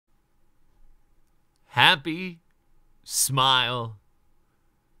Happy, smile.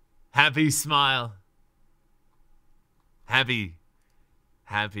 Happy, smile. Happy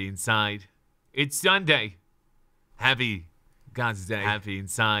inside. It's Sunday. Happy God's Day. Happy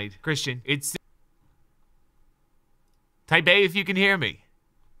inside. Christian, it's... Type A if you can hear me.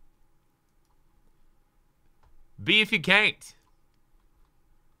 B if you can't.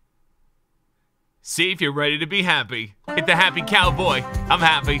 C if you're ready to be happy. Hit the happy cowboy. I'm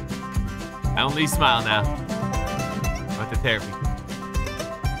happy. I only smile now. About the therapy.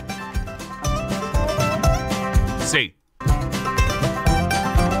 C.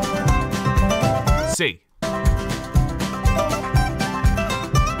 C.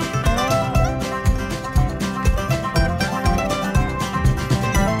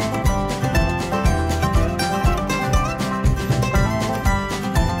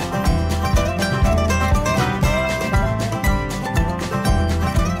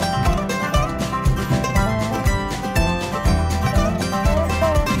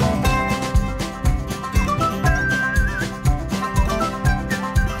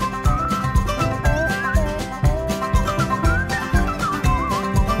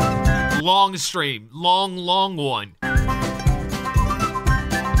 Long stream. Long one.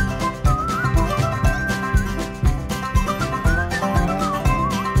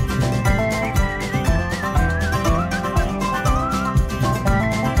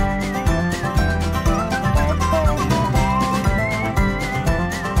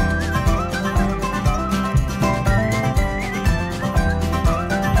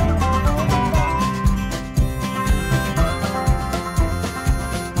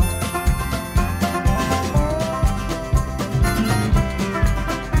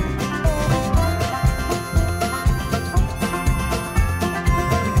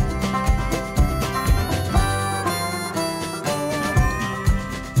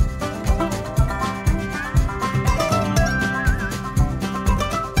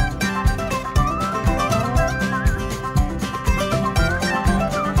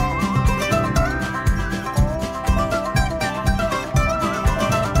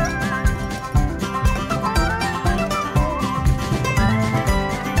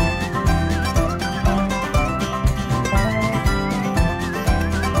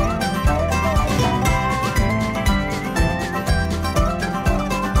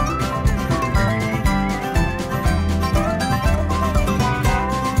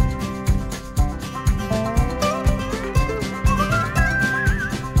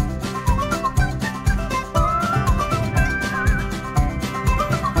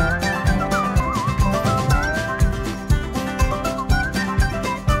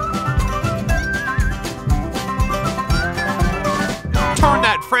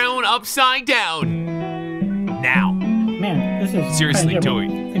 Frown upside down. Now. Man, this is seriously incredible.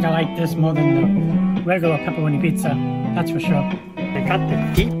 doing. I think I like this more than the regular pepperoni pizza. That's for sure. I got the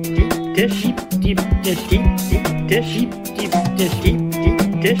deep dish, deep dish, deep dish, deep dish, deep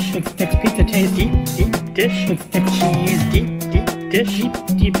dish. Big sticks pizza taste, deep dish. Big stick cheese, deep dish,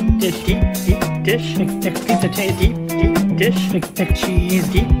 deep dish, deep dish. Big sticks pizza taste, deep dish. Big stick cheese,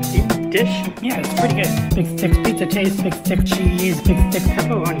 deep dish. Yeah, it's pretty good. Big sticks pizza taste, big stick cheese, big stick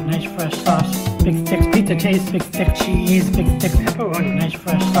pepperoni, nice fresh sauce. Big sticks pizza taste, big stick cheese, big stick pepperoni, nice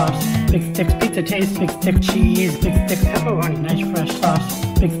fresh sauce. Big sticks pizza taste, big stick cheese, big stick pepperoni, nice fresh sauce.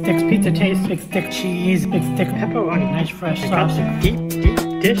 Big sticks pizza taste, big stick cheese, big stick pepperoni, nice fresh sauce. Deep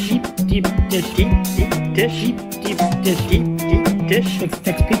dish, deep dish, deep dish, deep dish, deep dish. Big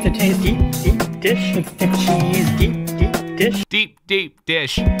sticks pizza taste, deep dish, big stick cheese, deep dish. Deep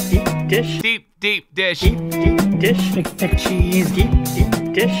dish. Deep dish. Deep dish. Deep dish. Big stick cheese. Deep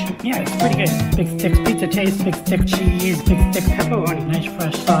dish. Yeah, it's pretty good. Big sticks pizza taste. Big stick cheese. Big stick pepperoni. Nice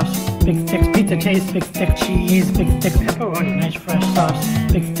fresh sauce. Big sticks pizza taste. Big stick cheese. Big stick pepperoni. Nice fresh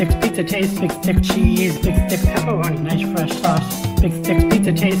sauce. Big sticks pizza taste. Big stick cheese. Big stick pepperoni. Nice fresh sauce. Big sticks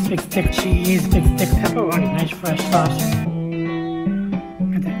pizza taste. Big stick cheese. Big stick pepperoni. Nice fresh sauce.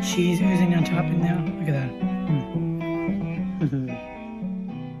 Look at that cheese oozing on top in there. Look at that.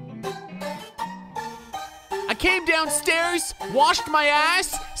 I came downstairs, washed my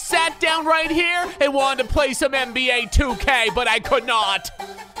ass, sat down right here, and wanted to play some NBA 2K, but I could not.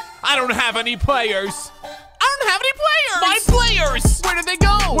 I don't have any players. I don't have any players! My players! Where did they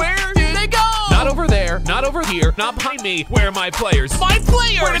go? Where did they go? Not over there, not over here, not behind me. Where are my players? My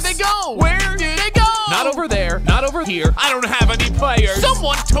players! Where did they go? Where did they go? Not over there, not over here. I don't have any players.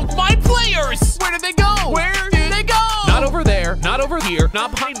 Someone took my players! Where did they go? Where did they go? Not over there, not over here,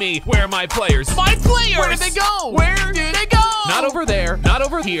 not behind me. Where are my players? My players! Where did they go? Where did they go? Not over there, not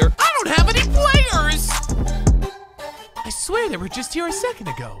over here. I don't have any players! I swear they were just here a second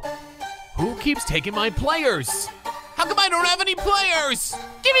ago. Who keeps taking my players? How come I don't have any players?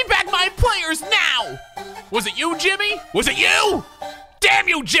 Give me back my players now! Was it you, Jimmy? Was it you? Damn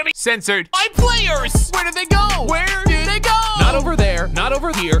you, Jimmy! Censored. My players! Where did they go? Where did they go? Not over there, not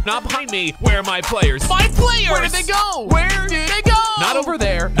over here, not behind me. Where are my players? My players! Where did they go? Where did they go? Not over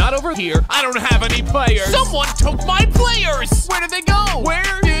there, not over here. I don't have any players. Someone took my players! Where did they go? Where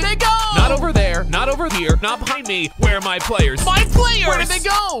did they go? Not over there, not over here, not behind me. Where are my players? My players! Where did they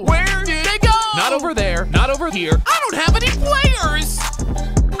go? Where did they go? Not over there, not over here. I don't have any players!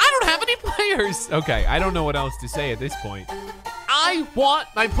 I don't have any players! Okay, I don't know what else to say at this point. I want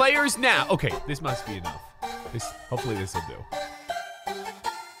my players now. Okay, this must be enough. Hopefully this will do.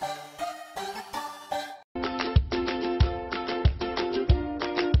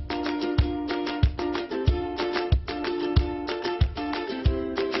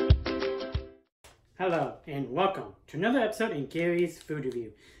 Hello, and welcome to another episode in Gary's Food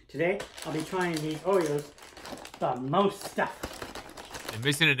Review. Today, I'll be trying these Oreos, the most stuff. I'm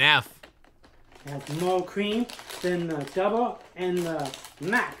missing an F. It has more cream than the double and the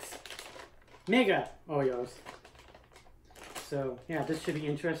max mega Oreos. So, yeah, this should be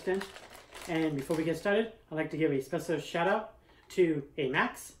interesting. And before we get started, I'd like to give a special shout out to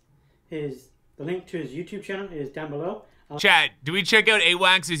Max. The link to his YouTube channel is down below. Chat, do we check out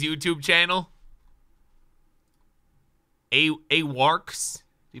AWAX's YouTube channel? AWARX?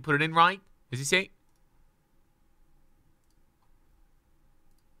 Did he put it in right? Does he say?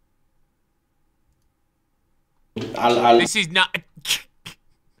 This is not...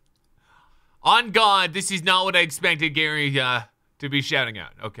 On God, this is not what I expected Gary to be shouting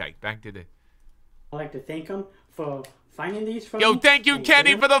out. Okay, back to the... I'd like to thank him for finding these for me. Yo, thank you,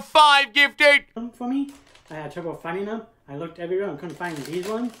 Kenny, for the 5 gifted! For me, I had trouble finding them. I looked everywhere and couldn't find these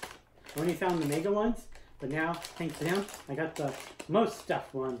ones. I only found the mega ones. But now, thanks to him, I got the most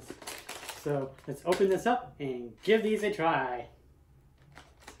stuffed ones. So, let's open this up and give these a try.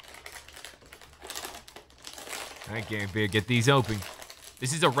 Alright, Gary Bear, get these open.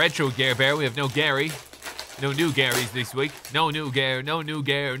 This is a retro Gary Bear. We have no Gary. No new Garys this week. No new Gary, no new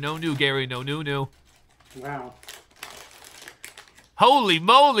Gary, no new Gary, no new. Wow. Holy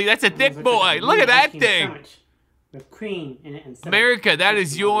moly, that's a thick boy. Look at that thing. Sandwich with cream in it and America, that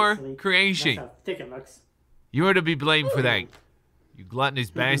is your creation. That's how thick it looks. You are to be blamed for that. You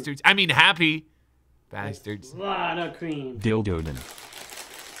gluttonous bastards. I mean, happy bastards. A lot of cream. Dildoden.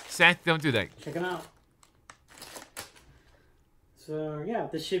 Seth, don't do that. Check them out. So, yeah,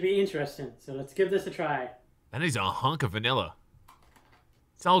 this should be interesting. So, let's give this a try. That is a hunk of vanilla.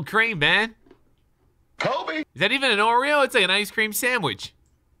 It's all cream, man. Kobe! Is that even an Oreo? It's like an ice cream sandwich.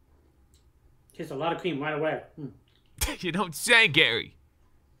 Tastes a lot of cream right away. You don't say, Gary.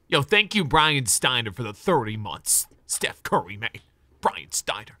 Yo, thank you, Brian Steiner, for the 30 months. Steph Curry, man. Brian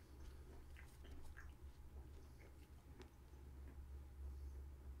Steiner.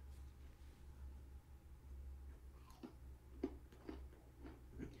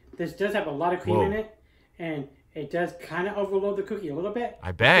 This does have a lot of cream in it, and it does kind of overload the cookie a little bit.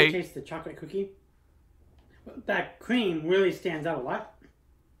 I bet. You taste the chocolate cookie. That cream really stands out a lot.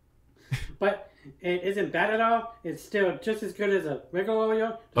 But it isn't bad at all. It's still just as good as a regular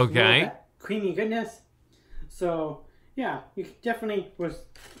Oreo. Okay. That creamy goodness. So, yeah, you definitely was.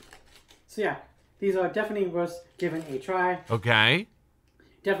 So, yeah, these are definitely worth giving a try. Okay.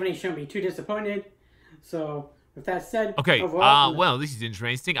 Definitely shouldn't be too disappointed. So, with that said, okay. Overall, well, this is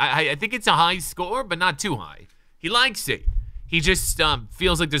interesting. I think it's a high score, but not too high. He likes it. He just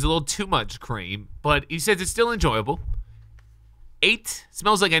feels like there's a little too much cream, but he says it's still enjoyable. 8.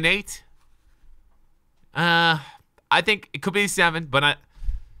 Smells like an 8. I think it could be 7, but I'm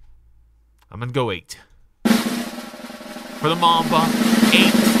gonna go 8. For the Mamba, 8.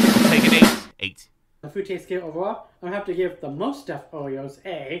 I'll take an 8. 8. The food taste scale overall, I'm gonna have to give the most stuffed Oreos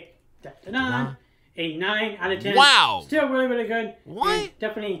a 9 out of 10. Wow. Still really, really good. What? And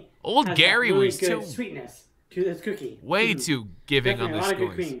definitely Old has Gary really was good too sweetness to this cookie. Way too giving Definitely on the a lot of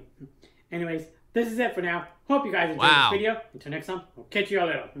good scores. cream. Anyways, this is it for now. Hope you guys enjoyed this video. Until next time, we'll catch you all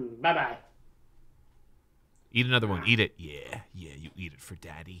later. Bye-bye. Eat another one. Eat it. Yeah, you eat it for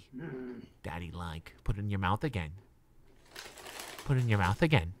Daddy. Daddy like. Put it in your mouth again. Put it in your mouth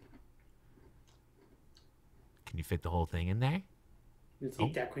again. Can you fit the whole thing in there? Let's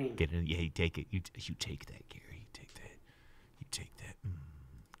eat that cream. Get it. Yeah, you take it. You take that, Gary. You take that. You take that.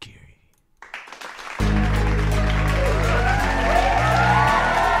 Gary.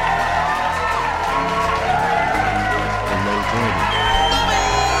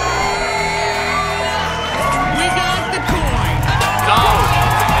 We got the coin. Go.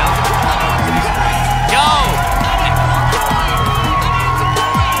 Go.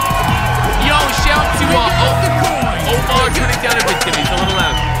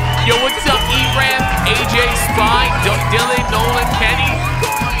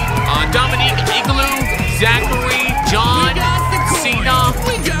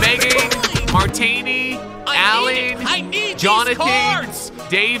 Martini, Alan, Jonathan,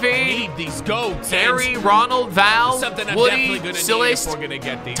 David, these goats. Harry, Ronald, Val, Woody, Celeste,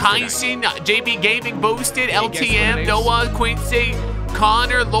 Celeste, Tyson, JB Gaming Boosted, LTM, Noah, Quincy,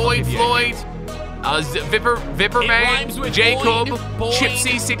 Connor, Lloyd, Floyd, Vipperman, Jacob,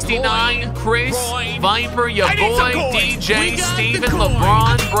 Chipsy69, Chris, Viper, your boy, DJ, Steven,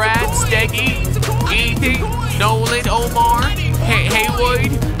 LeBron, Brad, Steggy, Ethan, Nolan, Omar,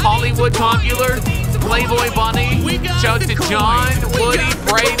 Haywood, Hollywood Popular, Playboy Bunny, shout to John, Woody,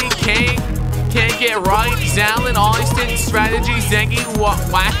 Brady, King, Can't Get Right, Zalin, Austin, Strategy, Zengi,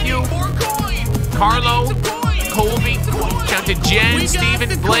 Matthew, Carlo, Colby, shout to Jen,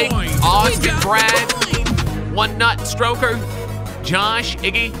 Steven, Blake, Austin, Brad, One Nut, Stroker, Josh,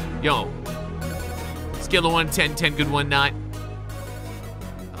 Iggy, yo, scale of 1 to 10, 10 good, 1 not.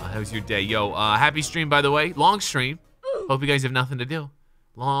 How was your day? Yo, happy stream, by the way. Long stream. Hope you guys have nothing to do.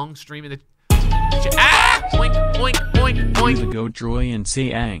 Long stream in the... Ah! Oink, oink, oink, oink. To go Troy and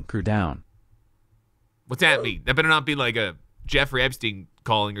say anchor down. What's that mean? That better not be like a Jeffrey Epstein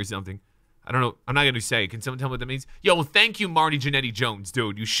calling or something. I don't know. I'm not going to say. Can someone tell me what that means? Yo, thank you, Marty Jannetty Jones,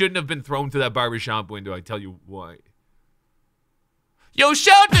 dude. You shouldn't have been thrown to that barbershop window. I tell you why. Yo,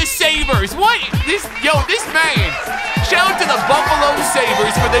 shout out to Sabres. What? This man. Shout out to the Buffalo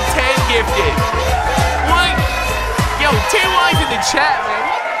Sabres for the 10 gifted. What? Yo, TY's in the chat, man.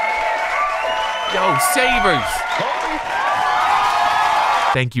 Yo, Sabres.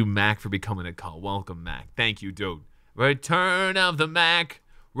 Thank you, Mac, for becoming a call. Welcome, Mac. Thank you, dude. Return of the Mac.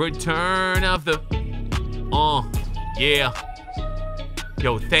 Return of the... Oh, yeah.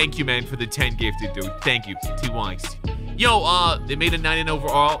 Yo, thank you, man, for the 10 gifted, dude. Thank you, TY's. Yo, they made a 9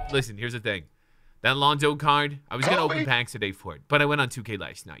 overall. Listen, here's the thing. That Lonzo card, I was going to open packs today for it, but I went on 2K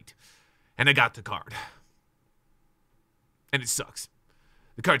last night, and I got the card. And it sucks.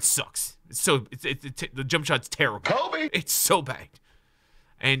 The card sucks. The jump shot's terrible. It's so bad.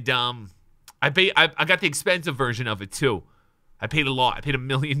 And I got the expensive version of it, too. I paid a lot. I paid $1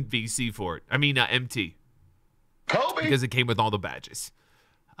 million VC for it. I mean, MT. Because it came with all the badges.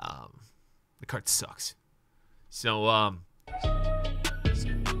 The card sucks. So,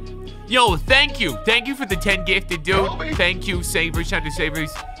 yo, thank you. Thank you for the 10 gifted, dude. Thank you, Sabres. Shout out to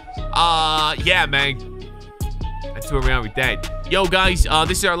Sabres. Yeah, man. That's where we are with that. Yo, guys,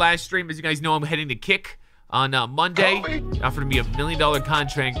 this is our last stream. As you guys know, I'm heading to Kick on Monday. Offered me $1 million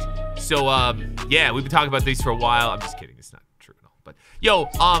contract. So, yeah, we've been talking about this for a while. I'm just kidding. It's not true at all. But, yo,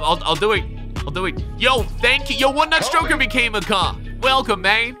 I'll do it. I'll do it. Yo, thank you. Yo, One Nut Stroker became a car. Welcome,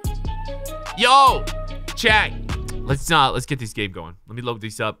 man. Yo, chat. Let's get this game going. Let me load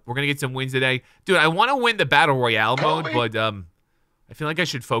this up. We're gonna get some wins today, dude. I want to win the Battle Royale mode, but I feel like I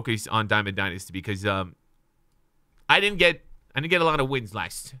should focus on Diamond Dynasty because I didn't get a lot of wins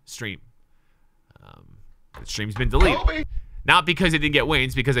last stream. The stream's been deleted, not because I didn't get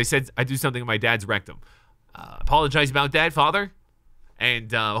wins, because I said I do something in my dad's rectum. Apologize about that, father,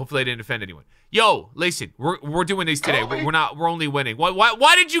 and hopefully I didn't offend anyone. Yo, listen, we're doing this today. We're only winning.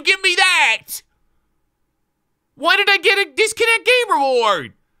 Why did you give me that? Why did I get a disconnect game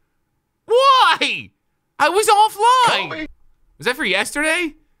reward? Why? I was offline. Was that for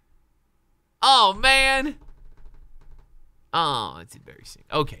yesterday? Oh, man. Oh, it's embarrassing.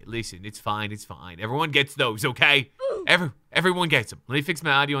 Okay, listen, it's fine. It's fine. Everyone gets those, okay? Everyone gets them. Let me fix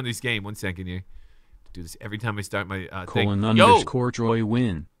my audio on this game. 1 second here. Do this every time I start my thing. __ Troy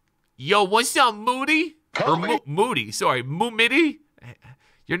win. Yo, what's up, Moody? Or Moody. Sorry, Moomity?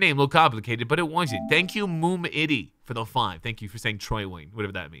 Your name looked complicated, but it wasn't. Thank you, Moomity, for the 5. Thank you for saying Troy Wayne,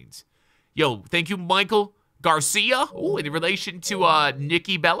 whatever that means. Yo, thank you, Michael Garcia. Oh, in relation to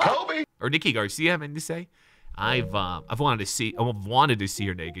Nikki Bella or Nikki Garcia, I meant to say. I've wanted to see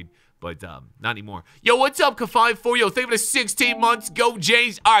her naked, but not anymore. Yo, what's up, K54? Yo, thank you for the 16 months. Go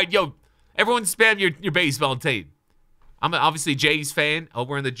Jays. All right, yo, everyone spam your baseball team. I'm obviously Jays fan. Oh,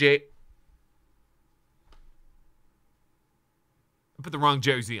 we're in the J. Put the wrong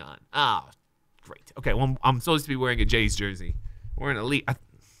jersey on. Ah, great. Okay, well, I'm supposed to be wearing a Jays jersey. We're an elite.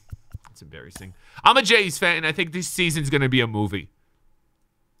 That's embarrassing. I'm a Jays fan, and I think this season's going to be a movie.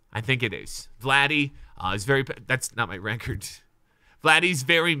 I think it is. Vladdy is very... That's not my record. Vladdy's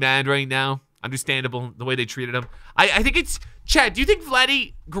very mad right now. Understandable, the way they treated him. I think it's... Chad, do you think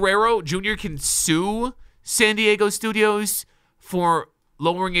Vladdy Guerrero Jr. can sue San Diego Studios for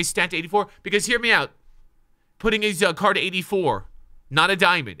lowering his stat to 84? Because hear me out. Putting his card to 84... Not a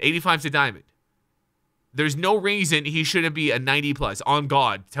diamond. 85's a diamond. There's no reason he shouldn't be a 90 plus. On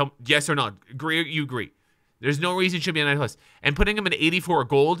God. Tell yes or no. Agree? You agree. There's no reason he should be a 90 plus. And putting him in 84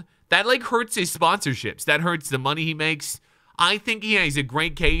 gold, that like hurts his sponsorships. That hurts the money he makes. I think he has a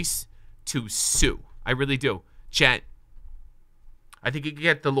great case to sue. I really do. Chat. I think you can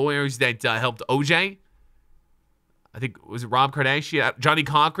get the lawyers that helped OJ. I think, was it Rob Kardashian? Johnny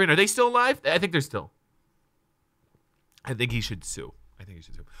Cochran. Are they still alive? I think they're still. I think he should sue.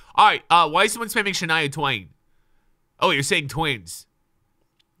 All right. Why is someone spamming Shania Twain? Oh, you're saying twins.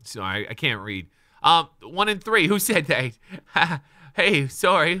 Sorry, I can't read. 1 and 3. Who said that? Hey,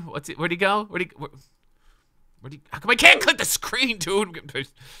 sorry. Where'd he go? How come I can't click the screen, dude?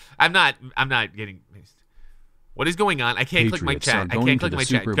 I'm not getting pissed. What is going on? I can't click my chat. I can't click my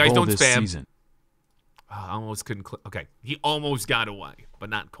chat. Guys, don't spam. Oh, I almost couldn't click. Okay, he almost got away, but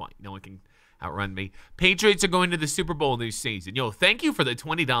not quite. No one can outrun me. Patriots are going to the Super Bowl this season. Yo, thank you for the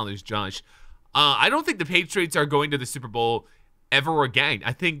 $20, Josh. I don't think the Patriots are going to the Super Bowl ever again.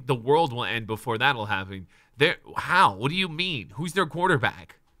 I think the world will end before that'll happen. How? What do you mean? Who's their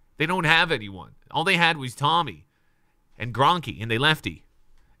quarterback? They don't have anyone. All they had was Tommy and Gronky, and they lefty.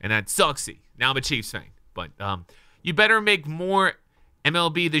 And that's sucksy. Now I'm a Chiefs fan. But you better make more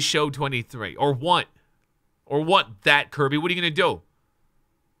MLB The Show 23. Or what? Or what, that, Kirby? What are you going to do?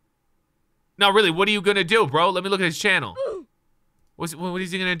 No, really, what are you going to do, bro? Let me look at his channel. What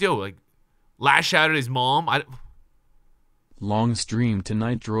is he going to do? Like, lash out at his mom? Long stream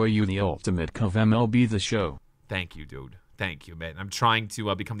tonight, Troy. You the ultimate of MLB The Show. Thank you, dude. Thank you, man. I'm trying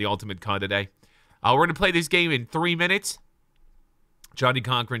to become the ultimate cod today. We're going to play this game in 3 minutes. Johnny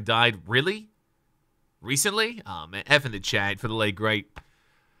Cochran died. Really? Recently? Oh, man. F in the chat for the late great.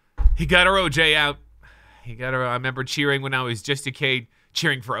 He got our OJ out. I remember cheering when I was just a kid,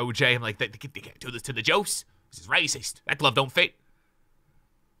 cheering for OJ. I'm like, they can't do this to the Joes. This is racist. That glove don't fit.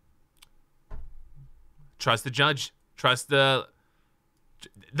 Trust the judge. Trust the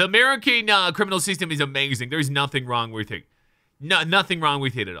American criminal system is amazing. There's nothing wrong with it. Nothing wrong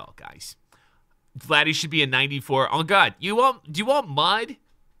with it at all, guys. Vladdy should be a 94. Oh, God. Do you want mud?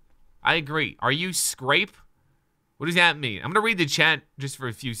 I agree. Are you scrape? What does that mean? I'm going to read the chat just for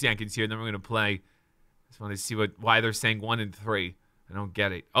a few seconds here, and then we're going to play. Just want to see why they're saying 1 and 3. I don't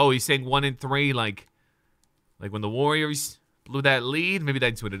get it. Oh, he's saying 1 and 3 like when the Warriors blew that lead? Maybe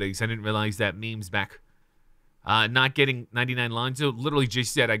that's what it is. I didn't realize that meme's back. Not getting 99 lines. So literally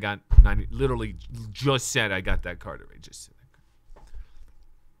just said I got 90. Literally just said I got that card already. Just said that.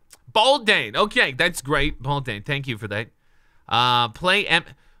 Baldane. Okay, that's great. Baldane, thank you for that. Play M.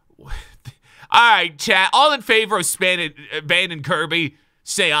 All right, chat. All in favor of banning Kirby?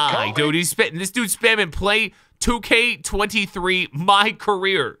 Say aye, dude. He's spitting. This dude's spamming play 2K23 my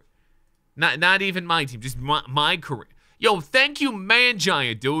career. Not even my team, just my career. Yo, thank you, Man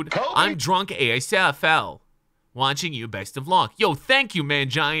Giant, dude. Kobe. I'm drunk ASFL. Watching you, best of luck. Yo, thank you, Man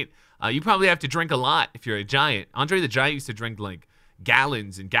Giant. You probably have to drink a lot if you're a giant. Andre the Giant used to drink like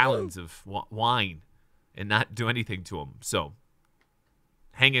gallons and gallons of wine and not do anything to him. So,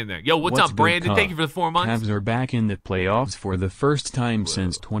 hang in there. Yo, what's up, Brandon? Thank you for the 4 months. Cavs are back in the playoffs for the first time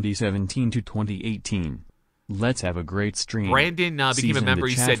since 2017 to 2018. Let's have a great stream. Brandon became a member.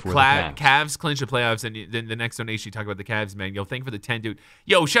 He said Cavs clinch the playoffs, and then the next donation you talk about the Cavs, man. Yo, thank you for the 10, dude.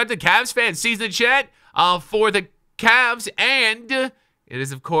 Yo, shout out to Cavs fans. Season the chat for the Cavs, and it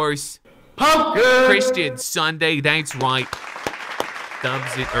is, of course, Christian Sunday. That's right.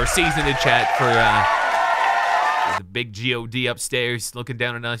 Thumbs it, or season the chat for the big God upstairs looking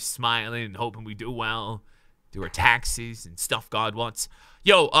down on us, smiling and hoping we do well, do our taxes and stuff God wants.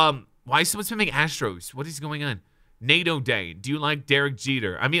 Yo, why is someone spamming Astros? What is going on? NATO Day. Do you like Derek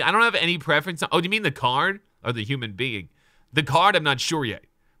Jeter? I mean, I don't have any preference. Oh, do you mean the card or the human being? The card, I'm not sure yet.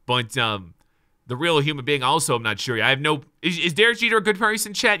 But the real human being, also, I'm not sure yet. I have no... Is Derek Jeter a good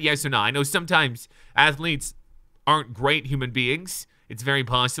person, chat? Yes or no? I know sometimes athletes aren't great human beings. It's very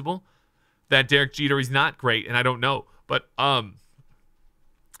possible that Derek Jeter is not great, and I don't know. But I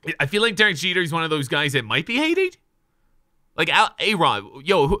feel like Derek Jeter is one of those guys that might be hated. Like, A-Rod,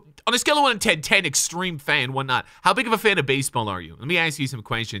 yo, on a scale of 1 to 10, 10 extreme fan, 1 not. How big of a fan of baseball are you? Let me ask you some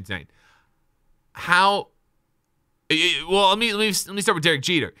questions, then. Well, let me start with Derek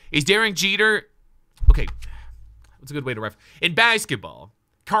Jeter. Is Derek Jeter, okay, what's a good way to ref? In basketball,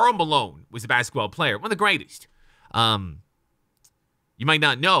 Karl Malone was a basketball player, one of the greatest. You might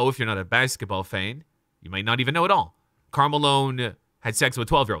not know if you're not a basketball fan. You might not even know at all. Karl Malone had sex with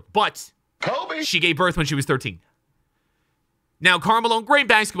a 12-year-old, but she gave birth when she was 13. Now, Karl Malone, great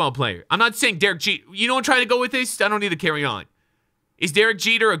basketball player. I'm not saying Derek Jeter. You know what I'm trying to go with this? I don't need to carry on. Is Derek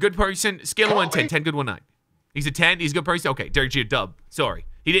Jeter a good person? Scale of 1 to 10. 10 good, 1 9. He's a 10. He's a good person. Okay, Derek Jeter dub. Sorry,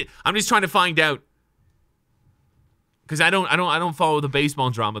 he did. I'm just trying to find out because I don't follow the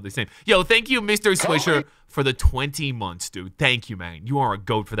baseball drama the same. Yo, thank you, Mr. Swisher, for the 20 months, dude. Thank you, man. You are a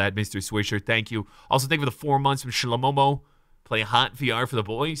goat for that, Mr. Swisher. Thank you. Also, thank you for the 4 months from Shlomomo. Play hot VR for the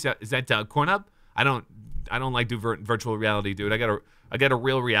boys. Is that corn up? I don't like do virtual reality, dude. I got a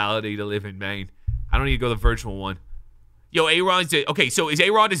real reality to live in, man. I don't need to go the virtual one. Yo, A-Rod's okay. So is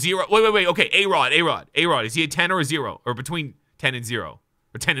A-Rod a 0? Wait. Okay, A-Rod. Is he a 10 or a 0 or between 10 and 0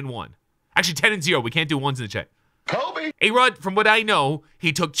 or 10 and 1? Actually, 10 and 0. We can't do ones in the chat. Kobe. A-Rod, from what I know,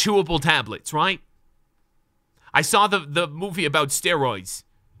 he took chewable tablets, right? I saw the movie about steroids.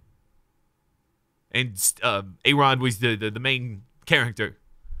 And A-Rod was the main character.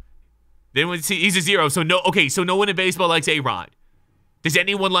 Then he's a 0, so no. Okay, so no one in baseball likes A-Rod. Does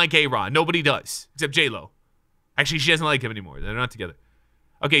anyone like A-Rod? Nobody does, except J-Lo. Actually, she doesn't like him anymore. They're not together.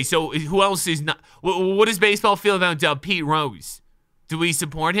 Okay, so who else is not? What does baseball feel about Pete Rose? Do we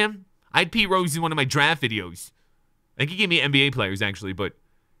support him? I had Pete Rose in one of my draft videos. I think he gave me NBA players actually, but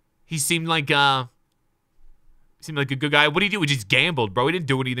he seemed like a good guy. What did he do? He just gambled, bro. He didn't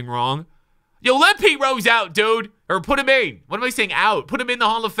do anything wrong. Yo, let Pete Rose out, dude. Or put him in. What am I saying out? Put him in the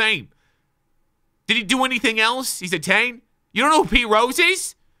Hall of Fame. Did he do anything else? He's a 10? You don't know who Pete Rose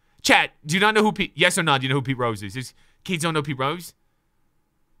is? Chat, do you not know who Pete... Yes or no, do you know who Pete Rose is? Kids don't know Pete Rose?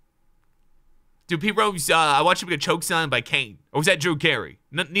 Dude, Pete Rose, I watched him get chokeslammed by Kane. Or was that Drew Carey?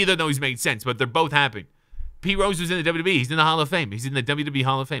 Neither of those made sense, but they're both happened. Pete Rose was in the WWE. He's in the Hall of Fame. He's in the WWE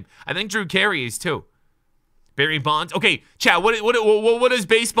Hall of Fame. I think Drew Carey is too. Barry Bonds. Okay, chat, what does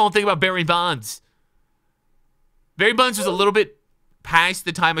baseball think about Barry Bonds? Barry Bonds was a little bit past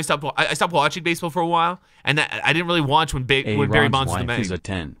the time I stopped watching baseball for a while, and I didn't really watch when Barry Bonds was the man. He's a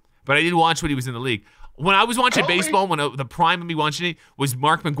 10. But I did watch when he was in the league. When I was watching baseball, the prime of me watching it was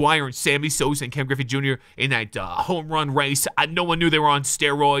Mark McGwire and Sammy Sosa and Ken Griffey Jr. in that home run race. No one knew they were on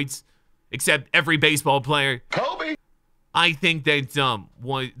steroids, except every baseball player. Kobe. I think that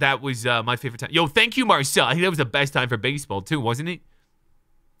that was my favorite time. Yo, thank you, Marcel. I think that was the best time for baseball too, wasn't it?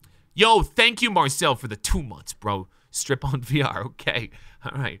 Yo, thank you, Marcel, for the 2 months, bro. Strip on VR, okay.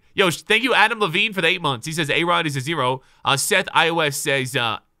 All right. Yo, thank you, Adam Levine, for the 8 months. He says A-Rod is a 0. Seth iOS says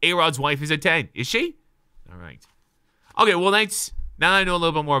A-Rod's wife is a 10. Is she? All right. Okay, well, thanks. Now I know a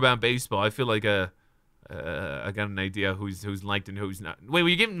little bit more about baseball. I feel like I got an idea who's liked and who's not. Wait, were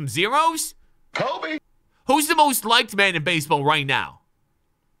you giving them 0s? Kobe. Who's the most liked man in baseball right now?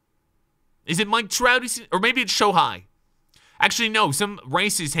 Is it Mike Trout? Or maybe it's Shohei. Actually, no. Some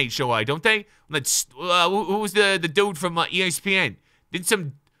racists hate Shohei, don't they? Let's. Who was the dude from ESPN? Did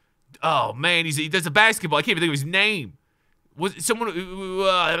some? Oh man, he does a basketball. I can't even think of his name. Was it someone?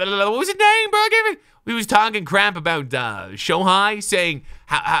 What was his name, bro? He was talking crap about Shohei, saying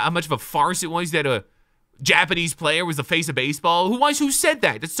how much of a farce it was that a Japanese player was the face of baseball. Who said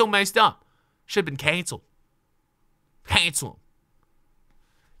that? That's so messed up. Should have been canceled. Cancel him.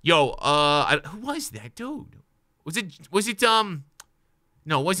 Yo, who was that dude? Was it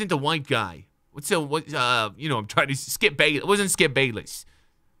no, it wasn't the white guy. I'm trying to Skip Bayless. It wasn't Skip Bayless.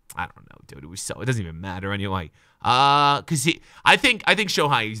 I don't know, dude. It doesn't even matter anyway. Cause I think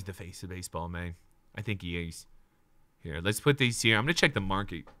Shohei is the face of baseball, man. I think he is. Here, let's put these here. I'm gonna check the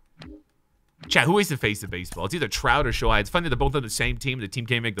market. Chat, who is the face of baseball? It's either Trout or Shohei. It's funny they're both on the same team. The team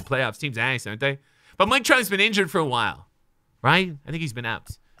can't make the playoffs. Team's ass, aren't they? But Mike Trout's been injured for a while, right? I think he's been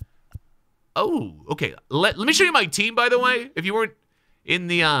out. Oh, okay. Let me show you my team, by the way. If you weren't in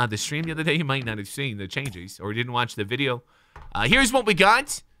the stream the other day, you might not have seen the changes or didn't watch the video. Here's what we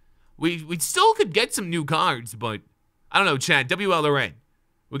got. We still could get some new cards, but I don't know, Chad. WLRN.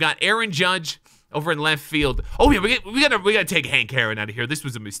 We got Aaron Judge over in left field. Oh yeah, we gotta take Hank Aaron out of here. This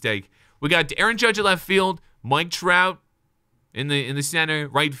was a mistake. We got Aaron Judge at left field, Mike Trout in the center,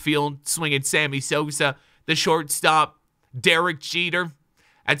 right field, swinging Sammy Sosa, the shortstop, Derek Jeter.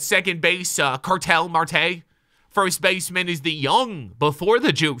 At second base, Cartel Marte. First baseman is the young, before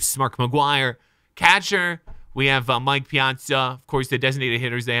the juice, Mark McGwire. Catcher, we have Mike Piazza. Of course, the designated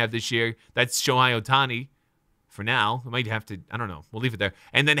hitters they have this year. That's Shohei Ohtani. For now, we might have to, I don't know. We'll leave it there.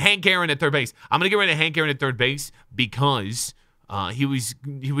 And then Hank Aaron at third base. I'm going to get rid of Hank Aaron at third base because he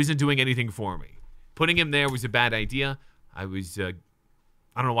wasn't doing anything for me. Putting him there was a bad idea. I don't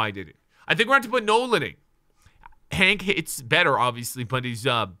know why I did it. I think we're going to put Nolan in. Hank hits better, obviously, but he's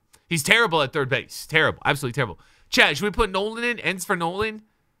terrible at third base. Terrible. Absolutely terrible. Chad, should we put Nolan in? Ends for Nolan?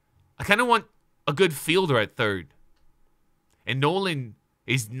 I kind of want a good fielder at third. And Nolan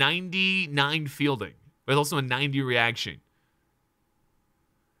is 99 fielding, with also a 90 reaction.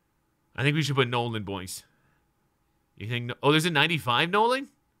 I think we should put Nolan, boys. You think? Oh, there's a 95 Nolan?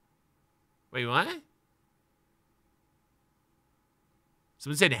 Wait, what?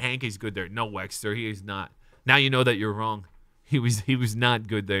 Someone said Hank is good there. No, Wexter, he is not. Now you know that you're wrong. He was not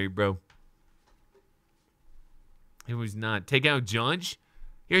good there, bro. He was not. Take out Judge.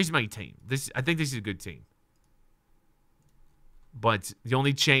 Here's my team. I think this is a good team. But the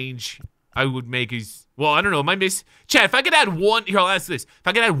only change I would make is, well, I don't know. Chad, if I could add one, here, I'll ask this. If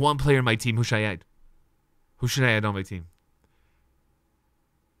I could add one player in my team, who should I add? Who should I add on my team?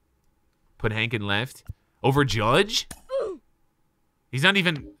 Put Hank in left over Judge? He's not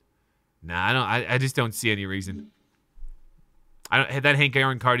even. Nah, I just don't see any reason. That Hank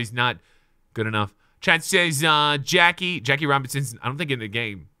Aaron card is not good enough. Chat says Jackie Robinson's, I don't think in the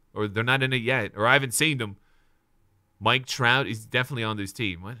game, or they're not in it yet, or I haven't seen them. Mike Trout is definitely on this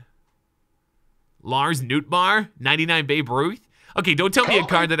team. What? Lars Nootbaar, 99 Babe Ruth. Okay, don't tell me a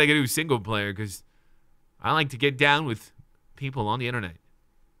card that I can do single player, because I like to get down with people on the internet.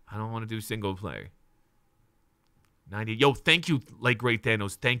 I don't want to do single player. 90. Yo, thank you, like Great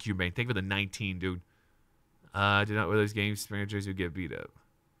Thanos. Thank you, man. Thank you for the 19, dude. Do not wear those games managers who get beat up.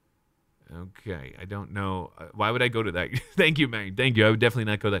 Okay, I don't know. Why would I go to that? Thank you, man. Thank you. I would definitely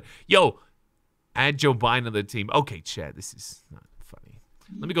not go to that. Yo, add Joe Biden to the team. Okay, Chad, this is not funny.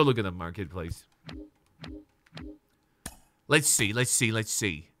 Let me go look at the marketplace. Let's see.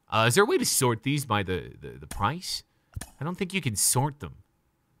 Is there a way to sort these by the price? I don't think you can sort them.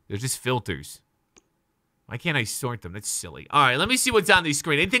 They're just filters. Why can't I sort them? That's silly. All right, let me see what's on the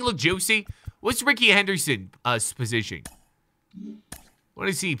screen. Anything look juicy? What's Ricky Henderson's position? What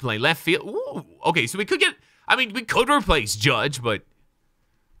does he play? Left field? Ooh, okay, so we could get... I mean, we could replace Judge, but...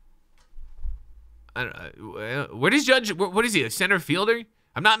 I don't know. Where does Judge... What is he, a center fielder?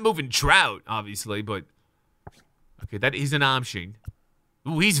 I'm not moving Trout, obviously, but... Okay, that is an option.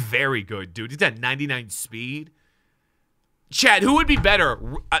 Ooh, he's very good, dude. He's got 99 speed. Chad, who would be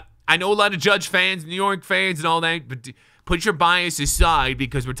better? I know a lot of Judge fans, New York fans, and all that, but put your bias aside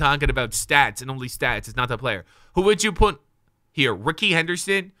because we're talking about stats and only stats. It's not the player. Who would you put here? Ricky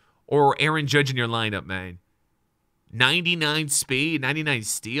Henderson or Aaron Judge in your lineup, man? 99 speed, 99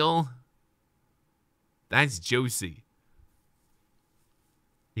 steal. That's juicy.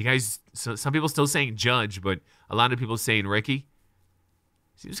 You guys, so some people still saying Judge, but a lot of people saying Ricky.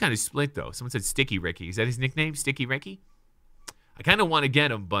 Seems kind of split, though. Someone said Sticky Ricky. Is that his nickname, Sticky Ricky? I kind of want to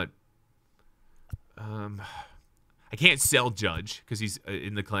get him, but I can't sell Judge because he's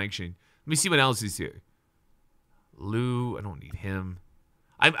in the collection. Let me see what else is here. Lou, I don't need him.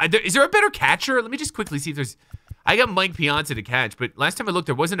 Is there a better catcher? Let me just quickly see if there's... I got Mike Piazza to catch, but last time I looked,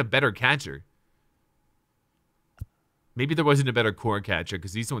 there wasn't a better catcher. Maybe there wasn't a better core catcher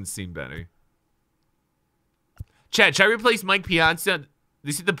because these ones seem better. Chat, should I replace Mike Piazza?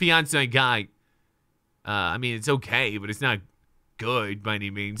 This is the Piazza guy. I mean, it's okay, but it's not good by any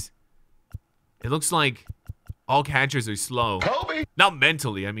means. It looks like all catchers are slow. Kobe. Not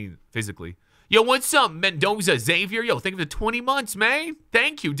mentally, I mean physically. Yo, what's up, Mendoza Xavier? Yo, thank you for the 20 months, man.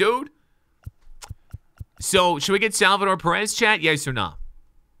 Thank you, dude. So, should we get Salvador Perez, chat? Yes or no?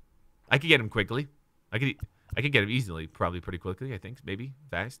 I could get him quickly. I could get him easily, probably pretty quickly, I think. Maybe,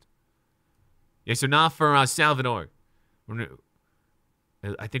 fast. Yes or no for Salvador?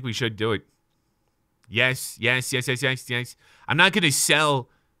 I think we should do it. Yes. I'm not going to sell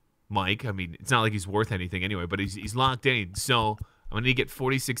Mike. I mean, it's not like he's worth anything anyway, but he's locked in. So I'm going to get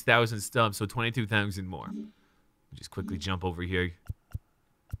 46,000 stubs, so 22,000 more. Just quickly jump over here.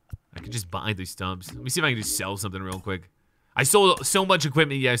 I can just buy these stubs. Let me see if I can just sell something real quick. I sold so much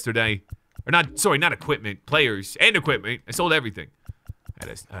equipment yesterday. Or not equipment. Players and equipment. I sold everything.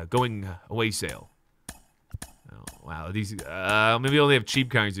 At a going away sale. Oh, wow. These, maybe only have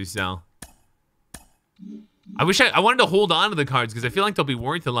cheap cards to sell. I wanted to hold on to the cards because I feel like they'll be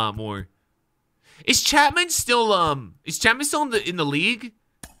worth a lot more. Is Chapman still in the league?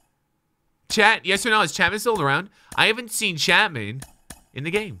 Chat, yes or no? Is Chapman still around? I haven't seen Chapman in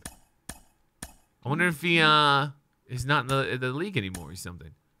the game. I wonder if he is not in the league anymore or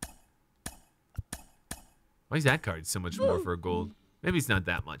something. Why is that card so much more for a gold? Maybe it's not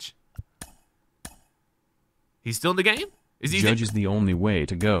that much. He's still in the game? Judge is the only way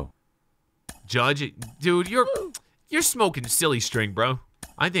to go. Judge, dude, you're smoking silly string, bro.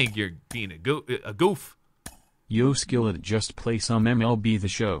 I think you're being a goof. Yo, Skillet, just play some MLB the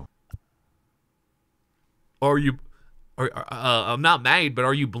Show. I'm not mad, but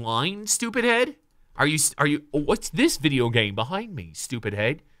are you blind, stupid head? Are you? What's this video game behind me, stupid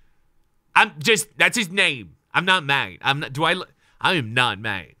head? That's his name. I'm not mad. I am not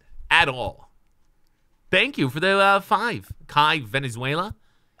mad at all. Thank you for the 5. Kai Venezuela.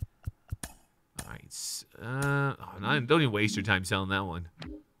 All right. Don't even waste your time selling that one.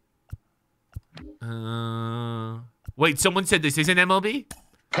 Wait, someone said this isn't MLB?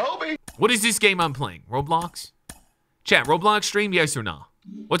 Kobe. What is this game I'm playing? Roblox? Chat, Roblox stream, yes or no?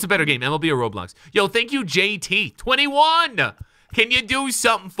 What's a better game, MLB or Roblox? Yo, thank you, JT. 21! Can you do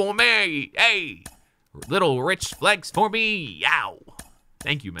something for me? Hey, Little rich flex for me. Yow.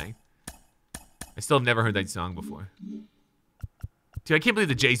 Thank you, man. I still have never heard that song before. Dude, I can't believe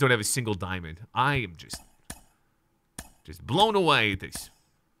the Jays don't have a single diamond. I am just blown away at this.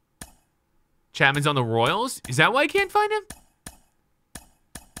 Chapman's on the Royals? Is that why I can't find him?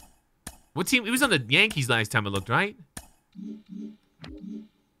 What team? He was on the Yankees last time I looked, right?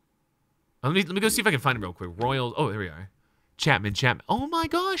 Let me go see if I can find him real quick. Royals. Oh, there we are. Chapman. Oh my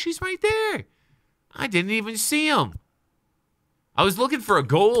gosh, he's right there. I didn't even see him. I was looking for a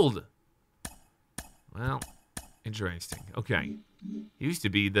gold. Well, interesting. Okay. He used to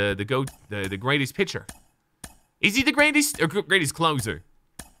be the greatest pitcher. Is he the greatest or greatest closer?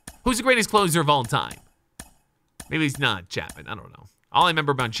 Who's the greatest closer of all time? Maybe he's not Chapman. I don't know. All I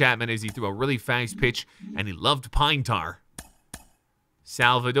remember about Chapman is he threw a really fast pitch and he loved pine tar.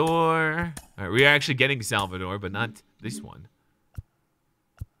 Salvador. All right, we are actually getting Salvador, but not this one.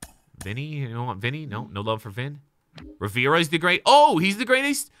 Vinny? You don't want Vinny? No love for Vin. Rivera's the great. Oh, he's the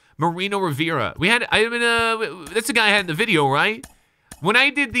greatest. Marino Rivera. That's the guy I had in the video, right? When I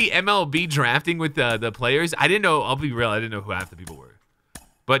did the MLB drafting with the players, I didn't know. I'll be real. I didn't know who half the people were.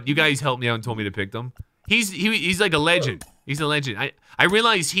 But you guys helped me out and told me to pick them. He's like a legend. He's a legend. I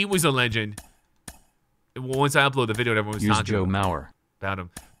realized he was a legend once I uploaded the video and everyone was talking Joe Mauer. About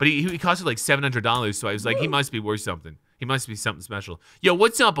him. But he costed like $700, so I was like, he must be worth something. He must be something special. Yo,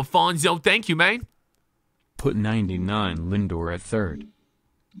 what's up, Afonso? Thank you, man. Put 99 Lindor at third.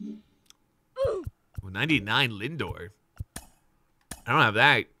 Well, 99 Lindor. I don't have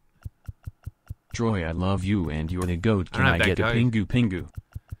that. Troy, I love you and you're the GOAT. Can I I don't have get a that Pingu Pingu?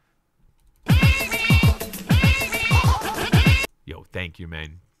 Yo, thank you,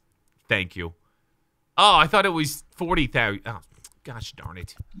 man. Thank you. Oh, I thought it was 40,000. Oh, gosh darn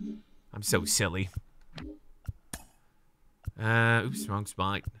it. I'm so silly. Oops, wrong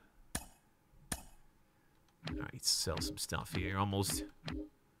spot. Alright, sell some stuff here. Almost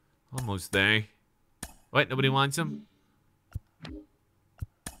there. What? Nobody wants them?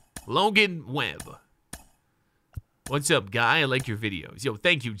 Logan Webb. What's up, guy? I like your videos. Yo,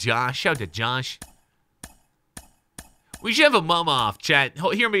 thank you, Josh. Shout out to Josh. We should have a mum off, chat.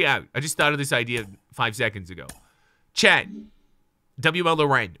 Hear me out. I just thought of this idea 5 seconds ago. Chat. WL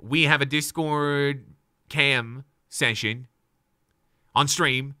Loren. We have a Discord cam session on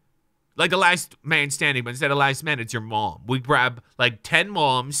stream. Like a last man standing, but instead of last man, it's your mom. We grab like 10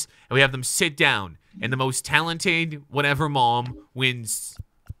 moms and we have them sit down. And the most talented whatever mom wins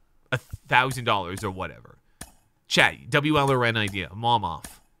 $1,000 or whatever. Chat. WLRN idea. Mom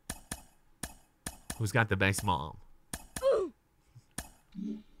off. Who's got the best mom?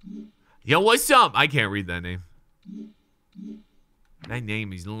 Yo, what's up? I can't read that name. That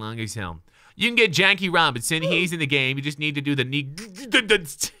name is long as hell. You can get Jackie Robinson. He's in the game. You just need to do the knee.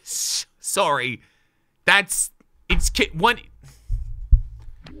 Sorry. One.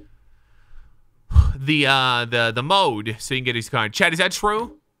 The mode so you can get his card. Chat, is that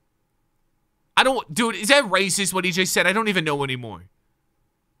true? Dude, is that racist what he just said? I don't even know anymore.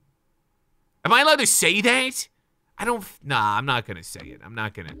 Am I allowed to say that? Nah, I'm not gonna say it. I'm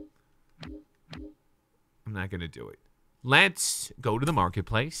not gonna do it. Let's go to the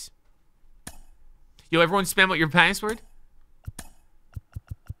marketplace. Yo, everyone spam out your password. There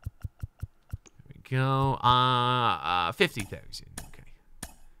we go. 50,000. Okay.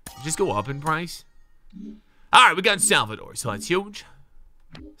 Just go up in price. All right, we got Salvador, so that's huge.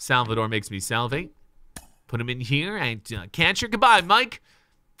 Salvador makes me salivate. Put him in here and catcher. Goodbye, Mike.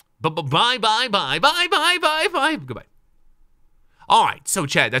 Bye. Goodbye. All right, so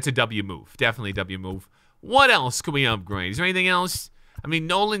Chad, that's a W move. Definitely a W move. What else can we upgrade? Is there anything else? I mean,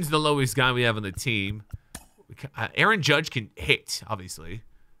 Nolan's the lowest guy we have on the team. Aaron Judge can hit, obviously.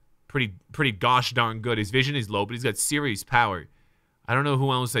 Pretty gosh darn good. His vision is low, but he's got serious power. I don't know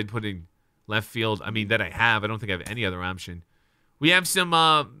who else I'd put in left field. I mean, that I have. I don't think I have any other option. We have some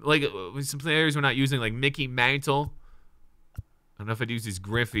some players we're not using, like Mickey Mantle. I don't know if I'd use his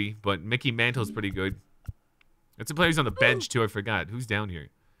Griffey, but Mickey Mantle's pretty good. Got some players on the bench, too. I forgot. Who's down here?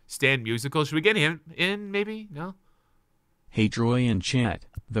 Stan Musical. Should we get him in, maybe? No? Hey, Troy and chat.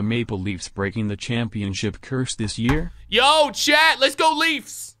 The Maple Leafs breaking the championship curse this year? Yo, chat! Let's go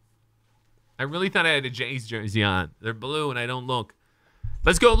Leafs! I really thought I had a Jays jersey on. They're blue and I don't look.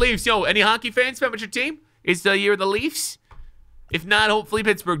 Let's go Leafs. Yo, any hockey fans? Fan with your team? It's the year of the Leafs? If not, hopefully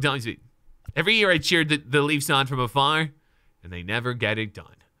Pittsburgh does it. Every year I cheered the Leafs on from afar, and they never get it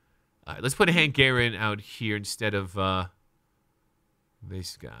done. All right, let's put Hank Aaron out here instead of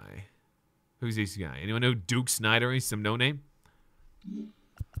this guy. Who's this guy? Anyone know who Duke Snyder is? Some no-name?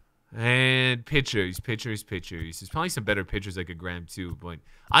 And pitchers. There's probably some better pitchers I could grab too, but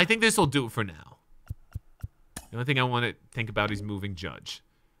I think this will do it for now. The only thing I want to think about is moving Judge.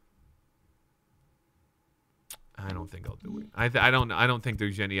 I don't think I'll do it. I don't think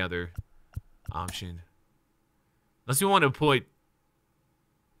there's any other option. Unless you want to put...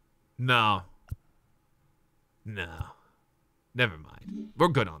 No. Never mind. We're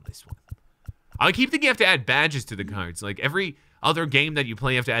good on this one. I keep thinking you have to add badges to the cards. Like, every other game that you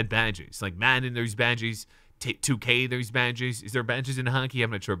play, you have to add badges. Like, Madden, there's badges. 2K, there's badges. Is there badges in hockey? I'm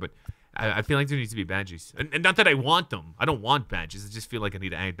not sure, but I feel like there needs to be badges. And not that I want them. I don't want badges. I just feel like I need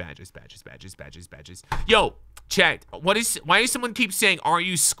to add badges. Badges. Yo, chat. Why does someone keep saying, are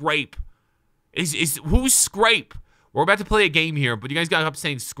you Scrape? Who's Scrape? We're about to play a game here, but you guys got up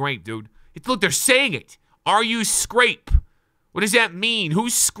saying Scrape, dude. Look, they're saying it. Are you Scrape? What does that mean?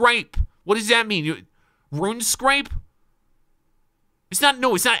 Who's Scrape? What does that mean? Rune Scrape? It's not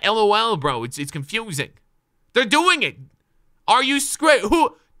LOL, bro. It's confusing. They're doing it. Are you Scrape?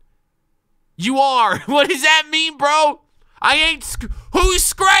 Who? You are. What does that mean, bro? I ain't. Who's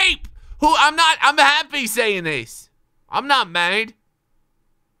Scrape? Who? I'm happy saying this. I'm not mad.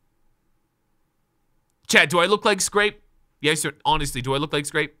 Chat, do I look like Scrape? Yes, sir. Honestly, do I look like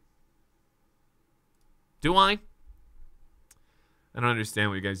Scrape? Do I? I don't understand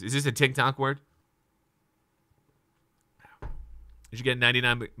what you guys... Is this a TikTok word? Did you get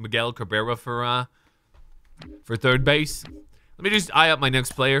 99 Miguel Cabrera for third base? Let me just eye up my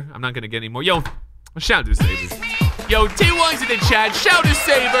next player. I'm not going to get any more. Yo, shout out to Sabres. Yo, T1's in the chat. Shout out to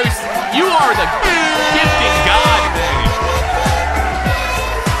Sabres. You are the gifted god, man.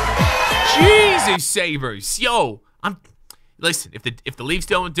 Jesus, Sabres. Yo, listen, if the Leafs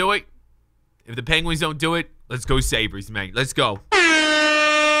don't do it, if the Penguins don't do it, let's go Sabres, man. Let's go.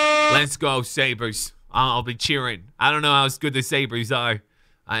 Let's go, Sabres. I'll be cheering. I don't know how good the Sabres are.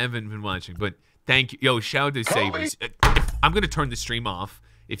 I haven't been watching, but thank you. Yo, shout out to Sabres. I'm going to turn the stream off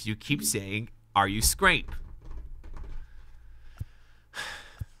if you keep saying, are you Scrape?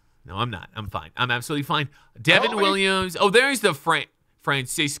 No, I'm not. I'm fine. I'm absolutely fine. Devin Williams. Oh, there's the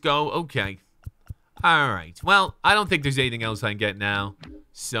Francisco. Okay. All right. Well, I don't think there's anything else I can get now.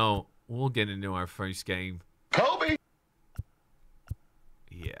 So we'll get into our first game. Kobe.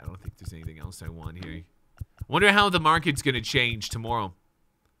 Yeah, I don't think there's anything else I want here. Wonder how the market's going to change tomorrow.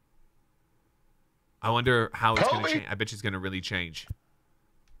 I wonder how it's going to change. I bet it's going to really change.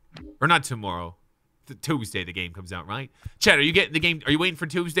 Or not tomorrow. Tuesday the game comes out, right? Chat, are you getting the game? Are you waiting for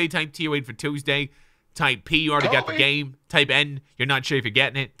Tuesday? Type T, you're waiting for Tuesday. Type P, you already got the game. Type N, you're not sure if you're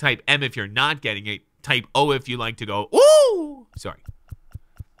getting it. Type M if you're not getting it. Type O if you like to go, ooh! Sorry.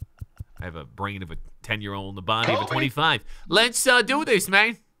 I have a brain of a 10-year-old and the body of a 25. Let's do this,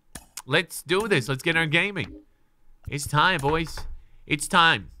 man. Let's do this. Let's get our gaming. It's time, boys. It's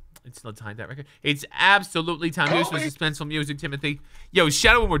time. Let's hide that record. It's absolutely time. Use some suspenseful music, Timothy. Yo,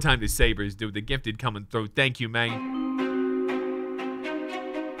 shout out one more time to Sabres, dude. The gifted coming through. Thank you, man.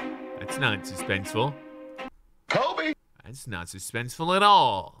 That's not suspenseful. Kobe. That's not suspenseful at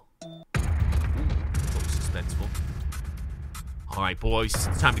all. So suspenseful. All right, boys.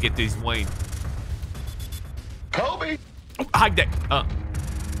 It's time to get this win. Kobe. Oh, hide that.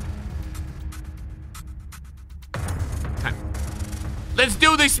 Time. Let's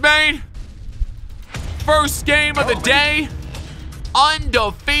do this, man. First game of the day.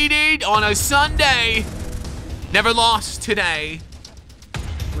 Undefeated on a Sunday. Never lost today.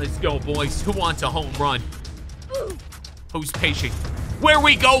 Let's go, boys. Who wants a home run? Who's patient? Where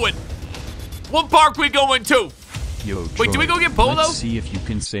we going? What park we going to? Yo, wait, Troy, do we go get Polo? Let's see if you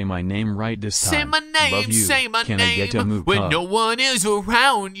can say my name right this time. Say my name, Love you. say my Can name. I get a mook when up? no one is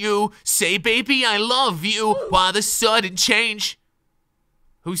around you. Say, baby, I love you. Why the sudden change?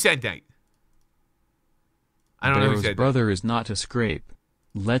 Who said that? I don't know who Barrow's said brother is not a Scrape.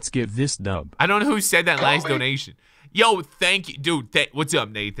 Let's get this dub. I don't know who said that last donation. Yo, thank you. Dude, what's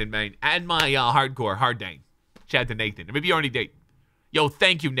up, Nathan, man? Add my hardcore, hard dang. Shout out to Nathan. Maybe you already did. Yo,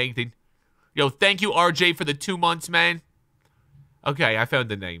 thank you, Nathan. Yo, thank you, RJ, for the 2 months, man. Okay, I found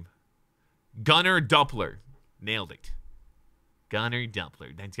the name. Gunnar Doppler. Nailed it. Gunnar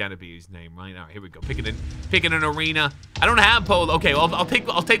Doppler. That's got to be his name, right? All right, here we go. Picking an arena. I don't have Polo. Okay, well, I'll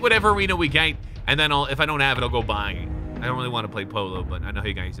take whatever arena we get, and then if I don't have it, I'll go buy it. I don't really want to play Polo, but I know how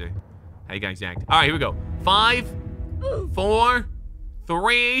you guys are. How you guys act. All right, here we go. 5, 4,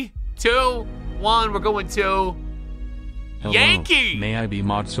 3, 2, 1. We're going to Hello. Yankee. May I be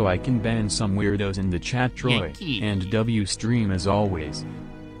mod so I can ban some weirdos in the chat, Troy? Yankee. And W stream as always.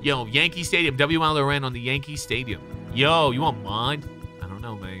 Yo, Yankee Stadium. WLRN on the Yankee Stadium. Yo, you want mod? I don't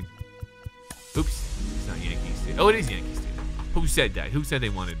know, man. Oops. It's not Yankee Stadium. Oh, it is Yankee Stadium. Who said that? Who said they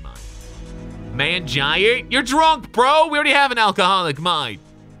wanted mod? Man Giant? You're drunk, bro. We already have an alcoholic mod.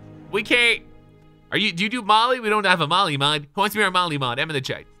 We can't. Do you do Molly? We don't have a Molly mod. Who wants to be our Molly mod? M in the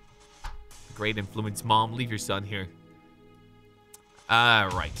chat. Great influence, Mom. Leave your son here.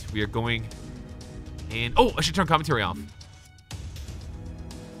 Right. We are going in. Oh, I should turn commentary off.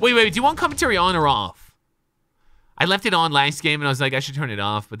 Wait. Do you want commentary on or off? I left it on last game and I was like, I should turn it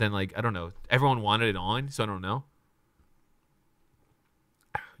off. But then, like, I don't know. Everyone wanted it on, so I don't know.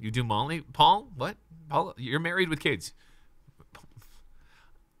 You do Molly? Paul? What? Paul, you're married with kids.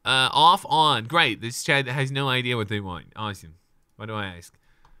 Off, on. Great. This chat has no idea what they want. Awesome. What do I ask?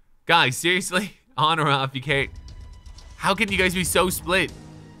 Guys, seriously? On or off? You can't. How can you guys be so split?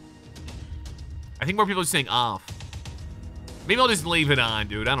 I think more people are saying off. Maybe I'll just leave it on,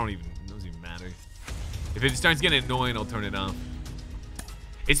 dude. It doesn't even matter. If it starts getting annoying, I'll turn it off.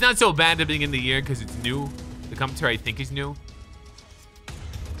 It's not so bad at the beginning of the year because it's new. The commentary, I think, is new.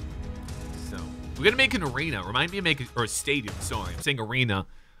 So, we're going to make an arena. Remind me to make or a stadium. Sorry, I'm saying arena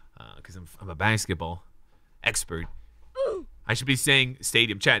because I'm a basketball expert. I should be saying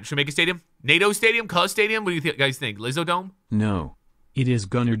stadium. Chat, should we make a stadium? NATO stadium? Cuz stadium? What do you guys think? Lizzo Dome? No. It is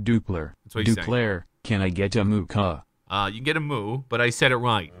Gunnar Dupler. That's what he's saying. Dupler, can I get a Mooka? You can get a moo, but I said it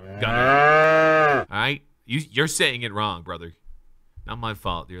right. Gunnar. All right? You're saying it wrong, brother. Not my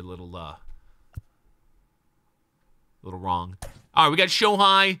fault. You're a little wrong. All right, we got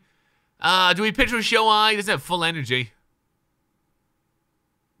Shohei. Do we pitch with Shohei? He doesn't have full energy.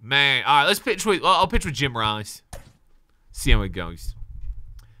 Man, all right, let's pitch with... I'll pitch with Jim Ross. See how it goes.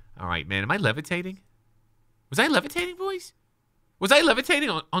 All right, man. Am I levitating? Was I levitating, boys? Was I levitating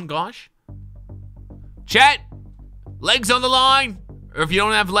on Gosh? Chat, legs on the line. Or if you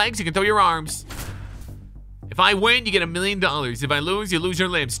don't have legs, you can throw your arms. If I win, you get $1 million. If I lose, you lose your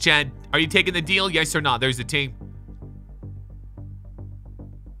limbs. Chat, are you taking the deal? Yes or not? There's the team.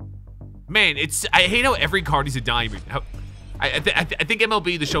 Man, I hate how every card is a diamond. I think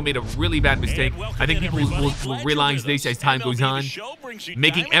MLB the Show made a really bad mistake. I think people will realize this as time goes on.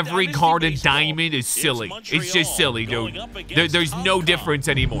 Making every card a diamond is silly. It's just silly, dude. There's no difference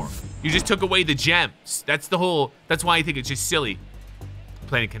anymore. You just took away the gems. That's why I think it's just silly. I'm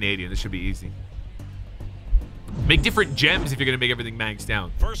playing Canadian. This should be easy. Make different gems if you're gonna make everything maxed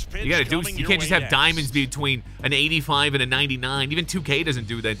out. You gotta do. You can't just have diamonds between an 85 and a 99. Even 2K doesn't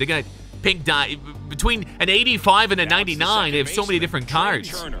do that. They got pink between an 85 and a 99. They have so many different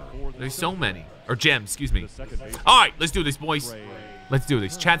cards. There's so many. Or gems, excuse me. All right, let's do this, boys. Let's do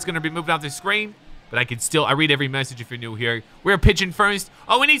this. Chat's gonna be moved off the screen, but I read every message if you're new here. We're pitching first.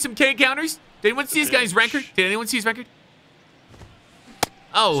 Oh, we need some K counters. Did anyone see this guy's record? Did anyone see his record?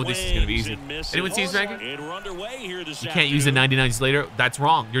 Oh, this is gonna be easy. Anyone see his record? You can't use the 99s later. That's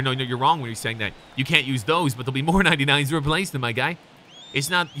wrong. You're wrong when you're saying that. You can't use those, but there'll be more 99s to replace them, my guy. It's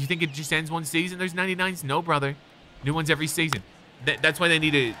not. You think it just ends one season? There's 99s? No, brother. New ones every season. That's why they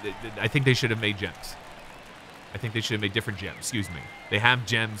need to. I think they should have made gems. I think they should have made different gems. Excuse me. They have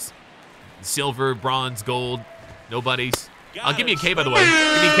gems. Silver, bronze, gold. Nobody's. I'll give me a K, by the way. Give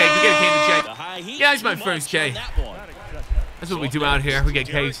me a K. You get a K in the chat. Yeah, it's my first K. That's what we do out here. We get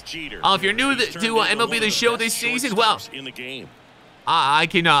Ks. If you're new to MLB the Show this season, well, I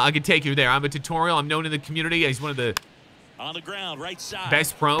can take you there. I'm a tutorial. I'm known in the community as one of the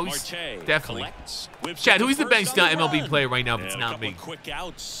best pros. Definitely. Chad, who's the best MLB player right now if it's not me?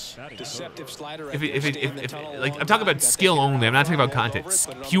 Like, I'm talking about skill only. I'm not talking about content.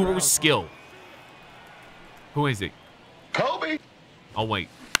 Pure skill. Who is it? Kobe. Oh, wait.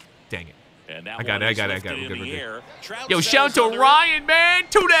 Dang it. I got it. We're good. Yo, shout out to Ryan, man.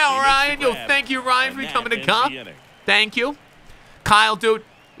 2 down, Ryan. Yo, thank you, Ryan, for coming to cup. Thank you. Kyle, dude.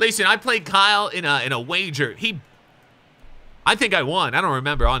 Listen, I played Kyle in a wager. I think I won. I don't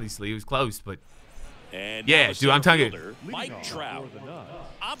remember, honestly. It was close, but yeah, dude, I'm telling you. Mike Trout.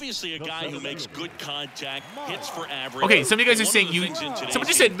 Obviously a guy who makes good contact, hits for average. Okay, some of you guys are saying someone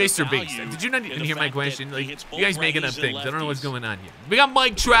just said Mr. Beast. Did you not even hear my question? Like, you guys making up things. I don't know what's going on here. We got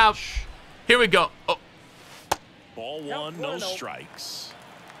Mike Trout. Here we go. Oh. Ball one, no strikes.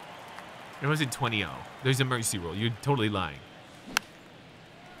 It wasn't 20-0. There's a mercy rule. You're totally lying.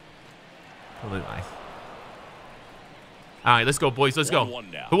 Totally lying. All right, let's go, boys. Let's go.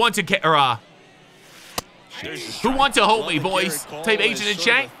 Who wants to Who wants to hold me, boys? Type H in the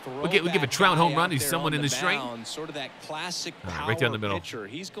chat. We'll give a Trout home run to someone in the straight. Right down the middle.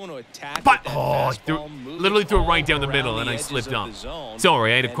 But literally threw it right down the middle, and I slipped up.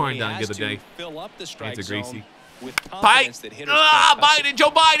 Sorry, I had a quarantine the other day. Hands are greasy. Biden, Joe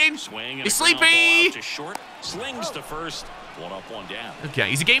Biden. He's sleepy. Slings to first. One up, one down.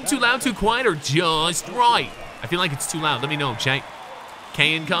 Okay, is the game too loud, too quiet, or just right? I feel like it's too loud. Let me know, chat.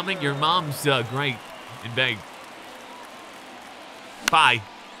 K incoming. Your mom's great in bed. Bye.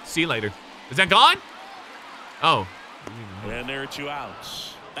 See you later. Is that gone? Oh. And there are 2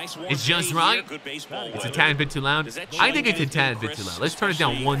 outs. Nice one. It's just right. Good baseball. It's a tad bit too loud. I think it's a tad bit too loud. Let's turn it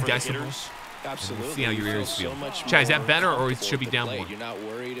down 1 decibel. Absolutely. See how your ears feel. Chad, is that better or it should be down more?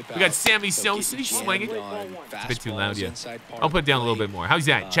 We got Sammy Sosa swinging. It's a bit too loud, yeah. I'll put it down a little bit more. How's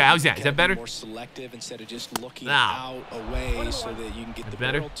that? Chad, how's that? Is that better? More selective instead of just looking Nah. out away so that you can get the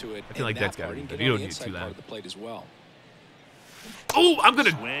Better? barrel to it. I feel like that's gotta be better. You don't need it too loud. The plate as well. Oh, I'm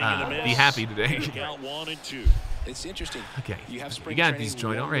gonna Swing and a miss. be happy today. Count 1 and 2. It's interesting. Okay. You have spring got training, these,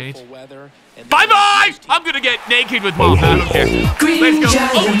 Troydan, all right. wonderful weather, and then Bye-bye! these teams- I'm gonna get naked with Mom. I don't care. Let's go.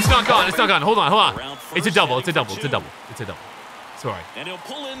 Oh, it's not gone. It's not gone. Hold on, hold on. It's a double. It's a double. It's a double. It's a double. It's all right. And he'll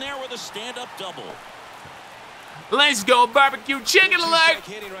pull in there with a stand-up double. Let's go barbecue chicken alert.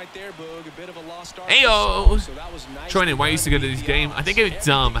 Hitting right there, Boog. A bit of a lost start. Ayo. So that was nice. Troydan, why I used to go to this game? I think it's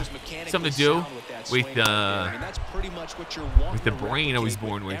something to do with the brain I was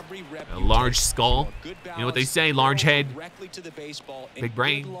born with. A large skull. You know what they say? Large head, big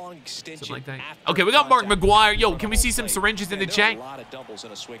brain, something like that. Okay, we got Mark McGuire. Yo, can we see some syringes in the chat?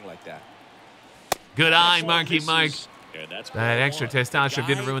 Good eye, Marky Mike. That extra testosterone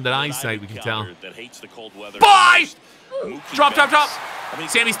didn't ruin that eyesight, we can tell. Bye! Drop, drop, drop.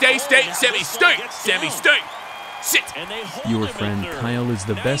 Sammy, stay, stay. Sammy, stay. Sammy, stay. Sit. Your friend Kyle is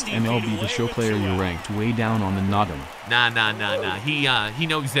the best MLB the Show player. You're ranked way down on the noggin. Nah. He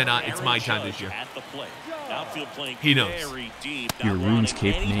knows that it's my time this year. He knows. Your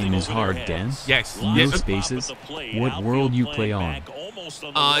RuneScape name is Hard Dan? Yes. No Yes. spaces? What world you play on?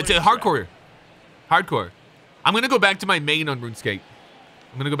 It's a hardcore. Hardcore. I'm gonna go back to my main on RuneScape.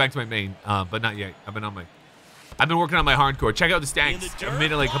 I'm gonna go back to my main, but not yet. I've been working on my hardcore. Check out the stats. I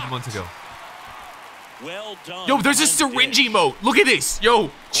made it like a couple months ago. Well done. Yo, there's a syringe emote. Look at this. Yo,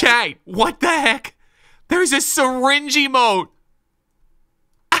 chat. What the heck? There's a syringe emote.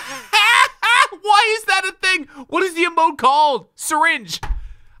 Why is that a thing? What is the emote called? Syringe.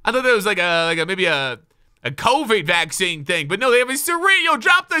 I thought that was like maybe a COVID vaccine thing, but no, they have a syringe. Yo,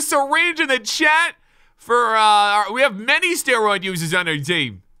 drop the syringe in the chat. We have many steroid users on our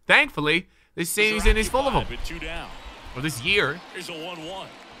team. Thankfully, this season is full of them. Well, this year. Here's a 1-1.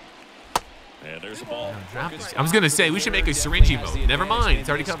 And there's a ball. I was gonna say we should make a syringe emote. Never mind, it's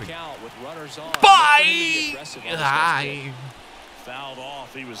already coming. Bye. Hi. Fouled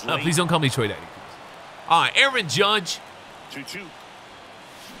off. He was Oh, late. please don't call me Troydan. All right, Aaron Judge. 2-2.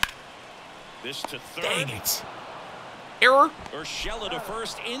 This to third. Dang it. Error. Urshela to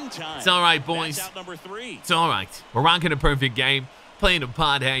first in time. It's all right, boys. That's out number 3. It's all right. We're rocking a perfect game. Playing a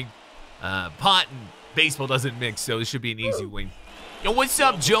pot hang. Pot and baseball doesn't mix, so this should be an easy win. Yo, what's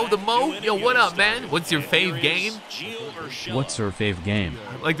up, Joe the Mo? Yo, what up, man? What's your fave game? What's your fave game?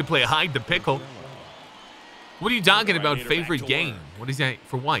 I like to play Hide the Pickle. What are you talking about, favorite game? What is that?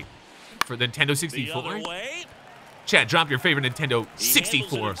 For what? For the Nintendo 64? Chat, drop your favorite Nintendo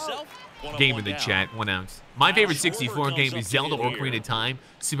 64 game in the chat. 1 ounce. My favorite 64 game is Zelda Ocarina of Time,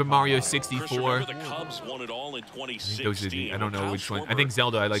 Super Mario 64. Those are the, I don't know which one. I think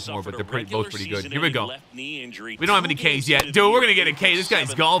Zelda I like more, but they're both pretty good. Here we go. We don't have any Ks yet. Dude, we're going to get a K. This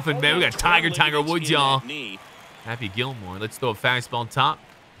guy's golfing, man. We got Tiger Woods, y'all. Happy Gilmore. Let's throw a fastball top.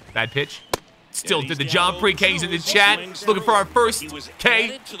 Bad pitch. Still did the job. Pre-Ks in the chat. Looking for our first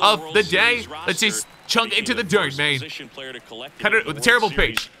K of the day. Let's just chunk into the dirt, man. Cut it with a terrible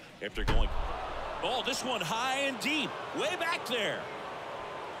pitch. After going, oh, this one high and deep, way back there.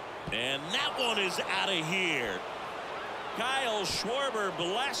 And that one is out of here. Kyle Schwarber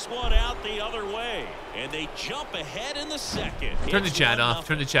blasts one out the other way. And they jump ahead in the second. Turn the chat off.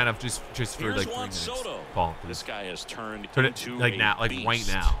 Turn the chat off just for like 3 minutes. Paul, please. This guy has turned Turn it into like now, like beast. right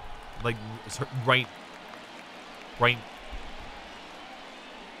now. Like right.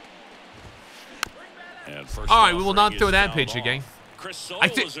 And first All right, we will not offering throw is that fouled pitch off. again. Chris I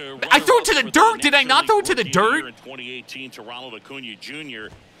Solo was a threw it to the runner-up dirt. for Did I not throw it to the National League dirt? in 2018 to Ronald Acuna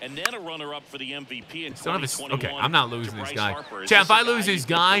Jr. and then a runner-up for the MVP in Son of a 2021. okay, I'm not losing to this Bryce guy. Harper. Is Chat, this if I a lose guy this who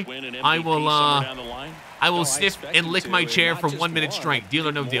could guy, win an I MVP will somewhere down the line? I will sniff and lick my chair for 1 minute straight. Deal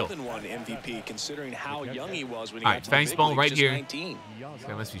or no deal. MVP, considering how young he was when he All got right, to the big fastball leagues, right just here. 19. This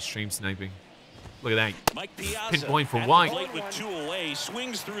guy must be stream sniping. Look at that. Mike Piazza Pinpoint for at the White. plate with 2 away,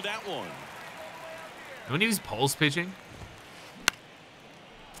 swings through that one. When he was pulse pitching.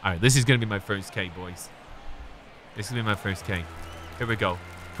 All right, this is gonna be my first K, boys. This is gonna be my first K. Here we go.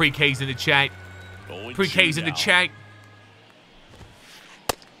 Pre-Ks in the chat. Pre-Ks in the chat.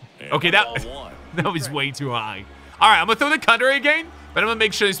 Okay, that was way too high. All right, I'm gonna throw the cutter again, but I'm gonna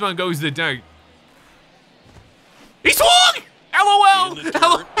make sure this one goes to the dirt. He swung! LOL! K in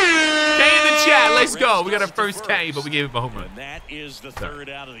the chat. that. Let's go. We got our first K, but we gave him a home run. And that is the third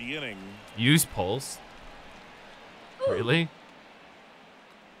out of the inning. Use pulse. Really?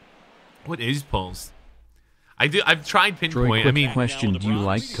 What is pulse? I've tried Troy, pinpoint. quick I mean, question: do you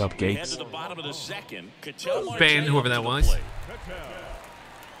like Head cupcakes? to the bottom of the second. Cattell ban whoever that Marte was. at the plate.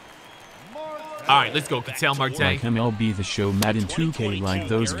 All right, let's go. Cattell Marte. Like MLB the Show, Madden 2K, like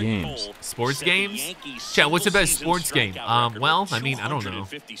those games. Sports games? Chat, what's the best sports game? Well, I mean, I don't know.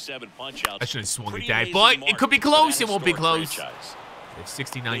 I should have swung at that, but it could be close. It won't be close. It's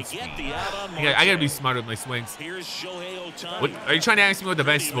 69 speed. I gotta be smarter with my swings. What, are you trying to ask me what the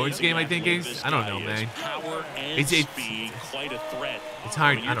best sports game I think is? I don't know, man. It's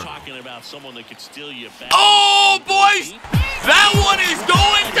hard. I don't know. Oh, boys! That one is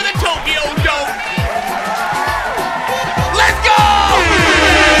going to the Tokyo Dome. Let's go!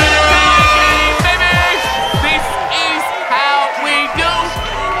 Game, baby! This is how we do.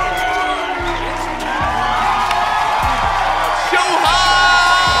 Show high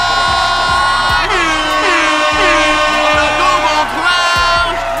on a Google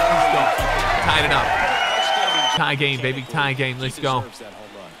Cloud. Let's go. Tied it up. Tie game, baby. Tie game. Let's go.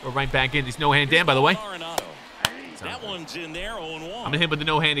 We're right back in. There's no hand down, by the way. That one's in there, 0-1. I'm gonna hit with the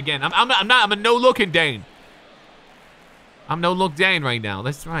no hand again. I'm a no looking Dane. I'm no look Dane right now.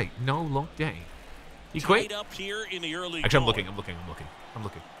 That's right. No look Dane. You quit? Up here in the early Actually, I'm looking.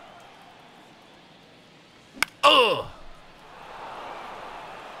 Ugh.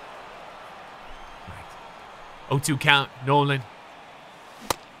 Right. 0-2 count. Nolan.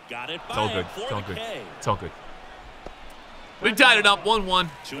 Got it. It's all good. It's all good. It's all good. We tied it up 1-1.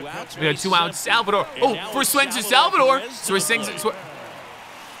 2 outs. We got 2 outs. Salvador. Oh, first swings of Salvador.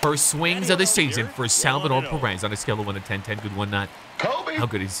 First swings of the season for Salvador Perez on a scale of 1 to 10. 10 good, 1 not. How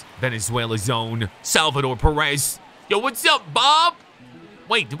good is Venezuela's own Salvador Perez? Yo, what's up, Bob?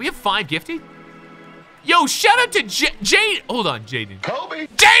 Wait, do we have 5 gifted? Yo, shout out to Jade. Hold on, Jaden.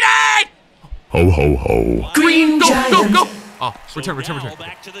 Jaden! Ho, ho, ho. Green go. Oh, return.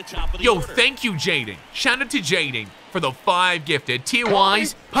 Back to the top of the Yo, order. thank you, Jaden. Shout out to Jaden for the 5 gifted.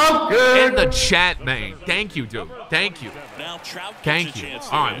 TY's in the chat, man. Thank you, dude. Thank you. Now Trout gets Thank a you. chance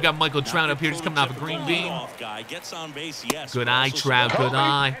All right, there. we got Michael Trout up here just coming off a green bean. Guy gets on base, yes. Good but eye, also Trout. Good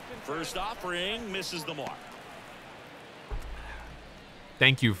eye. First offering misses the mark.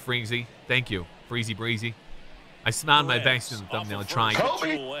 Thank you, Freezy. Thank you, Freezy Breezy. I smiled my best in the thumbnail trying.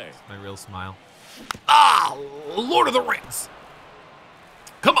 My real smile. Ah, Lord of the Rings.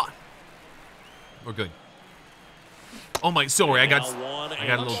 Come on. We're good. Oh my, sorry, I got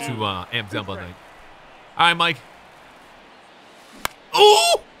a little too amped up on that. All right, Mike.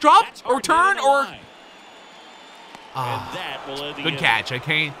 Ooh, drop or turn or. Good catch. I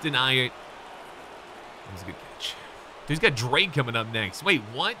can't deny it. That was a good catch. He's got Drake coming up next. Wait,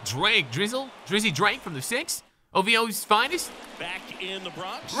 what? Drake? Drizzy Drake from the 6? OVO's finest? Back in the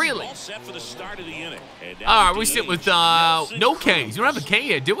Bronx. Really? All set for the start of the inning. All right, we sit with no Ks. You don't have a K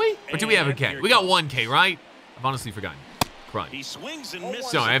yet, do we? Or do we have a K? We got 1 K, right? I've honestly forgotten. Crud. He swings and misses.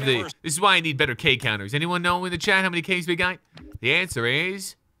 So I have the. This is why I need better K counters. Anyone know in the chat how many Ks we got? The answer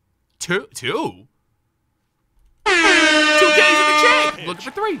is 2. 2? 2 Ks in the chat. Looking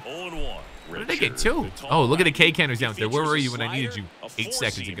for 3. 0-1. Where did they get 2? Oh, look at the K counters down there. Where were you when I needed you 8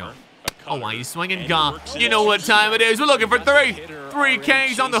 seconds ago? Oh, why you swinging? Gone. You know what time it is. We're looking for 3. 3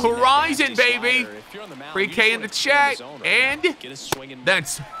 Ks on the horizon, baby. 3 K in the chat. And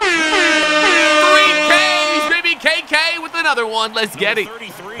that's 3 Ks, baby. KK with another one. Let's get it.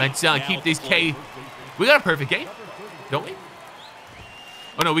 Let's keep this K. We got a perfect game, don't we?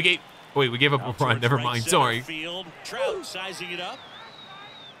 Oh, no, we gave up a prime. Never mind. Sorry. Trout sizing it up.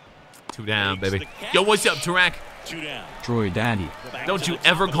 2 down, baby. Yo, what's up, Tarak? 2 down. Troy Daddy. Don't you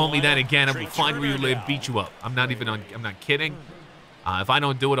ever call me that again. I will find where you live, beat you up. I'm not kidding. If I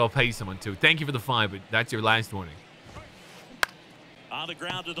don't do it, I'll pay someone to. Thank you for the 5, but that's your last warning. On the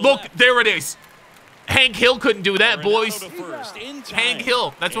ground to the Look, left. there it is. Hank Hill couldn't do that, boys. Arenado to first, in time. Hank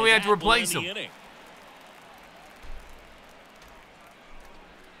Hill. That's why we had to And that will replace end him. the inning.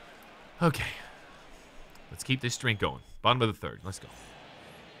 Okay. Let's keep this streak going. Bottom of the 3rd. Let's go.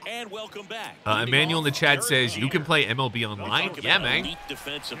 And welcome back. Emmanuel in the chat says, you can play MLB online? Yeah, man.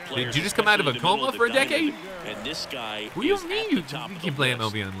 Did you just come out of a coma for a decade? And this guy What do you is mean at you the top of can the play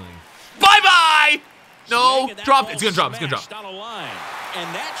list. MLB online? Bye-bye! No, Swing, and that drop it. ball It's going to drop. It's going to drop. smashed on a line.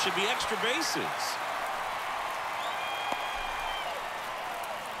 And that should be extra bases.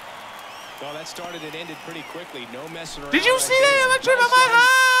 Well, that started and ended pretty quickly. No messing around. Did you see that electric on my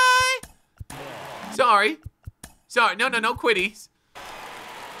high? Sorry. No quitties.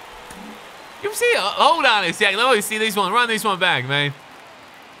 You see it? Hold on a second. Let me see this one. Run this one back, man.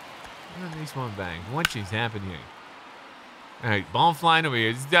 Nice one bang. What just happened here? All right, ball flying over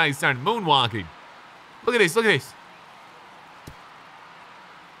here. This guy's starting moonwalking. Look at this. Look at this.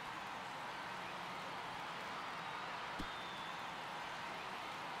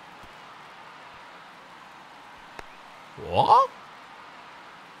 What?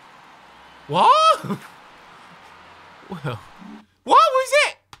 What? Well, what was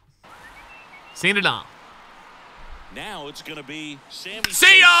it? Seen it all. Now it's going to be Sammy.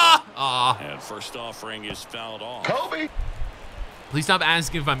 See ya! Aw. And first offering is fouled off. Kobe. Please stop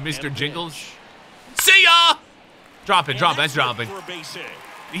asking if I'm Mr. Jingles. See ya! Drop it, drop. That's dropping. For a base hit.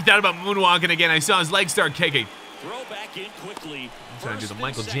 He thought about moonwalking again. I saw his legs start kicking. Throw back in quickly. I'm trying to do the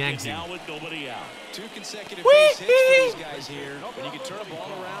Michael Jackson. Now with nobody out. 2 consecutive base hits for these guys here. When you can turn a ball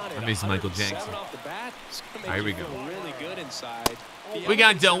around. I miss Michael Jackson. Off the bat, it's gonna make Here we you go. feel really good inside. We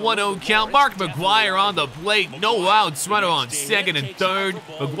got the 1-0 count. Mark McGuire on the plate. No outs. Runner on second and third.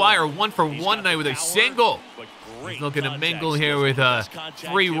 McGuire 1 for 1 tonight with a single. He's looking to mingle here with a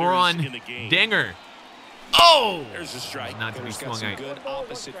 3-run dinger. Oh! There's a strike. Not to be swung at. I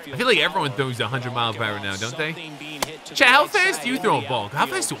I feel like everyone throws 100 miles per hour now, don't they? Chad, how fast do you throw a ball? How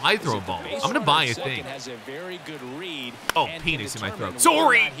fast do I throw a ball? I'm going to buy a thing. Oh, penis in my throat.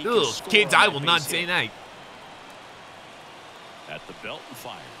 Sorry! Ugh, kids, I will not say that. At the belt and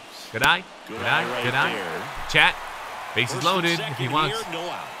fires. Good eye. Good Good eye eye. right Good eye. there. Chat. Bases First loaded and if he second wants. here, no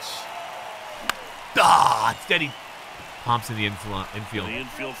outs. Ah, steady. Pumps in the infield. The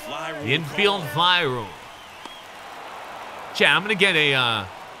infield fly rule. The infield fly rule. Chat, I'm going to get a,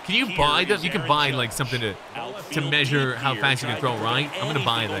 can you buy them? You can buy like something to measure how fast you can throw, right? I'm going to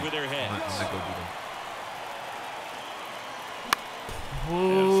buy that. I'm going to go do that.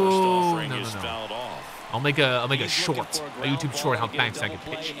 Oh, no. I'll make a short, a YouTube short, how fast I can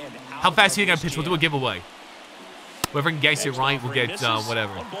pitch. How fast do you think I pitch? We'll do a giveaway. Whoever can guess it right will get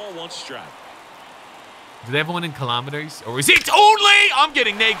whatever. 1 ball, 1 strike. Do they have one in kilometers? Or is it only? I'm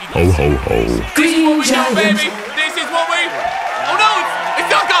getting naked. Ho, ho, ho. Green baby. This is what we. Oh no! It's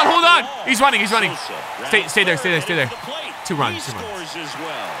not gone. Hold on. He's running. He's running. Stay there. 2 runs. 2 runs.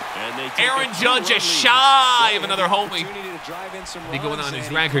 Aaron Judge is shy of another homie. Be going on his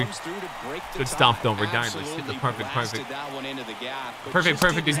record. Good stuff though. Regardless, hit the perfect. Perfect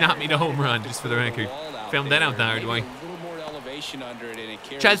does not mean a home run. Just for the record. Found that out the hard way.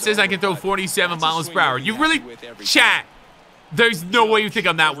 Chad says I can throw 47 miles per hour. You really, Chat? There's no way you think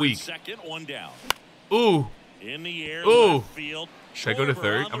I'm that weak. Second, 1 down. Ooh. In the air, Ooh. left field. Should I go to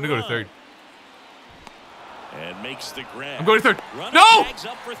third? I'm gonna go to third. And makes the grab. I'm going to third. Runner No! tags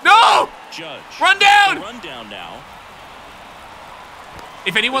up for third. No! Judge. Run down! Run down now.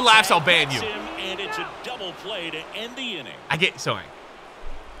 If anyone laughs, I'll ban you. And it's a double play to end the inning. Sorry.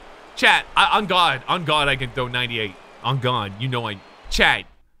 Chat, on God, I can throw 98. On God, you know I. Chat.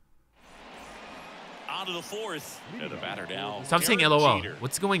 On to the 4th. And the batter now. Stop saying Derek LOL. Jeter.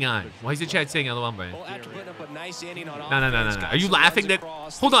 What's going on? Why is the chat saying LOL, Brian? Well, after putting up a nice inning on No. offense, Are you guys, laughing runs that?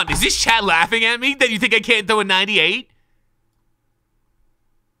 across. Hold on. Is this chat laughing at me that you think I can't throw a 98?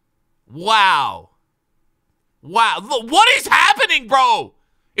 Wow. Look, what is happening, bro?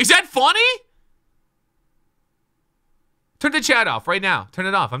 Is that funny? Turn the chat off right now. Turn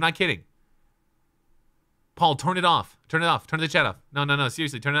it off. I'm not kidding. Paul, turn it off. Turn it off. Turn the chat off. No.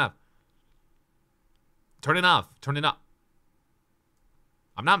 Seriously, turn it off. Turn it off. Turn it off.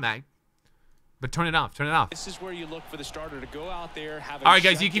 I'm not mad. But turn it off. Turn it off. This is where you look for the starter to go out there. Have a All right,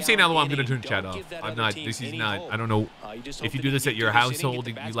 guys, you keep saying shutdown LOL. I'm going to inning. turn chat Don't off. give that I'm other not. team This is any not. hope. I don't know. You just If hope you that do this at get your through this inning, household,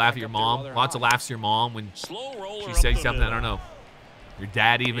 get the you bats laugh back at your up there while mom. they're Lots of hot. laughs at your mom when Slow roller she up says the something. I middle. don't know. Your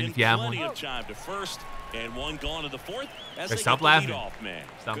dad, even if you have Plenty one. of time to first and 1 gone to the 4th. As Hey, they stop get the laughing. leadoff man.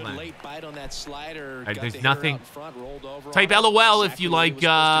 Stop Good laughing. late bite on that slider. Right, Got there's the hitter nothing. out in front, rolled over Type on it. LOL if Exactly you what he like. was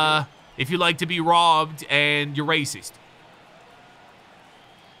supposed to do. If you like to be robbed and you're racist.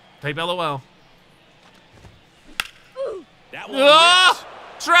 Type LOL. That one Ah!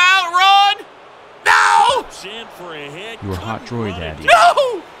 Trout, run! No! rips in for a hit. You're hot, Couldn't run Troydan. it.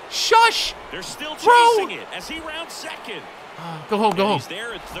 No! Shush! They're still Bro! chasing it as he rounds second. Go home, go home. He's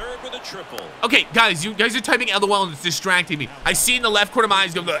there at third with a triple. Okay, guys, you guys are typing LOL and it's distracting me. I see in the left corner of my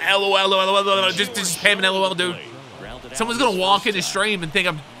eyes go, LOL, just spamming LOL, dude. Grounded out Someone's this gonna walk in first the time. stream and think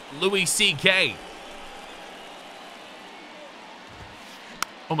I'm Louis C.K.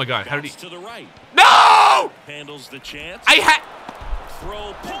 Oh my God, how did he? To the right. No! Handles the chance. I had.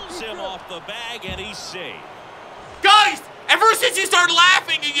 Throw pulls him off the bag and he's safe. Guys, ever since you started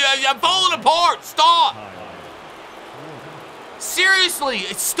laughing, I'm falling apart. Stop. Seriously,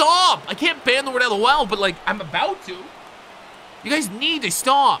 stop. I can't ban the word LOL, but like, I'm about to. You guys need to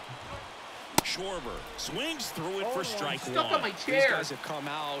stop. Schwarber swings through it for strike one. Stuck on my These chair. guys have come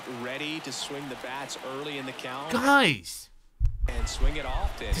out ready to swing the bats early in the count. Guys. And swing it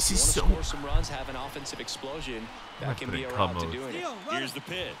often. This if is you so... want to score some runs, have an offensive explosion. That can be a route to doing it. Here's the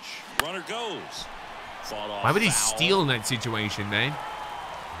pitch. Runner goes. Fought off. Why would he foul. steal in that situation, man?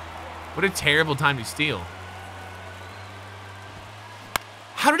 What a terrible time to steal.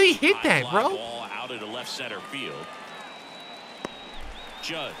 How did he hit that, High fly bro? Ball out into left center field.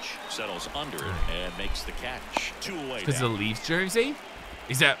 Judge settles under it and makes the catch. 2 away. Because of the Leafs jersey?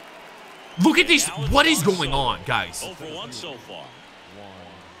 Is that... Look at this. What is going on, guys? 0 for 1 so far.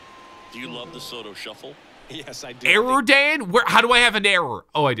 Do you love the Soto shuffle? Yes, I do. Error, Dan? Where? How do I have an error?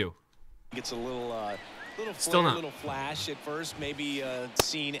 Oh, I do. It's a little Still flare, not. little flash at first, maybe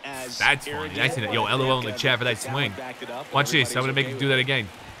seen as That's funny. That's it. Yo, LOL in the chat for that swing. Watch this. I'm going to make him do that again.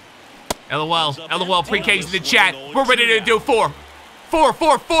 LOL. LOL pre-K's in the chat. We're ready to do 4. 4,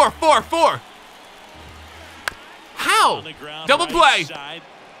 4, 4, 4, 4. How? Double play.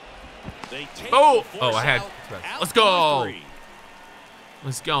 Oh. Oh, I had. Let's go.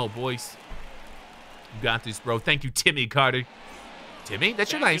 Let's go, boys. You got this, bro. Thank you, Timmy Carter. Timmy?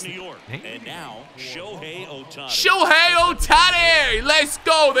 That's your nice name. And now, Shohei Ohtani. Shohei Ohtani! Let's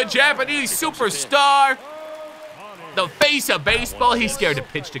go, the Japanese superstar. The face of baseball. He's scared to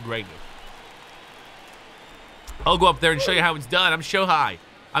pitch to greatness. I'll go up there and show you how it's done. I'm Shohei.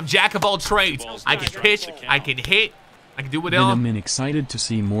 I'm jack of all trades. I can pitch. I can hit. I can do what else. Venom excited to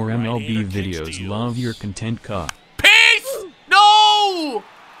see more MLB videos. Love your content, Ka. Peace! No!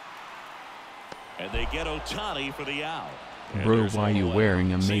 And they get Ohtani for the out. Bro, why you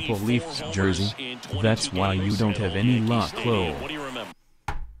wearing a Maple Leafs jersey? That's why you don't have any luck, Chloe. What do you remember?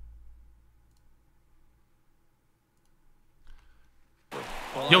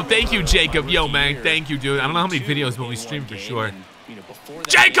 Yo, thank you, Jacob. Yo, man, thank you, dude. I don't know how many videos, but we stream for sure.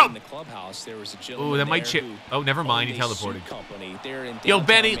 Jacob! Oh, that might chip. Oh, never mind. He teleported. Yo,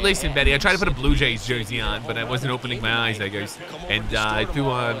 Benny, listen, Benny. I tried to put a Blue Jays jersey on, but I wasn't opening my eyes, I guess. And I threw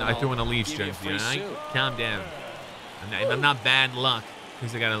on a Leafs jersey. All right, calm down. I'm not bad luck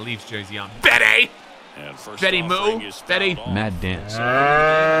because I got a Leafs jersey on. Betty! Betty Moo? Betty? Mad dance.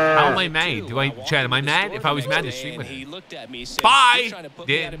 How am I mad? Chad, am I mad? If I was mad, to stream with him. Bye!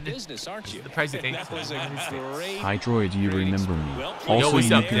 Then the president. Hi, Troy, do you remember me? Also, what's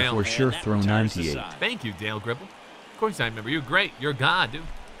you up, can Dale? for sure throw 98. Thank you, Dale Gribble. Of course I remember. You're great. You're a god, dude.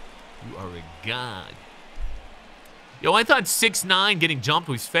 You are a god. Yo, I thought 6'9" getting jumped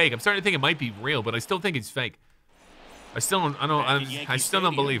was fake. I'm starting to think it might be real, but I still think it's fake. I still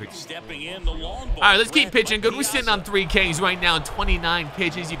don't believe it. All right, let's keep pitching. Good. We're sitting on 3 Ks right now, 29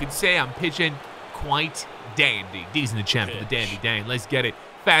 pitches. You could say I'm pitching quite dandy. D's in the chat for the dandy Dan. Let's get it.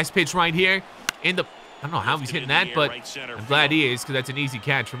 Fast pitch right here. I don't know how he's hitting that, but I'm glad he is because that's an easy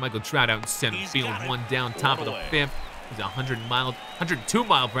catch for Michael Trout out in center field. 1 down, top of the 5th. It's a 102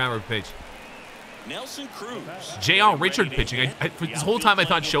 mile per hour pitch. Nelson Cruz. J.R. Richard pitching. For this whole time I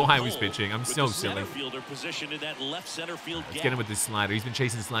thought Shohei was pitching. I'm so silly. Let's get him with this slider. He's been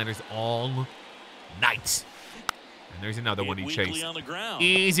chasing sliders all night. And there's another one he chased.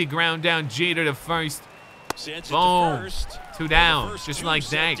 Easy ground down. Jeter to first. Boom. 2 down. Just like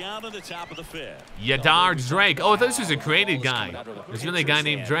that. Yadar Drake. Oh, I thought this was a created guy. There's really a guy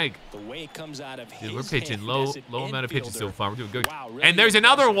named Drake. Dude, we're pitching low amount of pitches so far. We're doing good. And there's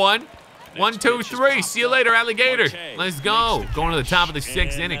another one. 1, 2, 3. See you later, alligator. Let's go. Going to the top of the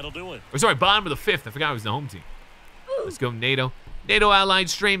 6th inning. Or sorry, bottom of the 5th. I forgot it was the home team. Let's go, NATO. NATO Allied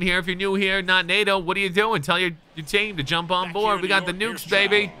stream here. If you're new here, not NATO, what are you doing? Tell your team to jump on board. We got the nukes,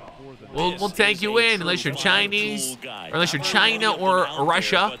 baby. We'll take you in unless you're Chinese, or unless you're China or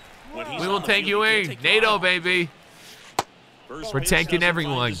Russia. We will take you in. NATO, baby. Protecting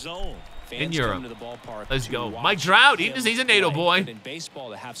everyone. In Europe. Let's go. Mike Trout, he's a NATO boy.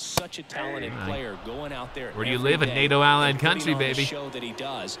 Where do you live? In NATO allied country, baby.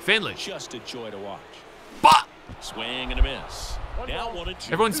 Finland. Just a joy to watch. Bah! Swing and a miss.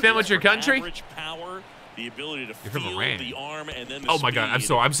 Everyone's fan, what's your country? Power, the ability to You're from Iran. the arm, and then Oh my God, I'm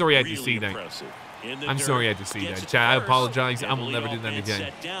sorry I had to see that. I'm sorry I had to see that. Chad, I apologize. I will never do that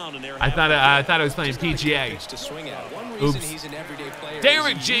again. I thought I was playing PGA. Oops.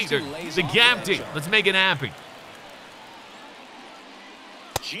 Derek Jeter, the gap deep. Let's make it happen.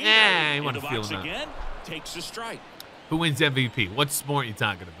 Yeah, you want to feel that. Takes a strike. Who wins MVP? What sport are you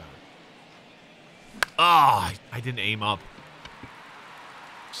talking about? Oh, I didn't aim up.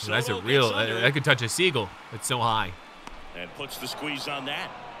 So that's a real. I could touch a seagull. It's so high. And puts the squeeze on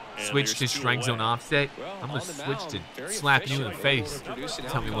that. Switch to strike zone offset. I'm going to switch to slap you in the face.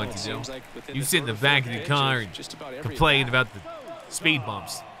 Tell me what to do. You sit in the back of the car and complain about the speed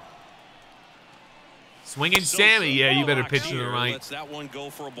bumps. Swinging Sammy. Yeah, you better pitch to the right. Lets that one go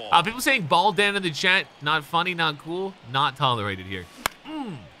for a ball. People saying ball down in the chat. Not funny, not cool, not tolerated here.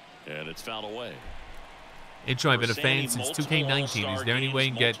 And it's fouled away. Hey, Troy, I've been a fan since 2K19. Is there any way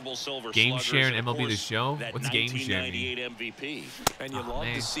you can get game share in MLB the Show? What's game share mean? MVP. And you love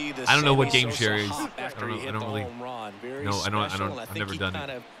to see the I don't know what game Sammy share Sosa is. hop after he hit the home run. Very special. I've never done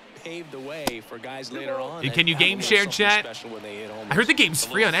kind it. of paved the way for guys later on. Can you game share, chat? I heard the game's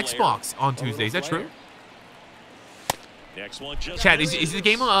free on Xbox on Tuesday. Is that true? Chat, is the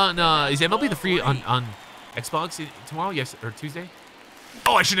game on, is MLB the free on Xbox tomorrow? Yes, or Tuesday?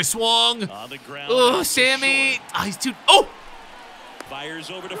 Oh, I should have swung. Oh, Sammy. Oh, he's too. Oh! Fires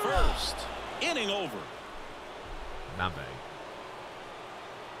over to first. Inning over. Not bad.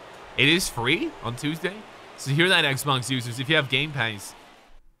 It is free on Tuesday. So hear that, Xbox users. If you have Game Pass,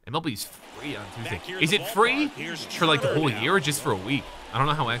 MLB's free on Tuesday. Is it free for like the whole year or just for a week? I don't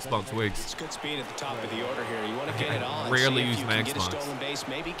know how Xbox works. It's good speed at the top of the order here. You want to get it on. I rarely use you my can get a Xbox. stolen base,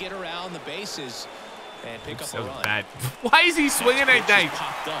 maybe get around the bases and pick up a That was run. bad. Why is he swinging at night?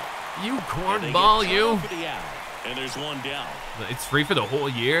 You cornball, you. And there's one down. It's free for the whole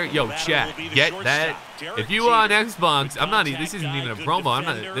year. Yo, chat, get that. If you are on Xbox, I'm not. This isn't even a promo. I'm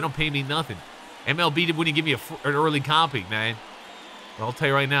not. They don't pay me nothing. MLB wouldn't give me an early copy, man. Well, I'll tell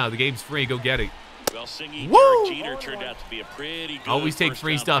you right now, the game's free. Go get it. Well, singing Woo! Derek Jeter turned out to be a pretty good Always take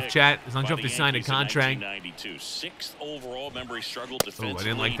free stuff, chat. As long as you have to sign a contract. 6th overall. Remember, he struggled defensively. Oh, I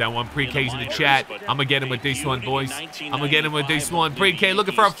didn't like that one. Pre-K's in the chat. I'm going to get him with this one, boys. I'm going to get him with this one. Pre-K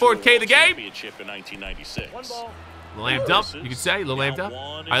looking for a 4K of the game. A little amped up, you could say. A little amped up.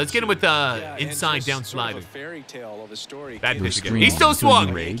 All right, let's get him with inside down slider. Bad pitch again. He still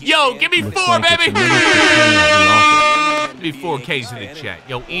swung. Yo, give me 4, baby. Give me 4Ks in the chat.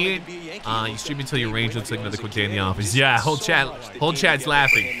 Yo, Ian, you stream until your range looks like another quick day in the office. Yeah, whole chat's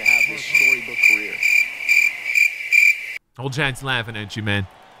laughing. Whole chat's laughing at you, man.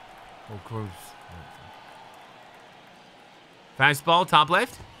 Oh, gross. Fastball, top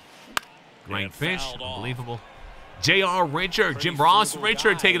left. Great pitch. Unbelievable. J.R. Richard, Jim Ross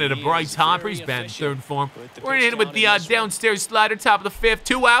Richard taking it to Bryce Hopper. He's batting third form. We're going to hit him with the downstairs slider, top of the 5th,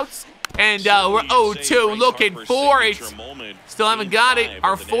 2 outs. And we're 0-2, looking for it. Still haven't got it.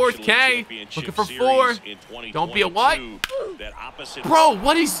 Our 4th K. Looking for 4. Don't be a what? Bro,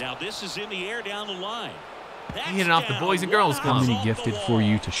 what is... Now this is in the air down the line. Hit it off the Boys and Girls Club. How many gifted for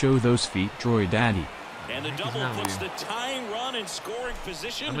you to show those feet, Troy Daddy? And the double puts the tying run in scoring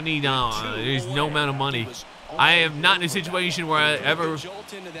position. I'm going to need... there's no amount of money. I am not in a situation where I ever,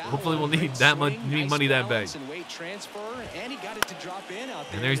 hopefully will need that much, money that bad.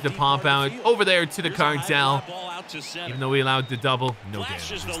 And there's the pop out over there to the cartel. Even though we allowed the double, no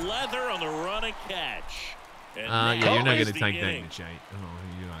damage. The leather on the run and catch. Yeah, you're not gonna take that in the chat. Oh,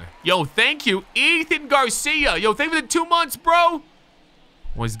 you are. Yo, thank you, Ethan Garcia. Yo, thank you for the 2 months, bro.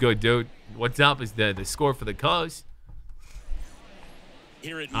 What's good, dude? What's up? Is the score for the Cubs?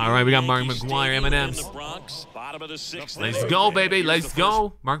 All right, we got Mark McGuire, M&M's. Let's go, baby. Let's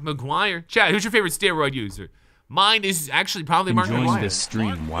go. Mark McGuire. Chat, who's your favorite steroid user? Mine is actually probably Mark McGuire. Enjoying this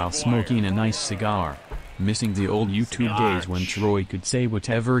stream while smoking a nice cigar. Missing the old YouTube days when Troy could say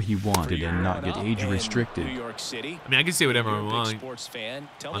whatever he wanted and not get age restricted. I mean, I can say whatever I want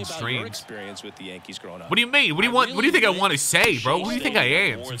on stream. What do you mean? What do you want? What do you think I want to say, bro? Who do you think I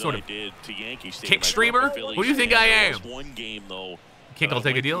am? Some sort of kick streamer? Who do you think I am? Kick, I'll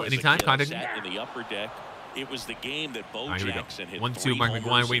take a deal anytime. Contact me. In the upper deck, it was the game that Bo Jackson hit 1-2, Mark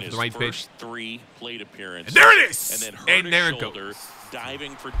McGuire waiting for the right pitch. 3 plate appearances. And there it is. And there it goes.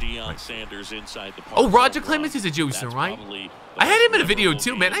 Diving for Deion Sanders inside the park. Oh, Roger Clemens is a juicer, right? I had him in a video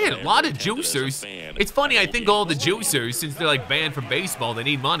too, man. I had a lot of juicers. It's funny, I think all the juicers, since they're like banned from baseball, they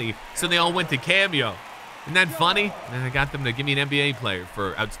need money, so they all went to Cameo. Isn't that funny? And I got them to give me an NBA player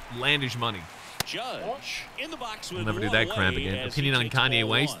for outlandish money. Judge in the box. We'll never do that crap again. Opinion on Kanye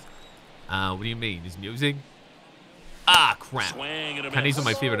West? What do you mean? His music? Ah, crap. Kanye's one of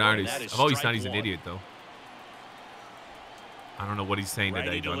my favorite artists. I've always thought he's an idiot, though. I don't know what he's saying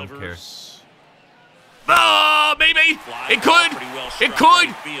today, though. I don't care. Oh, maybe! It could! It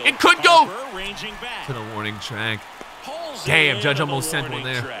could! It could go! To the warning track. Damn, Judge almost sent one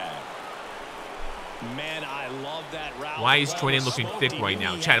there. Man, I love that route. Why is Troydan looking thick right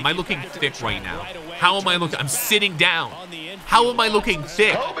now? Chad, am I looking thick right now? How am I looking? I'm sitting down. How am I looking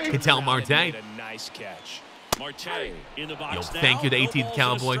thick? Cattell Marte. Yo, thank you, the 18th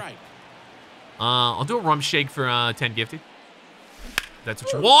Cowboy. I'll do a rum shake for 10 gifted. That's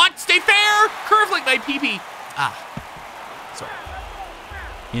what you want. Stay fair. Curve like my pee-pee. Ah. Sorry.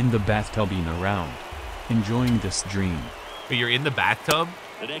 In the bathtub in around. Enjoying this dream. But you're in the bathtub?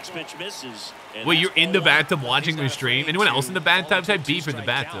 The next pitch misses. Wait, you're in the bathtub watching the stream? Anyone else in the bathtub? Type beef in the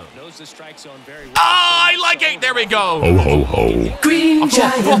bathtub. Oh, I like it. There we go. Ho, ho, ho. Green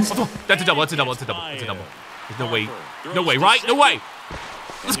Giants. That's a double. That's a double. That's a double. That's a double. There's no way. No way, right? No way.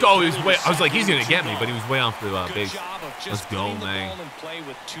 Let's go. He was way, I was like, he's going to get me, but he was way off the base. Let's go, man.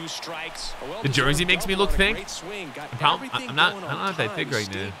 The jersey makes me look thick. I'm not that thick right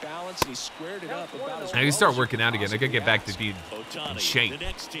now. I gotta start working out again. I gotta get back to being in shape.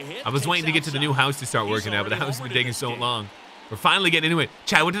 I was waiting to get to the new house to start working out, but the house has been taking so long. We're finally getting into it.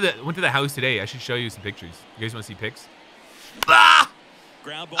 Chad, went to the house today. I should show you some pictures. You guys want to see pics? Ah!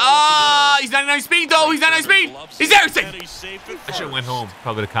 Ah! He's 99 speed though. He's 99 speed. He's there. I should have went home.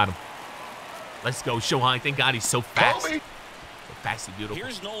 Probably would have caught him. Let's go, Shohei. Thank God he's so fast. So fast and beautiful.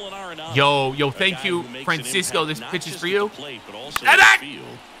 Yo, thank you, Francisco. This pitch is for you. And that!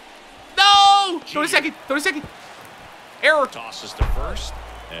 No! Throw to second. Error. Tosses to first,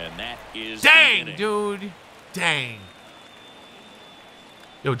 and that is dang, dude. Dang.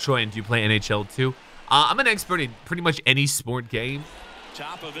 Yo, Troydan, do you play NHL too? I'm an expert in pretty much any sport game.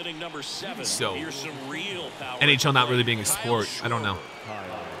 Top of inning number 7. So, here's some real power. NHL not really being a sport. I don't know.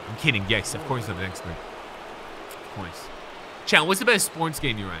 I'm kidding. Yes, of course I'm an expert. Of course. Chan, what's the best sports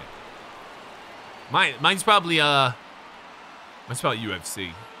game you're at? Mine's probably UFC.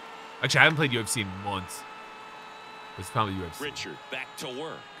 Actually, I haven't played UFC in months. It's probably UFC. Richard back to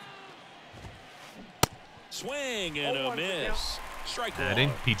work. Swing and a miss. Strike one.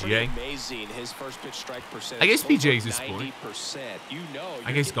 In PGA. Amazing. His first pitch strike percentage. I guess PGA is a sport.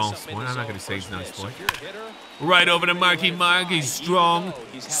 I guess golf's sport. I'm not going to say it's not a sport. Right over to Marky Mark. He's strong.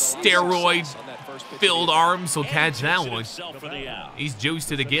 Steroid-filled arms will catch that one. He's juiced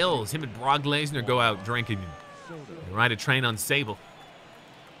to the gills. Him and Brock Lesnar go out drinking. They ride a train on Sable.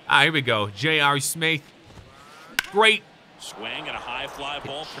 Ah, here we go. J.R. Smith. Great. Swing and a high fly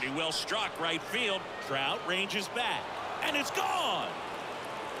ball. Pretty well struck right field. Trout ranges back. And it's gone.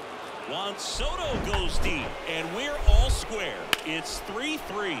 Juan Soto goes deep, and we're all square. It's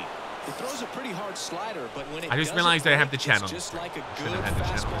 3-3. He throws a pretty hard slider, but when it I just realized I have the channel. Just like a good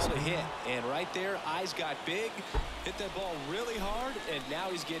fastball to hit. And right there, eyes got big, hit that ball really hard, and now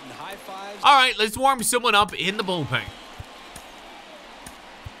he's getting high fives. All right, let's warm someone up in the bullpen.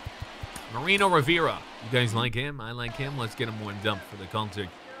 Marino Rivera. You guys like him? I like him. Let's get him warmed up for the concert.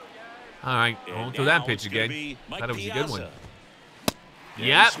 All right, on to that pitch again. Thought it was a good one.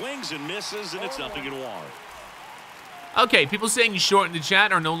 Yeah, swings and misses, and it's 0-1. Okay, people saying he's short in the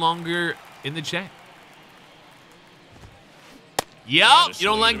chat are no longer in the chat. Yep, you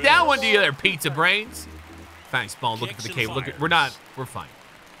don't like that one, do you? There, pizza brains. Thanks, ball. Looking for the K. Look, we're fine.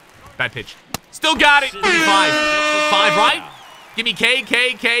 Bad pitch. Still got it. 5, right? Give me K.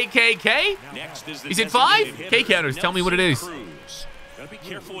 Is it 5? K counters. Tell me what it is. Be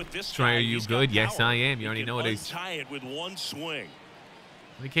careful with this. Troy, are you good? Yes, I am. You already know it is. Tie it with one swing.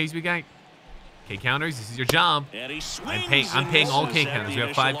 How many Ks we got? K counters. This is your job. I'm paying all K counters. We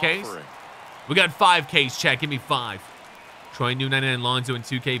have 5 Ks. We got 5 Ks. Chat. Give me 5. Troy, new 99 Lonzo and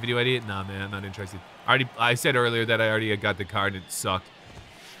 2K video edit. Nah, man, I'm not interested. I said earlier that I already got the card and it sucked.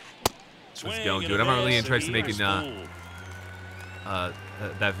 Let's go, dude. I'm not really interested in making that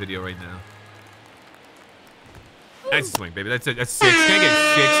video right now. That's a swing, baby. That's 6. Can I get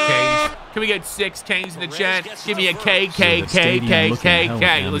 6 Ks? Can we get 6 Ks in the chat? Give me a K.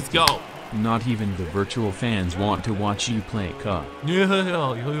 Let's go. Not even the virtual fans want to watch you play Cup.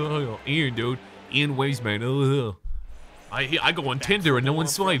 Ian, dude. Ian Weisman. I go on Tinder and no one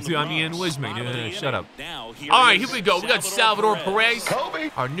swipes. I'm Ian Weisman. Shut up. All right, here we go. We got Salvador Perez,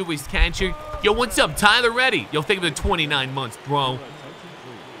 our newest catcher. Yo, what's up, Tyler Reddy? Yo, think of the 29 months, bro.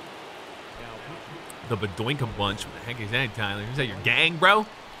 The Bedoinka bunch. What the heck is that, Tyler? Is that your gang, bro?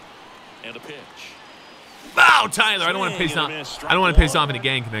 And a pitch. Oh, Tyler! I don't want to piss off. I don't want to piss off any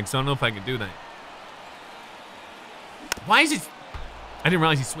gang connects. So I don't know if I can do that. Why is it? I didn't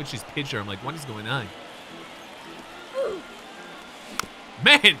realize he switched his pitcher. I'm like, what is going on?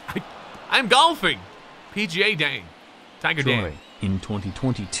 Man, I'm golfing. PGA day. Tiger day. In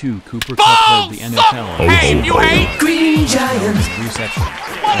 2022, Cooper Cup led the NFL. Hey, if you hate Green Giants. Reception.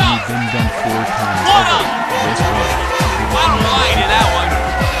 And you've been done 4 times over. This way. I don't lie to that one.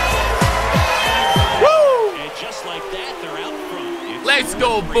 Woo! And just like that, they're out front. Let's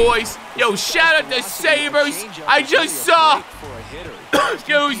go, boys. Yo, shout out to Sabres. I just saw,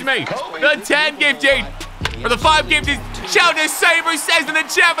 excuse me, the 10 gifted, or the 5 gifted. Shout out to Sabres, says in the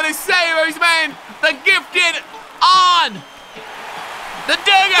chat for the Sabres, man. The gifted on. The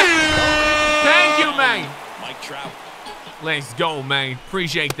digger! Thank you, man. Mike Trout. Let's go, man.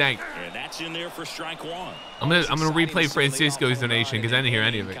 Appreciate that. And that's in there for strike 1. I'm gonna replay Francisco's donation because I didn't hear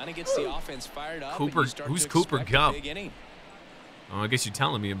any of it. Cooper, who's Cooper Cup? Oh, I guess you're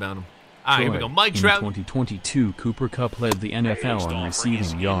telling me about him. All right, here we go. Mike Trout. In 2022, Cooper Cup led the NFL on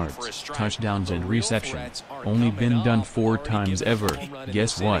receiving yards, touchdowns, and reception. Only been done 4 times ever.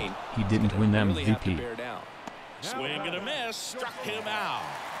 Guess what? He didn't win MVP. Swing and a miss, struck him out.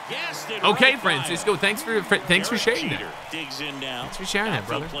 Okay, Francisco, thanks for sharing that. Digs in now. Thanks for sharing that,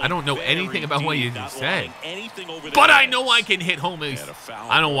 brother. I don't know anything about what you just said, but I know I can hit homers.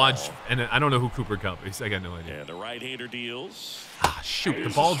 I don't watch, and I don't know who Cooper Cup is. I got no idea. And the right-hander deals. Ah, shoot,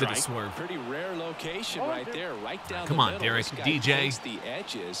 the ball did a swerve. Pretty rare location right there, right down Come on, Derek. DJ. The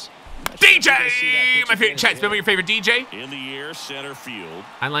edges. DJ! My favorite, chat, remember your favorite DJ? In the air, center field.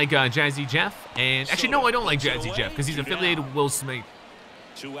 I like Jazzy Jeff, and actually, no, I don't like Jazzy Jeff because he's affiliated with Will Smith.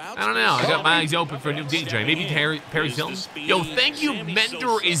 I don't know. I got my eyes open for a new DJ. Maybe Paris Hilton. Yo, thank you, Mender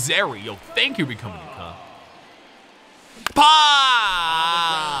Izeri. Yo, thank you for becoming a cop.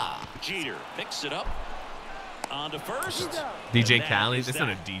 Pa! Jeter picks it up. On to first. DJ Khaled? That's not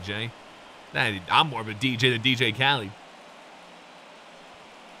a DJ. I'm more of a DJ than DJ Khaled.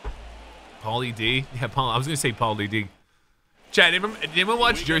 Paulie D? Yeah, Paul. I was going to say Paulie D. Chad, did anyone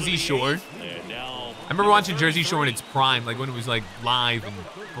watch Jersey Shore? I remember watching Jersey Shore in its prime, like when it was like live and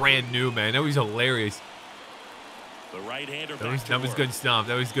brand new, man. That was hilarious. The right-hander that was good stuff.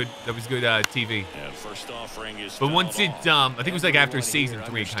 That was good. That was good TV. Yeah, first offering is but once it, I think it was like after season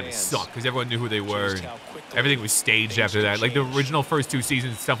 3, it kind of sucked because everyone knew who they were. And everything was staged after that. Like the original first 2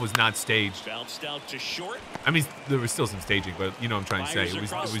 seasons, stuff was not staged. Bounced out to short. I mean, there was still some staging, but you know what I'm trying to say. It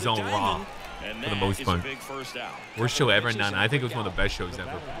was all raw for the most part. Worst show ever? Nah, I think it was one of the best shows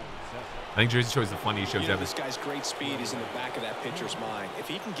ever. I think Jersey Shore is the funniest shows ever. This guy's great speed is in the back of that pitcher's mind. If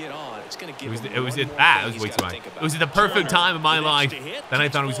he can get on, it's going to give it was way too high. It was at the perfect time in my life. Then I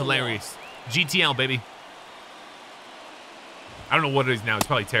thought it was hilarious. GTL, baby. I don't know what it is now. It's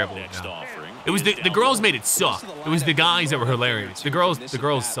probably terrible now. It was the girls made it suck. It was the guys that were hilarious. The girls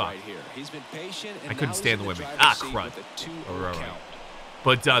suck. I couldn't stand the women. Ah, crud.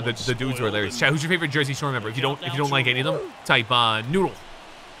 But the dudes were hilarious. Chat, who's your favorite Jersey Shore member? If you don't like any of them, type Noodle.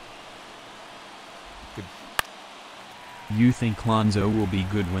 You think Lonzo will be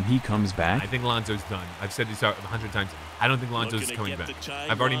good when he comes back? I think Lonzo's done. I've said this 100 times. I don't think Lonzo's coming back.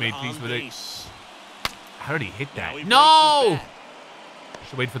 I've already made peace with it. How did he hit that? No!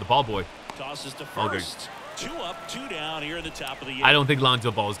 Should wait for the ball boy. Tosses to first. 2 up, 2 down here at the top of the. I don't think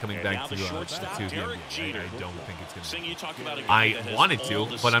Lonzo Ball is coming back to the NBA. I don't think it's going to. I wanted to,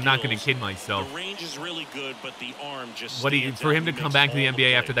 but I'm not going to kid myself. The range is really good, but the arm just. For him to come back to the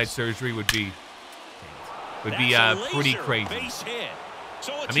NBA after that surgery would be pretty crazy.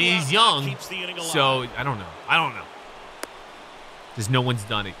 I mean, he's young, so I don't know. Because no one's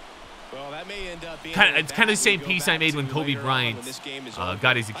done it. Well, that may end up being it's kind of the same piece I made when Kobe Bryant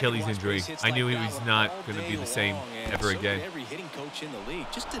got his Achilles injury. I knew he was not going to be the same ever again.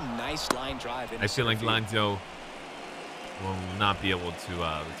 I feel like Lonzo will not be able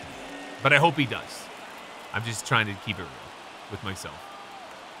to, but I hope he does. I'm just trying to keep it real with myself.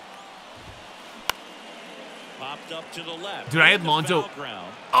 Popped up to the left. Dude, I had Lonzo.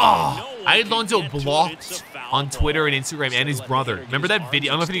 I had Lonzo blocked on Twitter and Instagram and his brother. Remember that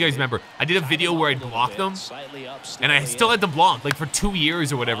video? I don't know if you guys remember. I did a video where I blocked them, and I still had them blocked, like for 2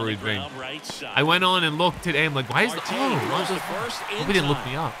 years or whatever it's been. I went on and looked today. I'm like, why is Lonzo? Hope he didn't look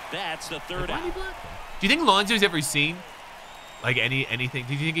me up. That's the third out. Do you think Lonzo's ever seen like anything?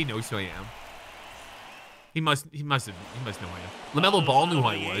 Do you think he knows who I am? He must know who I am. LaMelo Ball knew who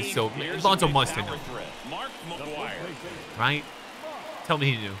I was, so Lonzo must have known. Right? Tell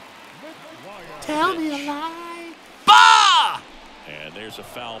me he knew. Tell me a lie. Bah! And there's a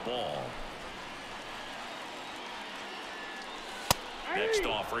foul ball. Next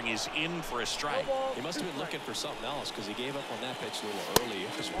offering is in for a strike. He must have been looking for something else because he gave up on that pitch a little early.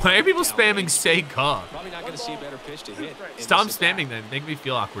 Why are people spamming say car? Probably not going to see a better pitch to hit. Stop spamming then. Make me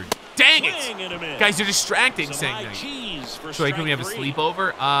feel awkward. Dang it! Guys, you're distracting saying that. So can we have a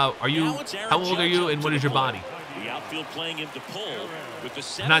sleepover? How old are you and what is your body? The outfield playing him to pull with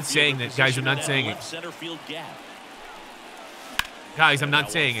the I'm not saying that, guys. I'm not saying it. Center field gap. Guys, I'm not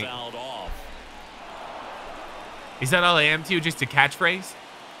saying it. Is that all I am to you? Just a catchphrase?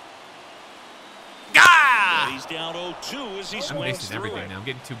 Gah! He's down 0-2 as he swings. I'm mixing everything now. I'm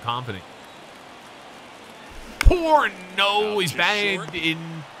getting too confident. Poor no is bad in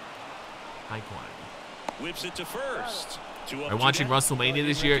high quantity. Whips it to first. Are you watching WrestleMania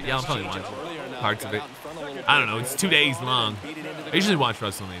this year? Yeah, I'm probably watching parts of it. I don't know. It's 2 days long. I usually watch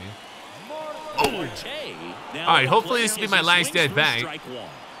WrestleMania. Oh! All right, hopefully this will be my last at bat.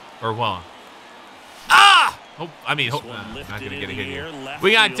 Or what? Ah! Oh, I mean, This one not lifted gonna get a in hit the here. air, left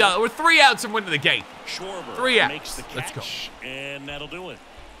We got, field. we're 3 outs from winning the game. Schwarber 3 outs. makes the Let's go. catch, and that'll do it.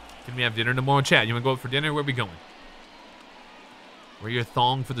 Can we have dinner tomorrow, chat? You wanna go out for dinner? Where are we going? Wear your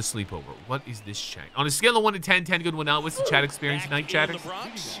thong for the sleepover. What is this chat? On a scale of 1 to 10, 10 good, 1 out. What's the chat experience tonight, Back in chatters? the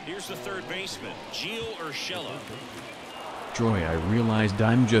Bronx, here's the third baseman, Gio Urshela. Troy, I realized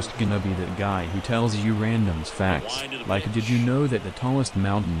I'm just gonna be that guy who tells you randoms facts. Like, did you know that the tallest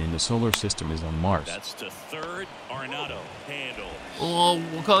mountain in the solar system is on Mars? That's to third. Arnado handle. Oh,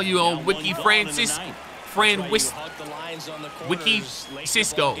 we'll call you Now Wiki one gone Francis. in the ninth. Fran Wiki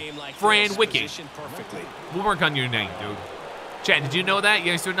Cisco. Fran Wiki. We'll work on your name, dude. Chat, did you know that?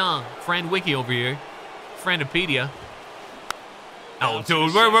 Yes or no? Fran Wiki over here. Franopedia. Oh,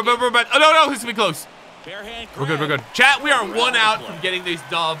 dude, we're about. Oh, no, this will be close. We're good, we're good. Chat, we are 1 out from getting this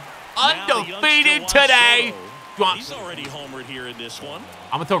dub. Undefeated today. He's already homered here in this one.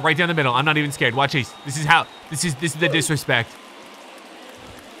 I'm gonna throw it right down the middle. I'm not even scared. Watch this. This is the disrespect.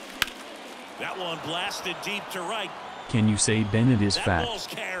 That one blasted deep to right. Can you say Bennett is That fat? ball's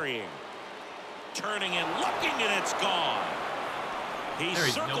carrying. Turning and looking, and it's gone. He There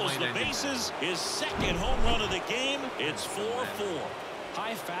is no circles way the that did bases. His second home run of the game. It's 4-4.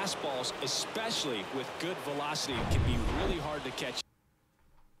 High fastballs, especially with good velocity, can be really hard to catch.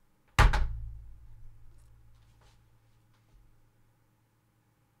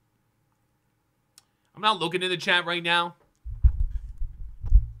 I'm not looking in the chat right now.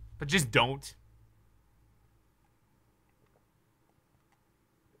 But just don't.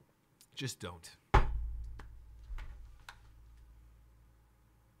 Just don't.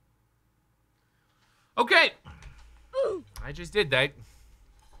 Okay. I just did that.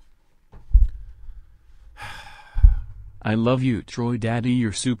 I love you, Troy Daddy,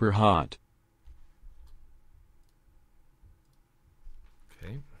 you're super hot.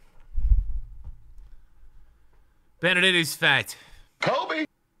 Okay. Benedict is fat. Kobe.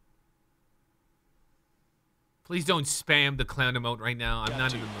 Please don't spam the clown emote right now. I'm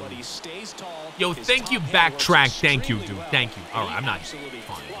not even. But he stays tall. Yo, His thank you, top hand backtrack. works Thank you, dude. extremely well. Thank you. All right, I'm not. Absolutely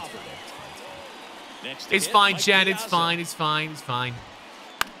Fine. clobbered. Next to It's hit, fine, Mike Chad. It's Piazza. fine. It's fine. It's fine.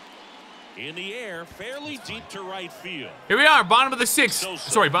 In the air, fairly deep to right field. Here we are, bottom of the 6th.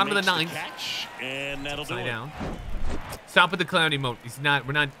 Sosa Sorry, bottom of the makes 9th. Catch, and that'll do Upside it. down. Stop with the clown emote. It's not.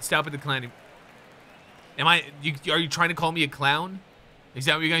 We're not. Stop with the clown. Am I? Are you trying to call me a clown? Is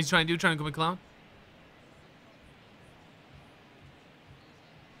that what you guys trying to do? Trying to call me a clown?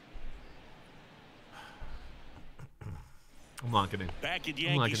 I'm locking in. Back at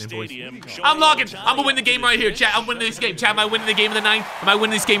I'm locking Yankee in, boys. Stadium. I'm locking. Shohei I'm gonna win the game right here, chat. I'm winning this game. Chat, am I winning the game of the 9th? Am I winning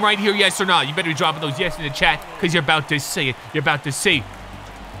this game right here? Yes or no? You better be dropping those yes in the chat, because you're about to see it. You're about to see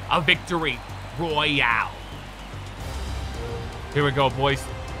a victory royale. Here we go, boys.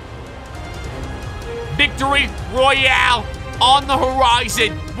 Victory royale on the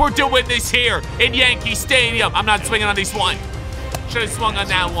horizon. We're doing this here in Yankee Stadium. I'm not swinging on this one. Should have swung on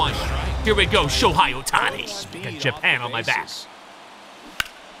that one. Here we go, Shohei Ohtani. Got Japan on my back.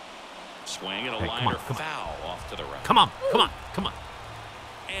 Swing and a Hey, come liner on, come on. foul off to the right. Come on, come on, come on.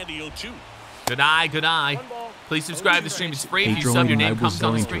 Andy 0-2. Good eye, good eye. Please subscribe to the stream. It's free. If Hey you sub, your Troy, I name was comes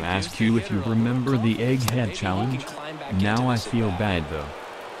on the going to screen. ask you if you remember the Egghead Challenge. Now I feel bad though.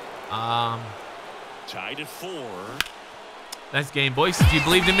 Tied at 4. That's game, boys. If you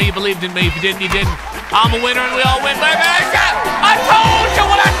believed in me, you believed in me. If you didn't, you didn't. I'm a winner and we all win, baby. I told you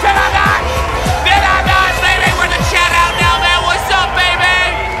what I said I got. Did I not, baby? We're the chat out now, man. What's up,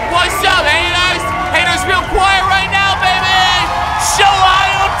 baby? What's up, haters? Haters real quiet right now, baby.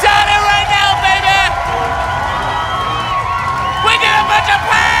 Shohei Ohtani right now, baby. We did it for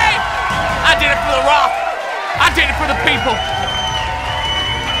Japan. I did it for the Rock. I did it for the people.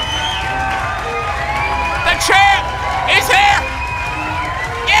 The champ is here.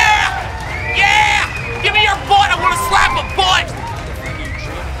 Yeah. Yeah. Give me your butt. I want to slap a butt.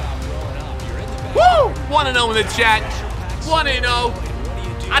 Woo! 1-0 in the chat.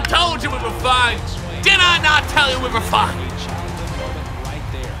 1-0. I told you we were fine. Did I not tell you we were fine? Right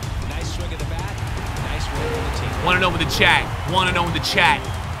there. Nice swing of the bat. Nice win for the team. 1-0 in the chat. 1-0 in the chat.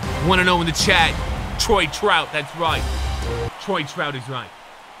 1-0 in the chat. Troy Trout, that's right. Troy Trout is right.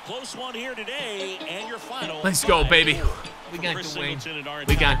 Close one here today, and your final. Let's go, baby. 5-4. We got Chris the win. Singleton and our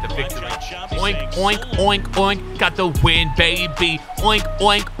We got the entire victory. broadcast shop is Oink, saying oink, so oink, oink. Got the win, baby. Oink,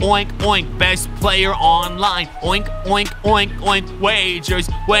 oink, oink, oink. Best player online. Oink, oink, oink, oink. Wagers,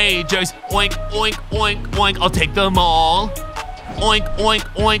 wagers. Oink, oink, oink, oink. I'll take them all. Oink, oink,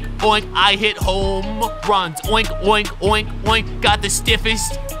 oink, oink. I hit home runs. Oink, oink, oink, oink. Got the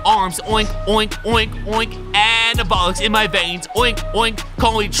stiffest arms. Oink, oink, oink, oink. Anabolics in my veins. Oink, oink.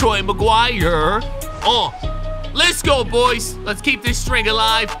 Call me Troy Maguire. Let's go, boys. Let's keep this string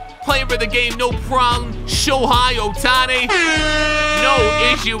alive. Playing for the game, no problem. Shohei Ohtani.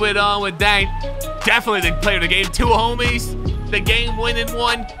 No issue at all with that. Definitely the player of the game. 2 homies. The game-winning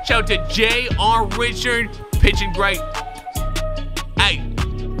one. Shout out to J.R. Richard. Pitching great. Hey.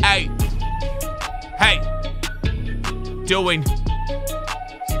 Doing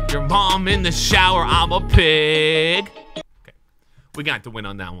your mom in the shower. I'm a pig. Okay. We got the win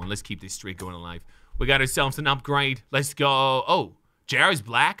on that one. Let's keep this streak going alive. We got ourselves an upgrade. Let's go. Oh, JR's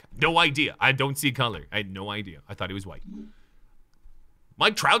black? No idea. I don't see color. I had no idea. I thought he was white.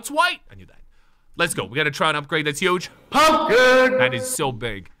 Mike Trout's white? I knew that. Let's go. We got to try an upgrade. That's huge. Pumpkin! That is so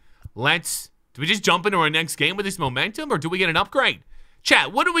big. Do we just jump into our next game with this momentum, or do we get an upgrade?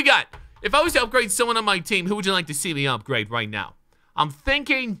 Chat, what do we got? If I was to upgrade someone on my team, who would you like to see me upgrade right now? I'm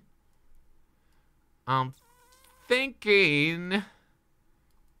thinking.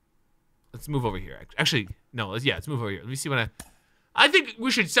 Let's move over here. Actually, no. Let's move over here. Let me see what I think we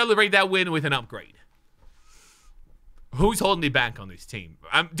should celebrate that win with an upgrade. Who's holding me back on this team?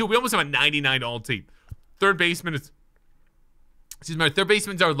 Dude, we almost have a 99 all team. Third baseman is. Excuse me, our third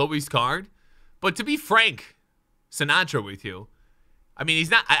baseman's our lowest card. But to be frank, Sinatra with you. I mean,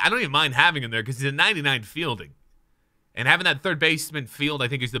 he's not. I don't even mind having him there because he's a 99 fielding. And having that third baseman field, I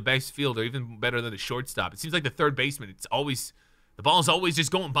think, is the best fielder, even better than the shortstop. It seems like the third baseman, the ball's always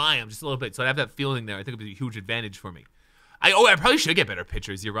just going by him just a little bit. So I have that fielding there. I think it would be a huge advantage for me. I probably should get better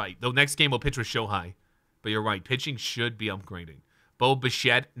pitchers. You're right. The next game we'll pitch with Shohei. But you're right. Pitching should be upgrading. Bo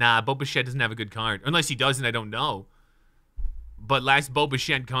Bichette. Nah, Bo Bichette doesn't have a good card. Unless he doesn't, I don't know. But last Bo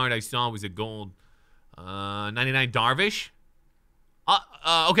Bichette card I saw was a gold. 99 Darvish.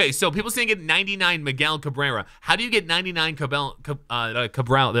 Okay, so people saying get 99 Miguel Cabrera. How do you get 99 Cabral? 99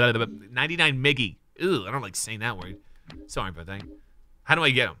 Miggy. Ew, I don't like saying that word. Sorry about that. How do I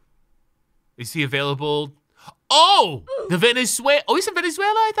get him? Is he available? Oh, the Venezuela. Oh, he's from Venezuela?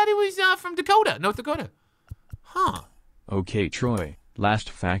 I thought he was from Dakota, North Dakota. Huh. Okay, Troy. Last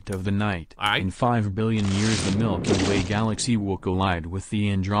fact of the night. All right. In 5 billion years, the Milky Way galaxy will collide with the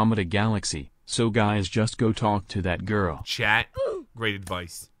Andromeda galaxy. So guys, just go talk to that girl. Chat. Great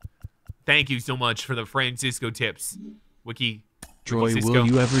advice. Thank you so much for the Francisco tips. Wiki. Troy, Cisco. will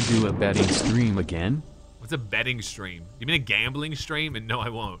you ever do a betting stream again? What's a betting stream? You mean a gambling stream? And no, I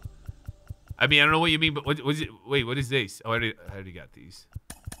won't. I mean, I don't know what you mean, but what is it? Wait, what is this? Oh, I already got these.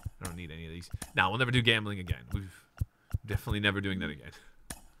 I don't need any of these. No, we'll never do gambling again. We're definitely never doing that again.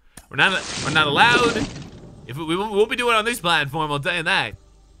 We're not allowed. We won't be doing it on this platform, I'll tell you that.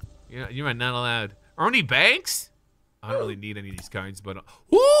 You are not allowed. Ernie Banks? I don't really need any of these cards, but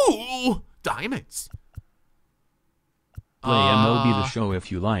ooh, diamonds. Play MLB the Show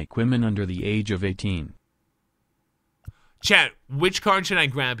if you like women under the age of 18. Chat, which card should I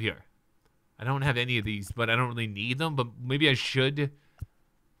grab here? I don't have any of these, but I don't really need them. But maybe I should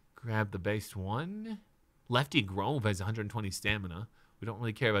grab the base one. Lefty Grove has 120 stamina. We don't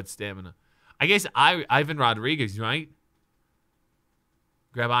really care about stamina. I guess Ivan Rodriguez, right?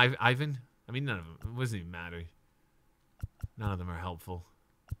 Grab Ivan. I mean, none of them. It doesn't even matter. None of them are helpful.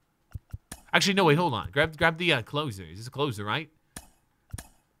 Actually, no, wait, hold on. Grab the closer. Is this a closer, right?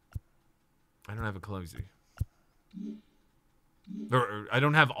 I don't have a closer. Or I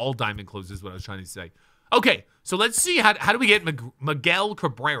don't have all diamond closers, is what I was trying to say. Okay, so let's see. How do we get Miguel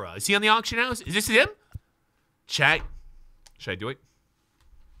Cabrera? Is he on the auction house? Is this him? Chat. Should I do it?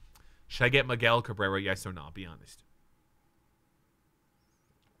 Should I get Miguel Cabrera? Yes or no? Be honest.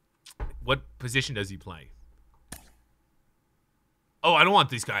 What position does he play? Oh, I don't want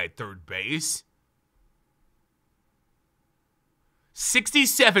this guy at third base.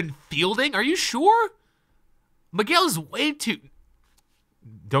 67 fielding? Are you sure? Miguel's way too...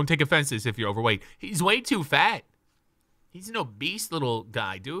 Don't take offense to this if you're overweight. He's way too fat. He's an obese little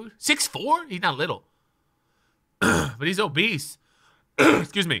guy, dude. 6'4"? He's not little. But he's obese.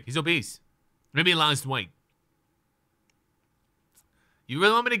 Excuse me. He's obese. Maybe he lost weight. You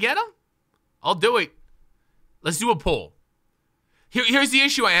really want me to get him? I'll do it. Let's do a poll. Here's the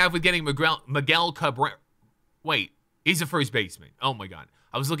issue I have with getting Miguel Cabrera. Wait, he's a first baseman. Oh, my God.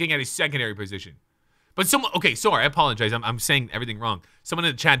 I was looking at his secondary position. But someone... Okay, sorry. I apologize. I'm saying everything wrong. Someone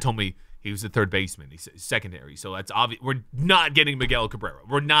in the chat told me he was a third baseman. He's secondary. So that's obvious. We're not getting Miguel Cabrera.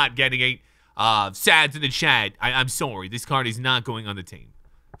 We're not getting a... Sads in the chat. I'm sorry. This card is not going on the team.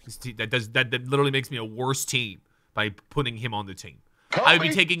 That literally makes me a worse team by putting him on the team. I would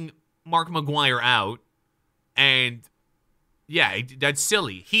be taking Mark McGwire out. And... Yeah, that's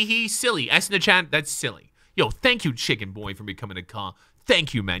silly. Silly. S in the chat, that's silly. Yo, thank you, Chicken Boy, for becoming a call.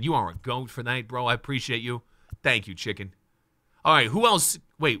 Thank you, man. You are a goat for that, bro. I appreciate you. Thank you, Chicken. All right, who else?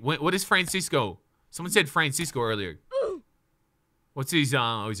 Wait, what is Francisco Someone said Francisco earlier. What's his?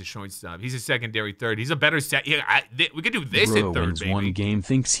 Oh, he's a shortstop. He's a secondary third. He's a better set. Yeah, we could do this Bro at third, wins baby. one game,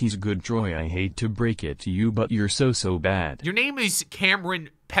 thinks he's good. Troy, I hate to break it to you, but you're so bad. Your name is Cameron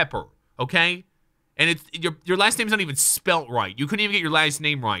Pepper, okay? And it's your last name's not even spelt right. You couldn't even get your last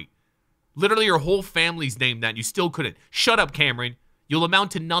name right. Literally, your whole family's named that. And you still couldn't. Shut up, Cameron. You'll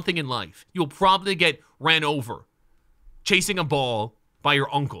amount to nothing in life. You'll probably get ran over chasing a ball by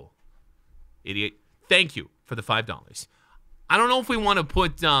your uncle. Idiot. Thank you for the $5. I don't know if we want to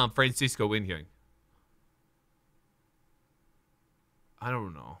put Francisco in here. I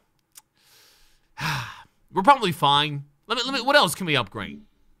don't know. We're probably fine. Let me. What else can we upgrade?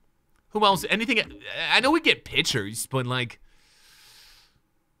 Who else? Anything? I know we get pitchers, but like,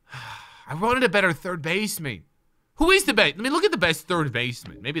 I wanted a better third baseman. Who is the best? Let me look at the best third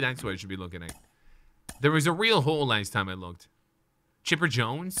baseman. Maybe that's what I should be looking at. There was a real hole last time I looked. Chipper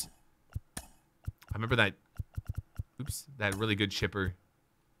Jones. I remember that. Oops, that really good chipper.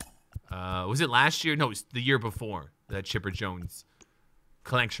 Was it last year? No, it was the year before. That Chipper Jones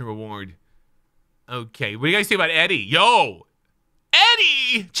collection reward. Okay, what do you guys say about Eddie? Yo,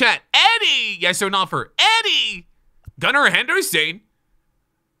 Eddie, chat, Eddie. Yes or not for Eddie? Gunnar Henderson.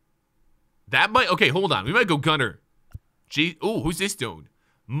 That might. Okay, hold on. We might go Gunnar. Gee, ooh, who's this dude?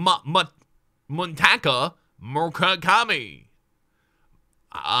 Muntaka Murakami.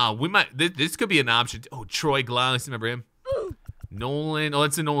 We might. This could be an option. Oh, Troy Glaus, remember him? Nolan. Oh,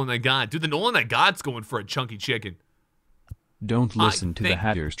 that's the Nolan I got. Dude, the Nolan I got's going for a chunky chicken. Don't listen to the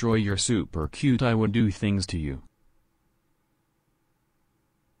haters. Troy, you're super cute. I would do things to you.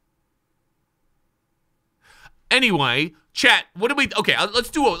 Anyway, chat. What do we? Okay, let's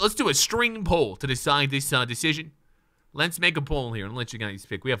do a string poll to decide this decision. Let's make a poll here and let you guys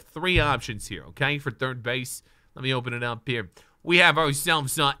pick. We have 3 options here. Okay, for third base. Let me open it up here. We have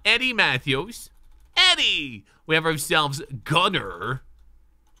ourselves Eddie Matthews. Eddie! We have ourselves Gunnar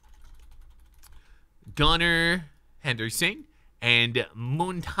Henderson. And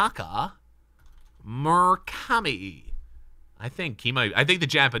Muntaka Murakami. I think the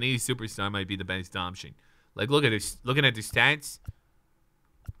Japanese superstar might be the best option. Like, look at this. Looking at the stats.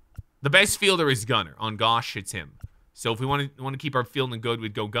 The best fielder is Gunnar. On Gosh, it's him. So if we want to keep our fielding good,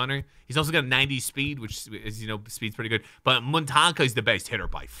 we'd go Gunnar. He's also got a 90 speed, which is, speed's pretty good. But Muntaka is the best hitter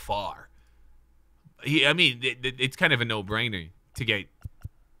by far. It's kind of a no-brainer to get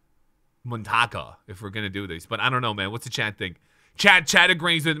Muntaka if we're going to do this. But I don't know, man. What's the chat think? Chat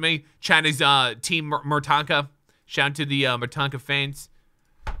agrees with me. Chat is Team Murtanka. Shout out to the Murtanka fans.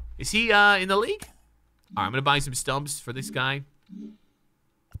 Is he in the league? All right, I'm going to buy some stubs for this guy.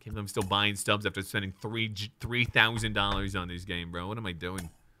 Can't believe I'm still buying stubs after spending $3,000 on this game, bro. What am I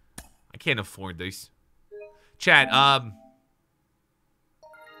doing? I can't afford this. Chat, never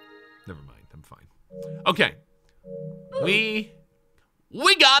mind. I'm fine. Okay. We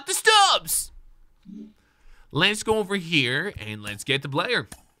got the stubs. Let's go over here and let's get the player.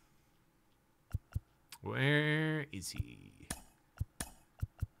 Where is he?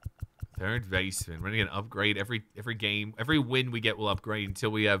 Third baseman. We're going to upgrade every game. Every win we get will upgrade until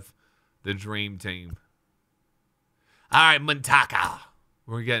we have the dream team. All right, Muntaka.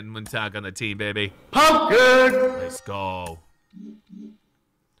 We're getting Muntaka on the team, baby. Pumpkin! Let's go.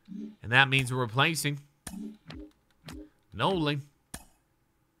 And that means we're replacing Nolan.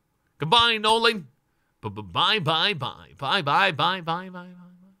 Goodbye, Nolan. Bye.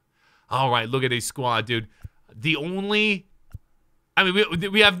 All right, look at this squad, dude. The only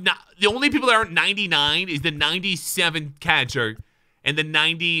people that aren't 99 is the 97 catcher and the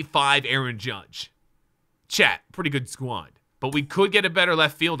 95 Aaron Judge. Chat, pretty good squad. But we could get a better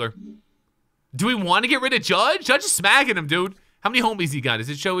left fielder. Do we want to get rid of Judge? Judge is smacking him, dude. How many homies he got? Does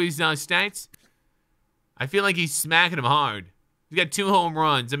it show his stats? I feel like he's smacking him hard. He's got 2 home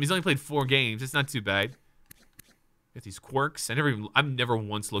runs. I mean, he's only played 4 games. It's not too bad. Got these quirks. I've never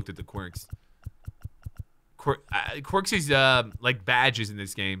once looked at the quirks. Quirks is like badges in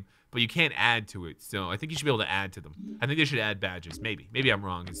this game, but you can't add to it. So I think you should be able to add to them. I think they should add badges. Maybe I'm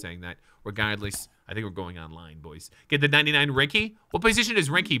wrong in saying that. Regardless, I think we're going online, boys. Get the 99 Ricky. What position does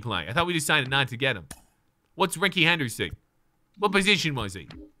Ricky play? I thought we decided not to get him. What's Ricky Henderson? What position was he?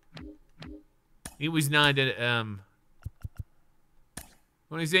 He was not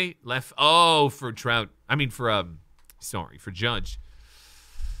what is he? Left. Oh, for Trout. I mean for Judge.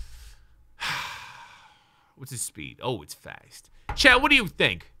 What's his speed? Oh, it's fast. Chat, what do you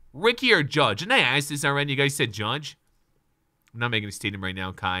think? Ricky or Judge? Didn't I ask this already? You guys said Judge? I'm not making a statement right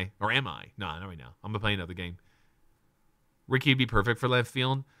now, Kai. Or am I? No, not right now. I'm going to play another game. Ricky would be perfect for left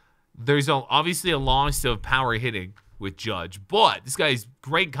field. There's obviously a loss of power hitting with Judge. But this guy has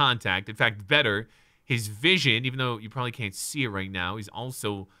great contact. In fact, better. His vision, even though you probably can't see it right now, is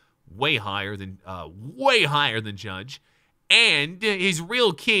also way higher than Judge. And his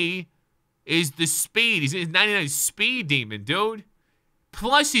real key is the speed. He's a 99 speed demon, dude.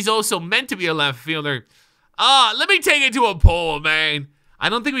 Plus, he's also meant to be a left fielder. Let me take it to a poll, man. I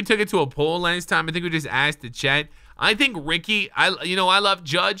don't think we took it to a poll last time. I think we just asked the chat. I think Ricky, I love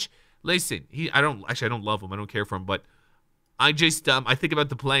Judge. Listen, I don't love him. I don't care for him, but I just I think about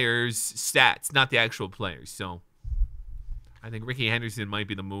the players' stats, not the actual players. So I think Ricky Henderson might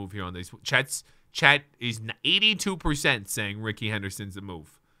be the move here on this. Chat is 82% saying Ricky Henderson's the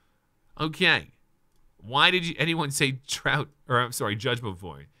move. Okay. Why did anyone say Judge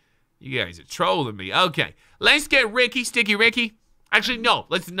before? You guys are trolling me. Okay. Let's get Ricky, Sticky Ricky. Actually, no,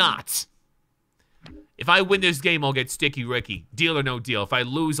 let's not. If I win this game, I'll get Sticky Ricky. Deal or no deal. If I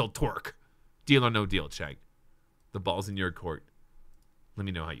lose, I'll twerk. Deal or no deal, chat. The ball's in your court. Let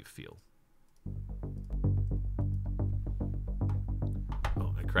me know how you feel.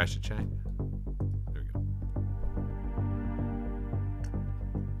 Oh, I crashed the chat. There we go.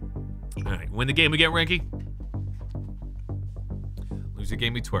 All right, win the game, we get Ricky. Lose the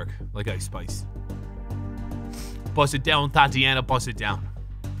game, we twerk. Like Ice Spice. Bust it down, Tatiana, bust it down.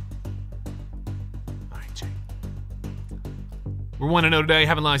 All right, Jay. We're 1-0 today,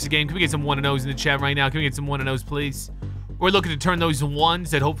 haven't lost a game. Can we get some 1-0s in the chat right now? Can we get some 1-0s, please? We're looking to turn those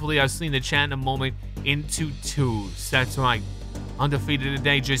ones that hopefully I'll see in the chat in a moment into twos. That's right. Undefeated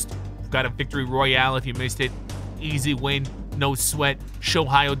today, just got a victory royale if you missed it. Easy win, no sweat.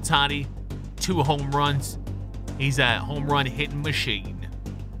 Shohei Ohtani, 2 home runs. He's a home run hitting machine.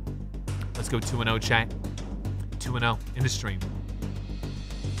 Let's go 2-0, chat. 2-0 in the stream.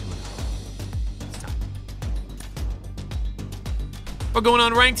 It's time. We're going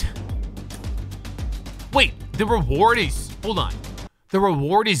on ranked. Wait, the reward is... Hold on. The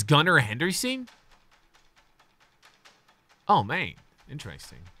reward is Gunnar Henderson? Oh, man.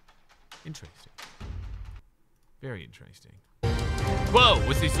 Interesting. Interesting. Very interesting. Whoa,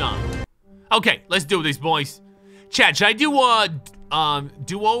 what's this song? Okay, let's do this, boys. Chat, should I do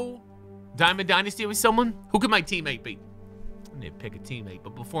duo Diamond Dynasty with someone? Who could my teammate be? I need to pick a teammate,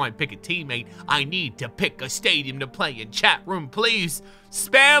 but before I pick a teammate, I need to pick a stadium to play in. Chat room, please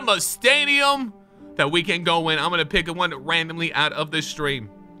spam a stadium that we can go in. I'm gonna pick one randomly out of the stream.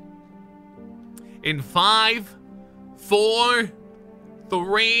 In 5, 4,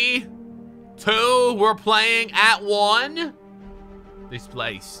 3, 2, we're playing at 1. This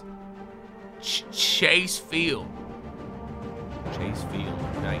place. Chase Field. Chase Field,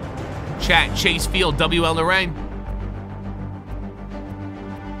 okay. Chat, Chase Field, WL Lorraine.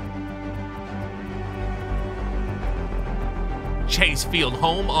 Chase Field,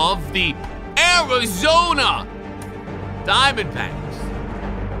 home of the Arizona Diamondbacks.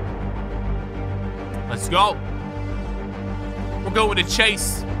 Let's go. We're going to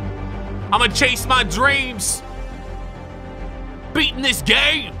chase. I'm gonna chase my dreams. Beating this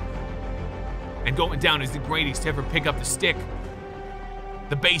game. And going down as the greatest to ever pick up the stick.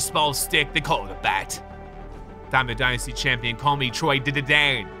 The baseball stick, they call it a bat. Diamond Dynasty champion, call me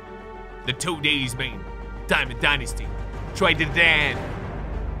Troydan. The 2 Ds mean Diamond Dynasty. Troydan.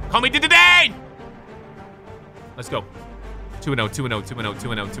 Call me Troydan. Let's go. 2-0, 2-0, 2-0,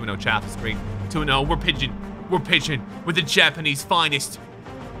 2-0, 2-0, chat the screen. 2-0, we're pitching. We're pitching with the Japanese finest.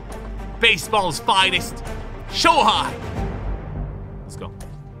 Baseball's finest. Shohei. Let's go.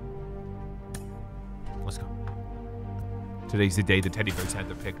 Let's go. Today's the day the teddy bears had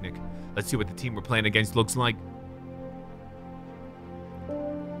their picnic. Let's see what the team we're playing against looks like.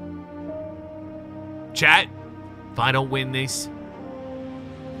 Chat, if I don't win this,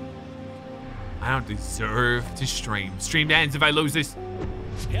 I don't deserve to stream. Stream ends if I lose this.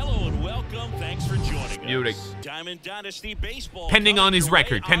 Hello and welcome. Thanks for joining Muting. us. Diamond Dynasty Baseball. Pending on his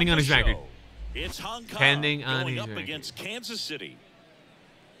record. Pending on his record. It's Hong Kong Pending on going his up record. against Kansas City.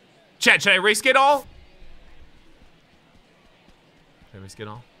 Chat, should I risk it all? Should I risk it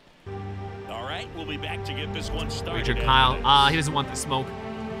all? All right, we'll be back to get this one started. Richard Kyle. He doesn't want the smoke.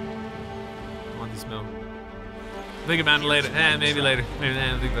 Want the smoke. Think about it later. Maybe later. Maybe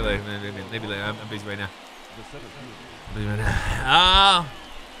think about it later. Maybe later. I'm busy right now. I'm busy right now.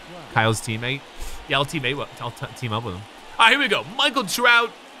 Kyle's teammate. Yeah, I'll team up with him. All right, here we go. Michael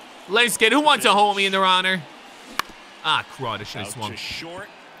Trout. Let's get. Who wants a homie in their honor? Ah, crud. I should have swung.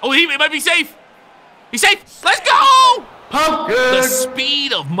 Oh, he might be safe. He's safe. Let's go. The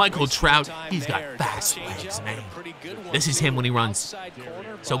speed of Michael Trout. He's got fast legs, man. This is him when he runs.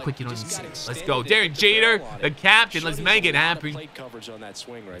 So quick you don't even see it. Let's go. Derek Jeter, the captain. Let's make it happen.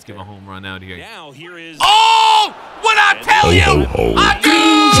 Let's give a home run out here. Oh! What I tell you? I do!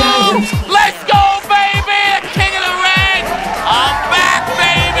 Let's go, baby!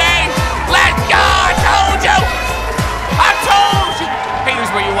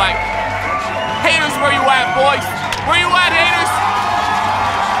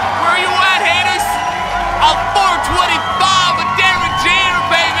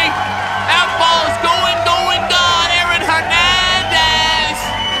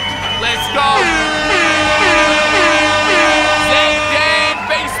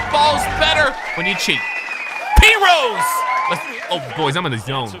 cheat. P-Rose! Oh, boys, I'm in the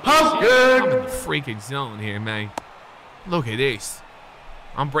zone. I'm in the freaking zone here, man. Look at this.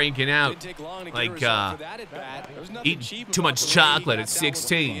 I'm breaking out like eating too much chocolate at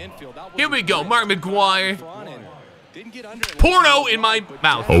 16. Here we go, Mark McGuire. Porno in my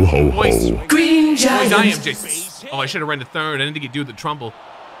mouth. Ho, ho, Boys, ho. Green boys, I am Giants. just... Oh, I should have ran the third. I didn't think he'd do the trumble.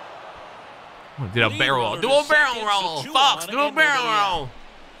 Oh, did a barrel roll. Do a barrel roll. Fox, do a barrel roll.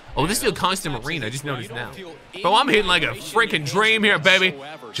 Oh, this is a constant marine. I just noticed now. Bro, I'm hitting like a freaking dream here, baby.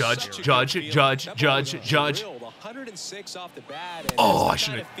 Judge. Oh, I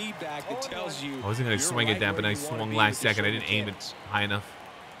should have. I wasn't going to swing it down, but I swung last second. I didn't aim it high enough.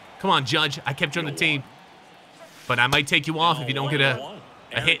 Come on, Judge. I kept you on the team. But I might take you off if you don't get a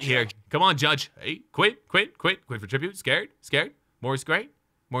hit here. Come on, Judge. Hey, quit. Quit for tribute. Scared. Morris Grant.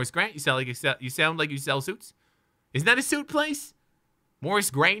 You sound like you sell suits. Isn't that a suit place?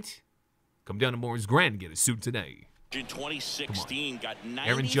 Morris Grant. Come down to Morris Grant and get a suit today. In 2016, got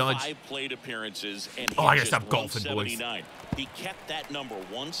Aaron Judge. 95 plate appearances and Oh, I gotta just stop golfing, boys. 179. He kept that number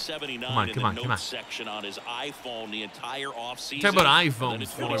 179 in the notes section on his iPhone the entire offseason. Talk about iPhones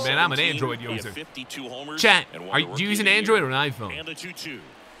for me, man. I'm an Android user. 52 homers. Chat, do you use an Android or an iPhone? And a 2-2.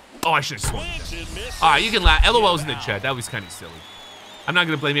 Oh, I should have swung. All right, you can laugh. LOL's in the chat. That was kind of silly. I'm not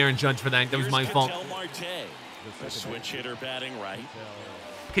going to blame Aaron Judge for that. That was my fault. The switch hitter batting right.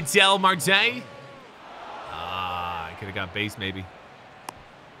 Ketel Marte. I could have got base maybe.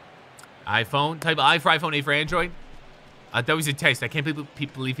 iPhone. Type I for iPhone, A for Android. That was a test. I can't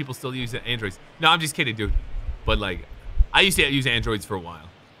believe people still use Androids. No, I'm just kidding, dude. But like, I used to use Androids for a while.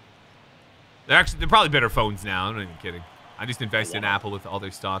 They're probably better phones now. I'm not even kidding. I just invested in Apple with all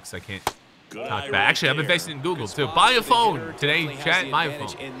their stocks. I can't talk back. Actually, I'm investing in Google too. Buy a phone today, chat. Buy a phone.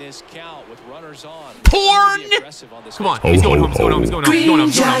 Porn. Come on, he's going home.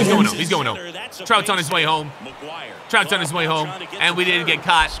 He's going home. Trout's on his way home. And we didn't get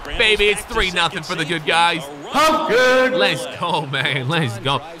caught. Baby, it's 3-0 for the good guys. Let's go, man. Let's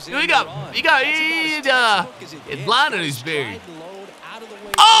go. You got blonde in his beard.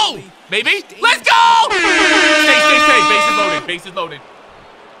 Oh, baby, let's go! Stay.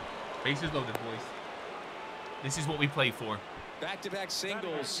 Bases loaded, boys. This is what we play for. Back-to-back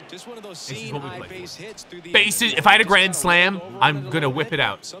singles. Just one of those high base hits through the bases. If I had a grand slam, I'm gonna whip it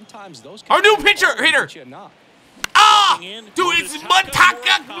out. Our new hitter. Ah, dude, it's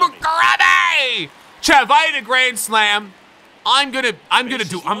Mataka Mukarabe. Chev, if I had a grand slam, I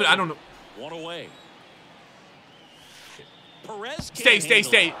don't know. One away.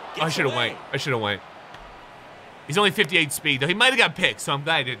 Stay. Oh, I should have went. He's only 58 speed, though. He might have got picked, so I'm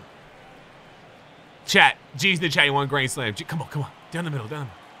glad I didn't. Chat. G's in the chat. You want a grand slam. Come on. Down the middle.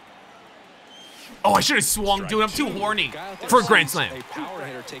 Oh, I should have swung, dude. I'm too horny for a grand slam.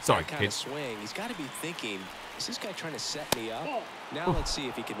 Sorry, kid. He's got to be thinking, is this guy trying to set me up? Now let's see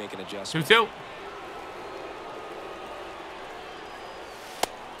if he can make an adjustment. 2-2.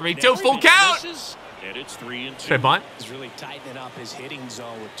 3-2, full count. And it's 3-2. Straight bunt. He's really tightening up his hitting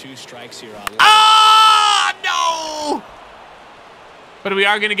zone with 2 strikes here on. Ah, no! But we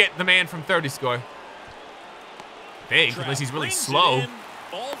are going to get the man from third to score. Big, unless he's really slow.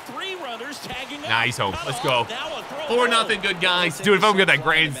 All 3 runners tagging nah, he's home. Let's go. 4-0, good guys. Dude, if I'm going to get that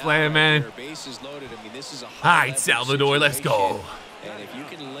grand slam, man. All right, Salvador, let's go. And if you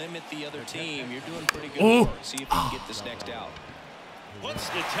can limit the other team, you're doing pretty good. See if you can get this next out.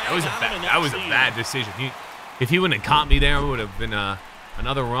 That was a bad decision. If he wouldn't have caught me there, it would have been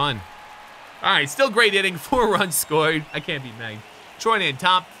another run. All right, still great hitting. 4 runs scored. I can't be mad. Troydan,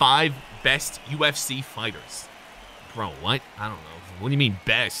 top 5 best UFC fighters. Bro, what? I don't know. What do you mean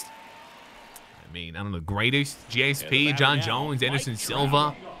best? I mean, I don't know. Greatest? GSP, John Jones, Anderson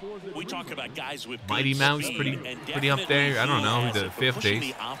Silva. We talk about guys with Mighty Mouse, pretty up there. I don't know who the 5th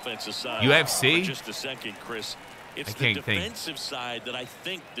is. UFC? Just a second, Chris. It's the defensive side that I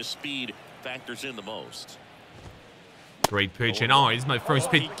think the speed factors in the most. Great pitch. And this is my first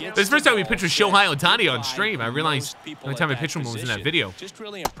pitch. This is the first time we pitched with Shohei Ohtani on stream. I realized the only time I pitched him was in that video.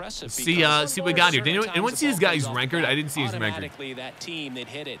 See what we got here. Did anyone see this guy's record? I didn't see his record.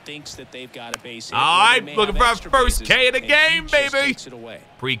 All right, looking for our first K of the game, baby.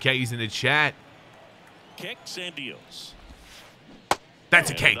 Pre-K's in the chat. Kicks and deals.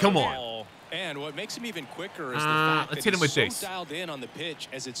 That's a K. Come on. And what makes him even quicker is the fact let's hit him with so this. dialed in on the pitch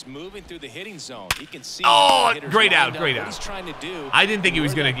as it's moving through the hitting zone. He can see. Oh, great out. He's trying to do. I didn't think he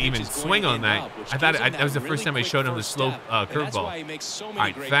was going to even swing on that. I thought that was the first time I showed him the slow curveball. All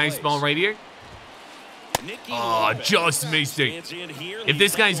right, fastball right here. Oh, just missed it. If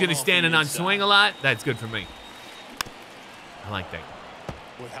this guy's going to stand and not swing a lot, that's good for me. I like that.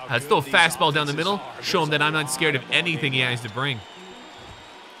 Still a fastball down the middle. Show him that I'm not scared of anything he has to bring.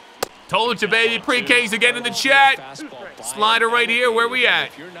 Told you, baby. Pre-K's again in the chat. Slider right here. Where we at?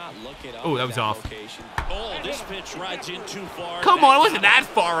 Oh, that was off. Oh, this pitch rides in too far. Come on, it wasn't that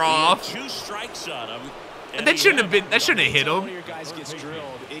far off. 2 strikes on him. And that shouldn't have been. That shouldn't have hit him. Your guys gets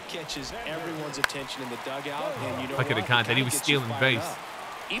drilled, it catches everyone's attention in the dugout, and you know If I could have caught that, he was stealing base.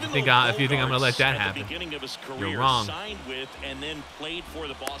 Even If you think I'm gonna let that happen, you're wrong.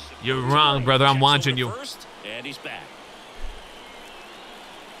 You're wrong, brother. I'm watching you. And he's back.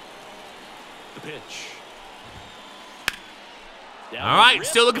 The pitch. All right,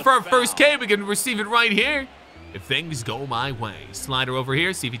 still looking for our first K. We can receive it right here. If things go my way. Slider over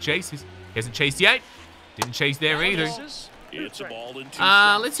here, see if he chases. He hasn't chased yet. Didn't chase there either. It's a ball in 2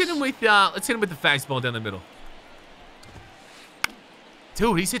 let's hit him with the fastball down the middle.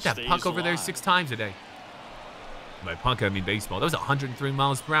 Dude, he's hit that puck over there 6 times today. By puck, I mean baseball. That was 103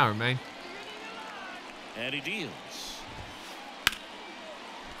 miles per hour, man. And he deals.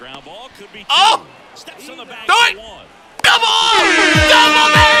 Ground ball could be 2. Oh! Steps on the back Do it! 1. Double! Double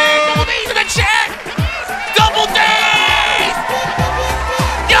D's! Double D's in the chat! Double D's!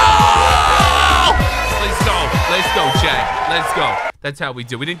 Yo! Let's go. Let's go, chat. Let's go. That's how we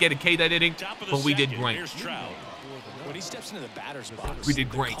do. We didn't get a K that inning, but we did great. When he steps into the batter's box, We did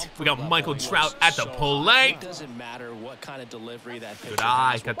great. We got Michael Trout at the plate. It doesn't matter what kind of delivery that pitcher Good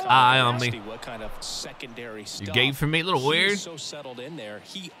eye. has, Got what the eye kind on of me. velocity, what kind of secondary stuff. You gave for me a little He weird. is so settled in there,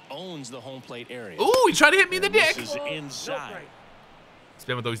 he owns the home plate area. Ooh, he tried to hit me in the dick. This is inside.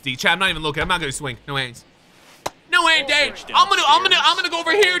 Spin with those D. Chat, I'm not even looking. I'm not gonna swing. No hands. No hand, Dave. I'm gonna go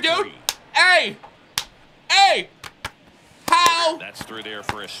over here, dude. Hey. Hey. How? That's through there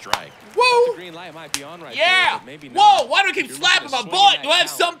for a strike. Woo. The green light might be on right Yeah. there, but maybe Whoa, not. why do I keep You're slapping looking my to swing butt? in Do I have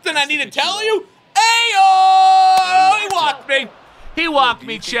that something I count. need to That's the tell pitch you? Hey-oh! He walked me. He walked Do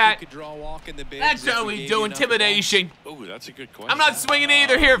me, you think chat. you could draw a walk in the bigs That's if how we we gave do you enough intimidation. Oh, that's a good question. I'm not swinging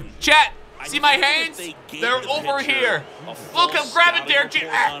either here. Chat, see my hands? They're over here. Look, I'm grabbing there, Jeter.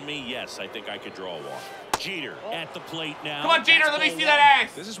 On me, yes, I think I could draw a walk. Jeter at the plate now. Come on, Jeter, let me see that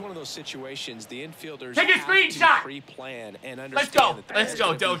ass. This is one of those situations the infielders Take a have screenshot. to pre-plan and understand. Let's go. that Let's that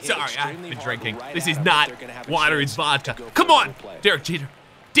go, is gonna dude. be hit Sorry, I've extremely been hard, drinking. but right This is at not they're gonna have a water, chance it's vodka. to go Come for on, the play. Derek Jeter.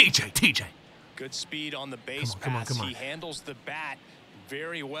 TJ. Good speed on the base Come on, pass. come on. He handles the bat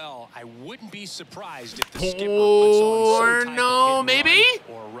very well. I wouldn't be surprised if the skipper puts on some type no, of hit and maybe?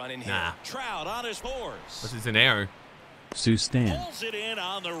 run or run and hit. Nah, Trout on his horse. this is an error. Sustan. Pulls it in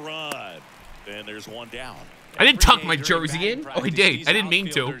on the run. And there's one down. I didn't tuck my jersey in. Oh, I did. I didn't mean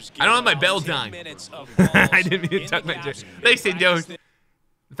to. I don't have my bell done. I didn't mean to tuck my jersey. Listen, dude.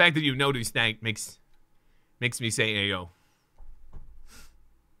 The fact that you noticed that makes me say Ayo.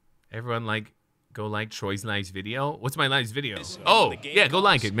 Everyone go like Troy's last video. What's my last video? Oh, yeah, go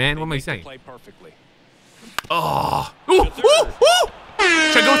like it, man. What am I saying? Play perfectly. Oh. Ooh, ooh, ooh.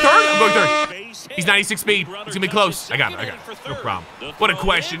 Should I go third? I'm going third. He's 96 speed. It's going to be close. I got it. No problem. What a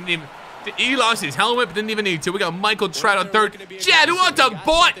question. He lost his helmet, but didn't even need to. We got Michael Trout on third. Chad, who wants a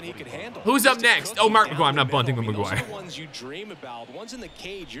bunt? Who's up next? Oh, Mark McGuire. I'm not bunting with McGuire.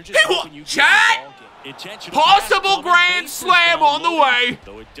 Chad? Possible grand slam on the way.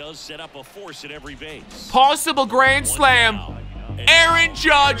 Though it does set up a force at every base. Possible grand slam. Aaron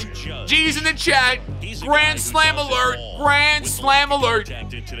Judge. G's in the chat. Grand slam alert. Grand slam alert. In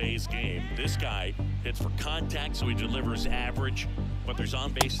today's game, this guy hits for contact, so he delivers average. But there's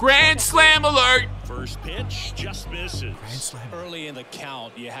on base. Grand slam alert. First pitch just misses. Early in the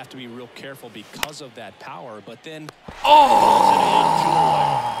count, you have to be real careful because of that power, but then Throw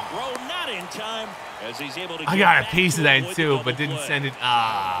not in time as he's able to I got a piece of that too, but didn't send it.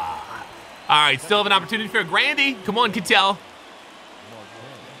 All right, still have an opportunity for a Grandy. Come on, Cattell.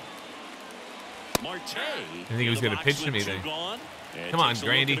 Marte. I think he was going to pitch to me there. Come on,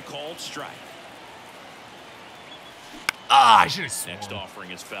 Grandy. I should have swung. Next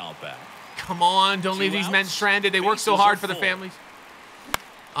offering is foul back. Come on, don't leave these men stranded. They work so hard for their families.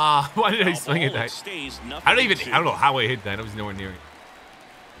 Why did I swing at that? I don't know how I hit that. I was nowhere near it.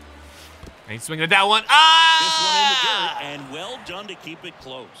 I ain't swinging at that one. This one in the dirt, and well done to keep it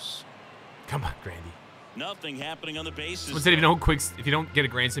close. Come on, Grandy. Nothing happening on the bases. Someone said if you don't get a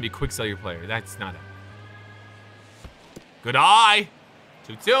grand slam, you quick sell your player. That's not it. Good eye.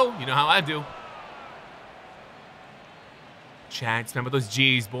 2-2. You know how I do. Chad, spam with those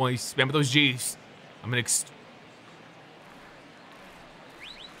G's, boys. Spam with those G's. I'm gonna.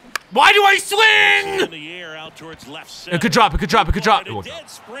 Why do I swing? In the air out towards left center. It could drop. It could drop. It could drop. A dead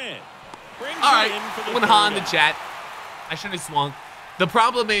sprint. Brings All right, it in for the I'm gonna ha in the third chat. I shouldn't have swung. The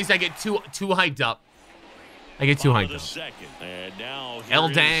problem is I get too hyped up. I get too hyped.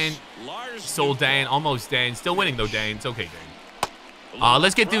 Dan, Soul Dan, almost Dan. Still winning though, Dan. It's okay, Dan.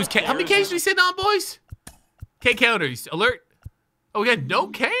 Let's get these K. How many Ks are we sitting on, boys? K counters. Alert. Oh, we got no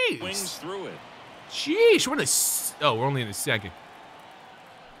Ks. Through it. Sheesh. We're only in the second.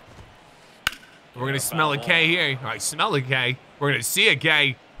 We're going to smell a K here. All right, smell a K. We're going to see a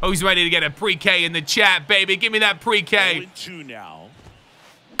K. Who's ready to get a pre-K in the chat, baby? Give me that pre-K. Now.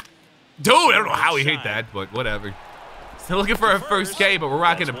 Dude, I don't know how he hit that, but whatever. Still looking for our first K, but we're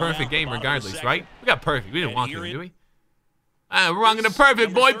rocking a perfect game regardless, right? We got perfect. We didn't walk in, do we? We're rocking a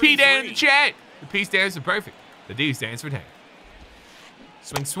perfect, boy. P down in the chat. The P stands for perfect. The D stands for Dan.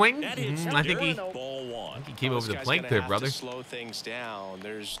 Swing, swing. I think he came over the plate there, brother. Slow things down.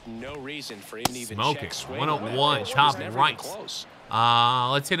 There's no reason for him to even smoking. check swing. 101, top and right.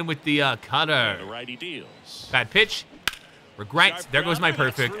 Let's hit him with the cutter. Bad pitch. Regret. There goes my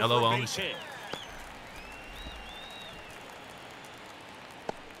perfect. LOL.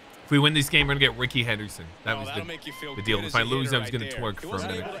 If we win this game, we're going to get Ricky Henderson. That was the deal. If I lose, I was going to twerk for a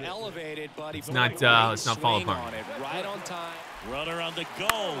minute. Let's not fall apart. Runner on the go.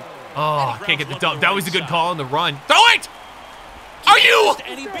 Oh, I can't get the dub. That was a good call on the run. Throw it! Are you?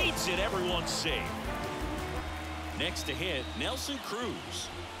 And he beats it. Everyone's safe. Next to hit, Nelson Cruz.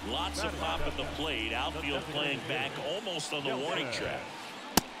 Lots of pop at the plate. Outfield playing back almost on the warning track.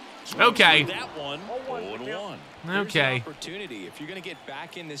 Okay. That one, 0-1. Okay. Opportunity. If you're going to get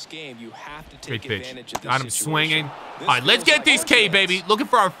back in this game, you have to take Great pitch. advantage of this Got him situation. swinging. All right, let's get this K, baby. Looking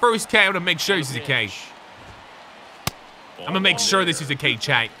for our first K. I'm going to make sure this is a K. I'm going to make sure this is a K,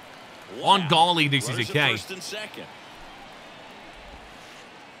 chat. On golly, this is a K.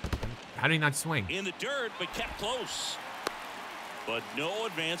 How did he not swing? In the dirt, but kept close. But no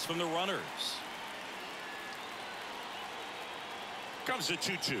advance from the runners. Comes the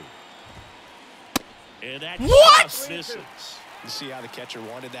 2-2. And that just misses. You see how the catcher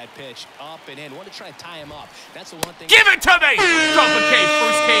wanted that pitch up and in. Wanted to try and tie him up. That's the one thing. Give it to me! Drop a K.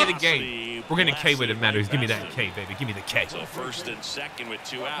 First K of the game. We're going to K when it matters. Give me that K, baby. Give me the K. So first and second with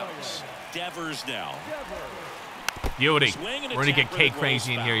 2 outs. Devers now. Beauty. We're going to get K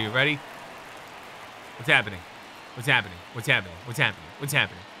crazy in here. You ready? What's happening? What's happening? What's happening? What's happening? What's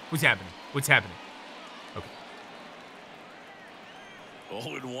happening? What's happening? What's happening? Okay.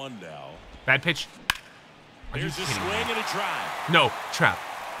 0-1 now. Bad pitch. There's a swing and a drive. No, trap.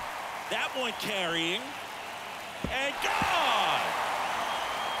 That one carrying. And gone!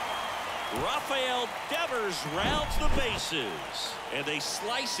 Rafael Devers rounds the bases. And they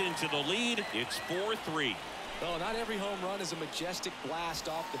slice into the lead. It's 4-3. Well, not every home run is a majestic blast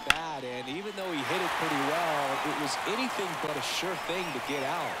off the bat, and even though he hit it pretty well, it was anything but a sure thing to get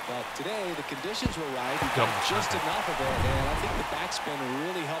out. But today, the conditions were right. He got just enough of it, and I think the backspin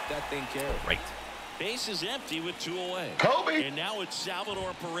really helped that thing carry. Right. Base is empty with 2 away. Kobe. And now it's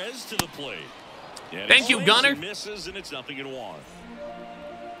Salvador Perez to the plate. Thank you, Gunner. Misses, and it's 0-1.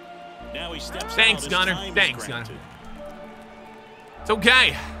 Now he steps Thanks, out. Gunner. Thanks, Gunner. It's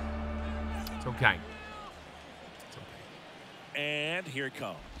okay. It's okay. And here it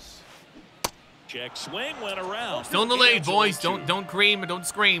comes. Check swing went around. Still in the lead, boys. Don't cream and don't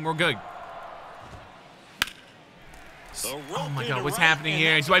scream. We're good. Oh my God, what's happening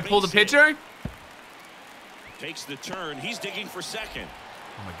here? Do I pull the pitcher? Takes the turn. He's digging for second.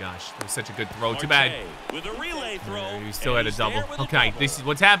 Oh my gosh, that was such a good throw. Too bad. With a relay throw. You still had a double. Okay, this is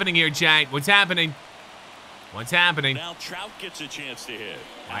what's happening here, chat. What's happening? What's happening? Now Trout gets a chance to hit.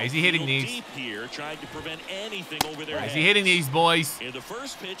 Why is he hitting these? Deep here, trying to prevent anything over their Why is heads. he hitting these, boys? And the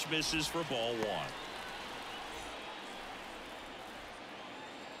first pitch misses for ball 1.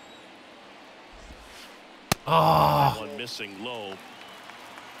 Oh. That one missing low.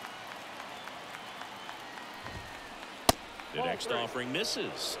 The next offering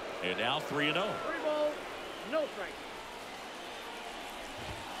misses. And now 3-0. 3 balls, no strike.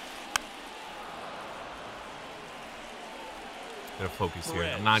 Gotta focus here.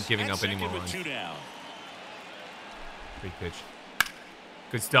 I'm not giving up any more runs. 2 down. Big pitch.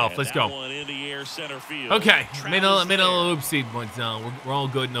 Good stuff. Let's go. One in the air, center field. Okay, middle Trout is oopsie, but we're all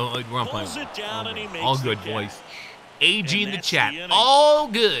good. No, we're all playing. Pulls it down and he makes All the good, catch. boys. AG And in the that's chat. the inning. All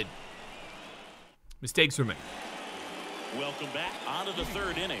good. Mistakes were made. Welcome back onto the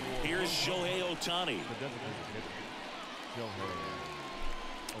 3rd inning. Here's Shohei Ohtani.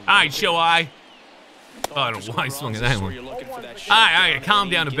 All right, Shohei. Oh, I don't know why I swung at that one. All right, calm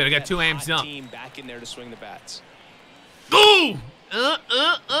down a bit. I got 2 amps up. Back in there to swing the bats. Ooh!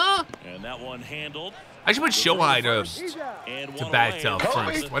 And that one handled. I should put Shohei And to one bat away.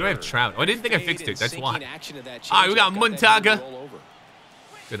 first. Why do I have Trout? Oh, I didn't think I fixed it. That's why. All right, we got Muntaga.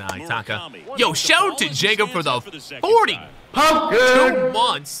 Good eye, Taka. Yo, shout out to Jacob for the 40. 2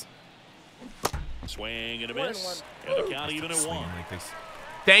 months. Swing and a miss. And the count even at 1. Like this.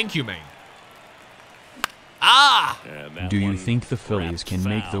 Thank you, man. Ah! Do you think the Phillies can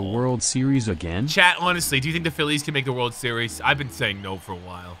make the World Series again? Chat, honestly, do you think the Phillies can make the World Series? I've been saying no for a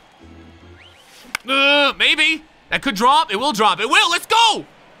while. Maybe. That could drop. It will drop. It will. Let's go.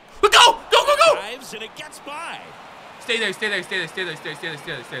 Let's go. Go, go, go. And it gets by. Stay there, stay there, stay there, stay there, stay there, stay there,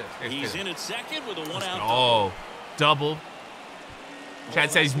 stay there, stay there. He's in at second with a 1-out. Oh, double.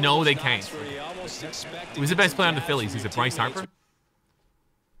 Chad says no, they can't. Who's the best player on the Phillies? Is it Bryce Harper?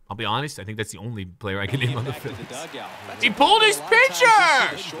 I'll be honest, I think that's the only player I can name on the Phillies. He pulled his pitcher!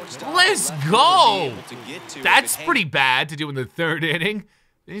 Let's go! That's pretty bad to do in the 3rd inning.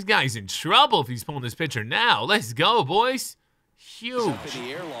 This guy's in trouble if he's pulling this pitcher now. Let's go, boys. Huge.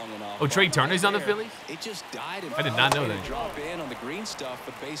 Oh, Troydan on the Phillies? I did not know that.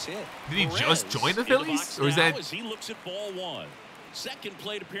 Did he just join the Phillies? Or is that... He looks at ball 1. Second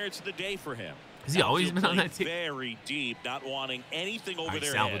plate appearance of the day for him. Has he always been on that team? Very deep, not wanting anything over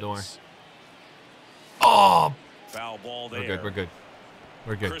their Salvador. heads. Oh! Foul ball there. We're good, we're good.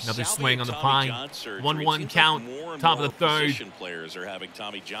 We're good. Chris Another Salvi swing on the pine. 1-1 count. Top of the 3rd. Players are having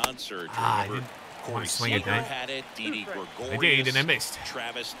Tommy John surgery. I didn't want to swing it there. I did, and I missed.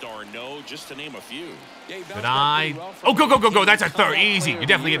 Travis Darno, just to name a few. Good eye. Oh, go, go, go, go. That's a 3rd. Easy. You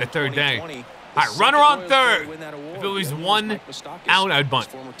definitely get a 3rd day. All right, runner on 3rd. If it was 1 out, I'd bunt.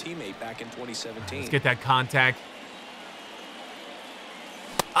 Let's get that contact.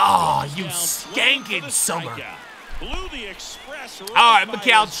 Oh, you skanking summer. All right,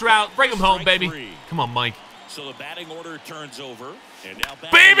 Mikal Trout. Bring him home, baby. Come on, Mike. So the batting order turns over. And now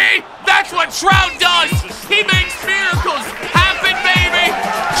baby, that's what Trout does. He makes miracles happen, baby.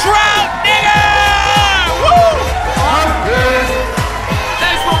 Trout, nigga! Woo!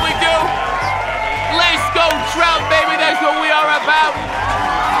 That's what we do. Let's go, Trout, baby. That's what we are about.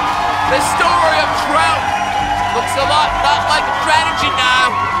 The story of Trout looks a lot like a strategy now.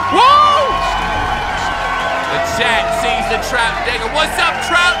 Woo! The chat sees the Trout digger. What's up,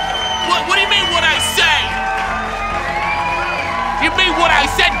 Trout? What do you mean what I say? You mean what I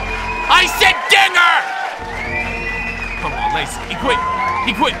said? I said dinger! Come on, Lace. He quit.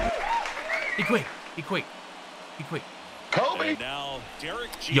 He quit. He quit. He quit. He quit. Kobe. Now,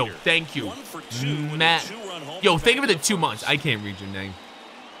 Derek Jeter, yo, thank you, Matt. Yo, thank you for the 2 months. I can't read your name.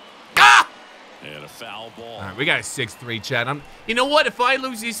 Ah! And a foul ball. All right, we got a 6-3, Chad. You know what? If I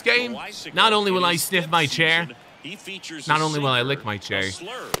lose this game, not only will I sniff my chair, not only will I lick my chair,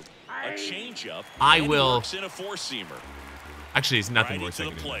 I will. Actually, it's nothing worse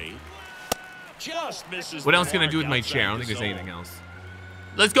than what else can I do with my chair? I don't think there's anything else.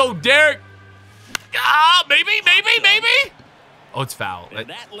 Let's go, Derek. Ah, maybe. Oh, it's foul.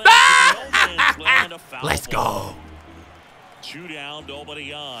 Let's go. 2 down,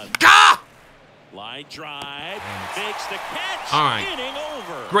 nobody on. Ah! Line drive, makes the catch. All right. Inning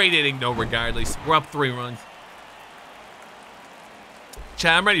over. Great inning, though, regardless. We're up 3 runs.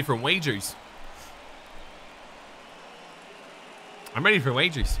 Chad, I'm ready for wagers. I'm ready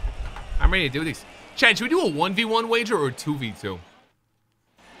to do this. Chad, should we do a 1v1 wager or a 2v2?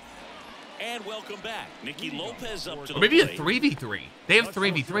 And welcome back. Nicky Lopez up to or maybe a plate. 3v3. They have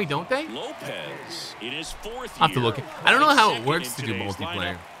 3v3, don't they? Lopez in his 4th year. I'll have to look. I don't know how it works to do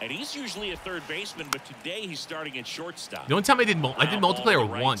multiplayer. Lineup, and he's usually a 3rd baseman, but today he's starting at shortstop. The only time I did multiplayer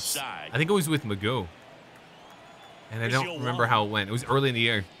once. Side. I think it was with Magoo. And I don't remember how it went. It was early in the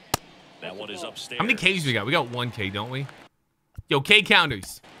year. That one is upstairs. How many Ks we got? We got 1 K, don't we? Yo, K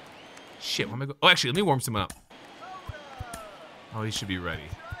counters. Shit, where am I going? Oh, actually, let me warm someone up. Oh, he should be ready.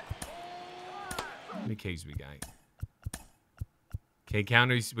 How many Ks we got? K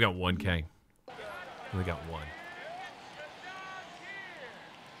counters. We got 1 K. We got 1.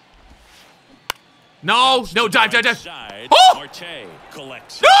 No, dive. Oh!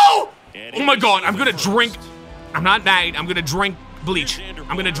 No! Oh my God, I'm gonna drink. I'm not mad. I'm gonna drink bleach.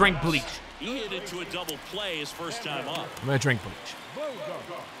 I'm gonna drink bleach. He hit into a double play his first time up. I'm gonna drink bleach.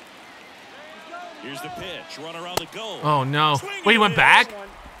 Here's the pitch. Run around the goal. Oh no! Wait, he went back.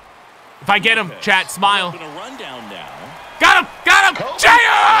 If I get him, chat, smile. Run down now. Got him!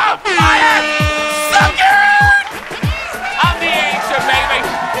 Jaya! Sucker! I'm the answer, baby.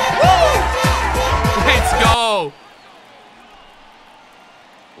 Woo! Let's go.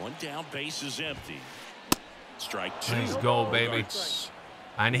 1 down, base is empty. Strike 2. Let's go, baby.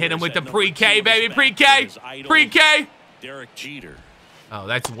 And hit him with the pre-K, baby. Pre-K. Derek Jeter. Oh,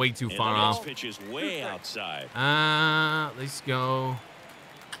 that's way too far off. Pitch is way outside. Let's go.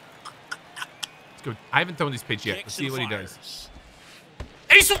 Let's go. I haven't thrown this pitch yet. Let's see what he does.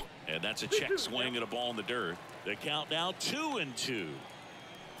 Ace. And that's a check swing and a ball in the dirt. The count now 2-2.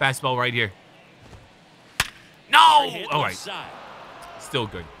 Fastball right here. No! All right. Still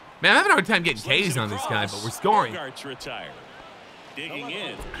good. Man, I'm having a hard time getting K's on this guy, but we're scoring. Digging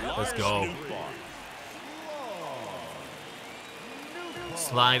in. Let's go.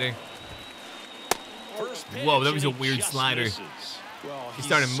 Slider. Whoa, that was a weird slider. He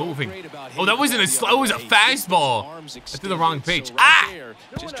started moving. Oh, that wasn't a slow. It was a fastball. I threw the wrong pitch. Ah!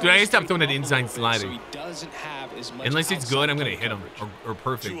 Dude, I gotta stop throwing that inside slider. Unless it's good, I'm gonna hit him or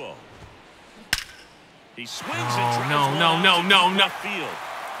perfect. No. It's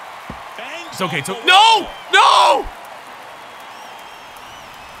okay. No!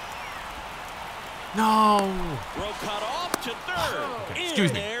 Cut off to third. Okay,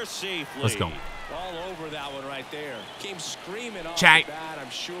 excuse me. Let's go. All over that one right there. Came screaming off Chat. the bat, I'm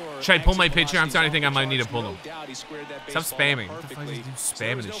sure. Should I pull my pitcher? I'm starting to think I might need to pull him. No doubt he squared that Stop baseball spamming. What the fuck is perfectly. you So spamming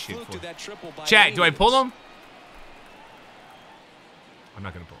there's this no shit fluke for? to that triple by Chat, any do I pull means. him? I'm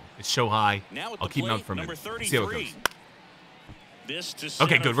not gonna pull him. It's so high. I'll keep him out for a minute. See how it goes.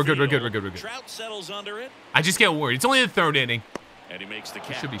 Okay, good. We're good. Trout settles under it. I just get worried. It's only the third inning. And he makes the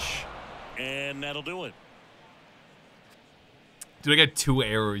catch. Should be. And that'll do it. Dude, I got 2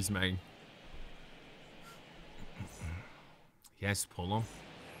 errors, man. Yes, pull him.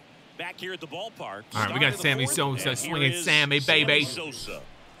 Back here at the ballpark. All right, we got Sammy Sosa swinging Sammy, baby.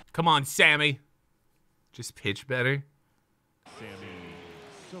 Come on, Sammy. Just pitch better.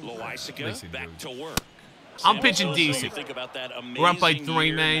 Loisaga back to work. I'm pitching decent. We're up by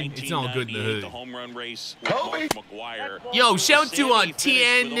 3, man. It's all good in the hood. The home run race with Mark McGwire. Yo, shout out to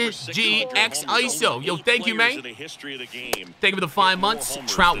TNGX ISO. Yo, thank you, man. Thank you for the 5 months.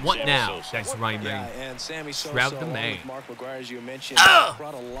 Trout, what now? That's right, man. And Sammy Sosa, Trout the man. with Mark McGwire, as you mentioned,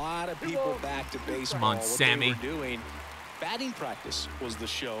 brought a lot of people back to baseball. Come on, What Sammy. they were doing. Batting practice was the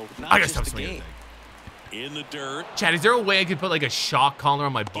show, not I gotta just stop the swinging. game. In the dirt. Chad, is there a way I could put like a shock collar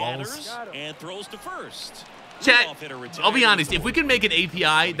on my balls? Gathers and throws to first. Chad, I'll be honest. If we can make an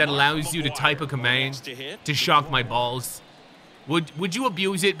API that allows you to type a command to shock my balls, would you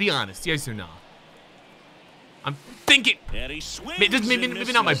abuse it? Be honest, yes or no? I'm thinking.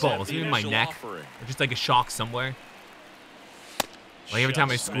 Maybe not my balls, maybe my neck, or just like a shock somewhere. Like every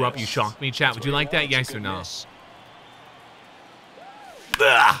time I screw up, you shock me. Chat, would you like that? Yes or no?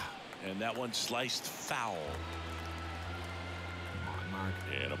 And that one sliced foul. Come on, Mark.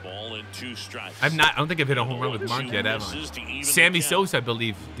 And a ball in 2 strikes. I don't think I've hit a home run with Mark yet, have I? Sammy Sosa, I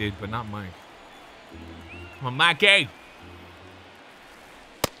believe, did, but not Mark. Come on, Marky.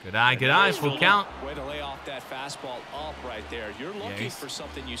 Good eye, full count. Way to lay off that fastball up right there. You're looking for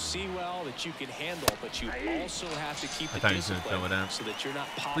something you see well that you can handle, but you also have to keep the discipline so that you're not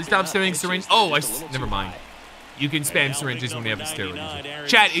popping. Please stop up spamming pitches syringe. that are Oh, just a little never too mind. high. You can spam syringes when we have a steroid.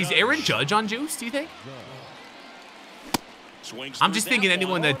 Chat, is Aaron Judge on juice, do you think? I'm just thinking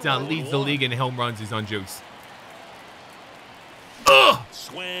anyone that leads the league in home runs is on juice. Ugh!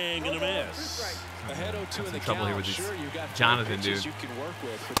 Swing and a miss. Ahead 0-2 in the trouble here count. with this Sure, you've got Jonathan, pitches dude. you can work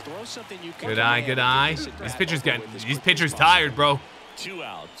with, but throw something you can Good eye. His pitcher's tired, bro. 2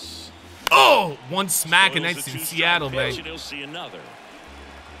 outs. Oh, one smack, and that's in Seattle, man. He'll see another.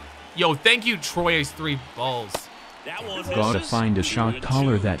 Yo, thank you, Troy, has 3 balls. That one Gotta misses. find a shock 2-2.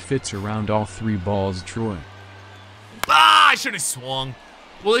 collar that fits around all 3 balls, Troy. I should have swung.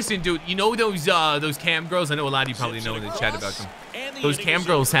 Well, listen, dude, you know those cam girls? I know a lot of you probably know in the chat about them. Those cam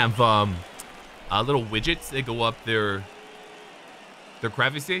girls have little widgets that go up their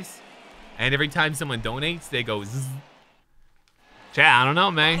crevices, and every time someone donates, they go zzz. Chat, I don't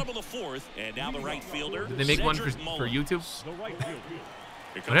know, man. Bottom of the 4th, and now the right fielder. Did they make one Cedric for Mullins. YouTube?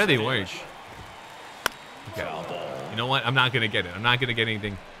 Here comes What are they the worth? pitch. Okay. Foul ball. You know what? I'm not gonna get it. I'm not gonna get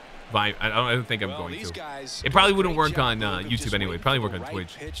anything. I don't think I'm Well, going these to. guys It probably do a wouldn't great work job on of just YouTube anyway. waiting Probably for work the on right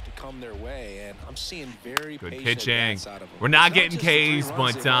Twitch. pitch to come their way, and I'm seeing very Good patient pitching. bats out of them. We're not It's getting just the 3 Ks, runs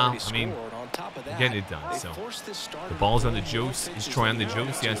but they've already I mean, scored. On top of we're that, getting it done. they So forced this starter the to ball's on throw the more juice. Is pitches Troy on than the he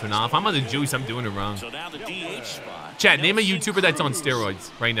juice? wanted Yes to. or no? If I'm on the juice, I'm doing it wrong. So now the DH spot. Chad, name a YouTuber that's on steroids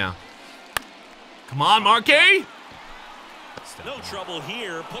right now. Come on, Marky. No trouble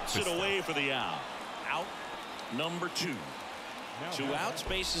here. Puts it away for the out. Out number 2. 2 outs,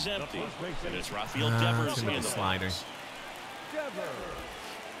 base is empty. And it's Rafael Devers gonna be in the the slider. box.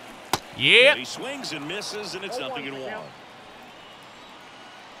 Yep. He swings and misses, and it's 0-1.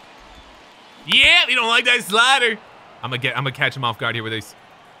 Yeah, you don't like that slider. I'm gonna catch him off guard here with this.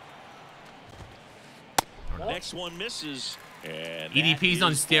 Next one misses. And EDP's that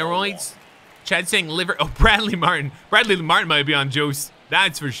on is ball steroids. Chad saying liver. Oh, Bradley Martin. Bradley Martin might be on juice.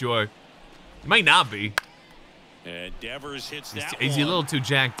 That's for sure. He might not be. And Devers hits that Is he a little too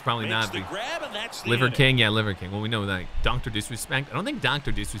jacked? Probably not. Liver King? Yeah, Liver King. Well, we know that. Dr. Disrespect? I don't think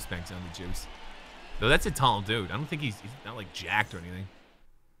Dr. Disrespect's on the juice. Though that's a tall dude. I don't think he's not like jacked or anything.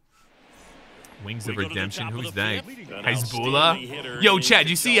 Wings of Redemption? Who's that? Hezbollah? Yo, Chad,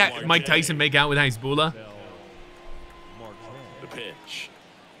 you see Mike Tyson make out with Hezbollah? The pitch.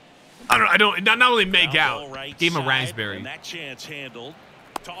 I don't not only make out. Gave him a raspberry. And that chance handled.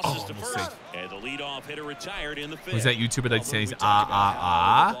 Tosses to first. And the leadoff hitter retired in the fifth. Who's that YouTuber that says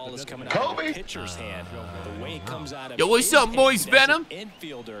Kobe. Yo, what's up, Moist Venom?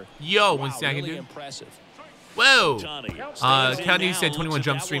 Yo, 1 second, dude. Whoa. Kanye said 21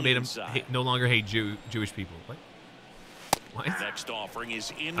 Jump Street made him no longer hate Jewish people. What? Next offering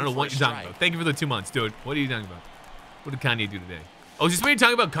is in. I don't know what you're talking about. Thank you for the 2 months, dude. What are you talking about? What did Kanye do today? Oh, is this what you're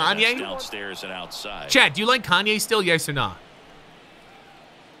talking about, Kanye? Downstairs and outside. Chat, do you like Kanye still? Yes or no?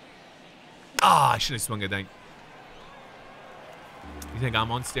 Ah, I should have swung at that. You think I'm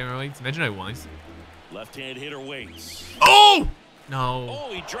on steroids? Imagine I was. Left-hand hitter waits. Oh! No.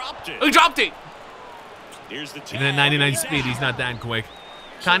 Oh, he dropped it. He dropped it. Here's the Even at 99 speed, he's not that quick.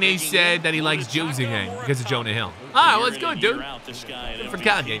 Kanye said that he likes Jews again because of Jonah Hill. Ah, well, it's good, dude. Good for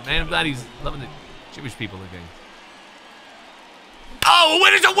Kanye, man. I'm glad he's loving the Jewish people again. Oh, a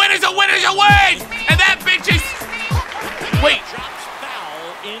winner's a winner's a winner's a win! And that bitch is... Wait. Drops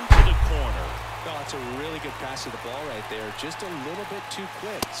foul into the corner. Well, that's a really good pass to the ball right there. Just a little bit too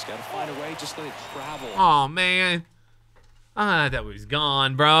quick. He's got to find a way. Just let it travel. Oh, man. That was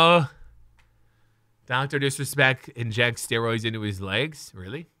gone, bro. Dr. Disrespect injects steroids into his legs?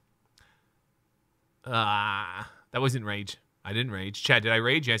 Really? That wasn't rage. I didn't rage. Chad, did I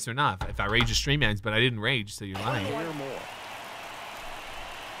rage? Yes or not? If I rage, the stream ends, but I didn't rage, so you're lying.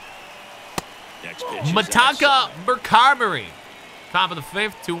 Mataka Mercamary. Top of the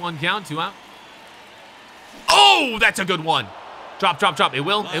fifth. 2-1 count. 2 out. Oh, that's a good one. Drop, drop, drop. It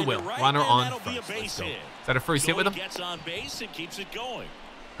will. It will. Runner on first. Let's go. Is that a first hit with him? Gets on base and keeps it going.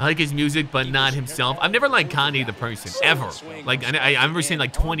 I like his music, but not himself. I've never liked Kanye the person, ever. Like, I remember saying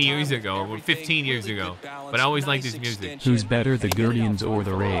like 20 years ago or 15 years ago, but I always liked his music. Who's better, the Guardians or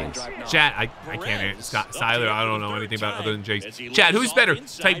the Rays? Chat, I can't. Siler, I don't know anything about other than Jace. Chat, who's better?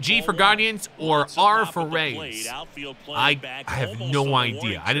 Type G for Guardians or R for Rays? I have no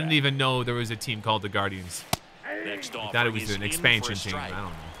idea. I didn't even know there was a team called the Guardians. I thought it was an expansion team. I don't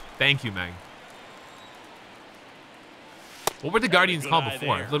know. Thank you, Meg. What were the Guardians called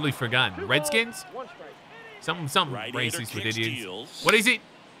before? I've literally forgotten. Redskins? Something racist with idiots. What is it?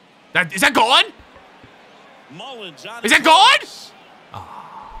 Is that gone? Is that gone?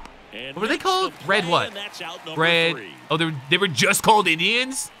 Oh. What were they called? Red what? Red. Oh, they were just called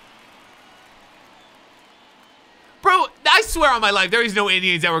Indians? Bro, I swear on my life, there is no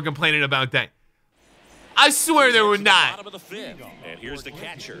Indians that were complaining about that. I swear there were not. And here's the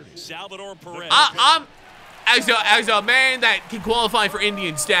catcher, Salvador Perez. As a man that can qualify for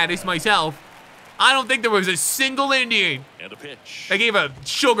Indian status myself, I don't think there was a single Indian that gave a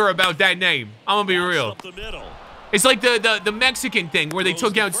sugar about that name. I'm gonna be real. It's like the Mexican thing where they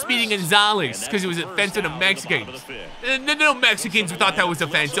took out Speedy Gonzalez because it was offensive to Mexicans. No Mexicans thought that was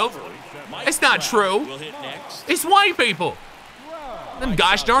offensive. It's not true. It's white people. Them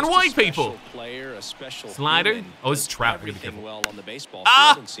gosh darn white people. Slider? Oh, it's Trout. We're gonna be careful.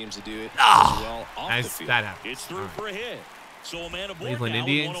 That happened. It's through for a hit. So a man aboard Cleveland now,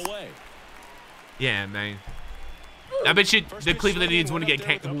 Indians? 1 away. Yeah, man. I bet you the Cleveland Indians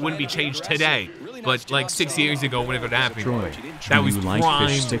wouldn't be changed today, but like 6 years ago, whenever it happened, Troy, that was like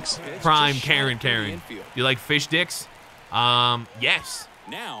fish sticks? prime Karen. You like fish dicks? Yes.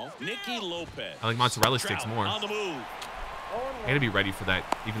 Now, Nicky Lopez. I like mozzarella sticks more. On the move. I gotta be ready for that,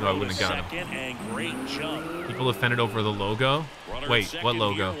 even though I wouldn't have gotten them. And great jump. People offended over the logo. Wait, what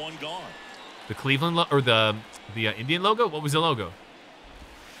logo? The Cleveland or the Indian logo? What was the logo?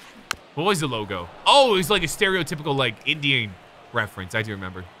 What was the logo? Oh, it was like a stereotypical like Indian reference. I do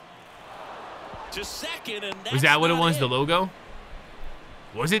remember. To second, and was that what it was? The logo?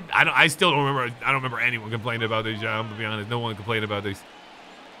 Was it? I still don't remember. I don't remember anyone complaining about this. I'm gonna be honest. No one complained about this.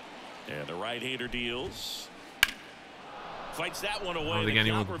 And the right-hander deals. Fights that one away. I don't think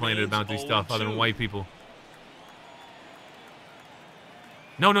anyone complained about this stuff other than white people.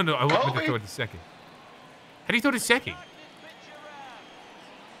 No. I want to throw it to second. How do you throw it to second?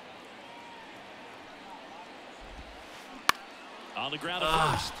 On the ground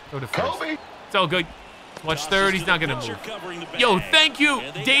first. Throw to first. It's all good. Watch third. He's not gonna move. Yo, thank you,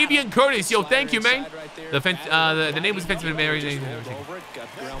 Davian Curtis. Yo, thank you, man. The name was defensive Mary.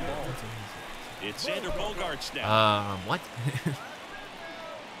 It's Xander Bogaerts now. What?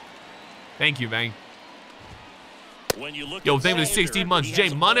 Thank you, man. Yo, thank you for the 16 months. Jay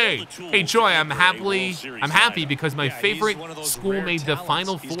Money. Hey, Troy, I'm happy because my favorite school made the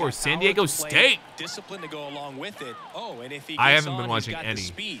Final Four, San Diego State. Discipline to go along with it. Oh, and if he I gets haven't been on, watching he's got any. the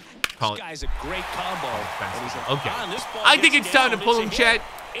speed. Call This it. guy's a great combo. Okay. I think it's time to pull him, chat.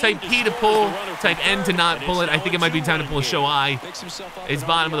 Type P to pull, type N to not pull it. I think it might be time to pull a show I. It's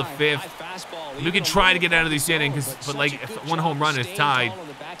bottom of the fifth. We could try to get out of this inning, but like if one home run is tied,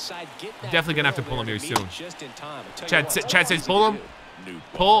 definitely gonna have to pull him here soon. Chat says pull him.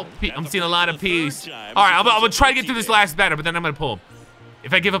 Pull. I'm seeing a lot of P's. All right, I'm gonna try to get through this last batter, but then I'm gonna pull him.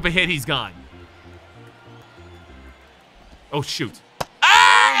 If I give up a hit, he's gone. Oh shoot.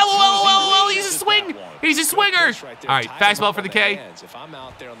 Ah! He's a swing. He's a swinger. All right, fastball for the K.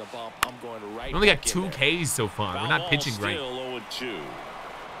 We only got 2 Ks so far. We're not pitching great.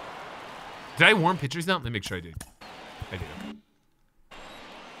 Did I warm pitchers now? Let me make sure I did. I did.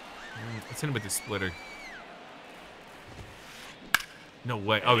 Let's hit him with the splitter. No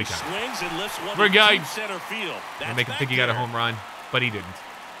way. Oh, he got it. We're good. I make him think he got a home run, but he didn't.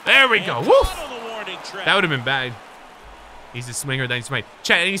 There we go. Woof. That would have been bad. He's a swinger, then he's right.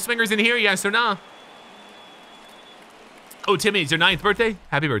 Chat, any swingers in here? Yes or nah? Oh, Timmy, it's your 9th birthday?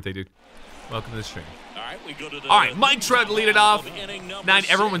 Happy birthday, dude. Welcome to the stream. All right, Mike Trout lead it off. 9,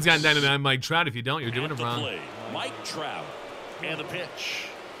 everyone's got 9 Mike Trout. If you don't, you're doing it wrong. Mike Trout and the pitch.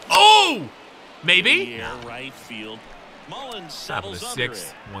 Oh! Maybe? Right field. Mullins Top of the settles under 6th.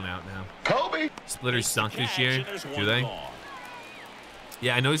 it. 1 out now. Kobe. Splitters sunk this year. Do they?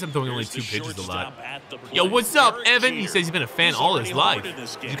 Yeah, I noticed I'm throwing only 2 pitches a lot. Yo, what's up, Evan? He says he's been a fan all his life.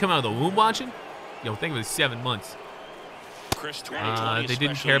 Did you come out of the womb watching? Yo, think of it, 7 months. They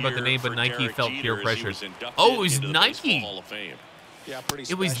didn't care about the name, but Nike felt peer pressure. Oh, it was Nike.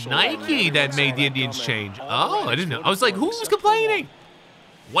 It was Nike that made the Indians change. Oh, I didn't know. I was like, who was complaining?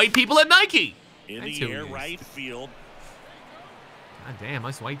 White people at Nike. In the air, right field. God damn,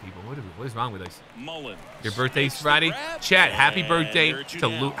 us white people. What is wrong with us? Mullins. Your birthday's Friday? Chat, happy birthday to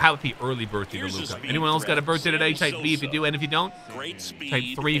Luke. Happy early birthday to Luca. Anyone else got a birthday today? Type B if you do, and if you don't, type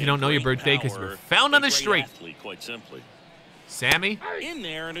 3 if you don't know your birthday because you were found on the street. Quite simply. Sammy? In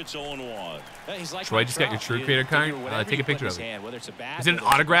there, and it's 0-1. Troy just got your True Creator card. Take a picture of it. Is it an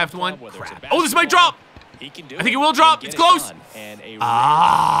autographed one? Crap. Oh, this might drop. I think it will drop. It's close.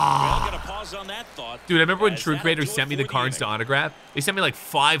 Ah. Dude, I remember when True Creator sent me the cards to autograph. They sent me like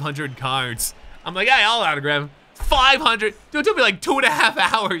 500 cards. I'm like, yeah, I'll autograph 500. Dude, it took me like 2.5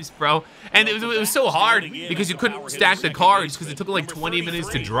 hours, bro. And it was so hard because you couldn't stack the cards because it took like 20 minutes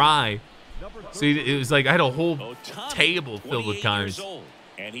to dry. So it was like I had a whole table filled with cards.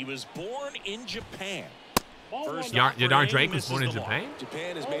 And he was born in Japan. Yadar Drake was born in Japan?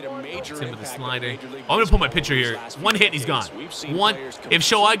 Japan has made a major With the impact slider. on Major League I'm going to put my Baseball picture these here. last 1 few hit, he's gone. decades. We've seen 1. players If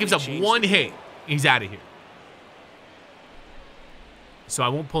Shohei gives up completely 1 change hit, he's out of here. So I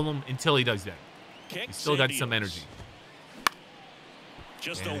won't pull him until he does that. He's still got some energy.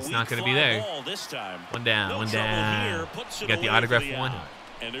 And it's not going to be there. One down, one down. You got the autograph one.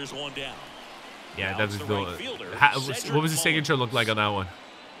 And there's 1 down. Yeah, that was the. What was the signature look like on that one?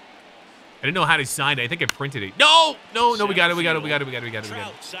 I didn't know how to sign it. I think I printed it. No, we got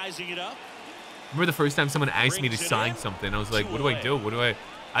it. Sizing it up. Remember the first time someone asked me to sign something? I was like, what do I do?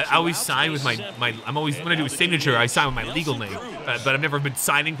 I always sign with I'm always, when I do a signature, I sign with my legal name. But I've never been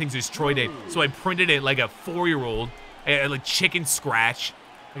signing things as Troydan. So I printed it like a 4-year-old. Like chicken scratch.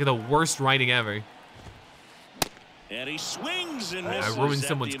 Like the worst writing ever. And he swings and misses. I ruined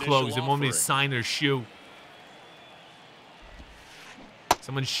someone's clothes. They want me to sign their shoe.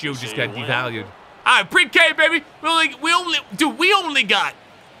 Someone's shoe just got devalued. All right, pre-K, baby. We only got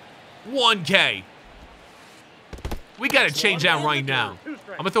 1K. We got to change that right now. I'm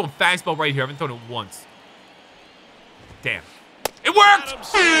going to throw a fastball right here. I haven't thrown it once. Damn. It worked! 2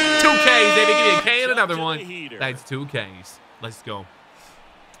 Ks, baby. Give me a K and another one. That's 2 Ks. Let's go.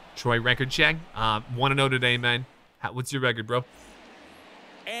 Troy, record check. 1-0 today, man. What's your record, bro?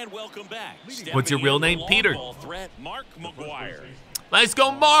 And welcome back. What's your real name? Peter. Mark McGuire. Let's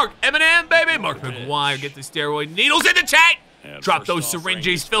go, Mark. Eminem, baby. Mark McGuire. Get the steroid needles in the chat. Drop those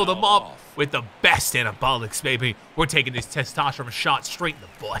syringes. Fill them up with the best anabolics, baby. We're taking this testosterone shot straight in the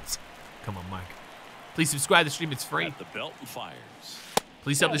butt. Come on, Mike. Please subscribe to the stream. It's free. The belt and fires.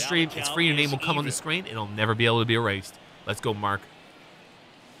 Please sub the stream. It's free. Your name will come on the screen. It'll never be able to be erased. Let's go, Mark.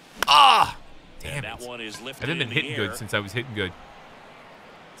 Ah! Damn it. I haven't been hitting good since I was hitting good.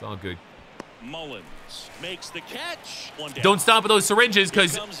 It's all good. Mullins makes the catch. Don't stop with those syringes,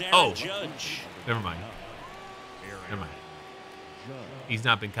 because never mind. Never mind. He's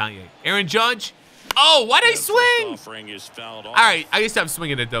not been caught yet. Aaron Judge. Oh, why'd I swing? All right, I gotta stop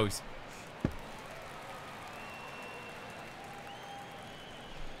swinging at those.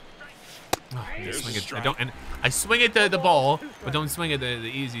 Swing it. I swing at the ball, but don't swing at the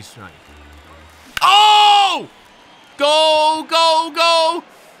easy strike. Oh! Go, go, go!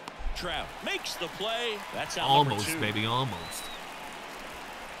 Trout makes the play. That's almost, baby, almost.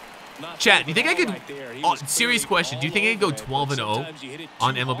 Chat, do you think I could? Oh, serious question. Do you think I could go 12-0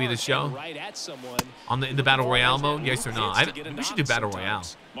 on MLB the Show? In the Battle Royale mode? Yes or no? We should do Battle Royale.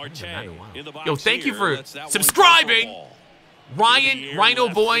 Yo, thank you for subscribing. Ryan, Rhino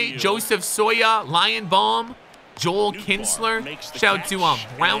Boy, Joseph Soya, Lion Bomb, Joel Kinsler. Shout out to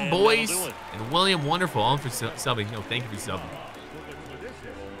Brown Boys and William Wonderful, all for subbing. Yo, thank you for subbing.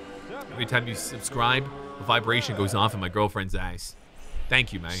 Every time you subscribe, a vibration goes off in my girlfriend's eyes.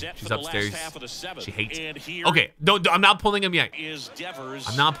 Thank you, man. She's upstairs. She hates it. Okay, I'm not pulling him yet.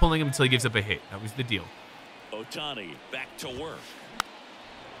 I'm not pulling him until he gives up a hit. That was the deal. Ohtani back to work.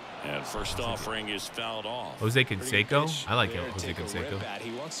 And first offering is fouled off. Jose Canseco? I like Jose Canseco.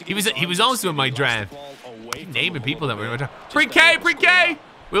 He was also in my draft. Naming people that were in my draft. Pre-K, pre-K!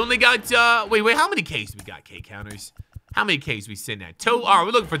 We only got, wait, how many Ks we got, K counters? How many Ks we sitting at? 2? All right,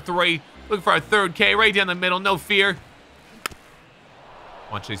 we're looking for 3. Looking for our 3rd K right down the middle. No fear.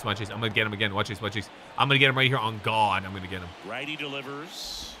 Watch this, watch this. I'm going to get him again. Watch this, watch this. I'm going to get him right here on God. I'm going to get him. Righty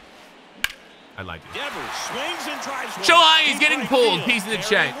delivers. I like it. Devers swings and drives. Shohei is getting pulled. Piece in the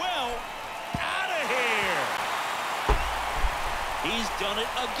check. Well, out of here. He's done it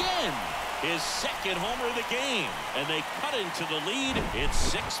again. His 2nd homer of the game. And they cut into the lead.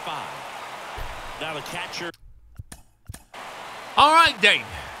 It's 6-5. Now the catcher. All right, Dave.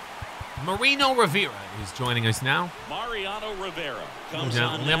 Marino Rivera is joining us now. Mariano Rivera comes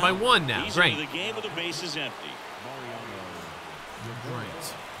on now. By 1 now. He's Great. into the game with the bases empty.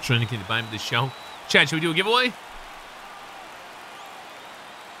 Great. Trying to get the buy the show. Chad, should we do a giveaway?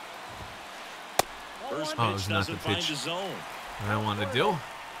 First Oh, pitch it's not the doesn't find pitch the zone. I want to do.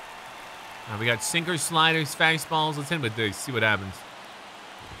 Now we got sinkers, sliders, fastballs. Let's hit with this. See what happens.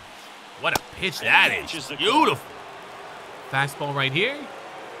 What a pitch that is. Beautiful. Fastball right here.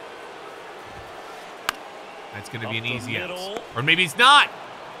 That's going to be an easy out. Or maybe it's not.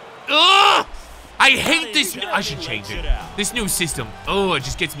 Ugh! I hate this. I should change it. This new system. Oh, it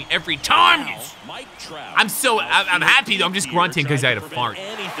just gets me every time. I'm happy though. I'm just grunting because I had a fart.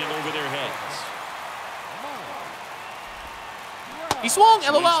 He swung,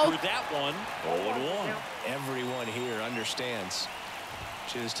 LOL. Everyone here understands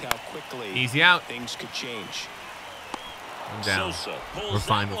just how quickly easy out. Things could change. I'm down. We're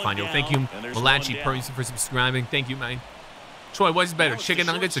fine. We're fine. Yo, thank you, Malachi Person, for subscribing. Thank you, man. Troy, what's better, chicken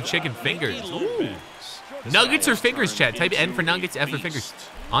nuggets or chicken fingers? Ooh. Nuggets or fingers, chat. Type N for nuggets, F for fingers.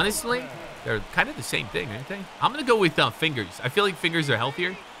 Honestly, they're kind of the same thing, aren't they? I'm going to go with fingers. I feel like fingers are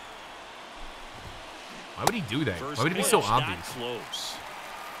healthier. Why would he do that? Why would it be so obvious?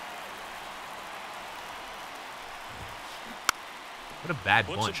 What a bad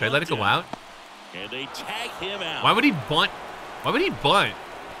bunt. Should I let it go out? And they tag him out. Why would he bunt? Why would he bunt?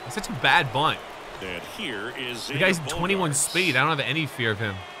 That's such a bad bunt. And here is the guy's 21 speed. I don't have any fear of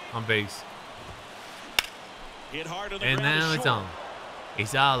him on base. Hit hard on the and now it's on.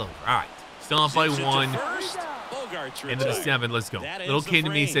 It's all over. All right. Still off by 1. Into the 7. Let's go. Little kid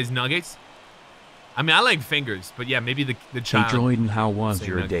to me says nuggets. I mean, I like fingers, but yeah, maybe the child. Hey, Troydan, how was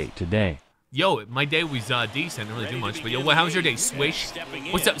your day today? Yo, my day was decent. Didn't really do much. But yo, how was your day, Swish?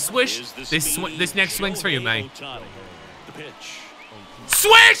 What's up, Swish? This next swing's for you, man.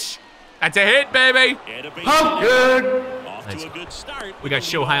 Swish! That's a hit, baby. Good. We got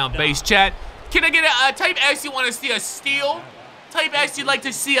Shohei on base, chat. Can I get a type S? You want to see a steal? Type S, you'd like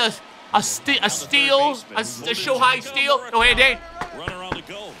to see a steal, a Shohei steal? No hand, Dave.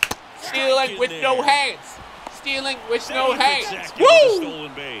 Stealing with no hands. Stealing with no hands. Woo!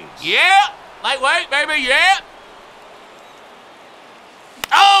 Yeah. Lightweight, baby. Yeah.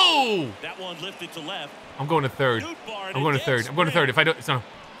 Oh! That one lifted to left. I'm going to 3rd. I'm going to 3rd. I'm going to 3rd. If I don't, it's not.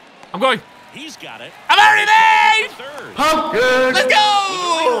 I'm going. He's got it. I'm already made! Good. Let's go!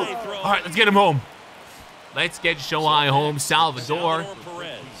 All right, let's get him home. Let's get Shohei home. Salvador.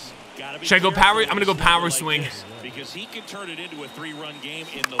 Should I go power? I'm going to go power swing. Because he can turn it into a 3-run game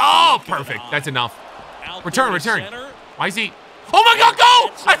in the oh, perfect. That's enough. Return. Why is he? Oh, my God,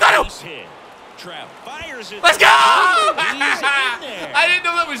 go! I thought it was. Let's go! I didn't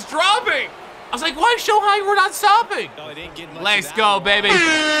know that was dropping. I was like, why Shohei? We're not stopping. Let's go, baby.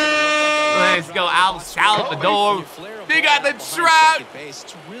 Let's go, Al Salvador. They got the Trout.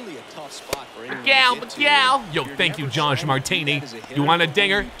 Miguel. Yo, thank you, Josh Martini. You want a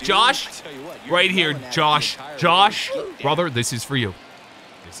dinger? Josh? Right here, Josh. Josh, brother, this is for you.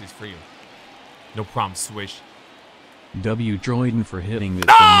 This is for you. No problem, Swish. W. Troydan for hitting this.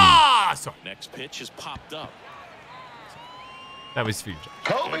 Ah! Ah, sorry. Next pitch is popped up. That was future.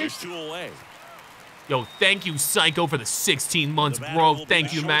 There's 2 away. Yo, thank you, Psycho, for the 16 months, bro.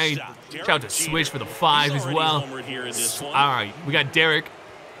 Thank you, man. Shout out to Switch for the 5 as well. All right, we got Derek,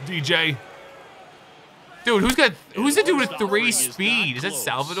 DJ. Dude, who's the dude with 3 speed? Is that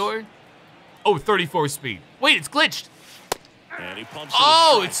Salvador? Oh, 34 speed. Wait, it's glitched.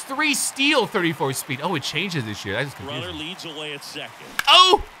 Oh, it's 3 steel, 34 speed. Oh, it changes this year. That is confusing. Runner leads away at second.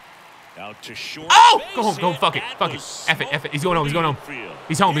 Oh! Out to short. Oh! Go home, go home. Fuck it. Fuck it. F it. He's going home. He's going home.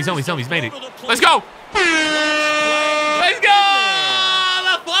 He's home. He's made it. Let's go! Let's go!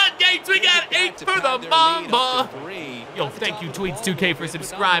 The floodgates. We got 8 for the Mamba. Yo, thank you, Tweets 2K, for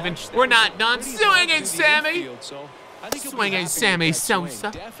subscribing. We're not done. Swinging, Sammy. Swinging Sammy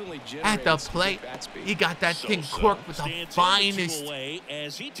Sosa at the plate. He got that thing corked with the finest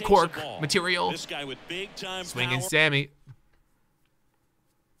cork material. Swinging Sammy.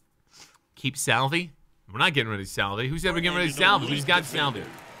 Keep Salvi. We're not getting rid of Salvi. Who's ever getting rid of Salvi? Who's got Salvi?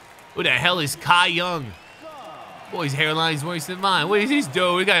 Who the hell is Kai Young? Boy's hairline's worse than mine. What is this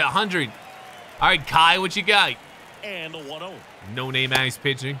dude? We got 100. All right, Kai, what you got? And the 1-0. No name ass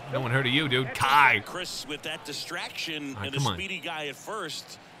pitching. No one heard of you, dude. Kai. Chris with that distraction right, and the speedy guy at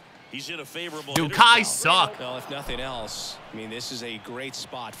first. He's in a favorable. Dude, Kai suck. Well, if nothing else, I mean, this is a great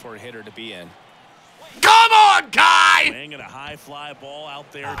spot for a hitter to be in. Come on, Kai! Hanging a high fly ball out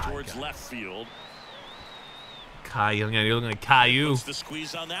there towards left field. Kai Young, you're looking like Caillou. Puts the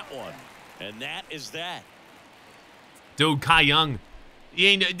squeeze on that one, and that is that. Dude, Kai Young, he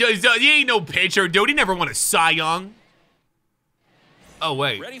ain't no pitcher, dude. He never won a Cy Young. Oh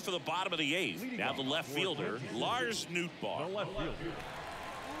wait. Ready for the bottom of the 8th. Now the left fielder, Lars Nootbaar.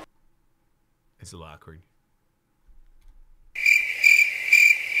 It's a little awkward.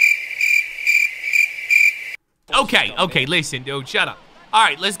 Okay, listen, dude, shut up. All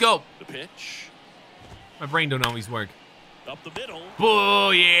right, let's go. The pitch. My brain don't always work. Up the middle. Oh,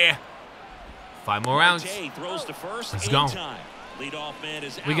 yeah. 5 more rounds. Throws to first. Let's go. Leadoff man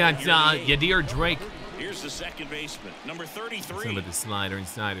is we got Yadier Drake. Here's the second baseman, number 33. Something with the slider and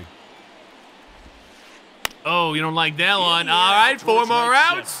slider. Oh, you don't like that one. All right, 4 more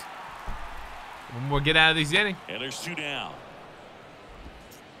rounds. One more get out of this inning. And there's 2 down.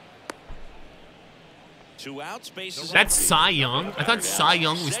 2 outs, bases. That's Cy Young. I thought Cy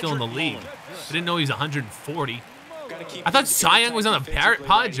Young was still in the league. I didn't know he was 140. I thought Cy Young was on the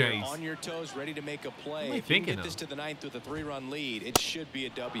Padres. On your toes, ready to make a play. What am I if you thinking get this of? to the 9th with a 3-run lead, it should be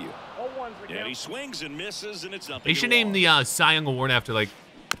a W. Yeah, he swings and misses, and it's nothing. They should name the Cy Young Award after like,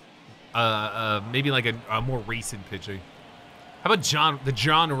 maybe like a more recent pitcher. How about the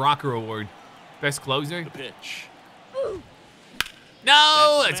John Rocker Award, best closer? The pitch.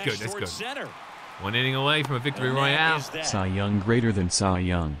 No, that's good. That's good. Center. 1 inning away from a victory royale. Cy Young greater than Cy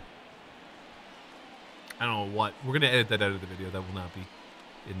Young. I don't know what. We're going to edit that out of the video. That will not be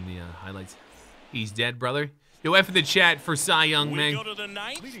in the highlights. He's dead, brother. Yo, F in the chat for Cy Young, man.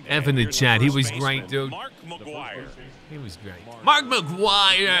 F in the chat. He was great, dude. Mark McGuire. He was great. Mark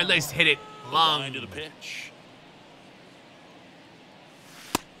McGuire. Let's hit it long. To the pitch.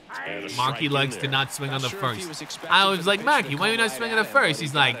 Marky likes to not swing on the first. I was like, Marky, why are you not swinging on the first?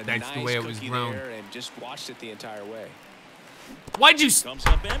 He's like, that's the way it was grown. Just watched it the entire way. Why'd you?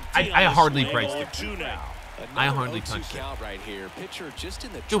 I hardly priced it. I hardly touched it. Right here. Pitcher just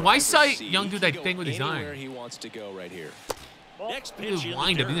in the dude, why Cy Young do that thing with his arm? He wants to go right here. Dude,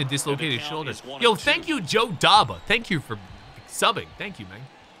 wind up in a dislocated shoulder. Yo, thank you, Joe Daba. Thank you for subbing. Thank you, man.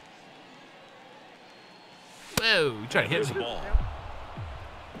 Whoa, you try to hit me.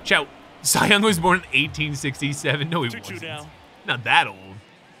 Chow, Cy Young was born in 1867. No, he wasn't. Not that old.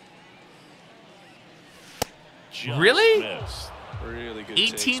 Really? Really good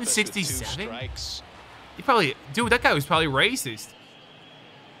 1867? He probably, dude, that guy was probably racist.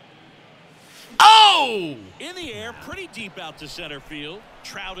 Oh! In the air, pretty deep out to center field.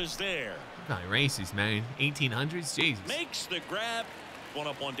 Trout is there. Probably racist, man. 1800s? Jesus. Makes the grab. 1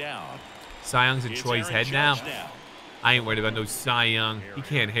 up, 1 down. Cy Young's in Troy's head now. I ain't worried about no Cy Young. He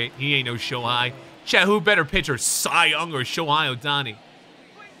can't hit. He ain't no Shohei. Chat, who better pitcher, Cy Young or Shohei Ohtani?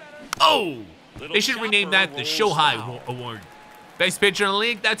 Oh! They should rename that the Shohei Award. Best pitcher in the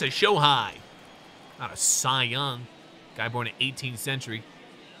league? That's a Shohei. Not a Cy Young. Guy born in 18th century.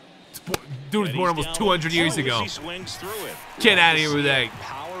 Dude was born almost 200 years ago. Get out of here with that.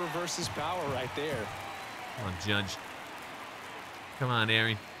 Power versus power right there. Come on, Judge. Come on,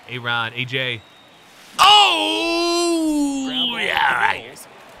 Aaron. A-Rod, AJ. Oh! Yeah, right.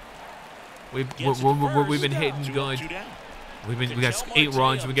 We've been hitting good. We got 8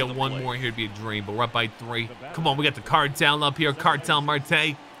 runs. We got 1 more here to be a dream, but we're up by 3. Come on, we got the Cartel up here. Cartel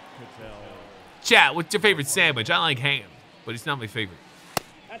Marte. Chat, what's your favorite sandwich? I like ham, but it's not my favorite.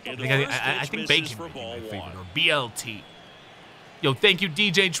 I think bacon might be my favorite, or BLT. Yo, thank you,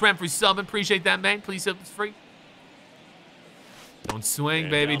 DJ Trent, for subbing. Appreciate that, man. Please sub, it's free. Don't swing,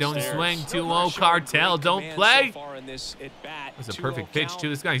 baby. Don't swing. 2-0 Cartel. Don't play. That's a perfect pitch, too.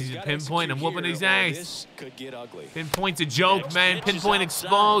 This guy's using pinpoint. I'm whooping his ass. Pinpoint's a joke, man. Pinpoint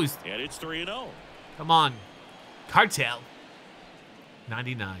exposed. And it's 3-0. Come on. Cartel.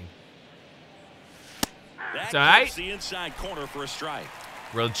 99. It's all right. The inside corner for a strike.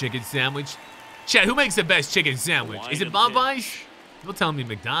 Grilled chicken sandwich. Chat, who makes the best chicken sandwich? Is it Popeyes? People telling me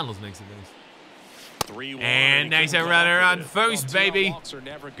McDonald's makes the best. And nice runner on first, baby.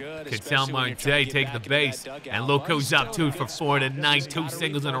 Cattell Marte take the base. And Loco's up 2 for 4 tonight. 2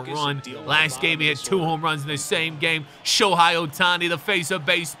 singles and a run. Last game he had 2 home runs in the same game. Shohei Ohtani, the face of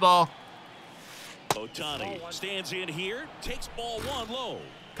baseball. Ohtani stands in here, takes ball 1 low.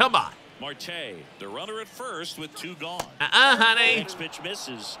 Come on. Marte, the runner at first with 2 gone. Honey. Next pitch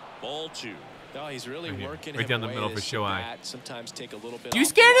misses. Ball 2. No, he's really working right down the middle for Shohei. Sometimes take a little bit. You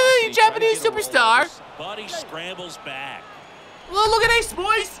scared of the Japanese superstar? Buddy scrambles back. Well, look at this,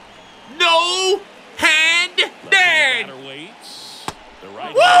 boys. No hand there. Woo!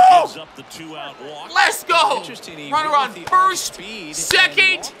 Gives up the 2-out walk. Let's go. Runner on first,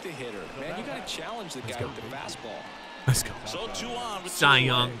 second. Man, you got to challenge the guy with the fastball. Let's go. So 2 on with Cy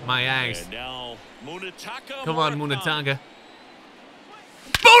Young, my ass. And now Munetaka. Come on, Munetaka.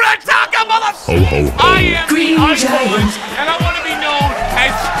 Munetaka, motherfucker! I am Green the Giant. and I want to be known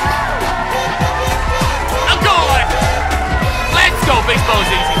as. I'm going. Let's go. Baseball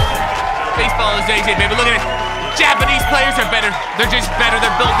is easy. Baseball is easy, baby. Look at it. Japanese players are better. They're just better.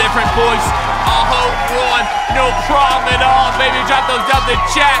 They're built different, boys. A home run, no problem at all, baby. Drop those down the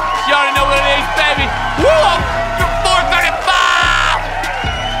chat. You already know what it is, baby. Woo! 435.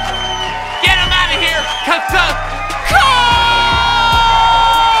 Get him out of here.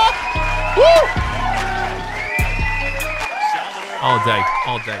 Woo! All day,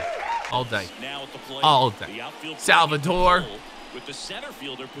 all day, all day, all day. Salvador.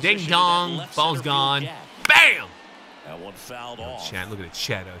 Ding dong. Ball's gone. Bam! That one fouled off. Chat, look at the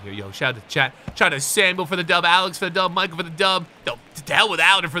chat out here. Yo, shout out to chat. Shout out to Samuel for the dub, Alex for the dub, Michael for the dub. No, to hell with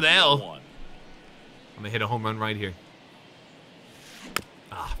Alden for the L. I'm gonna hit a home run right here.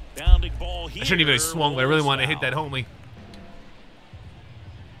 Ah. Ball I shouldn't even have swung, but I really want to hit that homie.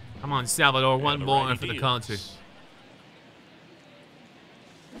 Come on, Salvador, one more for the concert.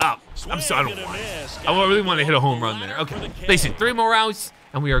 Oh, I'm sorry. I really want to hit a home run there. Okay, listen, 3 more outs,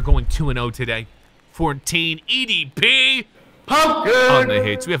 and we are going 2-0 today. 14 EDP. On the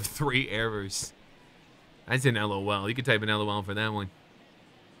hits. We have 3 errors. That's an LOL. You can type an LOL for that one.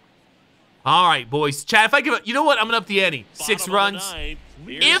 All right, boys. Chat, if I give it, you know what? I'm going to up the ante. 6 runs.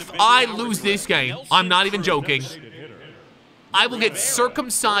 If I lose this game, I'm not even joking, I will get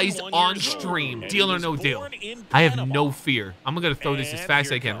circumcised on stream, deal or no deal. I have no fear. I'm going to throw this as fast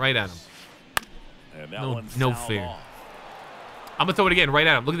as I can right at him. No fear. I'm going to throw it again right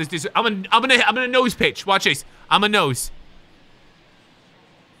at him. Look at this. I'm gonna nose pitch. Watch this. I'm a nose.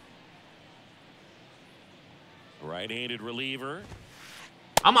 Right-handed reliever.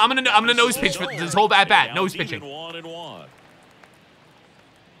 I'm gonna nose pitch for this whole bat. Nose pitching.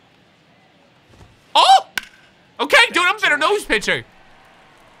 Oh! Okay, dude, I'm a better nose pitcher.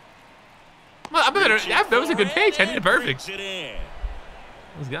 I'm better. That was a good pitch. I did it perfect.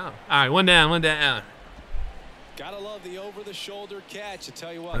 Let's go. All right, one down. Gotta love the over-the-shoulder catch. I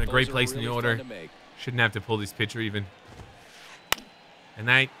tell you what, in a great place really in the order. Shouldn't have to pull this pitcher even.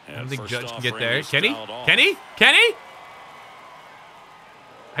 And I don't think Judge can get there. Kenny?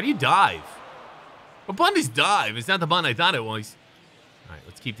 How do you dive? What bunt is dive? It's not the bunt I thought it was. All right,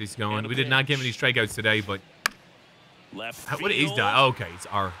 let's keep this going. We did not get many strikeouts today, but what is dive? Oh, okay, it's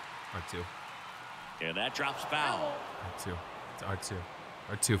R2. And that drops foul. R2. It's R2.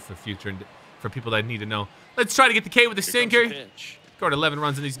 R2 for future, for people that need to know. Let's try to get the K with the sinker. Scored 11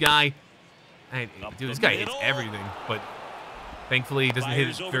 runs on this guy. Hey, dude, this guy hits everything, but thankfully he doesn't hit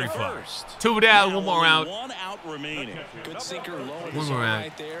it very far. 2 down, 1 more out. 1 out remaining. Good sinker, 1 more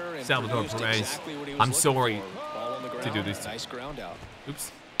out. Salvador Perez. I'm sorry to do this. Nice ground out.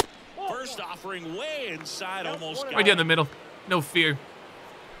 Oops. First offering way inside, almost got right down the middle. No fear.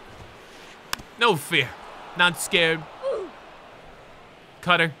 No fear. Not scared.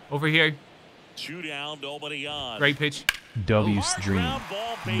 Cutter over here. 2 down, nobody on. Great pitch. W Stream.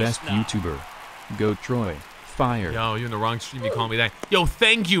 Best YouTuber. Go Troy. expired. Yo, you're in the wrong stream. You call me that. Yo,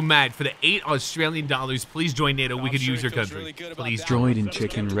 thank you, Matt, for the $8 Australian. Please join NATO. We could use your country. Please. Troydan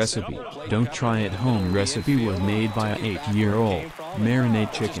chicken recipe. Don't try at home. Recipe was made by a 8-year-old.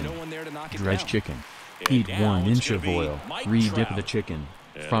 Marinate chicken. Dredge chicken. Heat 1 inch of oil. Re-dip the chicken.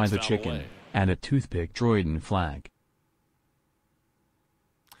 Fry the chicken. Add a toothpick. Troydan flag.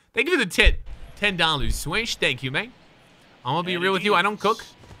 Thank you for the tit. $10. Swish. Thank you, man. I'm gonna be real with you. I don't cook.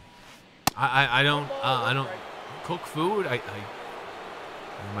 I don't cook food.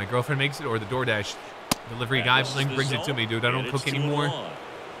 My girlfriend makes it, or the DoorDash delivery guy brings it to me, dude. I don't cook anymore.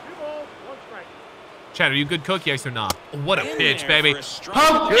 Chad, are you a good cook? Yes or not? What a pitch, baby.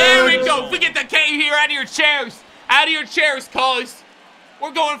 Oh, there we go. We get the K here. Out of your chairs. Out of your chairs, cuz.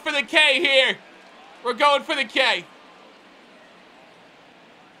 We're going for the K here. We're going for the K.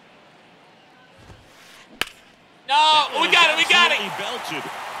 No, we got it. We got it.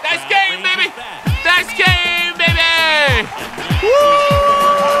 That's game, baby. That's game, baby. Woo!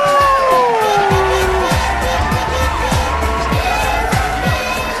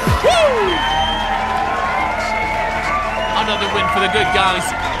 Another win for the good guys.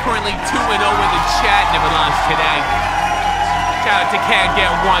 Currently 2-0 in the chat. Never lost today. Shout out to Can't Get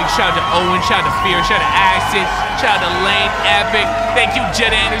White. Shout out to Owen. Shout out to Fear. Shout out to Acid. Shout out to Lane Epic. Thank you,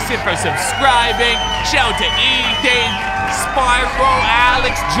 Jed Anderson, for subscribing. Shout out to Ethan, Spyro,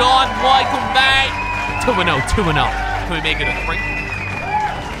 Alex, John, Michael, Matt. 2-0. 2-0. Can we make it a 3?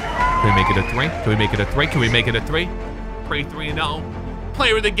 Can we make it a 3? Can we make it a 3? Can we make it a 3? Pray 3-0.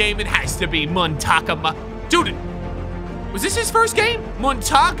 Player of the game, it has to be Muntaka. Dude, was this his first game?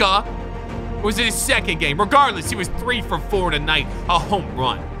 Muntaka? Or was it his second game? Regardless, he was 3 for 4 tonight. A home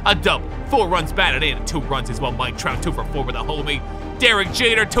run, a double, 4 runs batted in, and 2 runs as well. Mike Trout, 2 for 4 with a homie. Derek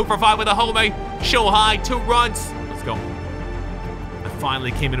Jeter, 2 for 5 with a homie. Shohei, 2 runs. Let's go. I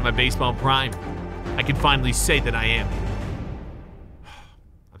finally came into my baseball prime. I can finally say that I am.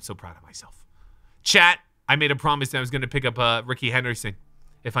 I'm so proud of myself. Chat, I made a promise that I was going to pick up Ricky Henderson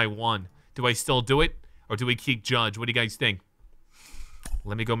if I won. Do I still do it? Or do we keep Judge? What do you guys think?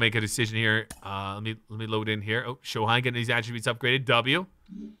 Let me go make a decision here. Let me load in here. Oh, Shohei getting these attributes upgraded. W.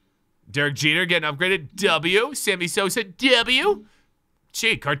 Derek Jeter getting upgraded. W. Sammy Sosa. W.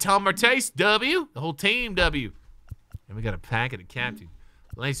 Gee, Cartel Martes. W. The whole team. W. And we got a pack and a captain.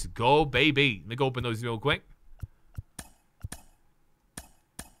 Let's go, baby. Let me go open those real quick.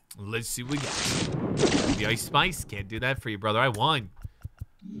 Let's see what we got. The Ice Spice. Can't do that for you, brother. I won.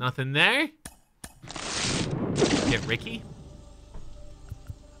 Nothing there. Get Ricky.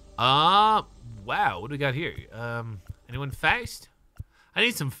 Wow. What do we got here? Anyone fast? I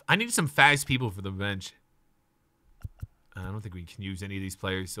need some fast people for the bench. I don't think we can use any of these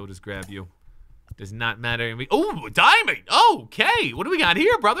players, so we'll just grab you. Does not matter. Oh, diamond. Oh, okay. What do we got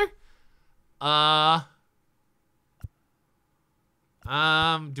here, brother?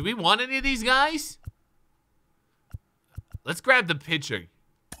 Do we want any of these guys? Let's grab the pitcher.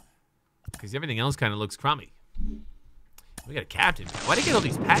 Because everything else kind of looks crummy. We got a captain. Why did I get all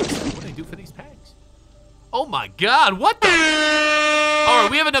these packs? What did I do for these packs? Oh my God! What the? All right,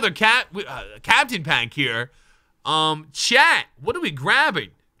 we have another captain pack here. Chat. What are we grabbing?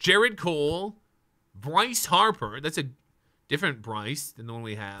 Jared Cole, Bryce Harper. That's a different Bryce than the one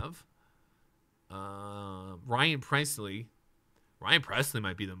we have. Ryan Presley. Ryan Presley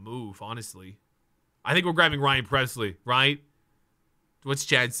might be the move, honestly. I think we're grabbing Ryan Presley, right? What's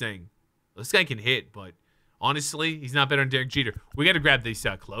Chad saying? This guy can hit, but honestly, he's not better than Derek Jeter. We got to grab this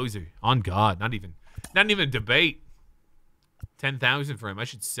closer. On God, not even a debate. 10,000 for him. I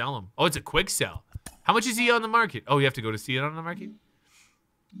should sell him. Oh, it's a quick sell. How much is he on the market? Oh, you have to go to see it on the market.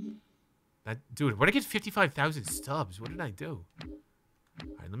 Dude, where did I get 55,000 stubs? What did I do? All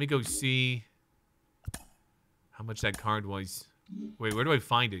right, let me go see how much that card was. Wait, where do I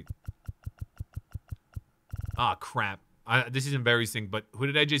find it? Ah, crap. This is embarrassing, but who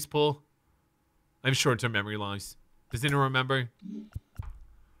did I just pull? I have short-term memory loss. Does anyone remember?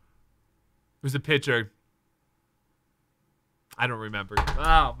 Who's the pitcher? I don't remember.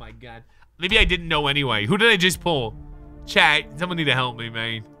 Oh, my God. Maybe I didn't know anyway. Who did I just pull? Chat, someone need to help me,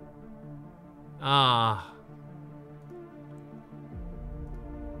 man.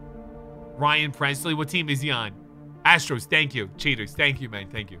 Ryan Presley, what team is he on? Astros, thank you. Cheaters, thank you, man.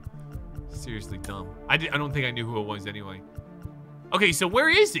 Thank you. Seriously dumb. I don't think I knew who it was anyway. Okay, so where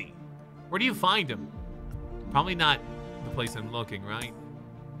is he? Where do you find him? Probably not the place I'm looking, right?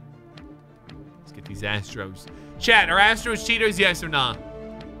 Let's get these Astros. Chat, are Astros cheaters, yes or no?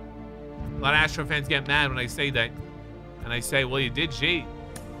 A lot of Astro fans get mad when I say that. And I say, well, you did cheat.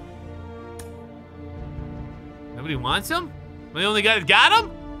 Nobody wants him? I'm the only guy that got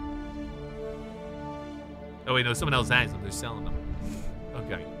him? Oh, wait, no, someone else has them. They're selling them.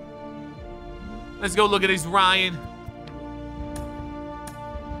 Okay. Let's go look at this Ryan.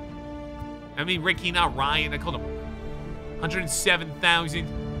 I mean, Ricky, not Ryan. I called him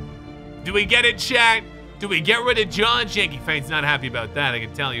 107,000. Do we get it, chat? Do we get rid of Judge? Yankee fans not happy about that, I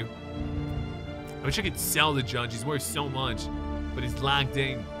can tell you. I wish I could sell the Judge. He's worth so much, but he's locked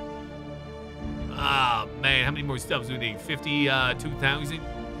in. Ah, oh, man, how many more stubs do we need? 52,000?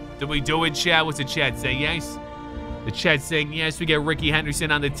 Did we do it, chat? What's the chat say? Yes? The chat's saying yes. We get Ricky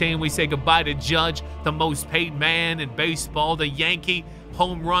Henderson on the team. We say goodbye to Judge, the most paid man in baseball, the Yankee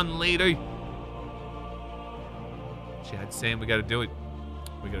home run leader. Chat's saying we got to do it.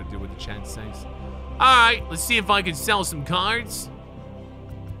 We got to do what the chat says. All right, let's see if I can sell some cards.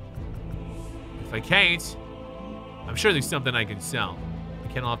 If I can't, I'm sure there's something I can sell. I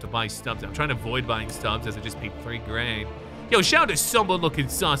can't have to buy stubs. I'm trying to avoid buying stubs as I just paid $3 grand. Yo, shout out to Someone Looking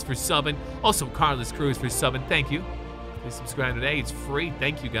Sauce for subbing. Also, Carlos Cruz for subbing. Thank you. Please subscribe today. It's free.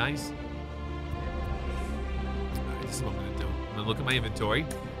 Thank you, guys. All right, this is what I'm going to do. I'm going to look at my inventory,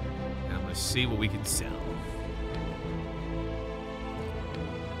 and I'm going to see what we can sell.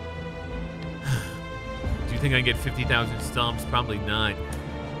 Do you think I can get 50,000 stubs? Probably not.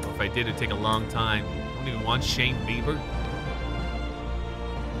 Or if I did, it'd take a long time. I don't even want Shane Bieber.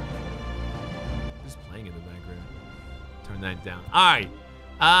 That down. All right.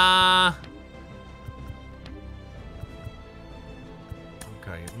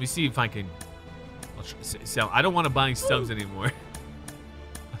 Okay. Let me see if I can sell. I don't want to buy stubs anymore.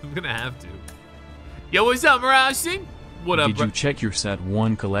 I'm gonna have to. Yo, what's up, Marasing? What up, Did you check your set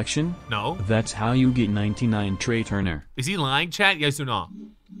 1 collection? No. That's how you get 99 Trey Turner. Is he lying, chat? Yes or no?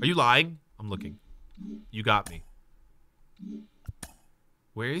 Are you lying? I'm looking. You got me.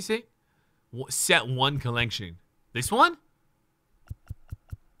 Where is it? Set 1 collection. This one?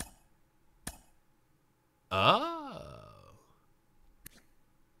 Oh.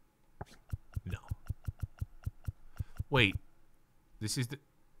 No. Wait. This is the...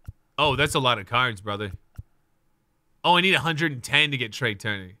 Oh, that's a lot of cards, brother. Oh, I need 110 to get Trey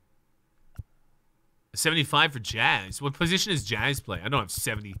Turner. 75 for Jazz. What position does Jazz play? I don't have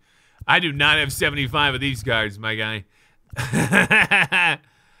 70. I do not have 75 of these cards, my guy. I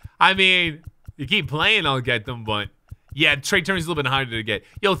mean, you keep playing, I'll get them, but... Yeah, Trey Turner's a little bit harder to get.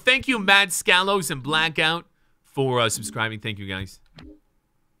 Yo, thank you, Matt Scallos and Blackout, for subscribing. Thank you, guys. All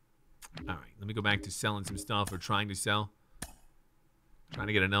right, let me go back to selling some stuff or trying to sell. Trying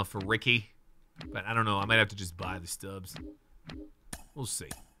to get enough for Ricky. But I don't know. I might have to just buy the stubs. We'll see.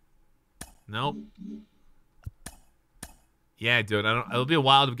 Nope. Yeah, dude. It'll be a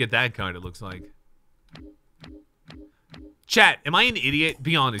while to get that card, it looks like. Chat, am I an idiot?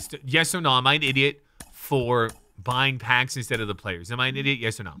 Be honest. Yes or no? Am I an idiot for... buying packs instead of the players? Am I an idiot?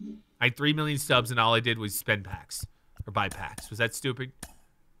 Yes or no? I had 3 million stubs and all I did was spend packs. Or buy packs. Was that stupid?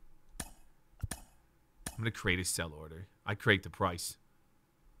 I'm going to create a sell order. I create the price.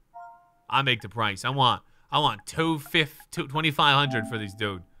 I make the price. I want 2,500 for this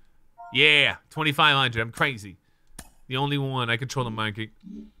dude. Yeah, 2,500. I'm crazy. The only one. I control the market.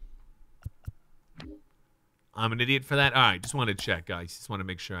 I'm an idiot for that? Alright, just wanted to check, guys. Just want to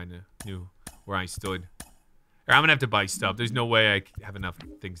make sure I knew where I stood. Or I'm gonna have to buy stuff. There's no way I have enough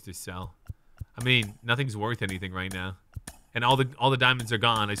things to sell. I mean, nothing's worth anything right now. And all the diamonds are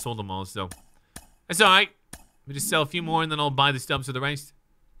gone. I sold them all, so that's alright. Let me just sell a few more and then I'll buy the stubs for the rest.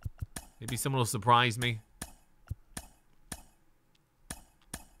 Maybe someone will surprise me.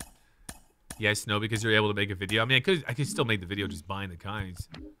 Yes, no, because you're able to make a video. I mean, I could still make the video just buying the cards.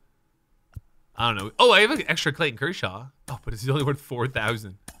 I don't know. Oh, I have an extra Clayton Kershaw. Oh, but it's only worth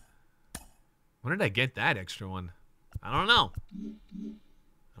 4,000. When did I get that extra one? I don't know.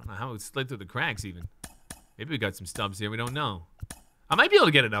 I don't know how it slid through the cracks even. Maybe we got some stubs here. We don't know. I might be able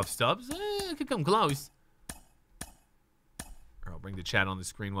to get enough stubs. I could come close. Or I'll bring the chat on the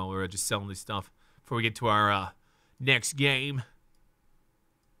screen while we're just selling this stuff before we get to our next game.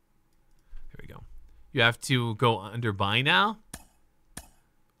 Here we go. You have to go under buy now?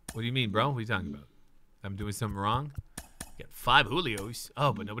 What do you mean, bro? What are you talking about? I'm doing something wrong? Got 5 Julios.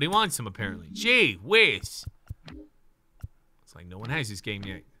 Oh, but nobody wants them apparently. Gee whiz. It's like no one has this game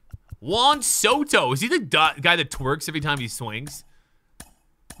yet. Juan Soto. Is he the guy that twerks every time he swings?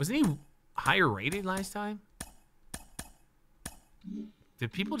 Wasn't he higher rated last time?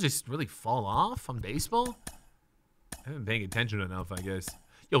 Did people just really fall off on baseball? I haven't been paying attention enough, I guess.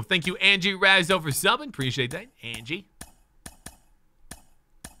 Yo, thank you, Angie Razzo, for subbing. Appreciate that, Angie.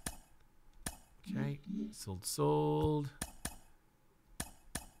 Okay, sold.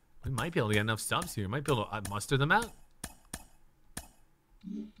 We might be able to get enough stubs here. Might be able to muster them out.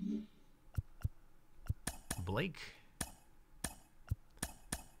 Blake.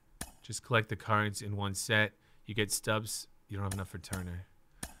 Just collect the cards in one set. You get stubs. You don't have enough for Turner.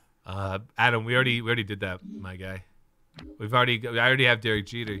 Adam, we already did that, my guy. I already have Derek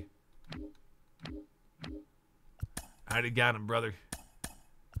Jeter. I already got him, brother.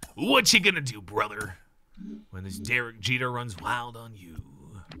 What you gonna do, brother, when this Derek Jeter runs wild on you?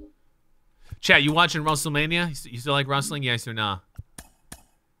 Chat, you watching WrestleMania? You still like wrestling? Yes or nah?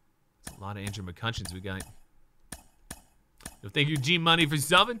 That's a lot of Andrew McCutcheons we got. Yo, thank you, G Money, for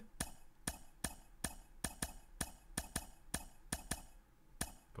subbing.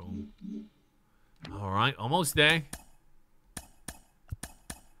 Boom. All right, almost there.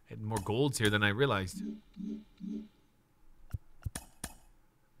 Had more golds here than I realized.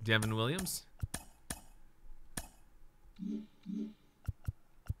 Devin Williams.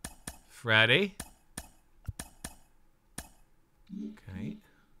 Freddie. Okay.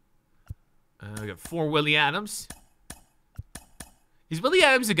 We got 4 Willie Adams. Is Willie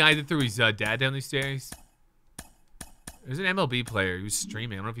Adams the guy that threw his dad down the stairs? There's an MLB player who's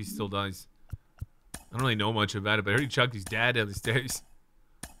streaming. I don't know if he still does. I don't really know much about it, but I heard he chucked his dad down the stairs.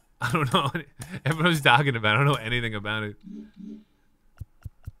 I don't know. Everyone's talking about it. I don't know anything about it.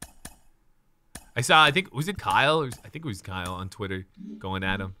 I saw, I think, was it Kyle? I think it was Kyle on Twitter going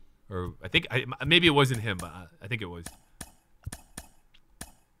at him. Or I think, maybe it wasn't him, but I think it was.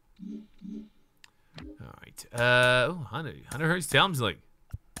 All right. Oh, Hunter Hearst Helmsley.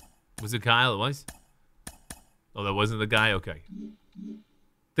 Was it Kyle? It was? Oh, that wasn't the guy? Okay.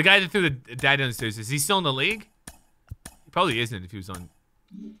 The guy that threw the dad downstairs, is he still in the league? He probably isn't if he was on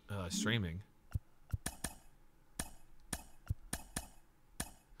streaming.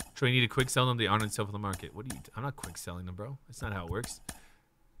 Troy, you need to quick sell them. They aren't on sale for the market. What do you? I'm not quick selling them, bro. That's not how it works.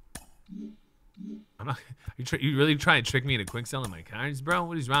 I'm not. You really try and trick me into quick selling my cards, bro?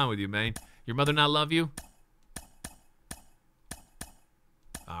 What is wrong with you, man? Your mother not love you?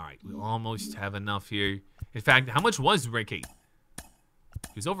 All right, we almost have enough here. In fact, how much was Ricky?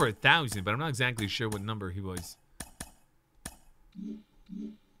 He was over 1,000, but I'm not exactly sure what number he was.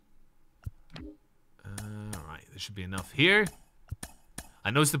 All right, there should be enough here. I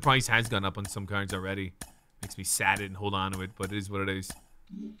noticed the price has gone up on some cards already. Makes me sad and hold on to it, but it is what it is.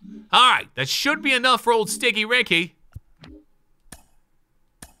 All right, that should be enough for old Sticky Ricky.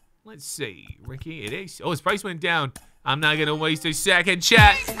 Let's see, Ricky, it is. Oh, his price went down. I'm not gonna waste a second,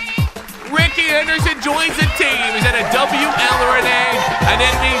 chat. Ricky Henderson joins the team. Is that a W, L, or an A? And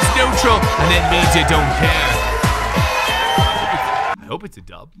it means neutral, and it means you don't care. I hope it's a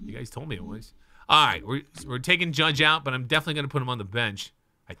dub. You guys told me it was. All right, we're taking Judge out, but I'm definitely going to put him on the bench.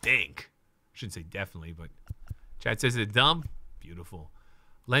 I think. I shouldn't say definitely, but chat says it's a dub. Beautiful.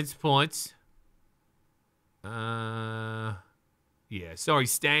 Lens points. Yeah, sorry,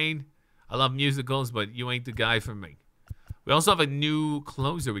 Stain. I love musicals, but you ain't the guy for me. We also have a new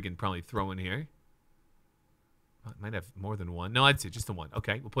closer we can probably throw in here. Might have more than one. No, that's it. Just the one.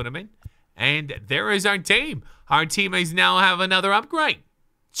 Okay, we'll put him in. And there is our team. Our teammates now have another upgrade.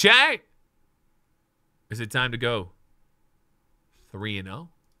 Chat. Is it time to go 3-0?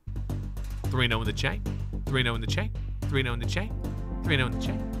 3-0 in the chain. 3-0 in the chain. 3-0 in the chain. 3-0 in the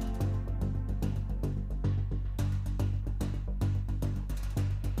chain.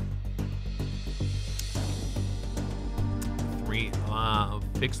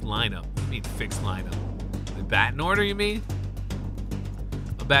 Fixed lineup. What do you mean fixed lineup? The batting order, you mean?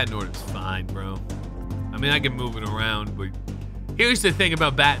 A batting order's fine, bro. I mean, I can move it around, but here's the thing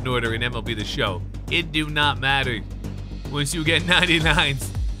about batting order in MLB the Show. It do not matter once you get 99s.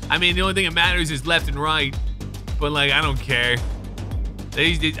 I mean, the only thing that matters is left and right, but like, I don't care.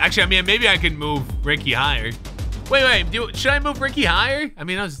 Actually, I mean, maybe I can move Ricky higher. Wait, should I move Ricky higher? I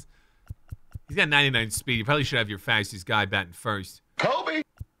mean, he's got 99 speed. You probably should have your fastest guy batting first. Kobe.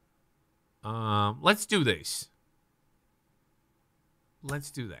 Let's do this. Let's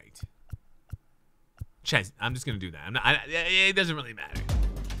do that. Chaz, I'm just gonna do that. It doesn't really matter.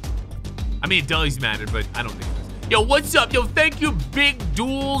 I mean, it does matter, but I don't think it does. Yo, what's up? Yo, thank you, Big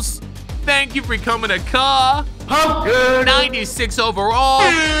Duels. Thank you for coming to car. 96 overall.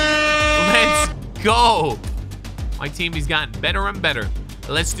 Let's go. My team has gotten better and better.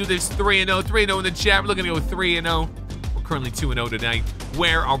 Let's do this 3-0. 3-0 in the chat. We're looking to go 3-0. We're currently 2-0 tonight.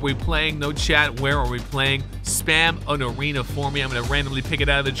 Where are we playing? No chat. Where are we playing? Spam an arena for me. I'm going to randomly pick it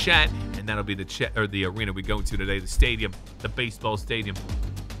out of the chat, and that'll be the chat or the arena we go to today, the stadium, the baseball stadium.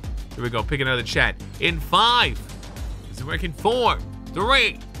 Here we go. Pick it out of the chat. In 5. Is it working? 4,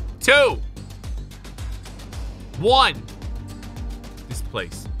 3, 2, 1. This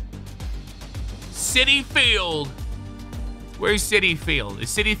place. Citi Field. Where's Citi Field? Is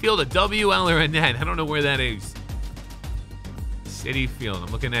Citi Field a WL or a net? I don't know where that is. Citi Field.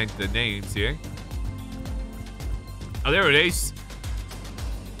 I'm looking at the names here. Oh, there it is.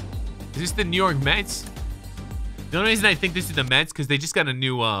 Is this the New York Mets? The only reason I think this is the Mets because they just got a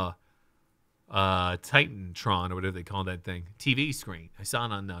new Titantron or whatever they call that thing. TV screen. I saw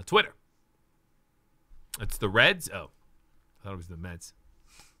it on Twitter. It's the Reds? Oh. I thought it was the Mets.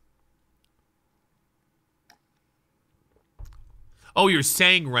 Oh, you're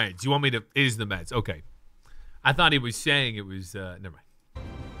saying Reds. You want me to... It is the Mets. Okay. I thought he was saying it was... never mind.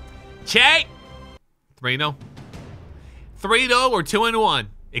 Chat! 3-0. 3-0 or 2-1.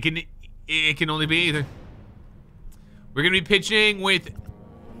 It can only be either. We're going to be pitching with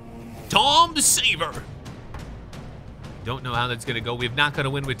Tom Seaver. Don't know how that's going to go. We have not got a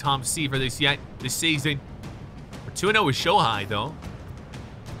win with Tom Seaver this season. We're 2-0 with Shohei, though.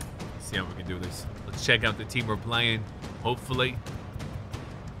 Let's see how we can do this. Let's check out the team we're playing. Hopefully,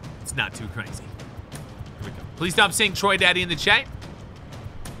 it's not too crazy. Here we go. Please stop saying Troy Daddy in the chat.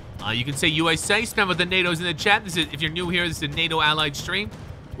 You can say USA. Spam with the NATOs in the chat. This is, if you're new here, this is a NATO allied stream,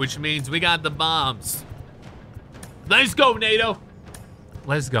 which means we got the bombs. Let's go, NATO.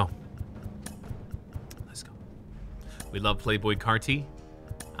 Let's go. Let's go. We love Playboy Carti.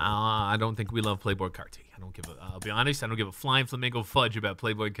 I don't think we love Playboy Carti. I don't give a. I'll be honest. I don't give a flying flamingo fudge about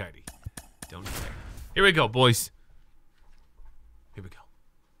Playboy Carti. Don't care. Here we go, boys. Here we go.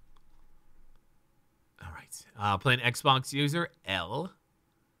 All right. Playing Xbox user L.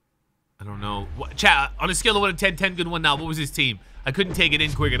 I don't know. Chat, on a scale of 1 to 10, 10 good, 1 now. What was his team? I couldn't take it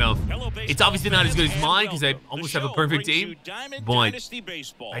in quick enough. It's obviously not as good as mine because I almost have a perfect team. But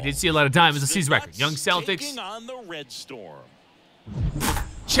I did see a lot of diamonds. Let's see his record. Young Celtics.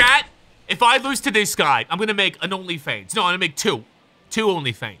 Chat, if I lose to this guy, I'm going to make an OnlyFans. No, I'm going to make two. Two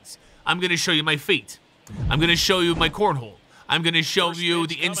OnlyFans. I'm going to show you my feet. I'm going to show you my cornhole. I'm going to show you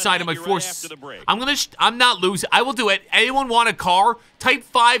the inside of my force. I'm not losing. I will do it. Anyone want a car? Type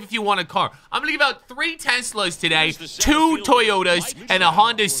 5 if you want a car. I'm going to give out 3 Teslas today, 2 Toyotas, and a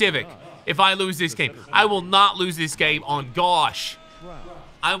Honda Civic if I lose this game. I will not lose this game on gosh.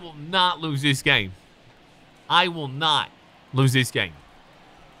 I will not lose this game. I will not lose this game.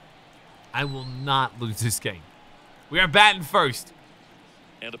 I will not lose this game. We are batting first.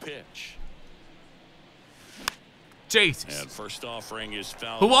 And a pitch. Jesus. And first offering is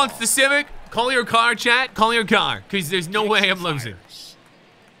foul. Who wants the Civic? Call your car, chat. Call your car, because there's no way I'm losing.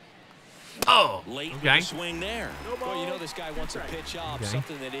 Oh, okay. Swing there. Well, you know this guy wants a pitch up,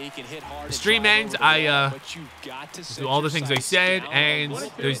 something that he can hit hard. The stream ends. I do all the things I said, and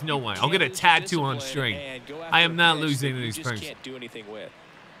there's no way. I'll get a tattoo on stream. I am not losing to these person.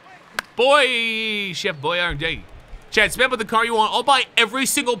 Boy, Chef Boyardee. Chat, spam with the car you want. I'll buy every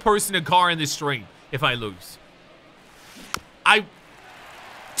single person a car in this stream if I lose.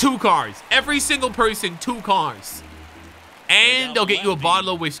 2 cars. Every single person, 2 cars. And I'll get you a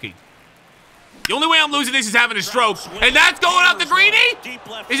bottle of whiskey. The only way I'm losing this is having a stroke. And that's going off the greenie?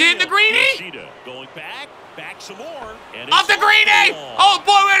 Is it in the greenie? Going back some more. Off the greenie! Oh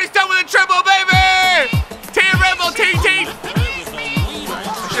boy, we're done with a triple, baby! Team Rebel, team.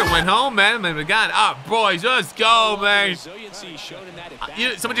 Should have went home, man. My God. Boys, let's go, man.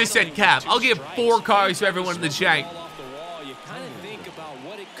 Someone just said cap. I'll give 4 cars to everyone in the chat.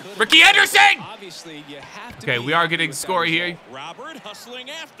 Ricky Henderson! Okay, we are getting score here. Robert hustling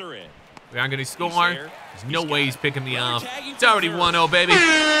after it. We aren't going to score. There's no way he's picking me off. It's already 1-0, baby.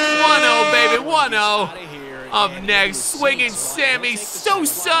 1-0, baby. 1-0. Up next, swinging Sammy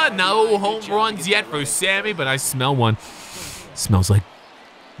Sosa. No home runs yet for Sammy, but I smell one. Smells like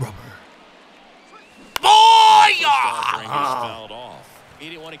rubber. Boy!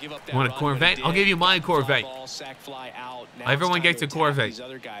 You want a Corvette? I'll give you my Corvette. Everyone gets a Corvette.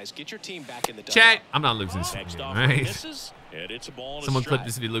 Chat, I'm not losing this game, right? Someone clip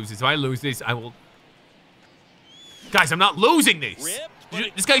this if he loses. If I lose this, I will... Guys, I'm not losing this.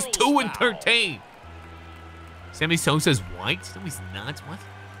 This guy's 2-13. Sammy Sosa's white? No, he's not. What?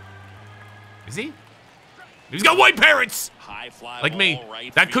 Is he? He's got white parents! Like me.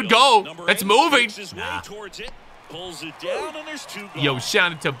 That could go. That's moving. Nah. Yo,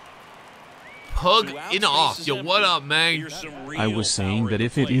 shout out to Pug in off. Yo, what up, man? I was saying that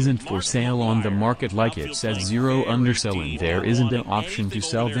if it isn't for sale on the market like it says 0 underselling, there isn't an option to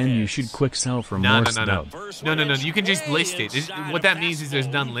sell, then you should quick sell for more stuff. No. You can just list it. What that means is there's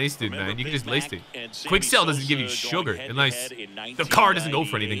none listed, man. You can just list it. Quick sell doesn't give you sugar unless the car doesn't go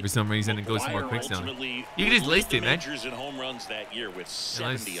for anything for some reason and goes somewhere quick selling. You can just list it, man.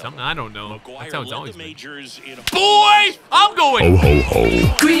 Something I don't know. That's how it's always been. Boy, I'm going. Ho, ho,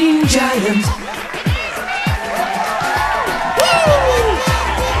 ho. Green Giant.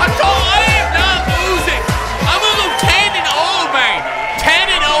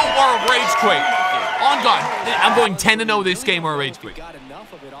 I'm going 10-0 this game or rage quit. Got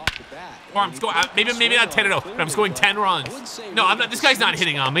enough of it off the bat. Or I'm scoring, maybe not 10-0, but I'm scoring 10 runs. No, I'm not. This guy's not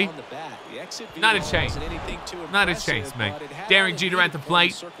hitting on me. Not a chance. Not a chance, man. Derek Jeter at the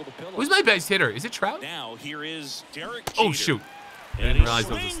plate. Who's my best hitter? Is it Trout? Now here is Derek Jeter. Oh shoot! I didn't realize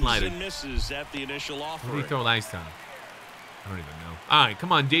it was a slider. Misses at the initial What did he throw last time? I don't even know. All right,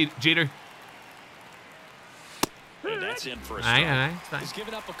 come on, Jeter. And that's in for a All strike. right, it's fine. He's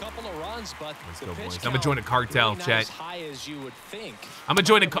given up a couple of runs, but Let's the go, pitch boys. I'm count gonna join a cartel, really not chat. as high as you would think. I'm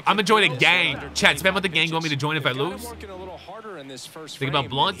gonna join a gang. Chat, spam what the gang want me to join if I Got him lose. working a little harder in this first Think about frame than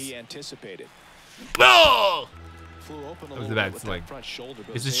blunts? he anticipated. Oh! Flew open a That was little a bad bit with swing. that front shoulder,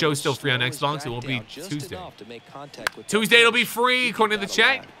 but Is the was show able still to free on slow his Xbox? It back will be down just Tuesday. enough to make contact with that Tuesday it'll pitch. be free, He according to the kept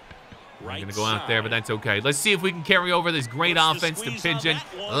that chat. Right I'm gonna go out there, but side. that's okay. Let's see if we can carry over this great What's the offense to squeeze on Pigeon.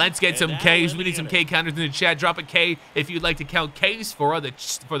 that one? Let's get And some that'll Ks. end We need the some inning. K counters in the chat. Drop a K if you'd like to count Ks for the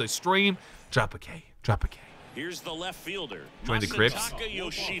stream. Drop a K. Drop a K. Here's the left fielder. Join the Crips. Masataka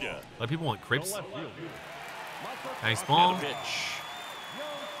Yoshida. A lot of people want Crips. Nice And ball. a pitch.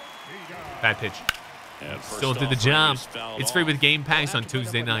 Bad pitch. And first Still did the offering job. is fouled It's free off. with Game Pass on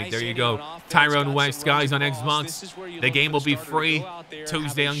Tuesday night. There you go. Tyrone West guys on Xbox. The game will be free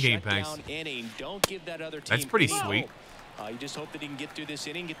Tuesday on Game Pass. That's pretty sweet. You just hope that he can get through this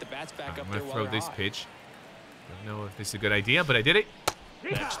inning, get the bats back I'm up gonna there throw while this they're hot. pitch. Don't know if this is a good idea, but I did it.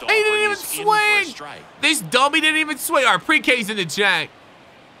 Next He didn't offering even is in for a swing. strike. This dummy didn't even swing. Our pre-K's in the chat.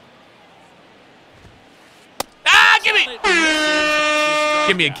 Ah,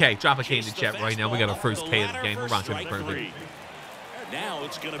 give me a K. Drop a K in the chat right now. We got our first K of the game. We're rocking the perfect. Now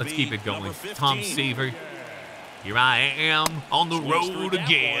it's gonna Let's be keep it going. number 15. Tom Seaver. Here I am on the Swings through road that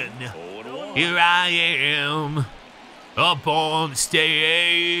again. one. 0-1. Here I am up on the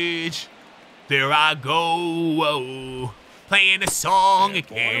stage. There I go, playing the song And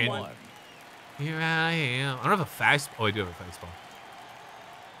again. 4-1. Here I am. I don't have a fast. Oh, I do have a fastball.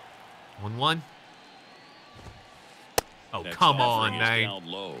 1-1. Oh, Next come on, offering is man. down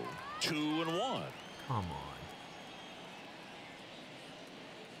low. 2-1. Come on.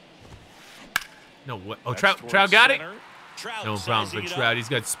 No way. Oh, That's Trout towards got it? center. Trout No problem sizing for it Trout. up. He's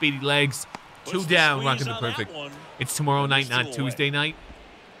got speedy legs. Puts Two the down, squeeze rocking the on that perfect. one. It's tomorrow night, Still not away. Tuesday night.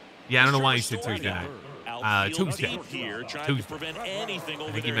 Yeah, I don't know why he said Mr. Tuesday night. Troydan, outfield Tuesday. deep here, trying Tuesday. to prevent anything over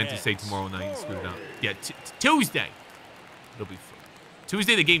I think he their meant to say heads. tomorrow night and screwed it up. Yeah, Tuesday. It'll be fun.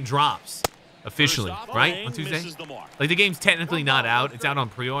 Tuesday the game drops officially, First off, right? Lang On Tuesday? misses the mark. Like the game's technically not out. It's out on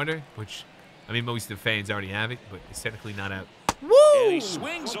pre-order, which I mean most of the fans already have it, but it's technically not out. And Woo! he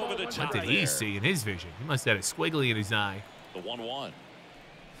swings over the top What did he there. see in his vision? He must have had a squiggly in his eye. The 1-1.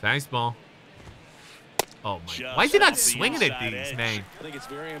 Fastball. Oh my! Just Why is he not off the swinging at inside these, edge. man? I think it's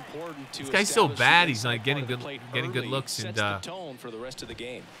very important to This guy's so establish bad, the he's like inside getting part of good- the plate getting good early looks sets and, the tone for the rest of the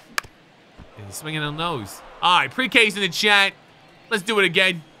game. He's swinging on those. All right, pre-K's in the chat. Let's do it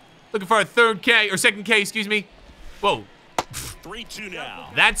again. Looking for a third K or second K, excuse me. Whoa, 3-2 now.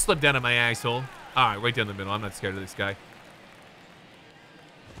 that slipped out of my asshole. All right, right down the middle. I'm not scared of this guy.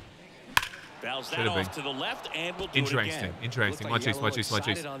 Fouls that Should've off been. to the left, and we'll do it Interesting, again. interesting. Looked Watch this, like watch you this, got a watch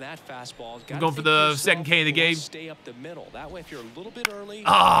little this. excited on that fastball. I'm going for the second K of the game. Stay up the middle. That way, if you're a little bit early.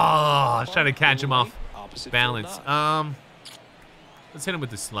 Oh, I was trying to catch him off opposite field balance. not. Let's hit him with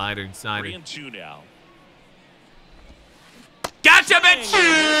the slider inside. 3-2 now. Gotcha, bitch!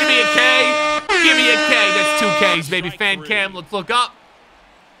 Give me a K. Give me a K. That's 2 Ks, baby. Fan cam, let's look up.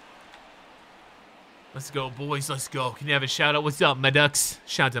 Let's go, boys. Let's go. Can you have a shout out? What's up, my ducks?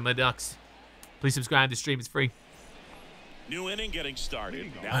 Shout out to my ducks. Please subscribe to the stream. It's free. New inning getting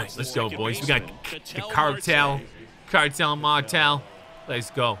started. Now All right, it's the let's go, second boys. We got baseman, the Ketel cartel. Marte. Cartel Martel. Let's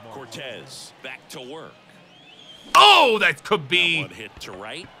go. Cortez back to work. Oh, that could That be. one hit to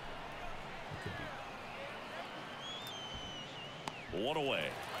right. One away.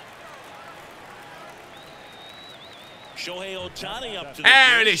 Shohei Ohtani up to the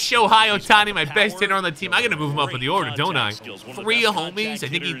There it is. dish. Shohei He's got Ohtani, my the best power, hitter on the team. I got to move him up in the order, don't I? Great contact skills. One of the 3 best homies. I contact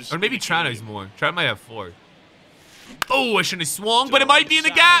think he, hitters or maybe in the Trout has game. more. Trout might have 4. Oh, I shouldn't have swung, but it might be in the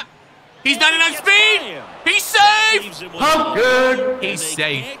gap. He's not enough speed. He's safe. Leaves him with one. He's And they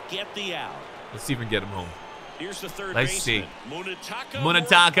safe. can't get the out. Let's see if we can get him home. Here's the third Let's baseman, see. Munetaka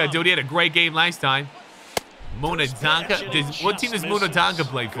Munetaka, dude, he had a great game last time. Munetaka. What team does Munetaka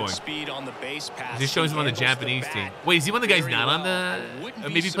play for? Good speed on the base pass. This shows him on the He handles Japanese bat team. Wait, is he one of the guys very not on well. the? Wouldn't Or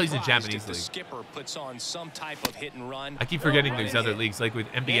be maybe he plays in the surprised Japanese if the league. skipper puts on some type of hit and run. I keep forgetting there's Run other ahead. leagues, like with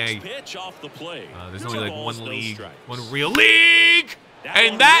Next NBA. pitch off the plate. There's 2 only like balls, one no league, strikes. one real league, That and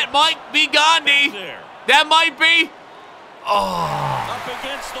one that ripped might be Gandhi. there. That might be. Oh, Up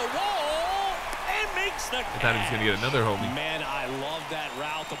against the wall and makes the I thought he was gonna get another homie. Man, I love that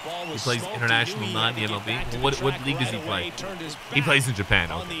route the ball was He plays smoked. international, He not knew the he had to get MLB. back to What the what track league does he right play? away, turned his He plays in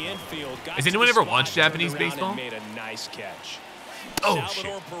Japan. on Okay. the infield, got Has to anyone the ever spot, watched turned Japanese around and baseball? made a nice catch. Oh Salvador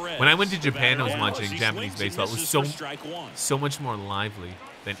shit! Perez, When I went to the Japan, I was batter watching now. He Japanese swings and baseball. It was misses so for strike one. so much more lively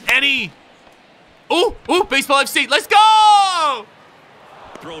than any. Ooh, baseball FC. Let's go!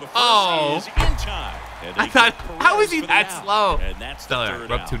 Throw to first Oh. is in time. And they I thought, get how is Perez he for the that out. slow? And that's the All third right,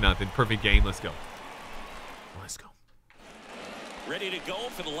 we're up out. 2-0. Perfect game. Let's go. Let's go. Ready to go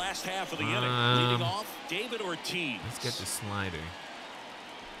for the last half of the inning. Um, Leading off, David Ortiz. Let's get the slider.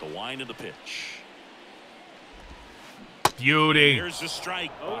 The wind of the pitch. Beauty. Here's the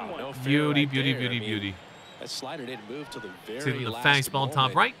strike. No fair Beauty, right beauty, there. beauty, I mean, beauty. That slider didn't move till the To very the last fastball top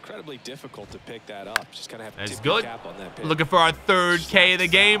moment. right. Incredibly difficult to pick that up. Just kind of have to That's tip your good. cap on that pitch. Looking for our third K of the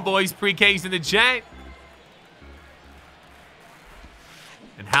game, boys. Pre-Ks in the chat.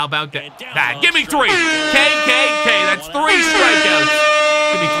 And how about that? Give me 3. K. That's 3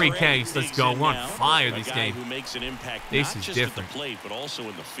 strikeouts. Give me 3 Ks. Let's go. We're on fire this game. Who makes an impact This not is just different. at the plate, but also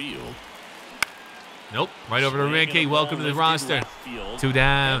in the field. Nope. Right over to Ricky. Welcome to the roster. 2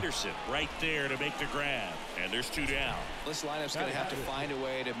 down. Henderson right there to make the grab. And there's 2 down. This lineup's going to have to find a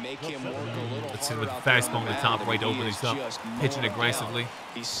way to make him work a little Let's hit harder with the out there fastball on the mound. top I mean, right, he open is this up, just pitching mowing aggressively. down.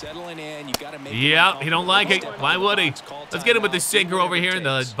 He's settling in. You got to make Yeah, him he don't like it. comfortable. Why would he? Step out of the box, Let's get him with the call sinker timeout, over here in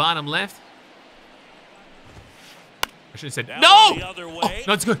the takes. bottom left. I should have said, Down no! the other way. Oh,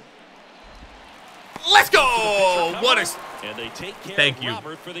 no, it's good. Let's go! What a... And they take care Thank of you,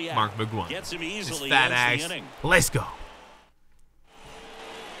 Robert for the out. Mark McGuire. Gets him His easily. fat ends ass. the inning. Let's go.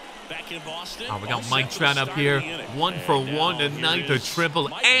 Back in Boston. Oh, we got all Mike set for the Trout up start here. of the inning. 1 for And 1 now tonight. here The is triple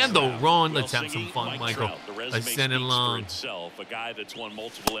Mike and the Trout. run. Well, Let's have some singing fun, Mike Michael. Trout. The resume Let's send it speaks for along. itself. A guy that's won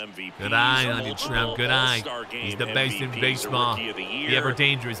multiple MVPs. Good eye on you, multiple Trout. Good eye. All-Star game He's the best in MVPs, the baseball. Rookie of the The Year. ever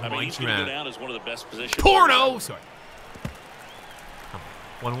dangerous I mean, Mike he's gonna go Trout. down as one of the best position Porno! players. Sorry.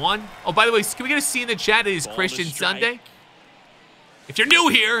 1-1. Oh, by the way, can we get a C in the chat? It is Ball Christian to strike. Sunday. If you're new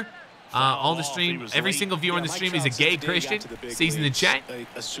here, on the off. He stream, was every late. single viewer on the Mike stream is a Trout, gay since the day he got Christian. to the big C's in the leagues, chat.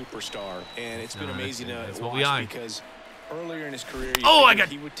 a superstar, and it's been No, amazing that's to what watch we are. because earlier in his career, you Oh, I figured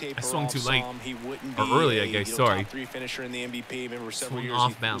got- he would taper I swung off too late. some. He wouldn't Or be early, I a, guess, you know, sorry. top 3 finisher in the MVP. Remember several Swung years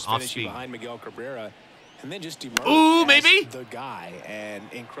off he bounce, was off finishing speed. behind Miguel Cabrera, and then just emerged Ooh, as maybe? the guy, and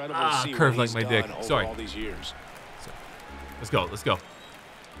incredible Ah, to see curved what like he's my done dick. over Sorry. all these years. Let's go. Let's go.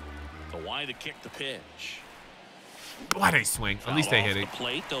 The wide to kick the pitch. Why'd I swing? At least I Foul hit off it. the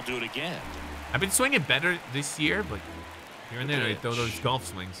plate. They'll do it again. I've been swinging better this year, but here and there I throw those golf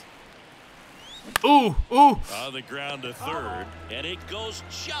swings. Ooh, ooh. On the ground to third, and it goes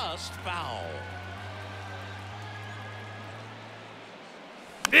just foul.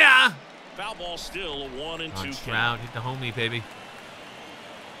 Yeah. Foul ball still a 1 and 2 Oh, count. Trout, hit the homie, baby.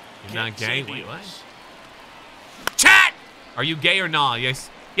 You're not gay? Wait, what? Chat! Are you gay or not? Yes.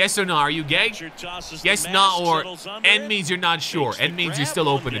 Yes or no? Are you gay? Yes, not, or N means you're not sure. N means you're still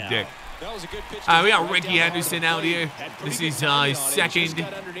open to dick. That was a good pitch. We got Ricky Henderson out here. This is his second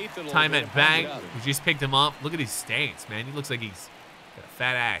time at bat. We just picked him up. Look at his stance, man. He looks like he's got a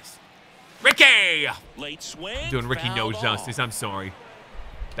fat ass. Ricky! Late swing. Doing Ricky fouled knows off. justice. I'm sorry.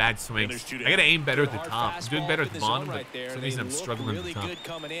 Bad swings. there's 2 I gotta down. aim better at the top. I'm doing better at the bottom, but there. for some They reason I'm look struggling at really the top. good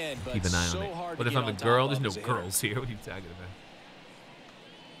coming in, but Keep an eye so on it. hard What to if get I'm a on top girl? of There's no as a hitter. girls here. What are you talking about?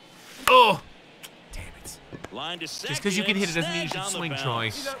 Oh! Damn it. Line to Just because you can hit it doesn't mean you should snagged on swing, the Troy.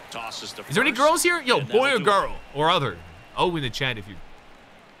 bounce. Tosses to Is there any first, girls here? Yo, and boy that'll or do it. girl? Or other? Oh, in the chat if you...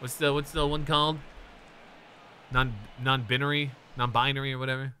 What's the one called? Non-binary? Non-binary or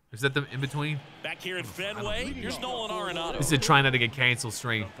whatever? Is that the in-between? Back here at Fenway, here's Nolan Arenado. This is a try not to get canceled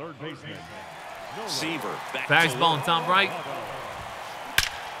stream. Seaver back to Fastball on work. top right.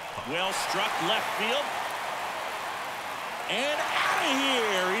 Well struck left field. And out of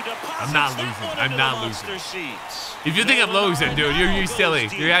here. He deposits I'm not that losing. one I'm into not the losing. monster seats. If you think I'm Nolan losing, dude, you're Arenado silly.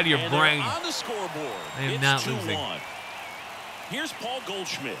 goes You're out of your deep, and they're brain. on the scoreboard. I am It's not 2-1. losing. Here's Paul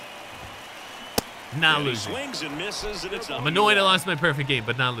Goldschmidt. Not And he losing. swings and misses, and it's I'm annoyed I lost my perfect game,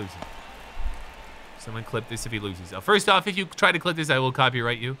 but not losing. Someone clip this if he loses. First off, if you try to clip this, I will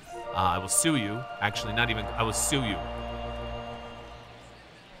copyright you. I will sue you. Actually, not even. I will sue you.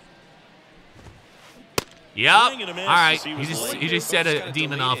 Yep. All Swing and a miss right. as he was He just set a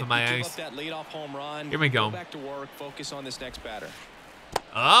demon off of my ass. Here we go. Back to work. Focus on this next batter.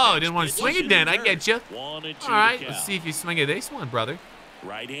 Oh, I didn't want to swing it then. I get you. 1 and 2 All right. to Let's count. see if you swing at this one, brother.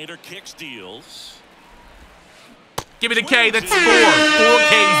 Right-hander kicks, deals. Give me the K. That's 4. 4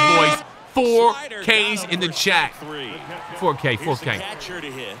 Ks, boys. 4 Ks in the chat. 4K. Here's the 4K. catcher to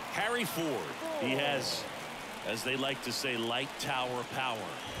hit, Harry Ford. He has, as they like to say, light tower power.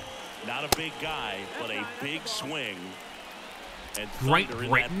 Not a big guy, but a big swing. Great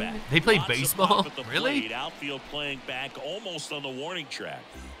Britain? They play baseball? Really? Outfield playing back almost on the warning track.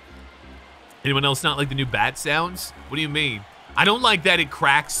 Anyone else not like the new bat sounds? What do you mean? I don't like that it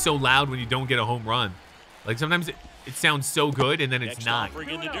cracks so loud when you don't get a home run. Like sometimes it sounds so good and then it's not.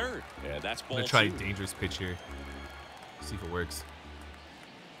 In the dirt. Yeah, that's I'm gonna try a dangerous pitch here. See if it works.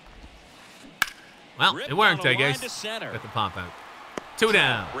 Well, it worked, I guess. Got the pop out. 2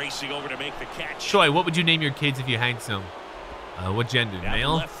 down. Racing over to make the catch. Troy, what would you name your kids if you had some? What gender?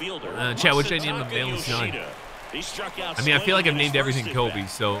 Male? Chad, what should I name a male son? I mean, I feel like I've named everything Kobe,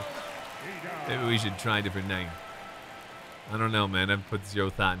 so maybe we should try a different name. I don't know, man. I've put zero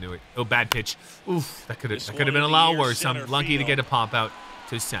thought into it. Oh, bad pitch. Oof, that could have been a lot worse. I'm lucky to get a pop out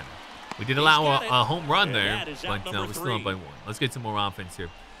to center. We did allow a home run there, but we're still up by 1. Let's get some more offense here.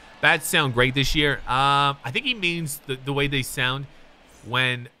 Bats sound great this year. I think he means the way they sound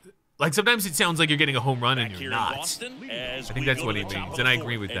when, like, sometimes it sounds like you're getting a home run and you're not. I think that's what he means, and I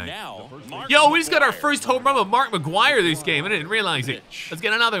agree with that. Yo, we just got our first home run with Mark McGwire this game. I didn't realize it. Let's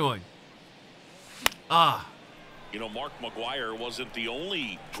get another one. You know, Mark McGwire wasn't the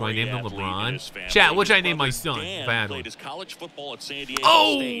only. Try name him LeBron. Chat, what should I name my son? If I had one. Played his college football at San Diego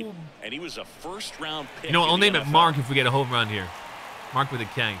State, and he was a first-round pick. You know what? I'll name it Mark if we get a home run here. Mark with a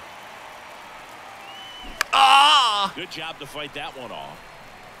K. Good job to fight that one off.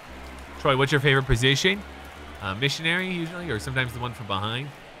 Troy, what's your favorite position? Missionary usually, or sometimes the one from behind.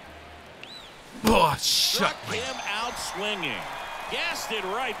 Oh, shut him out swinging. Gassed it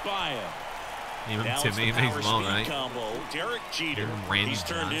right by him. Even to me, makes long, right? Combo. Derek Jeter. He's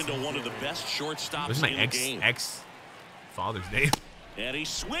turned into one of the best shortstops in the game. What's my ex-father's name? And he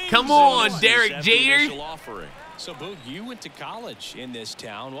swings. Come on, Derek Jeter. So, Boog, you went to college in this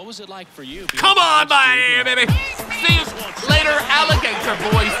town. What was it like for you? Come on, baby. See you later, alligator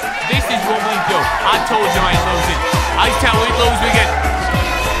boys. This is what we do. I told you I ain't losing. I tell we lose, we get.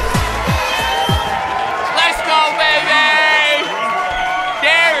 Let's go, baby.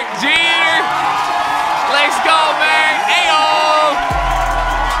 Derek Jeter. Let's go, man. Ayo.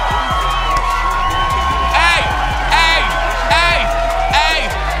 Hey.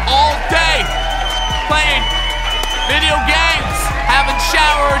 All day playing video games. Haven't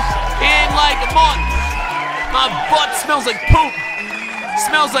showered in like a month. My butt smells like poop.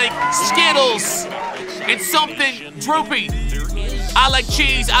 Smells like Skittles and something droopy. I like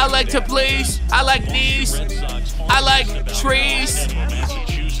cheese. I like to please. I like knees. I like trees.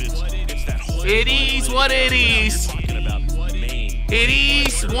 It is what it is. It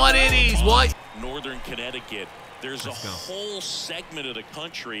is what it is. What? Northern Connecticut. There's a whole segment of the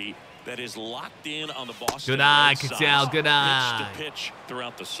country that is locked in on the Boston. Good eye, Cattell. Good eye. Pitch to pitch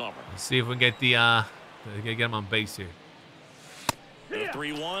throughout the summer. Let's see if we can get the get him on base here. The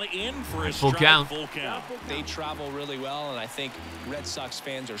 3-1 in for a full count. Full count. They travel really well, and I think Red Sox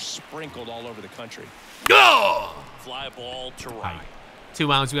fans are sprinkled all over the country. Go! Fly ball to right.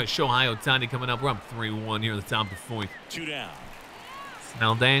 2 outs. We got Shohei Ohtani coming up. We're up 3-1 here at the top of the 4th. 2 down.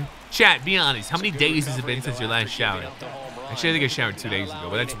 Smell Dan. Chat, be honest. How many days has it been since your last shower? Actually, I think I showered 2 days ago,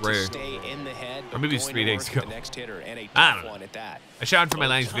 but that's rare. Or maybe it's 3 days ago. I don't know. I showered for my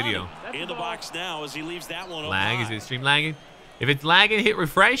last video. In the box now as he leaves that one lag? Is it stream lagging? If it's lagging, hit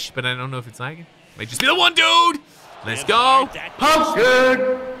refresh, but I don't know if it's lagging. Might just be the one, dude. Let's go. Pump good.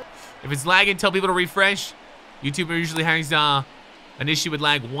 If it's lagging, tell people to refresh. YouTube usually has an issue with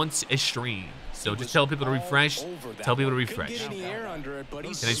lag once a stream. So just tell people to refresh. Tell people to refresh. Can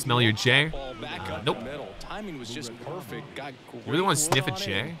I smell your chair? Nope. You really want to sniff a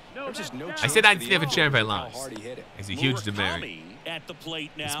chair? I said I'd sniff a chair if I lost. It's a huge demerit.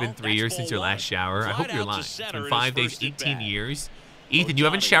 It's been 3 years since your last shower. I hope you're lying. It's been 5 days, 18 years. Ethan, you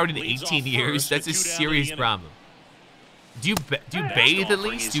haven't showered in 18 years? That's a serious problem. Do you bathe at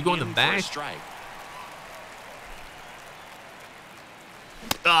least? Do you go in the bath?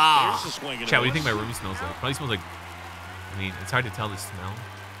 Chat, what do you think my room smells like? Probably smells like, I mean, it's hard to tell the smell.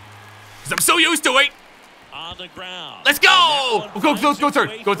 Because I'm so used to it. On the ground. Let's go. Go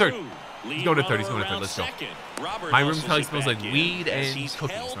third. Go third. He's going to third. He's going to third. Let's go. My room probably smells like weed and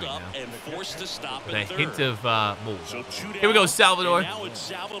cookies right now. With a hint of mold. Here we go, Salvador.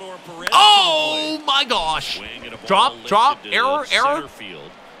 Oh my gosh. Drop. Error.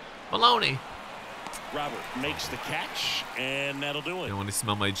 Maloney. Robert makes the catch, and that'll do it. You don't want to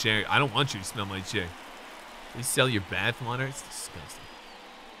smell my chair. I don't want you to smell my chair. You sell your bath water? It's disgusting.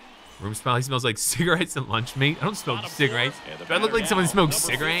 Room smell. He smells like cigarettes and lunch meat. I don't smoke cigarettes. Do I look like someone who smokes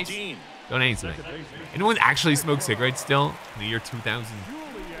cigarettes? Don't answer me. Anyone actually smoke cigarettes still in the year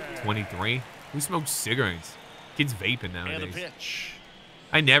 2023? Who smokes cigarettes? Kids vaping nowadays.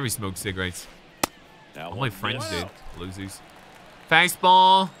 I never smoked cigarettes. All my friends did. Losers.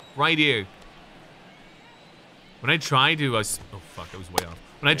 Fastball right here. When I tried to, oh fuck, that was way off.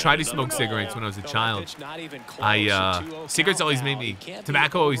 When I tried to smoke cigarettes when I was a child, cigarettes always made me,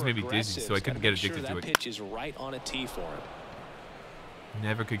 tobacco always made me dizzy, so I couldn't get addicted to it.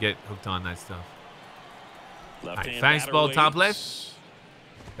 Never could get hooked on that stuff. All right, fastball top left.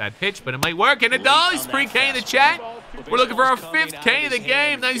 Bad pitch, but it might work, and it does. Pre-K in the chat. We're looking for our 5th K of the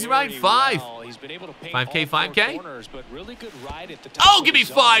game. Nice ride, 5. 5K, 5K. Oh, give me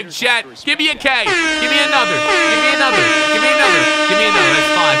 5, chat. Give me a K. Give me another. Give me another. Give me another. Give me another.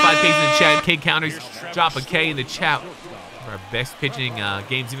 That's 5. 5 Ks in the chat. K counters. Drop a K in the chat. Our best pitching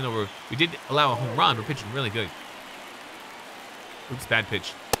games, even though we did allow a home run. We're pitching really good. Oops, bad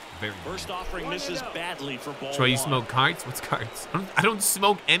pitch. First offering misses badly for ball. Troy, you smoke carts? What's carts? I don't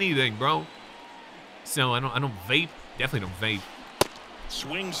smoke anything, bro. So I don't vape. Definitely don't vape.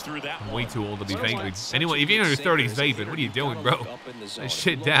 Swings through that. I'm way too old to be vaping. Anyone, if you're in your 30s vaping, what are you doing, bro? That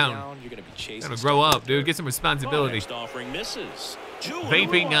shit down. Gotta grow up, dude. Get some responsibility.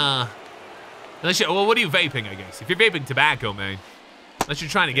 Vaping, unless you, well, what are you vaping? I guess if you're vaping tobacco, man. Unless you're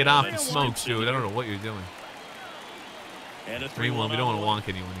trying to get off the smokes, dude. I don't know what you're doing. And a 3-1. We don't want to wonk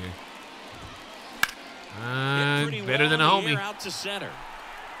anyone here. Better than a homie. Out to center.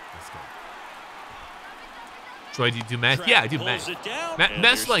 Let's go. Troy, do you do meth? Yeah, I do meth.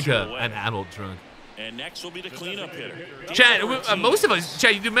 Meth's like an adult drug. And next will be the cleanup hitter. Chat, most of us,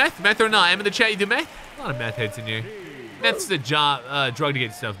 chat, you do meth? Meth or not? I'm in the chat, you do meth? A lot of meth heads in here. Meth's the drug to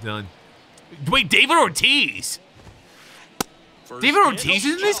get stuff done. Wait, David Ortiz? David Ortiz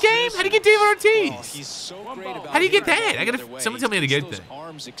is in this game? How do you get David Ortiz? He's so great about how do you get that? I gotta. Someone tell me how to get that.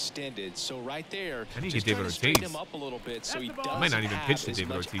 Arms extended, so right there. How do you get David Ortiz? I might not even pitch to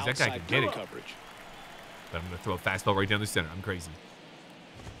David Ortiz. That guy can get it. But I'm gonna throw a fastball right down the center. I'm crazy.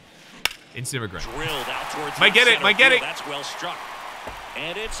 Instant regret. Drilled out towards might get it. Might get it. That's well struck.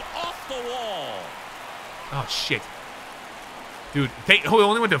 And it's off the wall. Oh shit, dude. He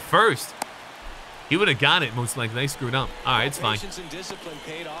only went to first. He would have got it most likely. They screwed up. All right, it's fine.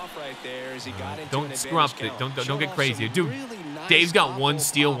 Don't screw up. Don't get crazy, dude. Dave's got 1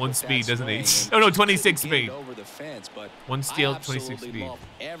 steal, 1 speed, doesn't he? Oh no, 26 speed. 1 steal, 26 speed.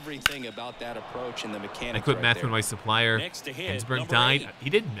 I quit math when my supplier Ginsburg died. He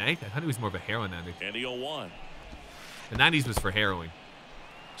didn't, mate. I thought he was more of a heroin addict. And the 0-1. The 90s was for heroin.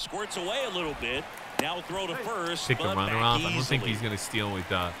 Squirts away a little bit. Now throw to first. Pick the runner off. I don't think he's gonna steal with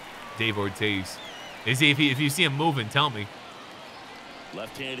Dave Ortiz. Is he, if you see him moving, tell me.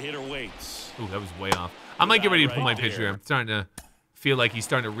 Left-hand hitter waits. Ooh, that was way off. I might get ready to pull my pitcher. I'm starting to feel like he's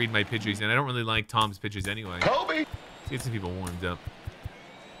starting to read my pitches, and I don't really like Tom's pitches anyway. Kobe! Let's get some people warmed up.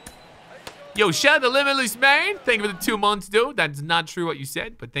 Yo, shout out to Limitless Man. Thank you for the 2 months, dude. That's not true what you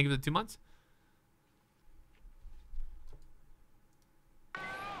said, but thank you for the 2 months.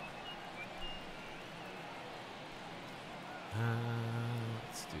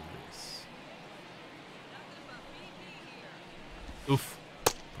 Let's do this. Oof.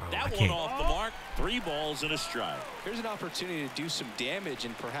 Bro, that one off the mark. 3 balls and a strike. Here's an opportunity to do some damage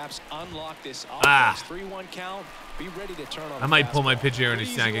and perhaps unlock this offense. 3-1 count. Be ready to turn on. I might pull my pitch here in a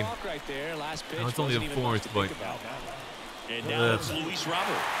second. Right there. Last pitch. No, it's only the 4th, but. And now it's Luis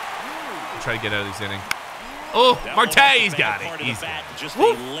Robert. Try to get out of this inning. Oh, Marte's got it. He's got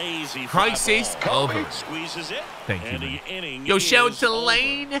it. Crisis over. Squeezes it. Thank you, man. Yo, shout out to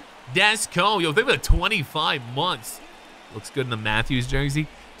Lane Dasco. Yo, think about 25 months. Looks good in the Matthews jersey.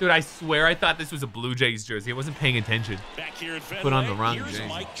 Dude, I swear I thought this was a Blue Jays jersey. I wasn't paying attention. Back here in Fenway, put on the wrong jersey.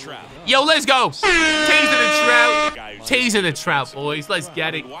 Trout. Yo, let's go. Tasing the Trout. Tasing the Trout, boys. Let's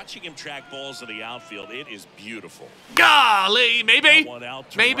get it. Watching him track balls in the outfield, it is beautiful. Golly, maybe.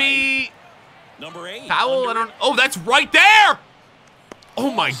 Maybe. Right. Number 8. Foul. I don't. Oh, that's right there. Oh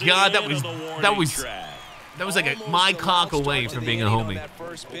my God, that was like my cock away from being a homie.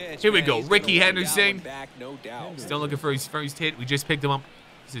 Here we go, Ricky Henderson. Still looking for his first hit. We just picked him up.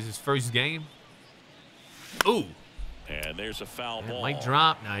 This is his first game. Ooh. And there's a foul ball. Might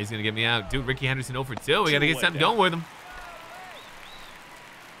drop. Nah, he's going to get me out. Dude, Ricky Henderson 0 for 2. We got to get something going with him.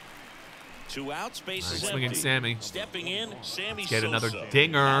 2 outs, bases empty. Swinging Sammy. Stepping in, Sammy get another Sosa.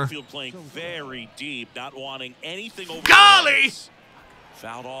 dinger. Outfield playing very deep, not wanting anything over. Golly!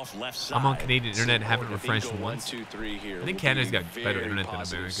 Fouled off left side. I'm on Canadian internet and haven't refreshed once. I think Canada's got better internet than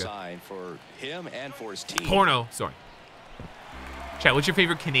America. For him and for his team. Porno. Sorry. Chat, what's your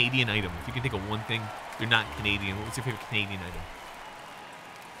favorite Canadian item? If you can think of one thing, you're not Canadian. What's your favorite Canadian item?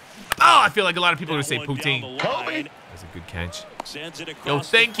 Oh, I feel like a lot of people are going to say poutine. Kobe. That's a good catch. Yo,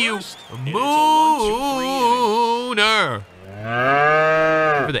 thank you, Mooner.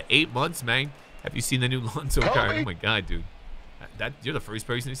 For the 8 months, man. Have you seen the new Lonzo card? Oh, my God, dude. You're the first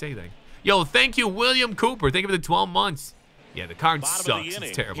person to say that. Yo, thank you, William Cooper. Thank you for the 12 months. Yeah, the card sucks.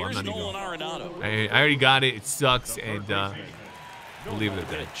 It's terrible. I'm not even. I already got it. It sucks, and we'll leave it at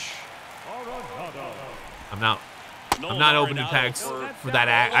that. I'm not opening packs for that.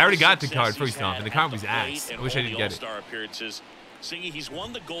 I already got the card first off, and the card was ass. I wish I didn't get it. He's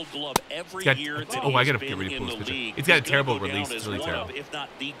won the Gold Glove every year. Oh, I gotta get rid of this picture. It's got a terrible release. It's really terrible. If not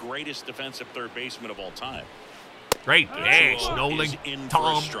the greatest defensive third baseman of all time. Great pitch, Nolan,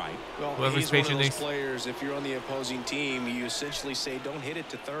 Tom, well, whoever's he's one pitching of those this. players, if you're on the opposing team, you essentially say, don't hit it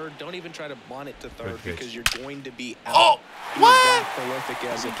to third. Don't even try to bunt it to third because you're going to be out. Oh, what? Prolific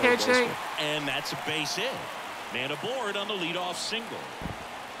as a third baseman. And that's a base hit. Man aboard on the leadoff single.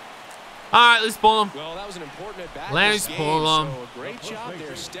 All right, let's pull him. Well, that was an important at bat. Let's pull him. So a great job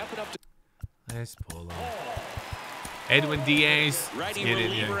there, stepping up. Let's pull him. Edwin Diaz. Let's get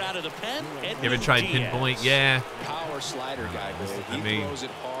in here. You ever tried pinpoint? Yeah. Power slider guy. He throws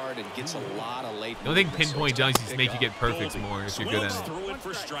it hard and gets a lot of late. The only thing pinpoint does is make you get perfects more if you're good at it.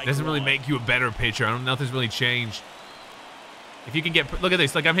 It doesn't really make you a better pitcher. I don't know. Nothing's really changed. If you can get, look at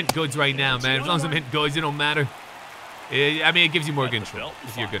this. Like I'm hitting goods right now, man. As long as I'm hitting goods, it don't matter. I mean, it gives you more control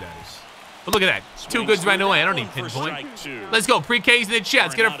if you're good at it. But look at that. 2 goods right away. I don't need pinpoint. Let's go. Pre-Ks in the chat.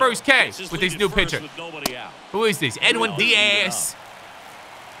 Let's get our first K with this new pitcher. Who is this? Edwin Diaz.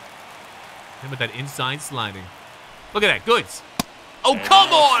 Him with that inside sliding. Look at that. Goods. Oh, come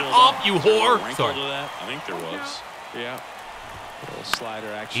on up, you whore. Sorry. I think there was. Yeah. A little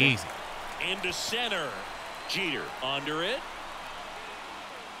slider action. Easy. Into center. Jeter under it.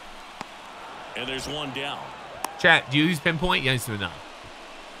 And there's one down. Chat, do you use pinpoint? Yes or no?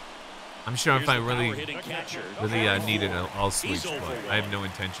 I'm sure if I really need it, I'll switch, but I have no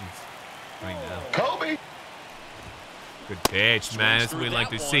intentions right now. Kobe. Good pitch, man. That's what we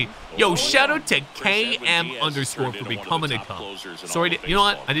like to see. Yo, shout out to KM_ for becoming a come. Sorry, you know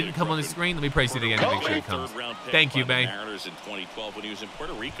what? I didn't come on the screen. Let me press it again to make sure it comes. Thank you, man.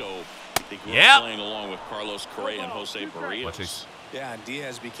 Watch this. Yeah,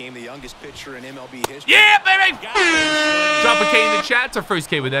 Diaz became the youngest pitcher in MLB history. Yeah, baby! Drop a K in the chat. It's our first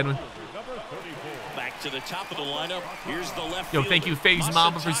K with Edwin. Back to the top of the lineup. Here's the left. Yo, thank you, FaZe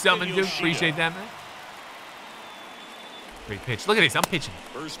Mamba, for summing, dude. Appreciate that, man. Great pitch. Look at this. I'm pitching.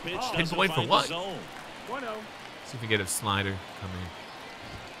 First pitch. Pinpoint for what? See if we get a slider coming in.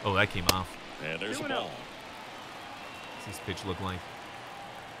 Oh, that came off. Yeah, there's a ball. What's this pitch look like?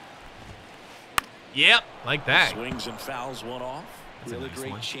 Yep, like that. Swings and fouls one off. That's really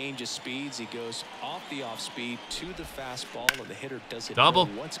great change of speeds. He goes off the off speed to the fastball, and the hitter doesn't double.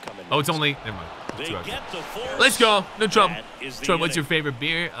 know what's coming. Oh, it's only. Never mind. They get the force. Let's go. No trouble. Troy, what's inning. your favorite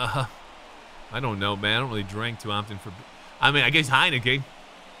beer? I don't know, man. I don't really drink too often for. I mean, I guess Heineken.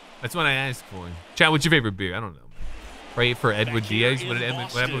 That's what I asked for. Chad, what's your favorite beer? I don't know. Pray for Edwin Diaz. What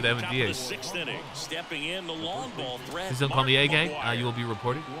happened with Edwin Diaz? Stepping in the long ball threat. Please don't call me A-Gang. You will be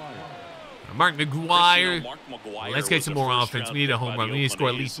reported. Mark McGuire. Let's get some more offense. We need a home run. We need to score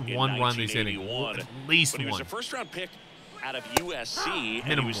at least 1 run this inning. At least one. He was one. a first-round pick out of USC, and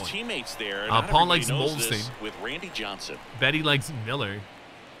Minimum he was one. teammates there. Paul likes Molson. With Randy Johnson. Betty likes Miller.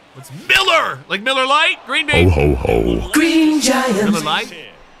 What's Miller? Like Miller Lite? Green Bay? Ho, ho, ho. Green Giants. Miller Lite?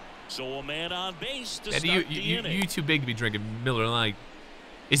 So a man on base to Betty, start the inning. you too big to be drinking Miller Lite.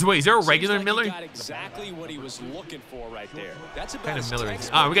 Is there a regular like Miller? He got exactly what he was looking for right there. That's about Kind of as Miller.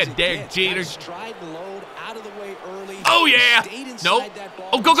 textbook We got as it Derek gets. Jeter. Stride and load out of the way early. Oh yeah. Stayed inside Nope. that ball,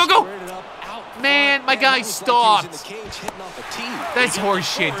 Oh, go, go, go. squared it up, out Man, front. my Man, guy that was like he was in stopped. the cage hitting off a tee. That's horse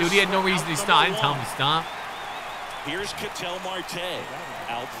shit, dude. He had no reason to stop. I didn't tell him to stop. Here's Ketel Marte.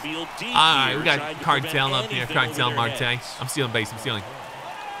 Outfield deep. All right, here, we got trying to Cartel prevent up here. anything Cartel over their Marte. heads. I'm stealing base. I'm stealing.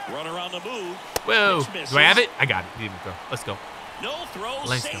 Runner on the move. Whoa. Pitch Do I have misses. it? I got it. Didn't even go. Let's go. No throw.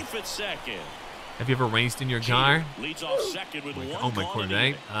 Let's Safe at second. Have you ever raced in your car? Leads off second with one Oh my gone in the Corvette?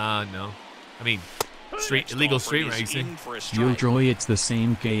 inning. No. I mean, Next illegal offering street is racing. in for a Yo strike. Troy, it's the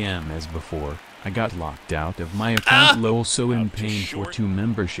same KM as before. I got locked out of my account lol, so I'm Out to paying for short. 2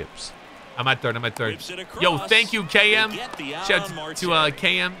 memberships. I'm at third. I'm at third. Whips it across. Yo, thank you, KM. They get the out Shout on out to Marte.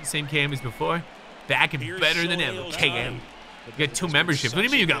 KM. Same KM as before. Back and Here's better than ever. Shohei KM. Ohtani. You got 2 memberships. What do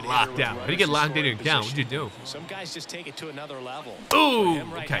you mean you got locked out? How do you get locked in your account? What'd you do? Some guys just take it to another level. Ooh,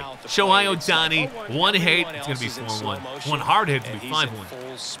 Him right okay. now at the Shohei plate, it's like, Ohtani, oh, one hit, everyone it's going to be else is in slow 4-1. motion, One hard hit, it's and going to be he's in 5-1.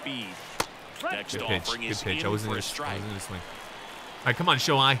 full speed. Next Good pitch. offering Good is pitch. in I wasn't for going a to strike. swing. All right, come on,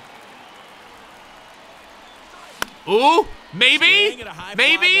 Shohei. Ooh, maybe? Swing and a high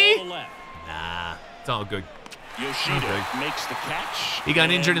fly Maybe? ball to left. Nah, it's all good. Yoshida Okay. makes the catch. He got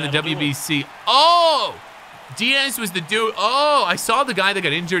and injured in the that'll do it. WBC. Oh! Diaz was the dude. Oh, I saw the guy that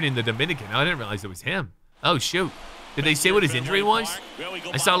got injured in the Dominican. I didn't realize it was him. Oh, shoot. Did they say what his injury was?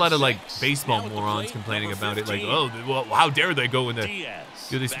 I saw a lot of like baseball morons complaining about it. Like, oh, well, how dare they go in the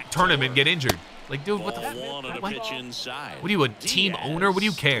do this tournament and get injured? Like, dude, what the fuck? What are you, a team owner? What do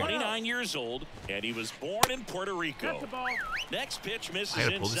you care? 29 years old, and he was born in Puerto Rico. Next pitch misses I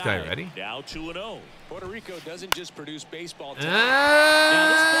gotta pull this guy already. Now 2-0. Puerto Rico doesn't just produce baseball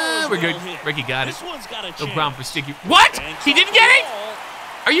talent. We're good. Ricky got it. This one's got a No chance. problem for Sticky. What? He didn't get it?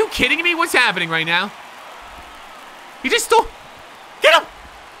 Are you kidding me? What's happening right now? He just stole. Get him!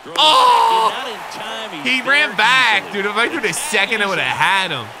 Oh! He ran back, dude. If I could have second, I would have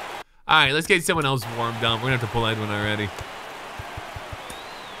had him. All right, let's get someone else warmed up. We're gonna have to pull Edwin already.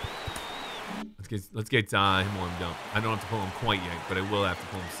 Let's get him warmed up. I don't have to pull him quite yet, but I will have to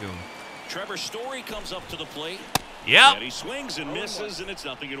pull him soon. Trevor Story comes up to the plate. Yep. And he swings and misses, and it's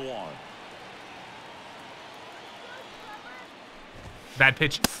 0-1. Bad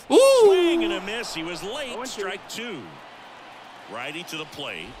pitch. Ooh! Swing and a miss. He was late. Strike 2. Righty to the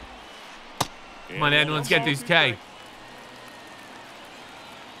plate. Come on, Edwin, let's get this K.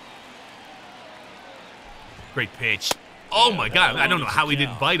 Great pitch. Oh my God! I don't know how he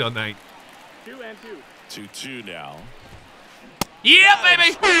didn't bite on that. 2-2 now. Yeah,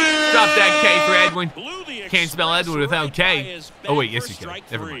 baby! Drop that K for Edwin. Can't spell Edwin without K. Oh wait, yes you can.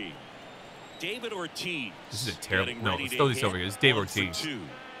 Never mind. David Ortiz. This is a terrible. No, let's throw this over here. It's Dave Ortiz.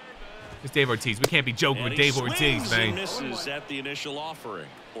 It's Dave Ortiz. We can't be joking with Dave Ortiz, man. Misses at the initial offering.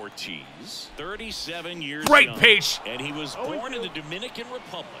 Ortiz, 37 years Great young, pitch. and he was born in the Dominican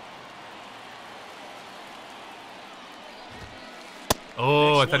Republic.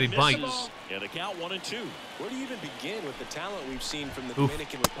 Oh, I Next thought he'd one bite. misses, and a count 1-2. Where do you even begin with the talent we've seen from the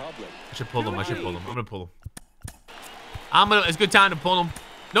Dominican Republic? I should pull him. I should pull him. I'm gonna pull him. It's a good time to pull him.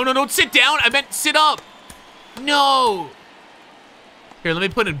 No, no, don't sit down. I meant sit up. No. Here, let me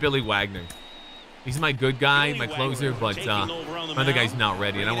put in Billy Wagner. He's my good guy, my closer, but my other guy's not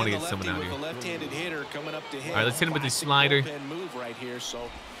ready, and I want to get someone out here. All right, let's hit him with the slider. Gotcha,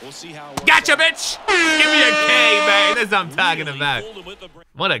 bitch! Give me a K, man. That's what I'm talking about.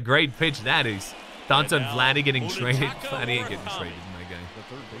 What a great pitch that is. Thoughts on Vladdy getting traded? Vladdy ain't getting traded, my guy.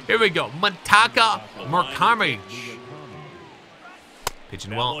 Here we go. Montaka Murkami.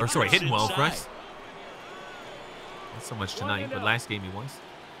 Pitching well, or sorry, hitting well for us. Not so much tonight, but last game he was.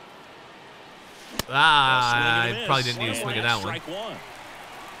 I probably didn't need to swing at that one.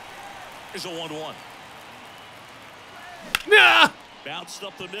 Here's a 1-1. Nah! Bounced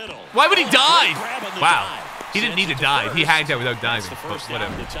up the middle. Why would he dive? Wow. Dive. He didn't need to dive. He had that without diving, but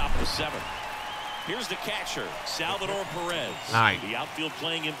whatever. The top of the 7th. Here's the catcher, Salvador Perez. All right. The outfield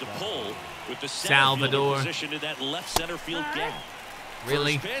playing him to pull with the Salvador position in that left center field gap.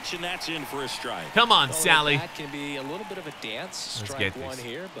 Really? First pitch, and that's in for a strike. Come on, Sally. That can be a little bit of a dance. Let's Strike get one this.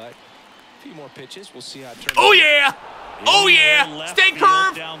 here, but a few more pitches. We'll see how it turns Oh out. yeah! Oh yeah! Stay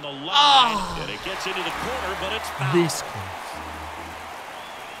curve! Down the line, Oh. and it gets into the corner, but it's foul. This close.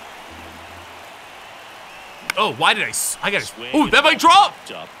 Oh, why did I gotta. Oh, that might drop!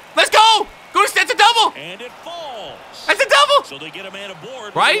 Let's go! Go to that's a double! And it falls. That's a double! So they get a man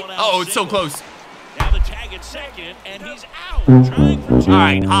aboard. Right? Oh, it's so close. Now the tag at second, and he's out. Trying for two. All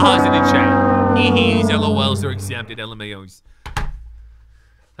right, ha-has in the chat. Hee-hees, LOLs are accepted, LMAOs.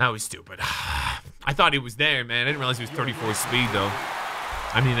 That was stupid. I thought he was there, man. I didn't realize he was 34 speed, though.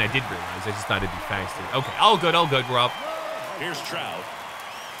 I mean, I did realize. I just thought it'd be faster. Okay, all good, we're up. Here's Trout.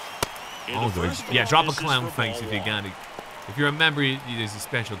 In All the good. first Yeah, one, drop a this is clown for face ball if you one. got it. If you remember, there's a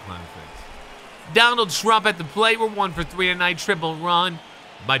special clown face. Donald Trump at the plate. We're 1 for 3 tonight. Triple run.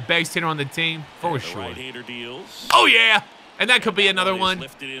 My base hitter on the team, for The sure. right-hander deals. Oh, yeah. And that could be another Is one.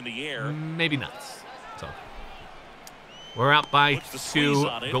 lifted in the air. Maybe not. It's okay. We're up by Puts the squeeze 2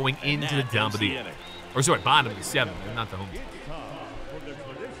 on it, going and into the that top ends of the the inning. inning. Or sorry, bottom of the 7th, not the home team.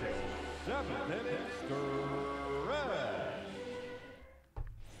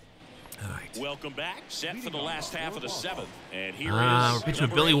 All right. Welcome back. Set for the last half of the 7th. And here is We're pitching with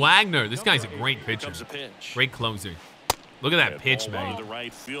number Billy 8. Wagner. This guy's a great pitcher. Comes a pitch. Great closer. Look at that And pitch, ball man. to the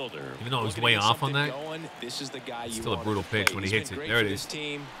right fielder. Even though it was Looking way to get off on something that. going, this is the guy you Still a want brutal to play. pitch when he He's hits been it. great There it for is. this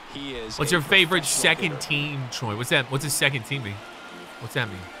team. He is What's a your favorite professional second hitter. team, Troy? What's that? What's a second team mean? What's that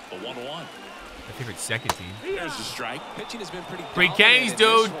mean? The 1-1. My favorite second team. There's the strike. Pitching has been pretty Three dominant Ks, in this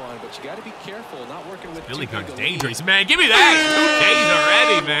dude. one, but you got to be careful not working with Billy too big Card's a lead. dangerous, man. Give me that.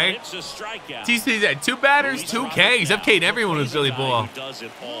 2 Ks already, man. It's a strikeout. TC's at 2 batters, 2 Ks. I've K'd everyone with Billy Ball. He does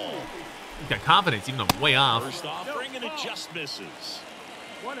it all. He's got confidence, even though I'm way off. First offering, and it just misses.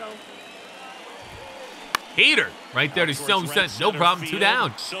 Heater right there to Sosa. No problem, 2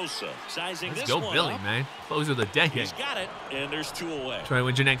 down. Sosa sizing Let's go, Billy, man. Closer of the decade. He's got it, and there's 2 away. Try to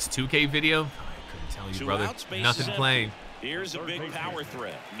win your next 2K video. couldn't tell you, 2 brother. outs, base Nothing is empty. playing. Here's a big power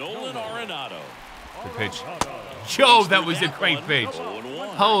threat. Nolan Arenado. Good pitch. Yo, that was a great pitch. 0-1.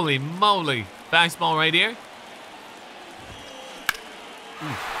 Holy moly. Fastball right here.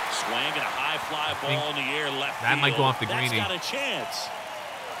 Swing and a high fly ball in the air left that field. might go off the That's greenie. got a chance.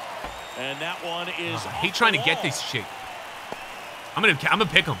 And that one is I off hate trying the to get wall. this shit. I'm gonna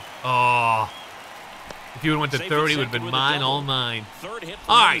pick him. Oh. If you would have went to 30, it would have been mine, all mine. Third hit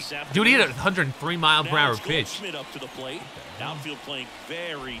for All him right. this afternoon. Dude, he had a 103 mile per Now hour it's pitch. Goldschmidt up to the plate. Outfield playing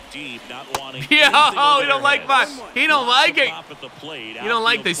very deep, not wanting. Yeah, anything oh, over he don't their like my, heads. he don't Lots like of it. pop at the plate. You don't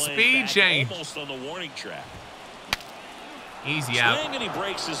like the Outfield playing speed back change. Almost on the warning track. Easy Swing out. and he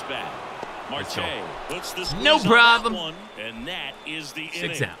breaks his bat. Let's go. Marte puts the squeeze No on that problem. one, and that is the 6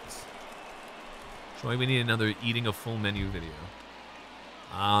 inning. outs. Troy, we need another eating a full menu video.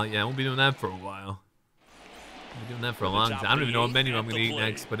 Yeah, we'll be doing that for a while. We'll be doing that for a long time. I don't even know what menu I'm going to eat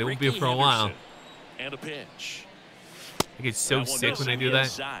next, but it won't be for a while. And a pitch. I get so That one sick when I missing do that.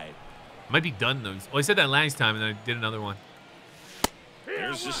 inside. I might be done those. Well, I said that last time, and then I did another one.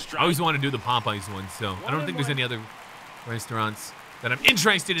 There's the I strike. always want to do the Popeyes one, so I don't think there's any other restaurants that I'm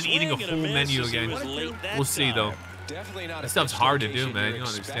interested in eating a Swing full and a miss menu as he again. was late that We'll see, though. time. Definitely not. That stuff's hard to do, man. You don't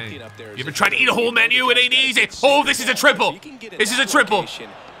understand. understand. You ever try to eat a whole menu? It ain't easy. Oh, this is a triple. This is a triple.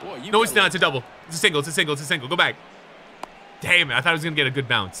 No, it's not. It's a double. It's a single. It's a single. It's a single. Go back. Damn it. I thought I was going to get a good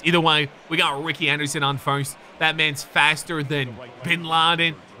bounce. Either way, we got Ricky Anderson on first. That man's faster than Bin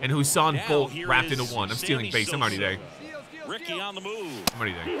Laden and Hussein Bolt wrapped into one. I'm stealing base. I'm already there. Ricky on the move. I'm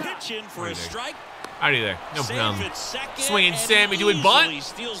already there. Pitch in for a strike. Already there. No Safe problem. at second, Swinging and Sammy. Do we easily bunt?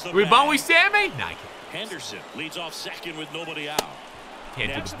 steals the Do we bag. bunt with Sammy? Nah, I can't. Henderson leads off second with nobody out. Can't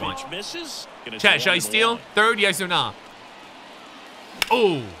do Next the bunt. pitch misses. And it's Chat, should I 1-1. steal? Third, yes or no?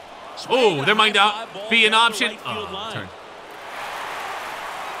 Oh. Oh, there might not be an option. Oh, turn.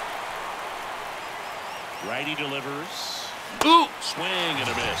 Righty delivers. Ooh. Swing and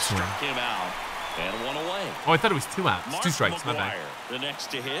a miss. Swing. Struck him out. And one away. Oh, I thought it was 2 outs. Mark 2 strikes. My bad. McGuire, the next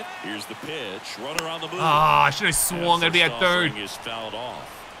to hit. Here's the pitch. Runner on the move. Ah, I should have swung. I'd be at First third. offering is fouled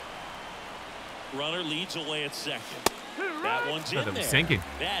off. Runner leads away at second. That one's Thought in that was there. sinking.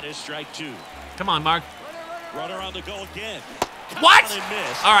 That is strike 2. Come on, Mark. Runner on the go again. What? Caught and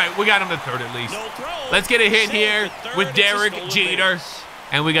missed. All right, we got him to third at least. No throw. Let's get a hit Safe here at third. with It's a Derek stolen Jeter. base.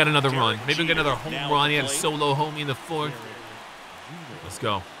 And we got another Derek run. Maybe we'll get another Jeter home now run. at He the had a plate. solo homie in the fourth. Let's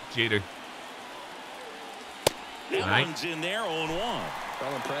go. Jeter. That All right. one's in there, 0-1.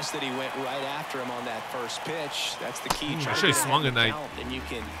 Well, impressed that he went right after him on that first pitch. That's the key. I Try to should've get swung ahead a in the night. count, and you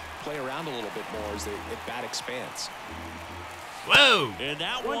can play around a little bit more as the bat expands. Whoa. And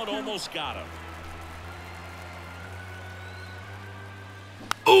that one almost got him.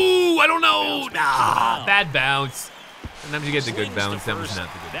 Ooh, I don't know. Bounce back to the Nah, mound. bad bounce. Sometimes you get the good Swings to bounce. That was first.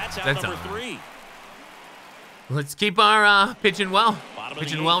 not the good That's bounce. out That's number all right. 3. Let's keep our pitching well. Bottom of the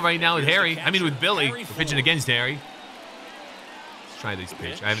Pitching well eighth. right now with Here's the Harry. I mean with catcher, Billy. Harry We're pitching Ford. against Harry. Let's try this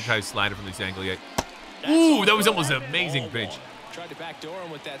pitch. I haven't tried a slider from this angle yet. That's Ooh, a that was ball. almost an amazing Ball pitch. Tried to backdoor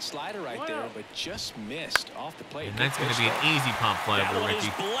him with that slider right there, but just missed off the plate. And Good that's going to pitch, be an though. easy pop fly That over one is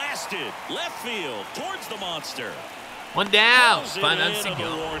Ricky. blasted left field towards the monster. One down. Throws it 5 outs in to on the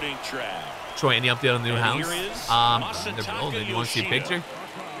go. warning track. Troy, any update on the new And house? here is They're Masataka building. You want to see a Yoshida.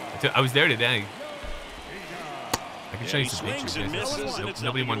 picture? I was there today. I can show you he some swings pictures. and Yes. misses, and it's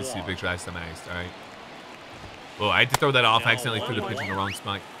Nobody nothing wanted you to see the want. picture last time I asked. All right. Well, I had to throw that off. I Now accidentally threw the 1-1. pitch in the wrong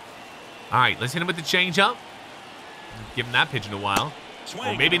spot. All right, let's hit him with the changeup. Give him that pitch in a while. Swing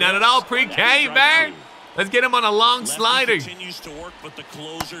Or maybe and a not at miss. all. That's Pre-K, strike man. 2. Let's get him on a long Lefty slider. continues to work, but the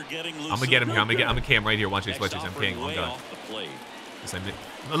closer getting loose. I'm gonna get him here. I'm gonna cam right here. Watch this. Next Watch this. I'm offering king. Oh way god. off the plate.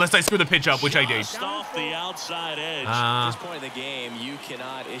 Unless I screw the pitch up, which I did. Just off the outside edge. At this point in the game, you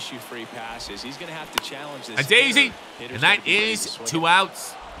cannot issue free passes. He's going to have to challenge this. That's easy. hitter. Hitter's And gotta that be ready to is swing 2 it.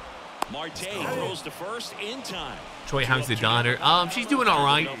 outs. Marte throws to first in time. Troy, how's the daughter? She's doing all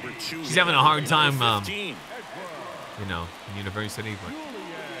right. Number 2 She's having a hard time, number 15. you know, in university. But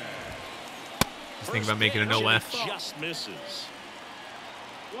just thinking First about making an pitch, and OF. it just misses.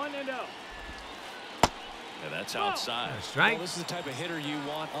 1-0. And that's outside. That's right. Well, this is the type of hitter you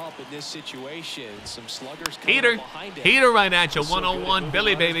want up in this situation. Some sluggers coming Heater. up behind him. Heater right at you. He's so good at 101, moving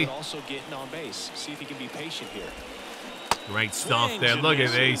Billy, runners, baby. But also getting on base. See if he can be patient here. Great stuff Swings there. and Look at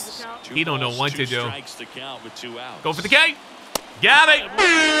misses. these. 2 He don't know balls, what 2 to do. strikes to count with 2 outs. Go for the K. Got it.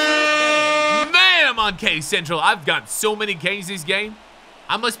 Man, I'm on K Central. I've got so many Ks this game.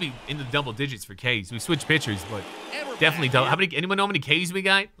 I must be in the double digits for Ks. We switched pitchers, but And we're definitely back double. here. How many? Anyone know how many Ks we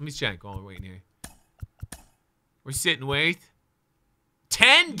got? Let me check while we're waiting here. We're sitting with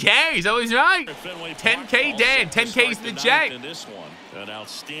 10Ks. I was right. 10K Dan. 10Ks to the J.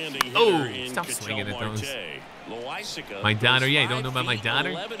 Oh, stop swinging at those. My daughter, yeah, you don't know about my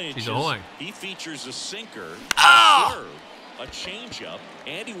daughter? She's a whore. He features a sinker, Oh! a changeup,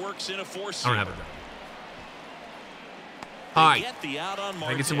 and he works in a four-seamer. I don't have it. All right. If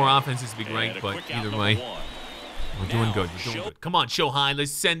I get some more offense, this would be great, but either way, we're doing good. We're doing good. Come on, Shohei.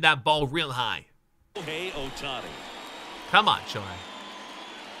 Let's send that ball real high. Come on, Shohei.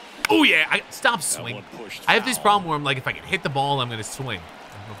 Oh, yeah. Stop swinging. I have this problem where I'm like, if I can hit the ball, I'm going to swing.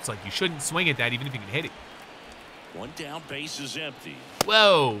 It's like you shouldn't swing at that even if you can hit it. One down, base is empty.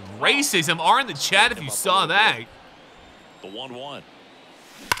 Whoa, racism. R in the chat if you saw that. The 1-1.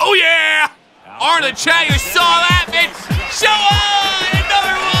 Oh, yeah. R in the chat, you saw that, bitch. Show on!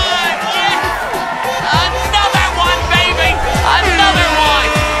 Another one! Yeah. Another one, baby! Another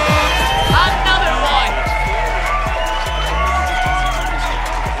one! Another one!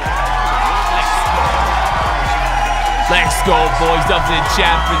 Let's go, boys. Up to the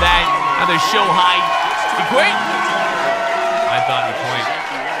chat for that. Another show high. He quit? I thought he quit.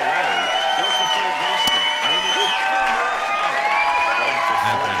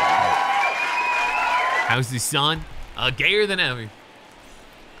 How's the sun? Gayer than ever.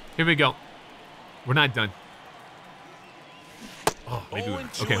 Here we go. We're not done. Oh, maybe we're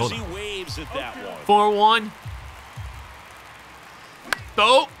not. Okay, hold on. 4-1.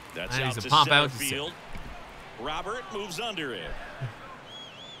 Oh, That's that out is a to pop center out to field. Robert moves under it.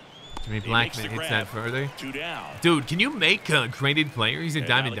 Jimmy Blackman hits that further. 2 down. Dude, can you make graded players in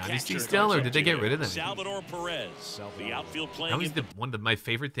Diamond Dynasty still, or did they get rid of them? Salvador Perez, the outfield playing. That was one of my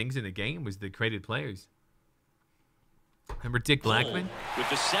favorite things in the game was the graded players. Remember Dick Blackman? With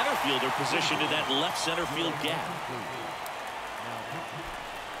the center fielder positioned in that left center field gap.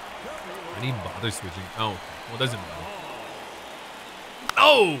 I didn't bother switching. Oh, well, it doesn't matter.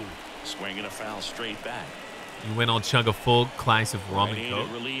 Oh! Swinging a foul straight back. You went on chug a full class of rum and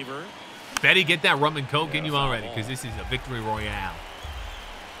coke. Reliever. Betty, get that rum and coke in you already, because this is a victory royale.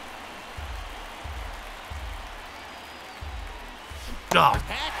 Oh.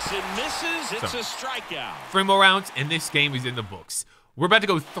 Hacks and misses. It's a strikeout. 3 more rounds, and this game is in the books. We're about to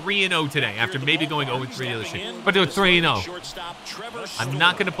go 3-0 today, after maybe going 0-3 the other shit. We're about to go 3-0. I'm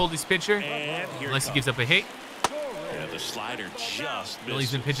not going to pull this pitcher unless he gives up a hit. Yeah, the slider just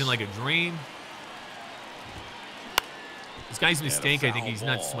Billy's been pitching like a dream. This guy's mistake, I think he's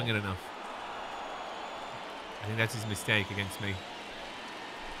not swinging enough. I think that's his mistake against me.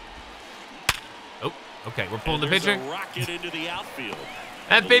 Oh, okay, we're pulling the pitcher. Rocket into the outfield.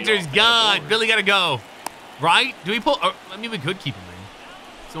 That pitcher's gone. Billy got to go. Right? Do we pull? I mean, we could keep him in.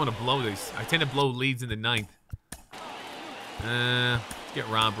 I don't want to blow this. I tend to blow leads in the 9th. Let's get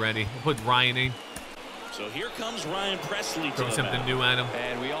Rob ready. We'll put Ryan in. So here comes Ryan Presley. Throw something new at him.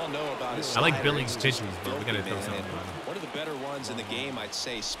 And we all know about his I like Billy's pitches, but we got to throw something at him. One of the better ones in the game, I'd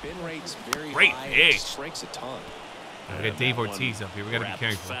say. Spin rate's very Great high. pitch. Strikes a ton. We got Dave Ortiz up here. We got to be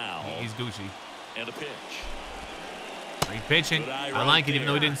careful. He's Gucci. And a pitch. Great pitching. I like it, even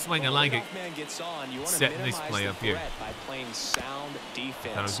though he didn't swing. I like it. Setting this play up here.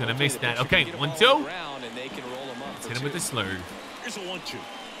 Thought I was going to miss that. Okay, 1-2. Let's hit him with the slurve. Here's a 1-2.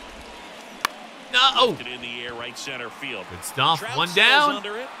 No! Oh! In the air, right center field. Good stuff. Trout 1 down.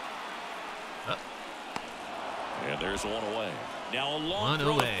 under it. And there's 1 away. Now a long 1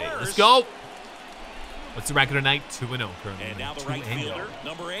 throw away. to first. Let's go. What's the record tonight? 2-0 currently. And now the right fielder,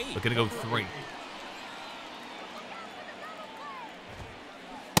 number 8. We're going to go 3.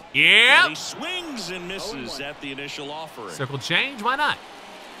 Yeah. He swings and misses at the initial offering. Circle change. Why not?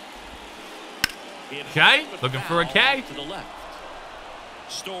 Okay. Looking for a K. To the left.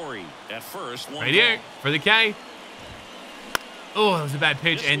 Story at first. Right here for the K. Oh, that was a bad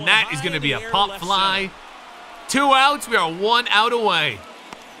pitch. And that is going to be a pop fly. 2 outs. We are 1 out away.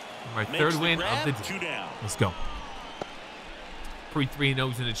 Our 3rd win of the day. Let's go.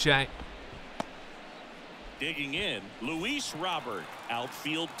 Pre-3-0s in the chat. Digging in, Luis Robert,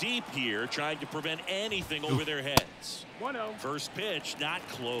 outfield deep here, trying to prevent anything over their heads. 1-0. First pitch, not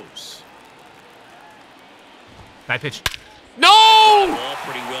close. Bad pitch. No! Ball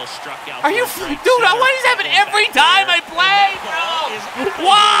pretty well struck out. Are you, dude? Why does this happen every time I play, bro?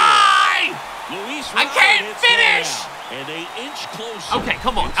 Why? I can't finish. And they inch closer. Okay,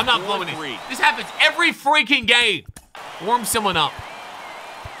 come on. I'm not blowing it. This happens every freaking game. Warm someone up.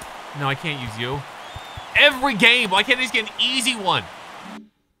 No, I can't use you. Every game. Why can't I just get an easy one?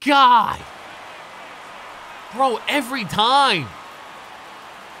 God. Bro, every time.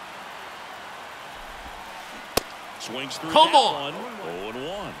 Swings through. Come on.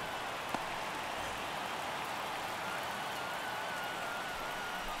 0-1.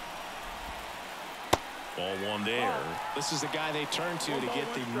 Ball one there. This is the guy they turn to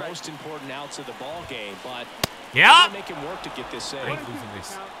get the most important outs of the ball game, but yeah, make him work to get this save. I ain't losing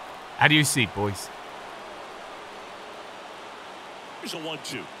this. Out of your seat, boys. Here's a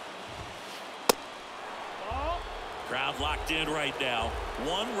 1-2. Crowd locked in right now.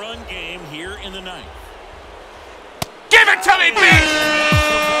 One-run game here in the ninth. Give it to me, bitch!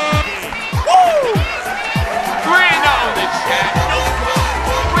 Woo! 3-0 in the chat.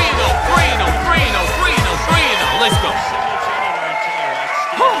 3-0. Let's go.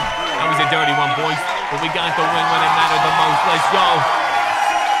 That was a dirty one, boys. But we got the win when it mattered the most. Let's go.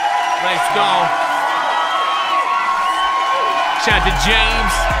 Let's go. Shout out to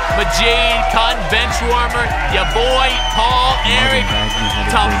James, Majid, Cotton Benchwarmer, your boy, Paul, Eric,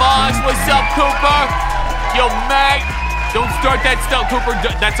 Tomas. What's up, Cooper? Yo, Meg. Don't start that stuff, Cooper.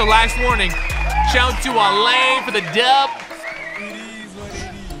 That's the last warning. Shout out to Alain for the dub.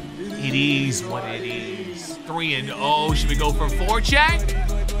 It is what it is. 3-0. Should we go for 4, chat?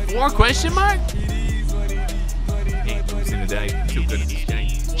 4 question mark? Ain't losing today. Too good at this game.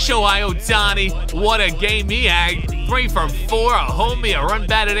 Shohei Ohtani. What a game he had. 3 for 4. A homie. A run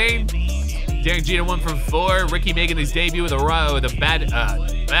batted aim. Derek Jeter 1 for 4. Ricky making his debut with a bad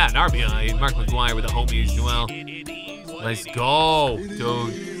an RBI. Mark McGwire with a homie as well. Let's go,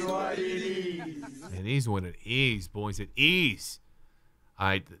 dude. It is what it is, boys. It is. All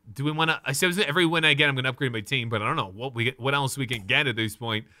right, do we want to? I said every win I get, I'm going to upgrade my team, but I don't know what else we can get at this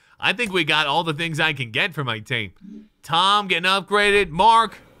point. I think we got all the things I can get for my team. Tom getting upgraded.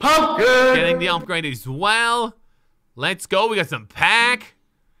 Mark getting the upgrade as well. Let's go. We got some pack.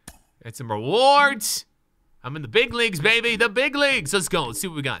 Got some rewards. I'm in the big leagues, baby. The big leagues. Let's go. Let's see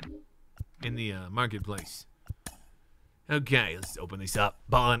what we got in the marketplace. Okay, let's open this up.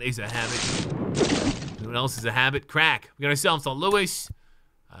 Ballin is a habit. What else is a habit? Crack. We got ourselves a Lewis.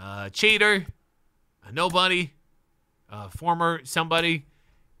 Cheater, a nobody, former somebody.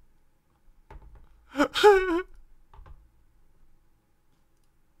 Vladdy!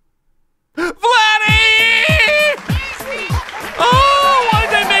 Oh, why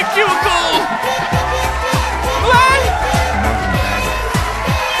did they make you a goal? Vlad?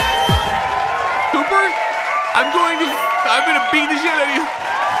 Cooper, I'm gonna beat the shit out of you.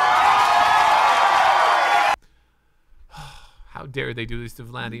 How dare they do this to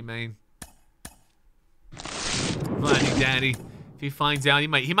Vladdy, man? Vladdy Daddy. If he finds out, he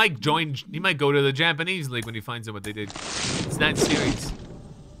might go to the Japanese league when he finds out what they did. It's that serious.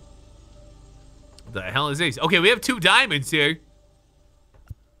 What the hell is this? Okay, we have 2 diamonds here.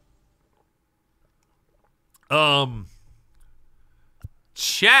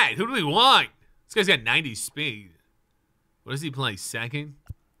 Chat, who do we want? This guy's got 90 speed. What does he play? Second?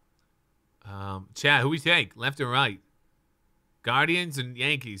 Chat, who we take? Left or right? Guardians and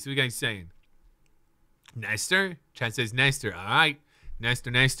Yankees. What are you guys saying? Nestor? Chat says Nestor. All right.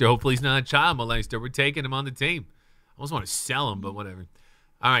 Nestor. Hopefully he's not a child molester. We're taking him on the team. I almost want to sell him, but whatever.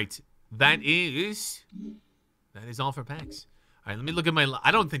 All right. That is all for packs. All right. Let me look at my...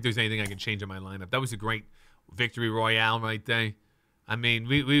 I don't think there's anything I can change in my lineup. That was a great victory royale right there. I mean,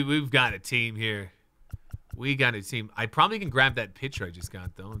 we've got a team here. We got a team. I probably can grab that pitcher I just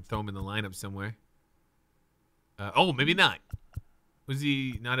got, though, and throw him in the lineup somewhere. Oh, maybe not. Was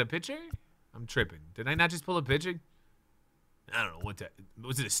he not a pitcher? I'm tripping. Did I not just pull a pitcher? I don't know what that...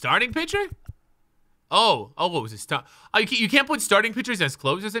 Was it a starting pitcher? Oh, it was a start. Oh, you can't put starting pitchers as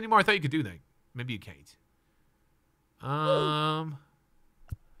closers anymore? I thought you could do that. Maybe you can't. Let's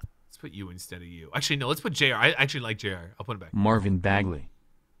put you instead of you. Actually, no, let's put JR. I actually like JR. I'll put him back. Marvin Bagley.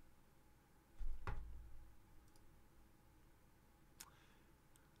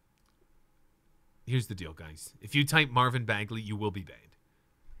 Here's the deal, guys. If you type Marvin Bagley, you will be banned.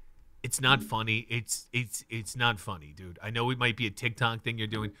 It's not funny. It's not funny, dude. I know it might be a TikTok thing you're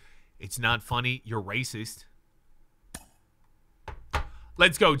doing. It's not funny. You're racist.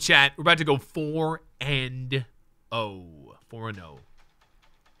 Let's go, chat. We're about to go 4-0. 4-0.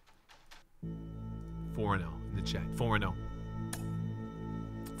 4-0 in the chat. 4-0.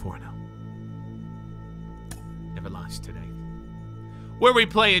 4-0. Never lost today. Where we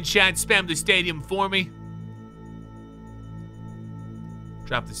playing, chat? Spam the stadium for me.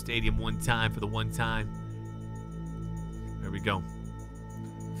 Drop the stadium one time for the one time. There we go.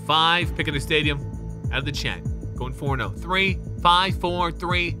 5, picking the stadium out of the chat. Going 4-0. 3, 5, 4,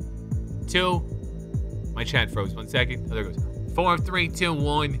 3, 2. My chat froze. 1 second. Oh, there it goes. 4, 3, 2,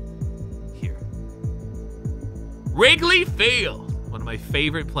 1. Here. Wrigley Field. One of my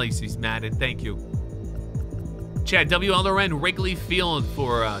favorite places, Madden. Thank you. Chat, WLRN Wrigley Field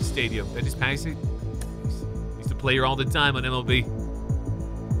for stadium. Did I just pass it? Used to play here all the time on MLB.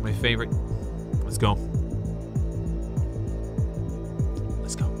 My favorite. Let's go.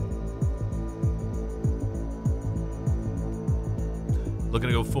 Looking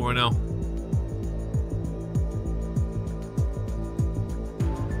to go 4-0.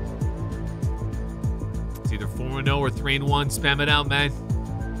 It's either 4-0 or 3-1. Spam it out, man.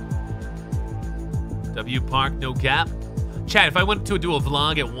 W Park, no cap. Chat, if I went to do a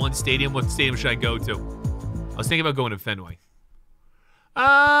vlog at one stadium, what stadium should I go to? I was thinking about going to Fenway.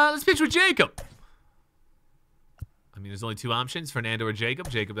 Let's pitch with Jacob. I mean, there's only two options, Fernando or Jacob.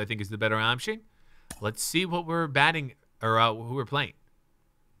 Jacob, I think, is the better option. Let's see what we're batting, or who we're playing.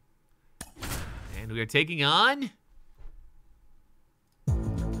 And we are taking on...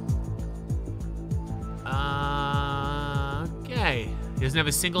 okay. He doesn't have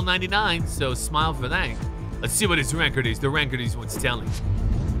a single 99, so smile for that. Let's see what his record is. The record is what's telling.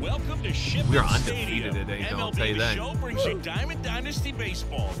 Welcome to Ship We are Stadium. undefeated today, though, I'll MLB tell you the that. Show brings you Diamond Dynasty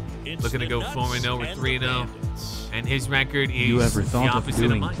baseball. It's Looking to the go Nuts 4-0 or and the 3-0. Bandits. And his record is You ever the thought of opposite of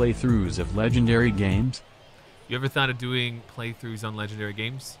doing mine. playthroughs of legendary games? You ever thought of doing playthroughs on legendary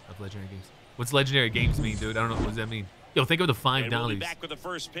games? What's legendary games mean, dude? I don't know. What does that mean? Yo, think of the $5. And we'll be back with the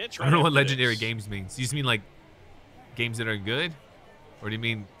first pitch I don't know right what after legendary this. games means. Do you just mean like games that are good? Or do you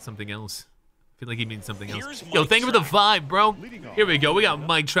mean something else? I feel like he means something else. Here's Yo, Mike think of the Trout. 5, bro. Here we go. We got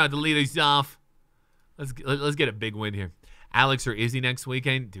Mike Trout to lead us off. Let's get a big win here. Alex or Izzy next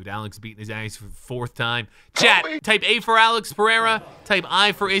weekend. Dude, Alex beating his ass for 4th time. Chat, type A for Alex Pereira. Type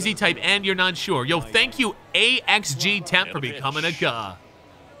I for Izzy. Type N, you're not sure. Yo, thank you, AXG Temp, for becoming a guy.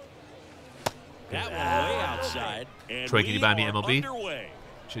 That one way outside. And Troy, can you buy me we are MLB? underway.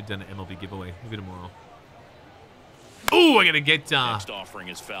 Should have done an MLB giveaway. Maybe tomorrow. Ooh, I gotta get Next offering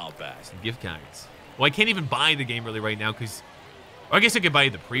is foul back. some gift cards. Well, I can't even buy the game really right now because... I guess I could buy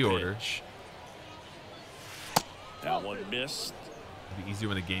the pre-order. Pitch. That one missed. It'll be easier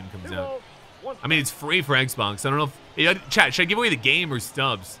when the game comes out. I mean, it's free for Xbox. I don't know if... Yeah, chat, should I give away the game or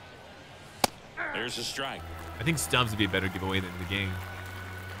Stubbs? There's a strike. I think Stubbs would be a better giveaway than the game.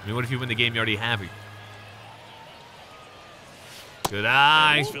 I mean, what if you win the game, you already have it? Good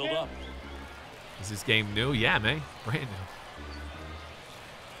eye. He's filled up. Is this game new? Yeah, man. Brand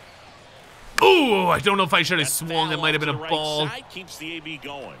new. Ooh, I don't know if I should have That swung. That foul might have been off a to the ball. Right side keeps the AB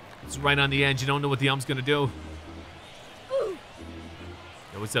going. It's right on the edge. You don't know what the ump's going to do.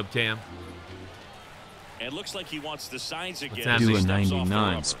 Yo, what's up, Tam? And looks like he wants the signs again. happening? Do a Steps off the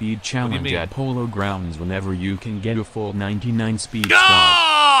 99 rubber. speed challenge mean? at Polo Grounds whenever you can get a full 99 speed squad.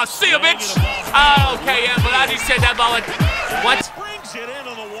 Oh, see you, bitch. Oh, okay, yeah, but I just said that ball. What? Brings it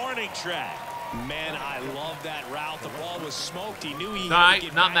into the warning track. Man, I love that route. The ball was smoked. He knew he All had right, to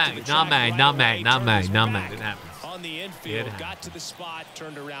get not back to mad, the not track mad, right not away, mad, not turned mad, his not back mad. It happens. on the It infield, happens. got to the spot,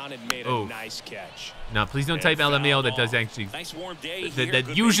 turned around and made Oh. a nice catch. No, please don't And type LMAO. foul That does ball. actually... Nice warm day That here.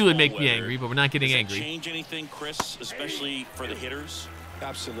 Good usually baseball make me weather. angry, but we're not getting Does that angry. change anything, Chris, especially for the hitters?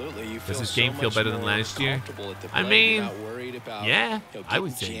 Absolutely. You Does this game feel better than last year? I mean, yeah, I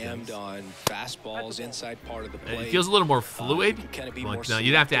would say it jammed does. on fastballs inside part of the plate. It feels a little more fluid. You can kinda be But, more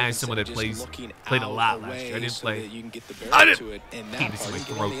you'd have to selective ask someone that instead of just played looking a lot out last year. I away didn't so play. that you can get the I barrel didn't. to it, and that This is part, my you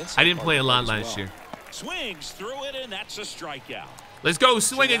can throat. on the inside I didn't part play a of the lot plate as last well. year. Swings through it, and that's a strikeout. Let's go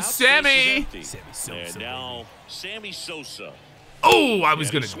swinging, Two outs, Sammy. bases empty. Sammy And Sosa. now Sammy Sosa. Oh, I was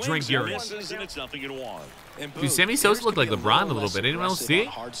And gonna he swings drink and urine. misses, and it's 0-1. And Dude, Sammy Sosa looked like LeBron a little bit. Anyone else see it?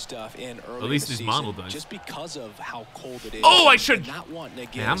 At least his model does. Just because of how cold it is. Oh, I should- and not wanting to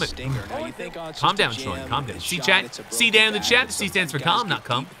Man, get I'm a a- stinger. Now you think, oh, it's Calm just a down, Troy. jam, Calm down. it's See shot, chat? it's a See broken down in the bat, chat? but C stands for sometimes calm, guys not get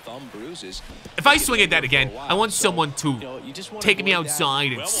calm. deep thumb bruises. If I They swing get at that there for a again, while. I want So, someone to you know, you just wanna take me avoid that. outside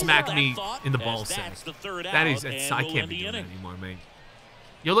and Well, smack that me thought, in the as ball sack. that's the third That out, is, and I we'll can't end be the doing that inning. anymore, man.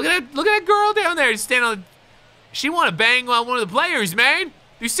 Yo, look at that girl down there standing on. She want to bang on one of the players, man.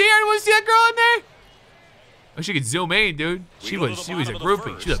 You see her? You want to see that girl in there? Oh, she could zoom in, dude. She We go to was the a bottom of the groupie.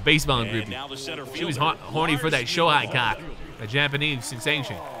 She was a first. baseball And groupie. now the center She was fielder, horny for that Lars Shohei Noel. cock, a Japanese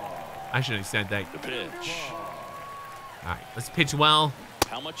sensation. I shouldn't have said that. The pitch. All right, let's pitch well.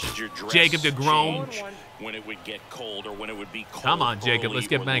 How much did your dress Jacob DeGrom. change when it would get cold or when it would be cold? Come on, Jacob, let's early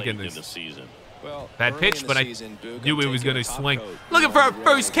get or back in late this. the season? Well, Bad early pitch, in the but I season, Boog, knew I'm he was taking going a to top swing. coat. Looking for our Really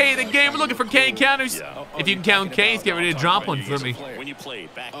first K of the like game. that. We're looking for K counters. Yeah. If you can count Ks, get ready to drop one for me. When you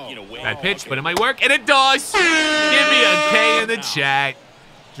played back, way Bad pitch, but it might work, and it does. Give me a K in the chat.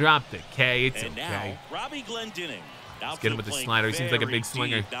 Drop the K. It's And okay. now, Robbie Glendenning. get him with the slider. He seems like a big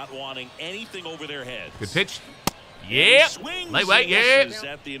swinger. Not wanting anything over their heads. Good pitch. And Yeah. swings Lightweight, and yeah. misses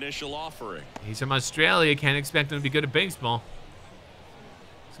at the initial offering. He's from Australia. Can't expect him to be good at baseball.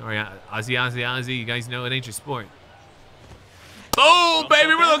 Sorry, Ozzy. You guys know it ain't your sport. Boom, baby.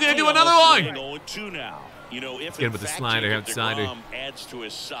 We're looking to do another one. 0-2 now. You know, if get him with the slider outsider. Adds to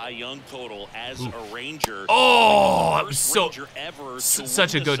his Cy Young total as a Ranger. Oh, that was such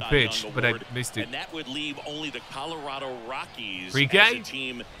a good Cy pitch, Young but I award, missed it. And that would leave only the Colorado Rockies Pre-K? as a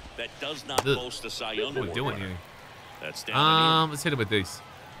team that does not boast a Cy Young What are we award. doing here? That's down Let's hit it with this.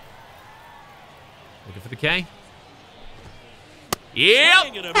 Looking for the K. Yep.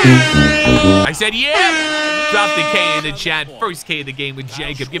 I said yep. Drop the K in the chat. First K of the game with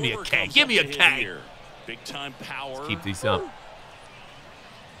Jacob. Give me a K. Give me a K. Big time power. Let's keep these up.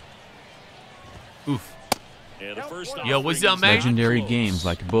 Oof. Yeah, the first Yo, what's up, man? Legendary games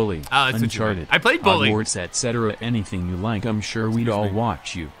like Bully, Uncharted, I played Bully. Hogwarts, etc. Anything you like, I'm sure we'd all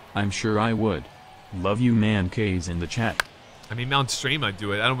watch you. I'm sure I would. Love you, man. K's in the chat. I mean, on stream I'd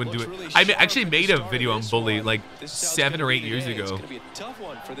do it. I don't want to do it. I actually made a video on Bully like 7 or 8 years ago.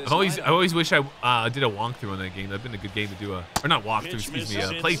 I always wish I did a walkthrough on that game. That'd been a good game to do or not walkthrough, excuse me,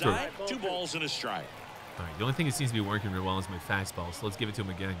 playthrough. 2 balls and a strike. All right, the only thing that seems to be working real well is my fastball. So let's give it to him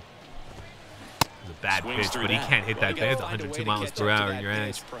again. It was a bad pitch, but he can't hit that thing. It's 102 miles per hour in your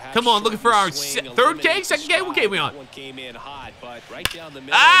ass. Come on, looking for our third K, second K. What K we on?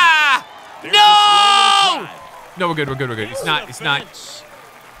 Ah! No! No, we're good. We're good. We're good. It's not.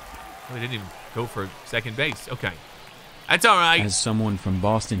 Oh, we didn't even go for second base. Okay. That's all right. As someone from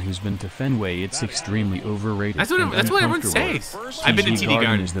Boston who's been to Fenway, it's extremely overrated. That's what everyone says. I've been to TD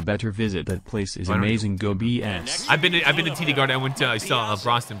Garden. Is the better visit. That place is amazing. Go BS. I've been to TD Garden. I saw a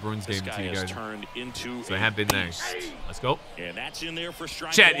Boston Bruins game in TD Garden. So I have been there. Let's go. And that's in there for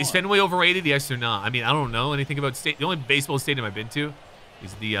strike Chat, one. is Fenway overrated? Yes or no? I mean, I don't know anything about state. The only baseball stadium I've been to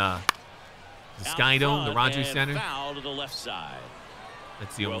is the Sky Dome, the Rogers Center. Foul to the left side.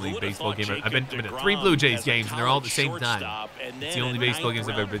 That's the only baseball game I've been to 3 Blue Jays games, and they're all at the same time. It's the only baseball games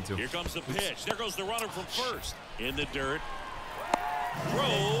I've ever been to. Here comes the pitch. There goes the runner from first. In the dirt.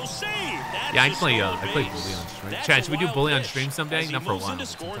 Throw, save. Yeah, I play Bully on stream. Chad, should we do Bully on stream someday? Not for a while.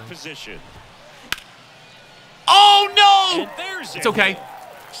 Oh, no! It's okay.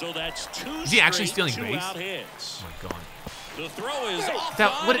 So that's 2 Is he actually stealing base? Oh, my God. The throw is off.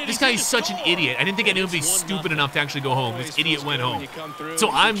 This guy is such an idiot. I didn't think anyone would be stupid enough to actually go home. This idiot went home. So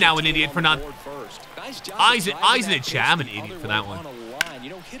I'm now an idiot for not... Eyes in the chat. I'm an idiot for that one.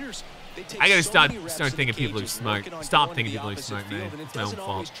 I gotta start thinking people are smart. Stop thinking people are smart, man. It's my own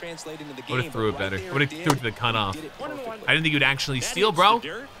fault. I would have threw it better. I would have threw it to the cutoff. I didn't think you'd actually steal, bro.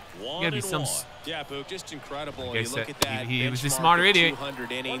 You gotta be some... Yeah, Boog, just incredible. I guess you look at that. He was the smarter idiot.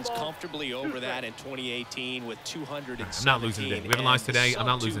 200 innings, comfortably over that in 2018 with 200. I'm not losing today. We haven't lost today. I'm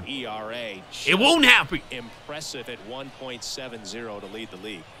not losing. ERA. It won't happen. Impressive at 1.70 to lead the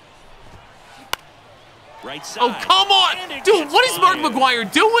league. Right side. Oh, come on. Dude, what is Mark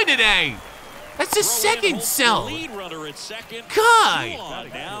McGwire doing today? That's the second cell.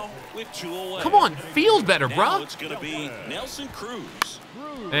 God. Come on, field better, bro. It's going to be Nelson Cruz.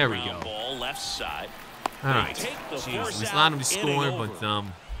 There we go. Ball left side. All right. Jeez, we allowed him to score, but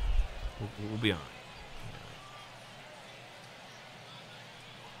we'll be on.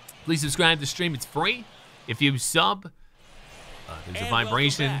 Please subscribe to the stream. It's free. If you sub, there's a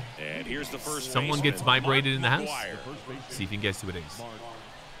vibration. And here's the first Someone baseman, gets vibrated in the house. McGwire. See if you can guess who it is.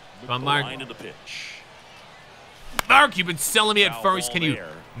 Come on, Mark. Line of the pitch. Mark, you've been selling me at Foul first. ball Can you there.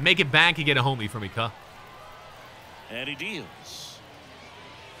 make it back and get a homie for me, cuh? And he deals.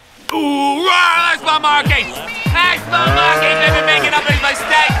 Ooh, that's my marking. That's my marking, baby. Making up his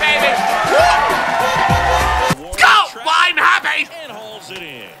mistake, baby. Let's go. I'm happy. And holds it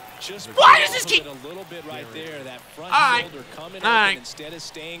in. Why does this keep... A little bit right there, that front shoulder coming up instead of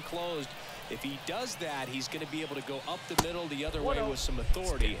staying closed. If he does that, he's going to be able to go up the middle the other way with some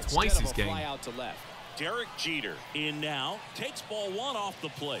authority Twice instead his of a game. fly out to left. Derek Jeter in now. Takes ball 1 off the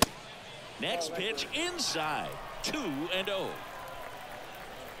plate. Next pitch inside. 2-0.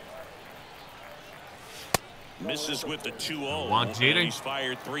 Misses with the 2-0. Want Jeter? And he's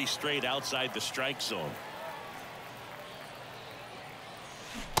fired 3 straight outside the strike zone.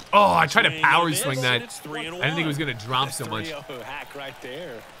 Oh, I tried to power swing that. It's 3-1. I didn't think it was going to drop so much. 3-0 hack right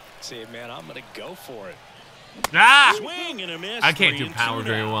there. Say, man, I'm going to go for it. Ah! Swing and a miss. I can't do 3-2 power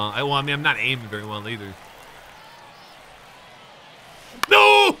very now. well. I mean, I'm not aiming very well either.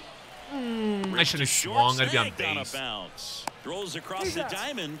 No! I should have swung. I'd be on base. Bounce. Throws across the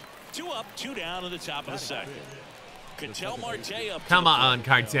diamond. 2 up, 2 down in the top of the second. Ketel Marte up. Come on,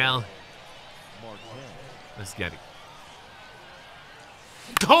 Cartel. Let's get it.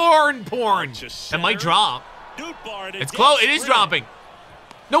 Corn porn. That might drop. It's close. It is dropping.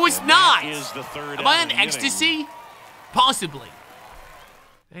 No, it's not. Am I on ecstasy? Possibly.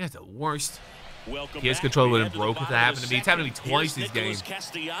 I think that's the worst. PS controller would have broke if that happened to me. It's happened to me twice this game.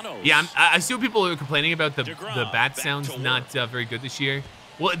 Yeah, I see what people are complaining about the bat sounds not very good this year.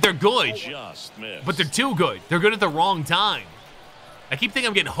 Well, they're good, but they're too good. They're good at the wrong time. I keep thinking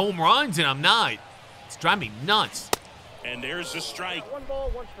I'm getting home runs, and I'm not. It's driving me nuts. And there's the strike. 1 ball,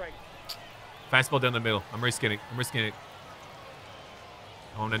 1 strike. Fastball down the middle. I'm risking it. I'm risking it.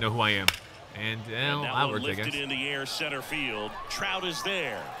 I want to know who I am. And that worked, I guess. Lifted in the air, center field. Trout is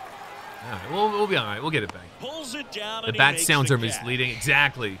there. All right, we'll be all right. We'll get it back. Pulls it down. The bat sounds are misleading.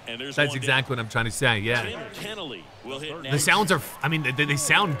 Exactly. That's exactly what I'm trying to say. Yeah. The sounds are. I mean, they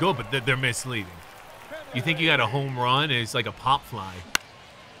sound good, but they're misleading. You think you got a home run, and it's like a pop fly.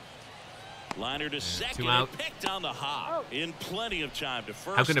 Liner to second, 2 out. Picked on the hop in plenty of time to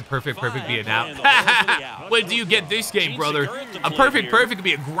first. How can a perfect be an out? Wait, do you get this game, brother? A perfect could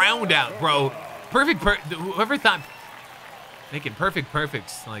be a ground out, bro. Whoever thought making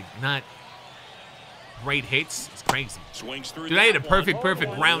perfects like not great hits is crazy. Dude, I had a perfect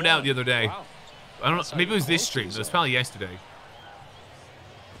ground out the other day. I don't know, maybe it was this stream. It was probably yesterday.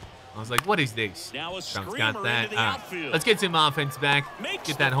 I was like, what is this? Trump's got that. Let's get some offense back.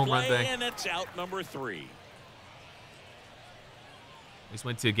 Get that home run back. And that's out number 3. Just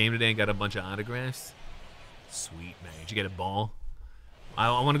went to a game today and got a bunch of autographs. Sweet, man. Did you get a ball? I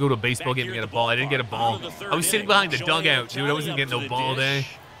want to go to a baseball game and get a ball. I didn't get a ball. I was sitting behind the dugout, dude. I wasn't getting no ball there.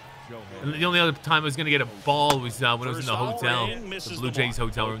 And the only other time I was going to get a ball was when I was in the hotel, the Blue Jays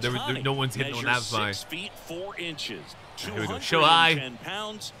hotel room. No one's hitting on that fly. 6 feet 4 inches. Here we go. Show high.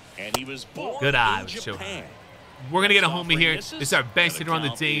 Good eye. Show high. We're going to get a homie here. This is our best hitter on the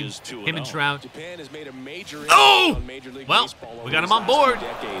team. Him and Trout. Oh! Well, we got him on board.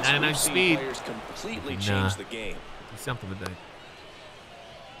 99 speed. Nah. Do something with that.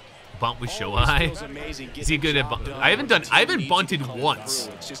 Bunt with show high. Is he good at bunt? I haven't bunted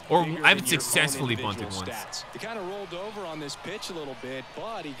once, or I haven't successfully bunted once. He kind of rolled over on this pitch a little bit,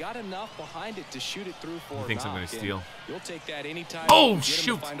 but he got enough behind it to shoot it through for. He thinks I'm going to steal. You'll take that anytime. Oh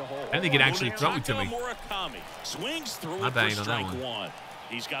shoot! I didn't think he'd actually throw it to me. Swings through My bad on that one.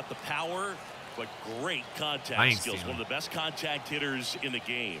 He's got the power, but great contact skills. One of the best contact hitters in the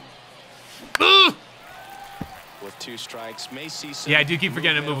game. With 2 strikes, may see some. Yeah, I do keep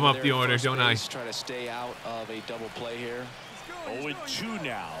forgetting to move him up the order, don't I? Try to stay out of a double play here. 0-2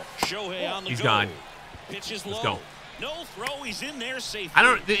 now. Shohei on the He's go. gone. Pitches low. Let's go. No throw. He's in there safely. I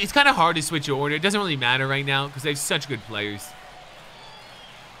don't. It's kind of hard to switch your order. It doesn't really matter right now because they have such good players.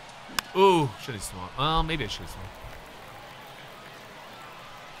 Ooh, should have swung. Well, maybe I should have swung.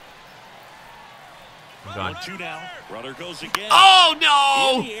 I'm gone. 1-2 now. Runner goes again. Oh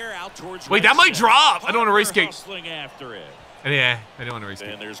no! In the air, out towards Wait, that might drop. I don't want to risk it. Hustling after it. Yeah, I don't want to risk it.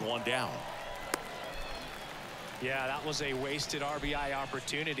 And there's 1 down. Yeah, that was a wasted RBI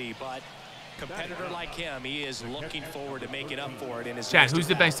opportunity, but competitor like him, he is looking forward to making up for it in his. Chad, who's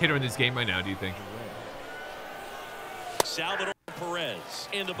the best hitter in this game right now, do you think? Salvador Perez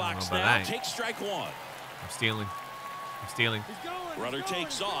in the box now. now. Takes strike 1. I'm stealing. Runner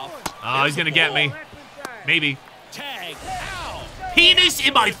takes off. Oh, he's going to get me. Maybe. Tag. Ow. Penis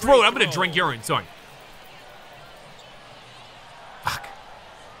in my throat. I'm going to drink urine. Sorry. Fuck.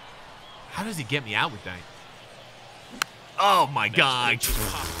 How does he get me out with that? Oh, my God.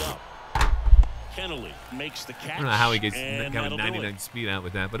 Kennelly makes the catch. I don't know how he gets 99 speed out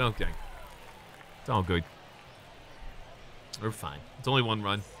with that, but okay. It's all good. We're fine. It's only 1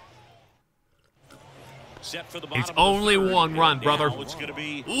 run. It's only 1 run, brother.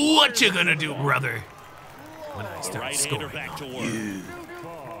 What you gonna do, brother? When I start scoring on you.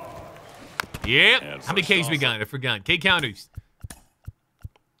 Yep. How many Ks we got? I forgot. K counters.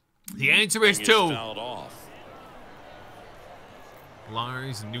 The answer is 2.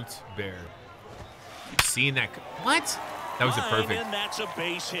 Lars Newt Bear. Seeing that? What? That was a perfect. And that's a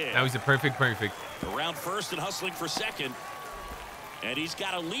base hit. That was a perfect. Around first and hustling for second. And he's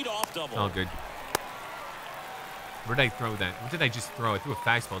got a lead-off double. All good. Where did I throw that? What did I just throw? I threw a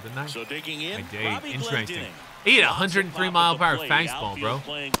fastball, didn't I? So digging in, I did. Interesting. He had a 103-mile-per-hour fastball, bro.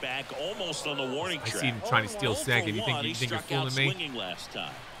 Playing back almost on the warning track. I see him trying to steal second. You think you're fooling me?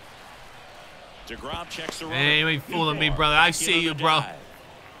 DeGrom checks the hey, you ain't fooling me, brother. I see you, bro.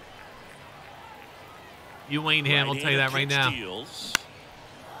 You ain't him. I'll tell you that right now.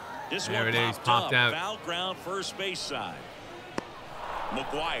 There it is. Popped out. Foul ground, first base side.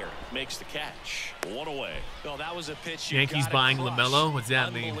 McGuire makes the catch. 1 away. Well, that was a pitch. Yankees buying LaMelo. What's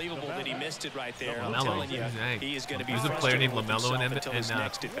that mean? Unbelievable that he missed it right there. LaMelo. He is going to be. There's a player named LaMelo in the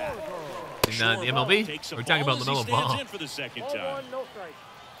MLB. We're talking about LaMelo Ball. For the second time.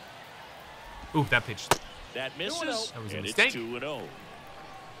 Ooh, that pitch. That misses. That was a and mistake. It's 2-0.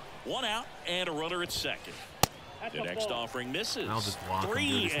 One out and a runner at second. The next offering misses. I'll just walk him,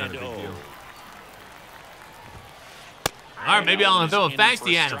 dude. It's not a big 3-0. deal. All right, maybe I'll throw a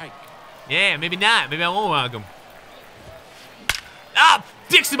feisty at him. Yeah, maybe not. Maybe I won't walk him. Ah!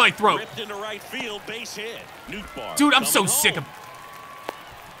 Dicks in my throat. Ripped into right field, base hit. Nootbaar Dude, I'm so coming sick home.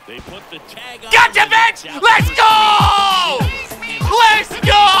 of... They put the tag on. Gotcha, bitch! Let's go! Let's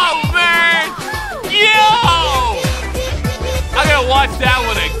go, man! Yo! I gotta watch that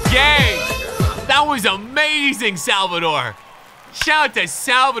one again. That was amazing, Salvador. Shout out to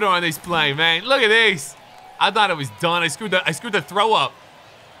Salvador on this play, man. Look at this. I thought it was done. I screwed the throw up.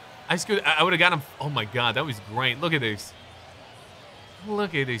 I would have got him. Oh my God, that was great. Look at this.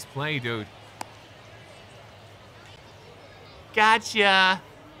 Look at this play, dude. Gotcha.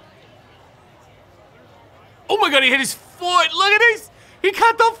 Oh my God, he hit his foot. Look at this. He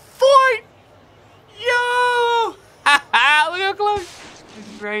caught the foot. Yo. Look how close.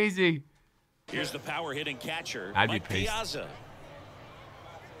 It's crazy. Here's the power hitting catcher, I'd be Mike pissed. Piazza.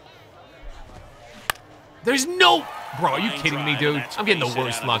 There's no... Bro, are you Line kidding me, drive, dude? and that's I'm getting the base hit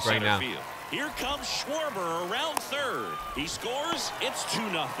worst out of luck the right center now. field. Here comes Schwarber around third. He scores. It's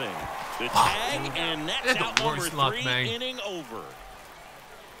 2-0. The tag, and that's That's the out number worst luck, 3, man. inning over.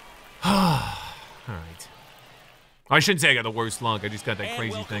 All right. I shouldn't say I got the worst luck. I just got that And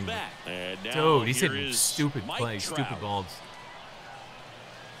crazy welcome thing. back. And now Dude, he's here hitting is stupid Mike plays, Trout. stupid balls.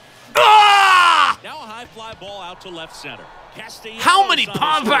 Ah! Now a high fly ball out to left center. Castellanos How many on his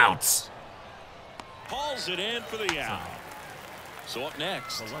pump way. outs? Hauls it in for the out. So up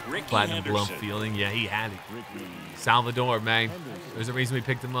next, Ricky Platinum glove Henderson. fielding. Yeah, he had it. Salvador, man. There's a reason we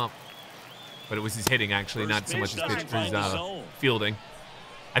picked him up. But it was his hitting, actually, not so much his pitch, his fielding.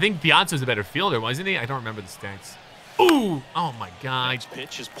 I think Piazza's a better fielder, wasn't he? I don't remember the stats. Ooh! Oh, my God. Next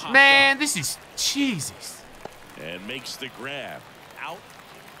pitch is popped Man, up this is... Jesus. and makes the grab. Out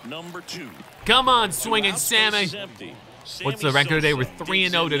number 2. Come on, Two swinging outs, Sammy. base is empty. What's Sammy the record today? We're Sosa 3-0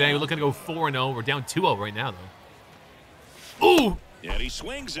 digs in today. now. We're looking to go 4-0. We're down 2-0 right now, though. Ooh! Yeah, he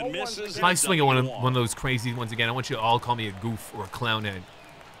swings and misses. If I swing at one of those crazy ones again, I want you to all call me a goof or a clown head.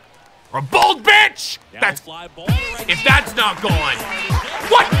 Or a bold bitch! That's... Fly ball to right If that's not gone...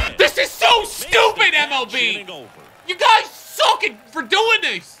 What? This is so stupid, MLB! You guys suck for doing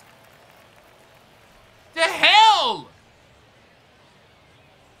this! The hell?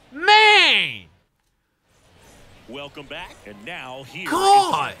 Man! Welcome back, and now here is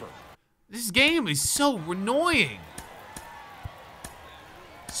God! Harper. This game is so annoying.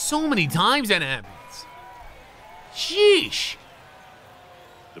 So many times that happens. Sheesh.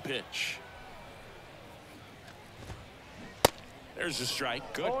 The pitch. There's a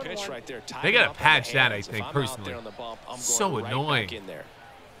strike. Good pitch right there. They gotta Tied up on patch the that, I hands. If think, I'm out personally. there on the bump, I'm So going right annoying. back in there.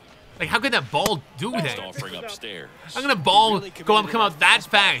 Like, how could that ball do Next that? offering upstairs. I'm gonna ball Really come committed out to that fastball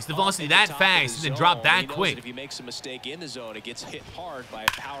fast, the off velocity at the that top of fast, the and then drop zone. that He knows quick. that if he makes a mistake in the zone, it gets hit hard by a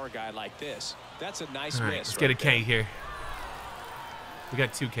power guy like this. That's a nice All right, miss. let's get a right K there. here. We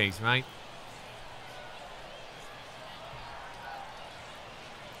got 2 Ks, right?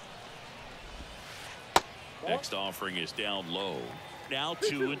 Next offering is down low. Now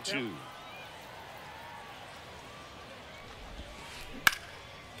 2-2.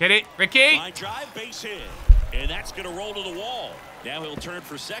 Get it, Ricky? Line drive, base hit. And that's going to roll to the wall. Now he'll turn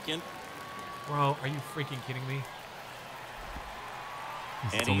for second. Bro, are you freaking kidding me?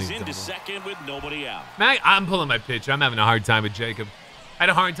 And only he's a into double. second with nobody out. Man, I'm pulling my pitch. I'm having a hard time with Jacob. I had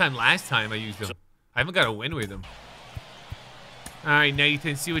a hard time last time I used him. I haven't got a win with him. All right,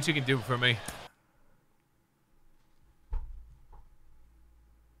 Nathan, see what you can do for me.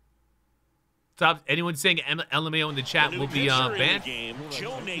 Stop. Anyone saying LMAO in the chat The will new be pitcher in the banned? game,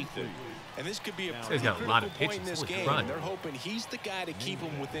 Joe Nathan. And this could be a This pretty guy's got a lot critical of point in pitches. this Holy game. crud. They're hoping he's the guy to keep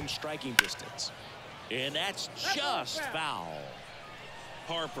him within striking distance. And that's just foul.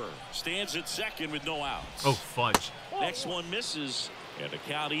 Harper stands at second with no outs. Oh, fudge. Next one misses, and the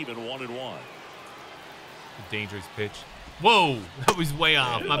count even 1-1. A dangerous pitch. Whoa, that was way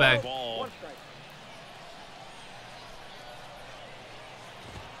off. My bad. Ball.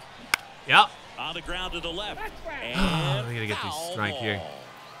 Yep. On the ground to the left. We And gotta get this foul strike here. ball.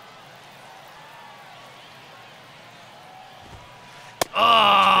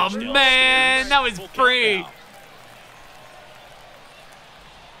 Oh, Pitch man, downstairs. that was Full count free. now.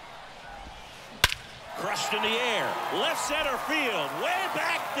 Crushed in the air. Left center field. Way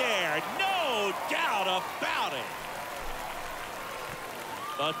back there. No doubt about it.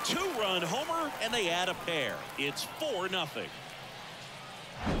 A 2-run homer, and they add a pair. It's 4-0.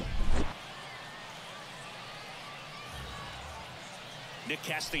 Nick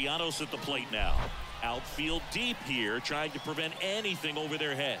Castellanos at the plate now. Outfield deep here, trying to prevent anything over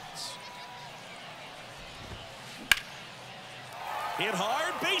their heads. Hit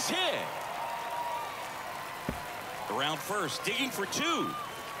hard, base hit. Around first, digging for 2.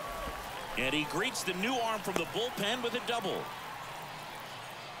 And he greets the new arm from the bullpen with a double.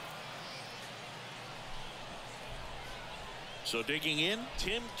 So digging in,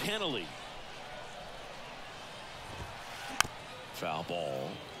 Tim Kennelly. Foul ball.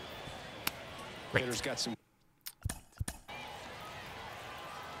 Hitter's got some.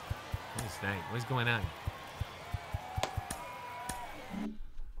 What is that? What's going on?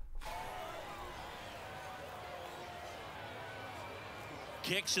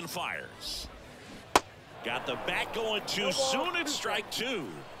 Kicks and fires. Got the bat going too soon. It's strike 2.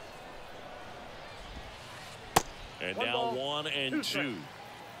 And now 1-2.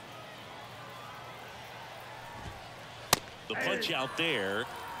 The punch out there.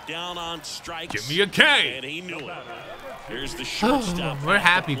 Down on strikes. Give me a K. And he knew it. Here's the shortstop. We're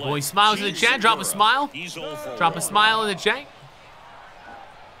happy, boys. Smiles in the chat. Drop a smile. Drop a smile in the chat.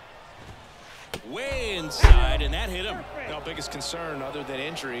 Way inside, and that hit him. Our biggest concern, other than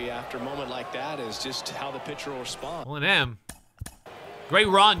injury, after a moment like that, is just how the pitcher will respond. 1M. Great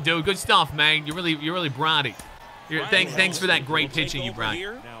run, dude. Good stuff, man. You really brought it. Thanks for that great pitching you brought.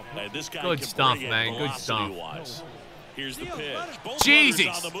 Good stuff, man. Good stuff. Here's the pitch. Both Jesus.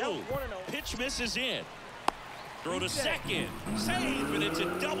 on the move. Pitch misses in. Throw to second. Save, and it's a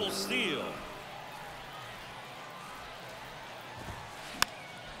double steal.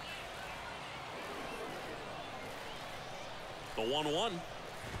 The 1-1.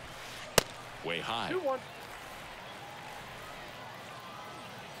 Way high. 2-1.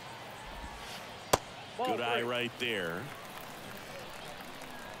 Good eye right there.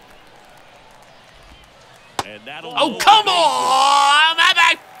 And that'll Oh, come on! My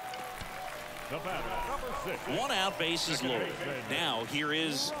bad. One out, bases loaded. Now here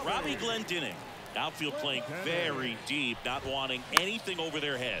is Robbie Glendening. Outfield playing very deep, not wanting anything over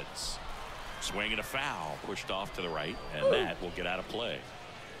their heads. Swinging a foul, pushed off to the right, and that will get out of play.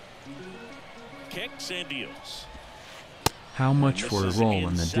 Kicks and deals. How much for a roll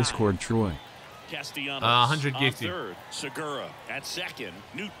in the Discord, Troy? Castellanos 100 on gifted. third. Segura at second.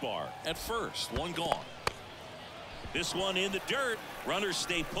 Nootbaar at first. One gone. This one in the dirt. Runners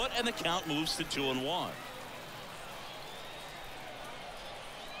stay put, and the count moves to 2-1.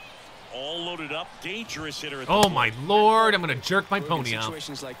 All loaded up. Dangerous hitter at the Oh, plate. my Lord. I'm going to jerk my Look, pony in out.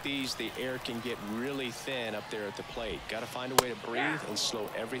 situations like these, the air can get really thin up there at the plate. Got to find a way to breathe and slow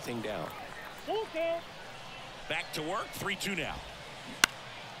everything down. Back to work. 3-2 now.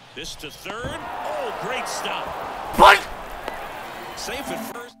 This to third. Oh, great stop. What? Safe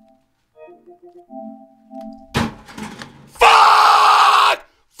at first. Fuck!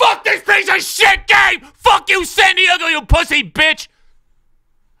 Fuck this piece of shit game! Fuck you, San Diego, you pussy bitch!